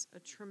adds a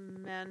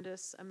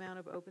tremendous amount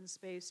of open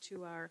space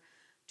to our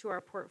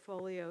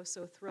portfolio.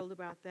 So thrilled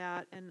about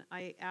that. And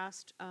I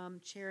asked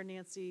Chair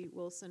Nancy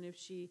Wilson if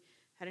she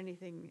had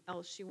anything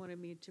else she wanted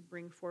me to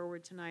bring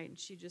forward tonight, and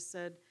she just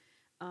said,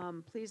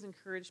 please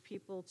encourage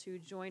people to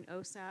join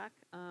OSAC.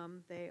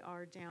 They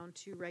are down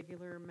 2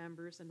 regular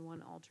members and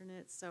 1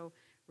 alternate, so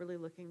really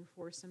looking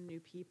for some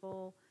new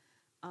people.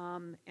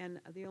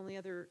 And the only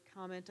other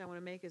comment I want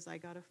to make is I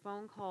got a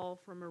phone call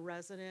from a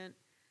resident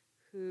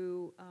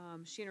who,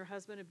 she and her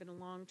husband have been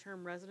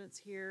long-term residents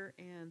here,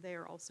 and they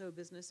are also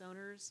business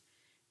owners.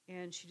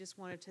 And she just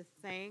wanted to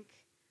thank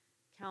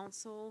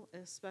council,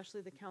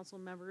 especially the council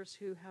members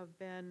who have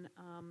been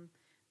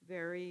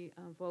very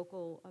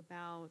vocal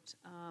about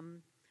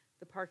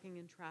the parking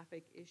and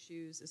traffic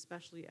issues,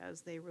 especially as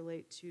they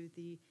relate to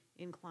the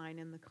incline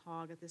and the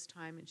COG at this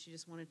time. And she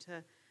just wanted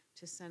to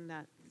send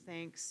that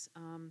thanks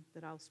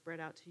that I'll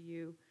spread out to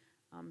you.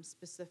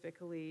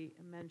 Specifically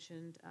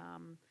mentioned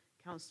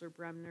Councilor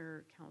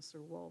Bremner,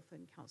 Councilor Wolf,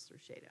 and Councilor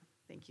Shada.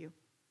 Thank you.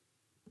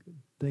 Good.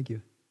 Thank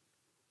you.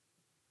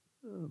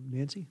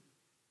 Nancy?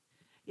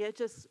 Yeah,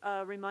 just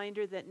a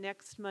reminder that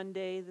next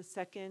Monday, the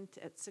 2nd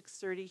at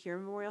 6:30 here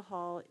in Memorial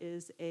Hall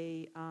is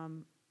a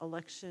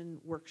election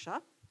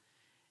workshop.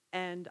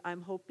 And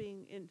I'm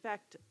hoping, in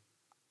fact,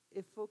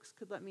 if folks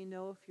could let me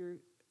know if you're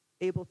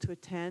able to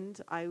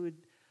attend, I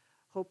would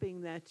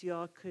hoping that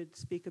y'all could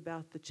speak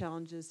about the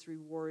challenges,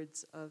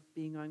 rewards of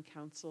being on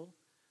council.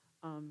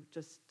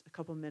 Just a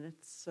couple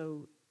minutes.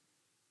 So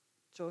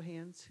show of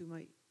hands who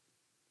might.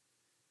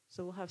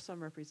 So we'll have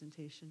some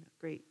representation.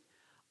 Great.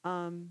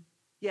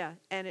 Yeah,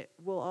 and it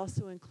will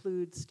also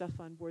include stuff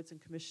on boards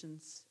and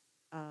commissions,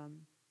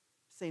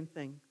 same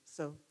thing.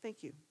 So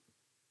thank you.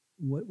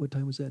 What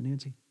time was that,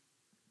 Nancy?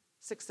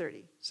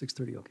 6:30.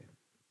 6:30, okay.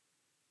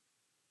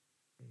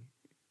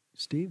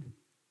 Steve?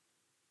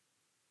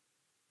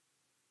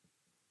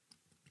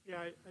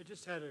 Yeah, I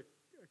just had a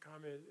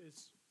comment.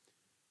 It's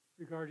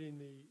regarding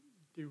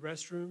the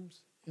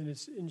restrooms, and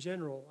it's in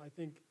general.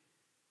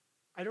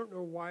 I don't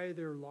know why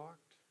they're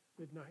locked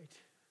at night.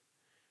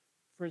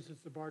 For instance,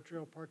 the Bar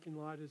Trail parking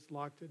lot is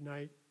locked at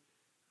night.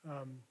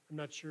 I'm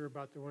not sure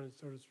about the one at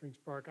Soda Springs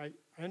Park. I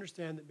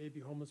understand that maybe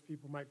homeless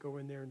people might go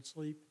in there and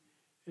sleep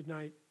at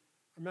night.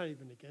 I'm not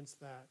even against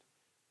that.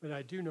 But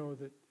I do know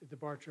that at the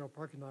Bar Trail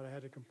parking lot, I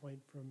had a complaint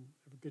from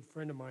a good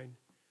friend of mine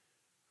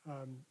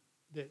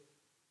that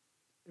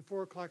at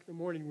 4 o'clock in the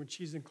morning, when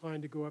she's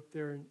inclined to go up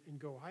there and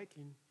go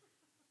hiking,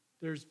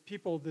 there's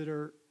people that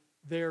are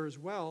there as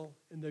well,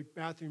 and the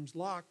bathroom's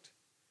locked,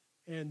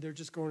 and they're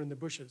just going in the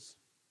bushes,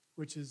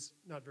 which is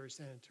not very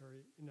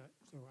sanitary.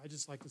 So I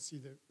just like to see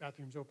the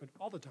bathrooms open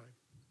all the time.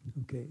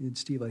 Okay, and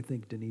Steve, I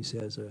think Denise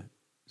has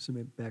some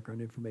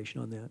background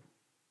information on that.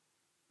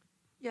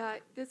 Yeah,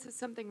 this is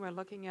something we're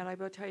looking at. I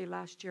will tell you,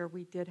 last year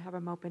we did have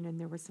them open, and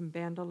there was some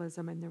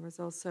vandalism, and there was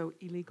also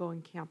illegal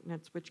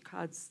encampments, which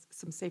caused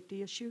some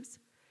safety issues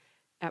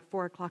at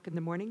 4 o'clock in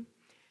the morning.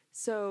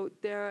 So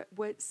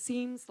what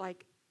seems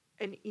like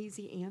an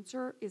easy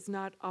answer is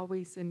not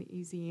always an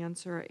easy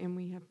answer, and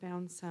we have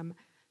found some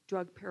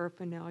drug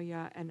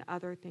paraphernalia and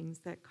other things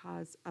that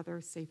cause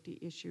other safety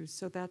issues.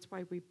 So that's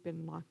why we've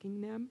been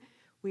locking them.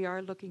 We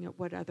are looking at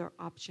what other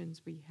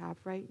options we have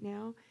right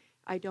now.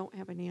 I don't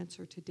have an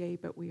answer today,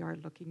 but we are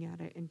looking at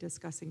it and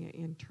discussing it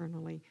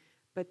internally.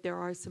 But there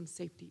are some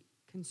safety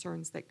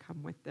concerns that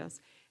come with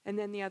this. And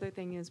then the other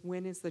thing is,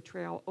 when is the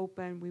trail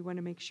open? We want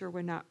to make sure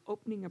we're not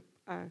opening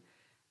a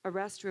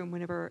restroom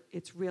whenever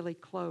it's really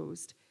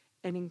closed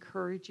and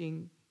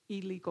encouraging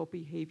illegal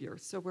behavior.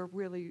 So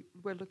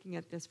we're looking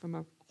at this from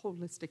a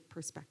holistic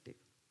perspective.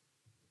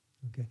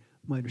 Okay.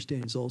 My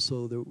understanding is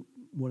also that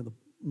one of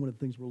the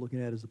things we're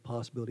looking at is the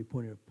possibility of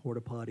putting a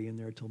porta potty in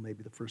there until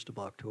maybe the 1st of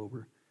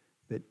October.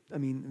 But I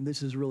mean,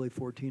 this is really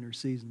 14er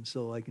season,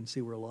 so I can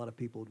see where a lot of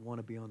people would want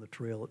to be on the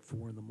trail at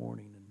 4 in the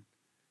morning,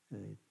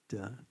 and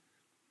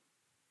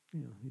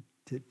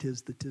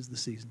tis the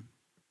season.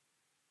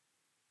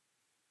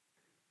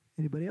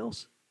 Anybody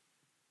else?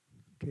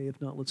 Okay, if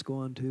not, let's go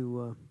on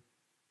to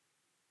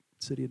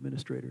city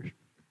administrators.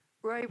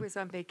 Roy was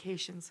on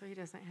vacation, so he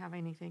doesn't have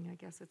anything. I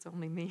guess it's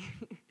only me.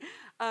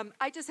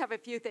 I just have a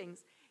few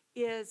things.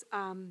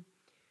 The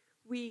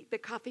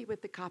coffee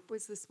with the cop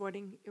was this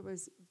morning. It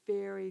was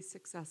very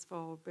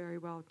successful, very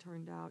well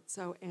turned out.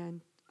 So,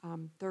 and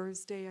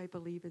Thursday, I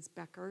believe, is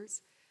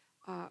Becker's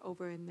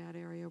over in that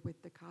area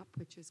with the cop,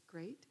 which is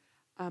great.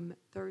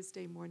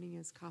 Thursday morning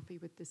is coffee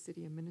with the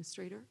city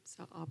administrator.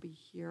 So I'll be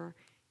here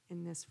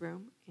in this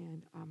room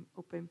and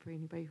open for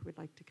anybody who would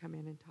like to come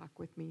in and talk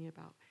with me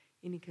about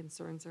any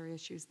concerns or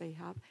issues they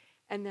have.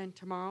 And then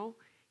tomorrow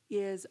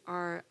is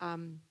our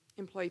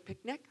employee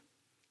picnic.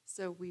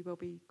 So we will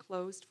be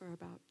closed for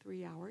about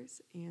 3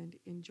 hours and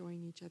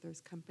enjoying each other's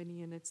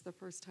company. And it's the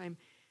first time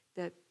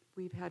that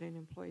we've had an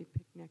employee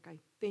picnic, I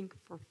think,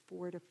 for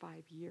 4 to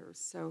 5 years.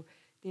 So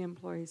the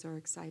employees are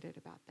excited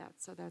about that.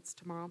 So that's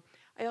tomorrow.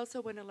 I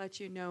also want to let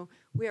you know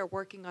we are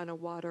working on a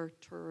water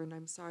tour, and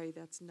I'm sorry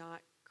that's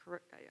not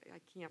correct. I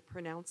can't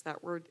pronounce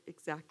that word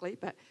exactly,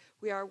 but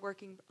we are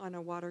working on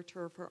a water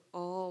tour for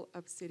all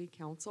of City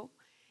Council.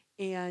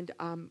 And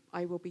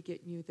I will be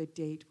getting you the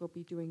date. We'll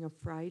be doing a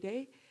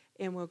Friday,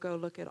 and we'll go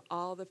look at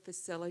all the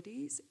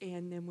facilities,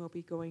 and then we'll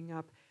be going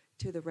up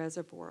to the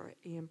reservoir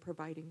and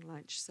providing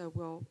lunch. So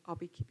I'll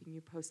be keeping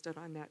you posted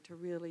on that to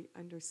really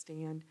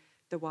understand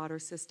the water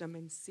system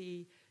and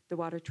see the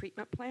water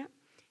treatment plant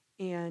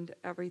and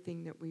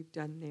everything that we've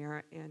done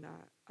there. And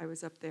I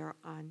was up there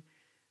on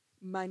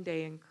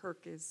Monday, and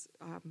Kirk is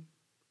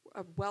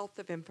a wealth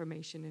of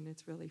information, and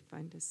it's really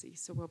fun to see.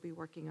 So we'll be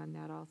working on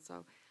that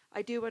also.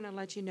 I do want to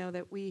let you know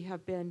that we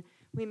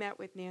met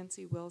with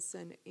Nancy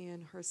Wilson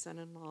and her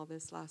son-in-law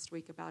this last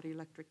week about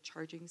electric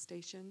charging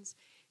stations,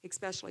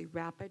 especially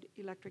rapid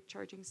electric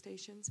charging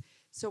stations.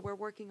 So we're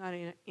working on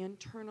it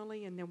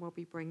internally, and then we'll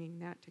be bringing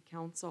that to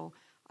council.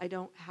 I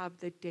don't have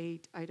the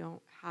date. I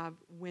don't have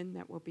when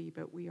that will be,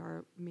 but we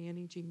are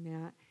managing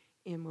that,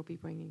 and we'll be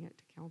bringing it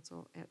to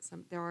council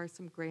there are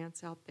some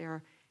grants out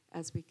there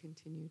as we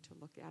continue to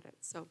look at it.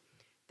 So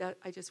that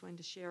I just wanted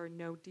to share.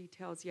 No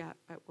details yet,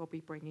 but we'll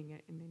be bringing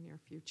it in the near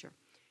future.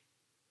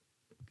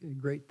 Okay,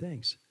 great,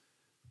 thanks.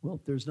 Well,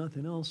 if there's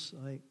nothing else,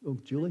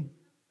 Julie?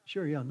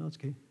 Sure, yeah, no, it's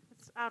okay.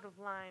 It's out of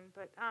line,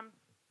 but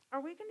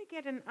are we going to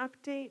get an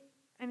update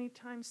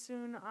anytime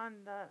soon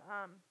on the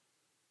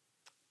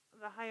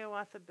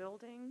Hiawatha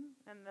building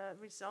and the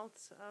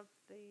results of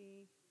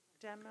the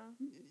demo?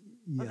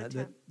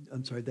 Yeah,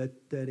 I'm sorry, that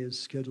is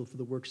scheduled for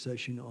the work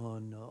session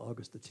on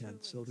August the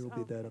 10th, so there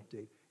will be that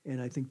update. And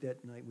I think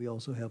that night we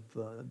also have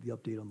the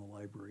update on the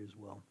library as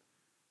well.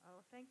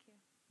 Oh, thank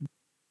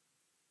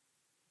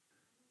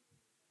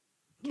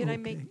you. Can I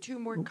Okay. make two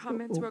more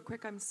comments real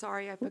quick? I'm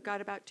sorry, I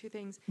forgot about two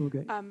things.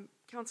 Okay.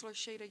 Counselor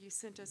Shada, you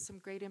sent us some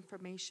great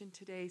information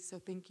today, so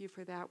thank you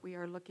for that. We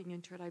are looking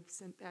into it. I've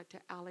sent that to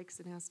Alex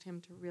and asked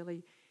him to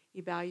really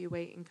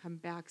evaluate and come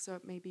back, so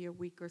it may be a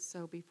week or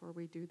so before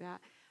we do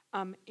that.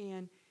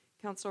 And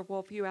Counselor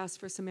Wolf, you asked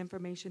for some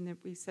information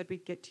that we said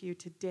we'd get to you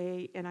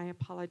today, and I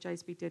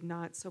apologize we did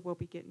not, so we'll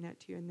be getting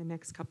that to you in the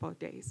next couple of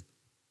days.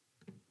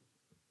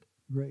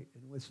 Great,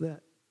 and with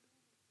that,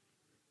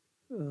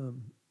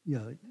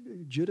 yeah,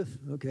 Judith,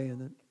 okay,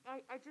 and then,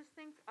 I just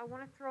think, I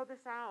want to throw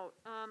this out.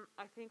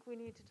 I think we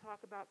need to talk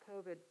about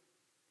COVID.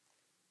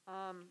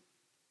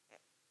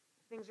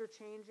 Things are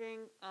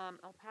changing.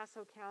 El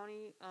Paso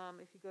County,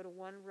 if you go to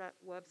one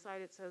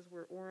website, it says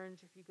we're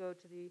orange. If you go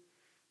to the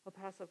El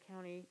Paso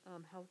County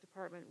Health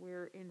Department,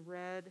 we're in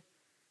red.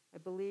 I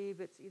believe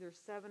it's either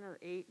 7 or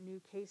 8 new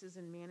cases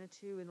in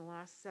Manitou in the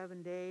last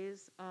 7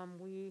 days.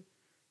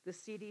 The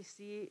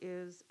CDC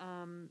is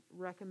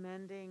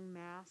recommending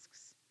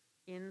masks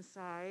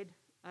inside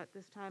at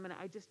this time, and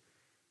I just,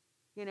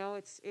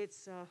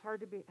 it's hard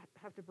to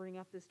have to bring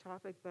up this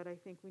topic, but I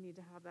think we need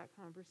to have that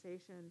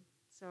conversation.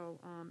 So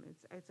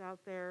it's out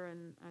there,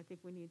 and I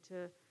think we need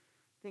to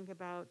think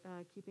about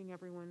keeping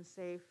everyone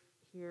safe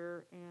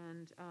here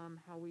and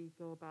how we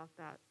go about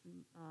that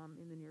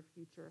in the near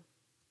future.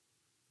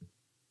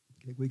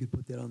 okay, we could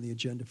put that on the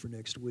agenda for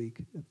next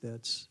week, if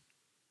does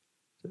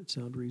that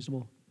sound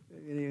reasonable?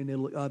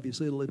 And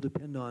obviously it'll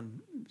depend on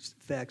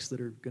facts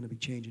that are going to be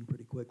changing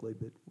pretty quickly,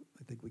 but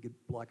I think we could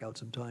block out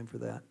some time for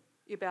that.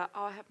 You bet.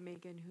 I'll have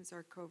Megan, who's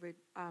our COVID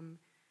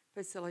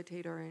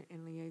facilitator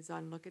and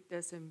liaison, look at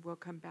this, and we'll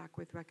come back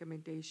with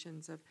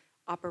recommendations of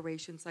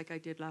operations like I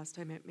did last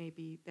time. It may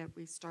be that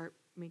we start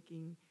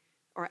making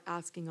or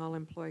asking all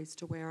employees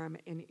to wear them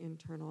and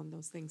internal and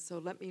those things. So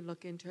let me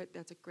look into it.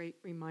 That's a great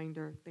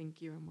reminder.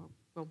 Thank you, and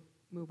we'll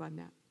move on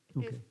that.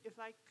 Okay. If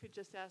I could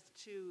just ask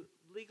two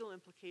legal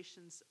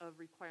implications of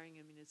requiring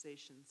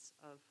immunizations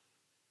of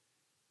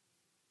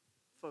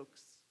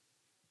folks.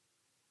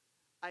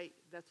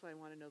 That's why I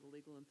want to know the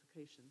legal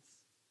implications.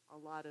 A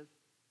lot of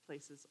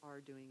places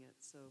are doing it,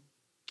 so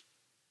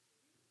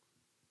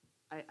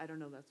I don't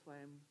know. That's why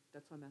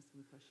I'm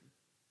asking the question.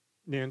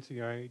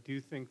 Nancy, I do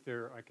think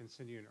I can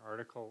send you an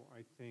article.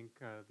 I think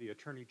the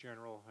Attorney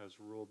General has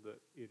ruled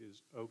that it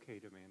is okay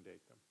to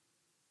mandate them.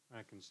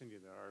 I can send you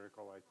that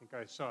article. I think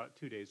I saw it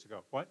 2 days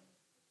ago. What?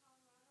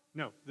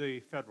 No, at the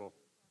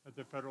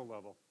federal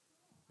level.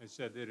 They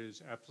said that it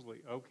is absolutely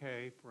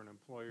okay for an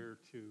employer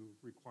to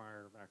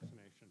require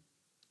vaccination.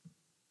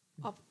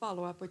 I'll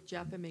follow up with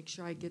Jeff and make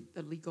sure I get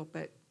the legal,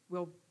 but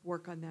we'll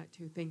work on that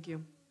too. Thank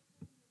you.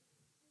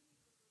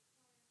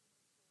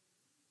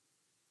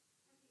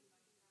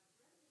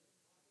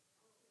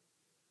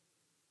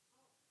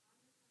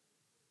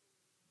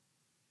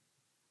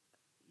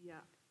 Yeah.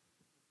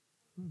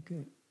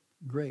 Okay,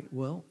 great.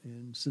 Well,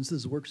 and since this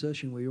is a work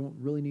session, we don't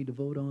really need to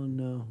vote on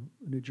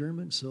an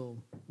adjournment,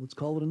 so let's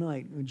call it a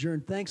night.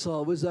 Adjourn. Thanks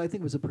all. I think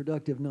it was a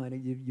productive night.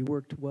 You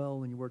worked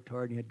well and you worked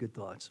hard and you had good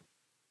thoughts.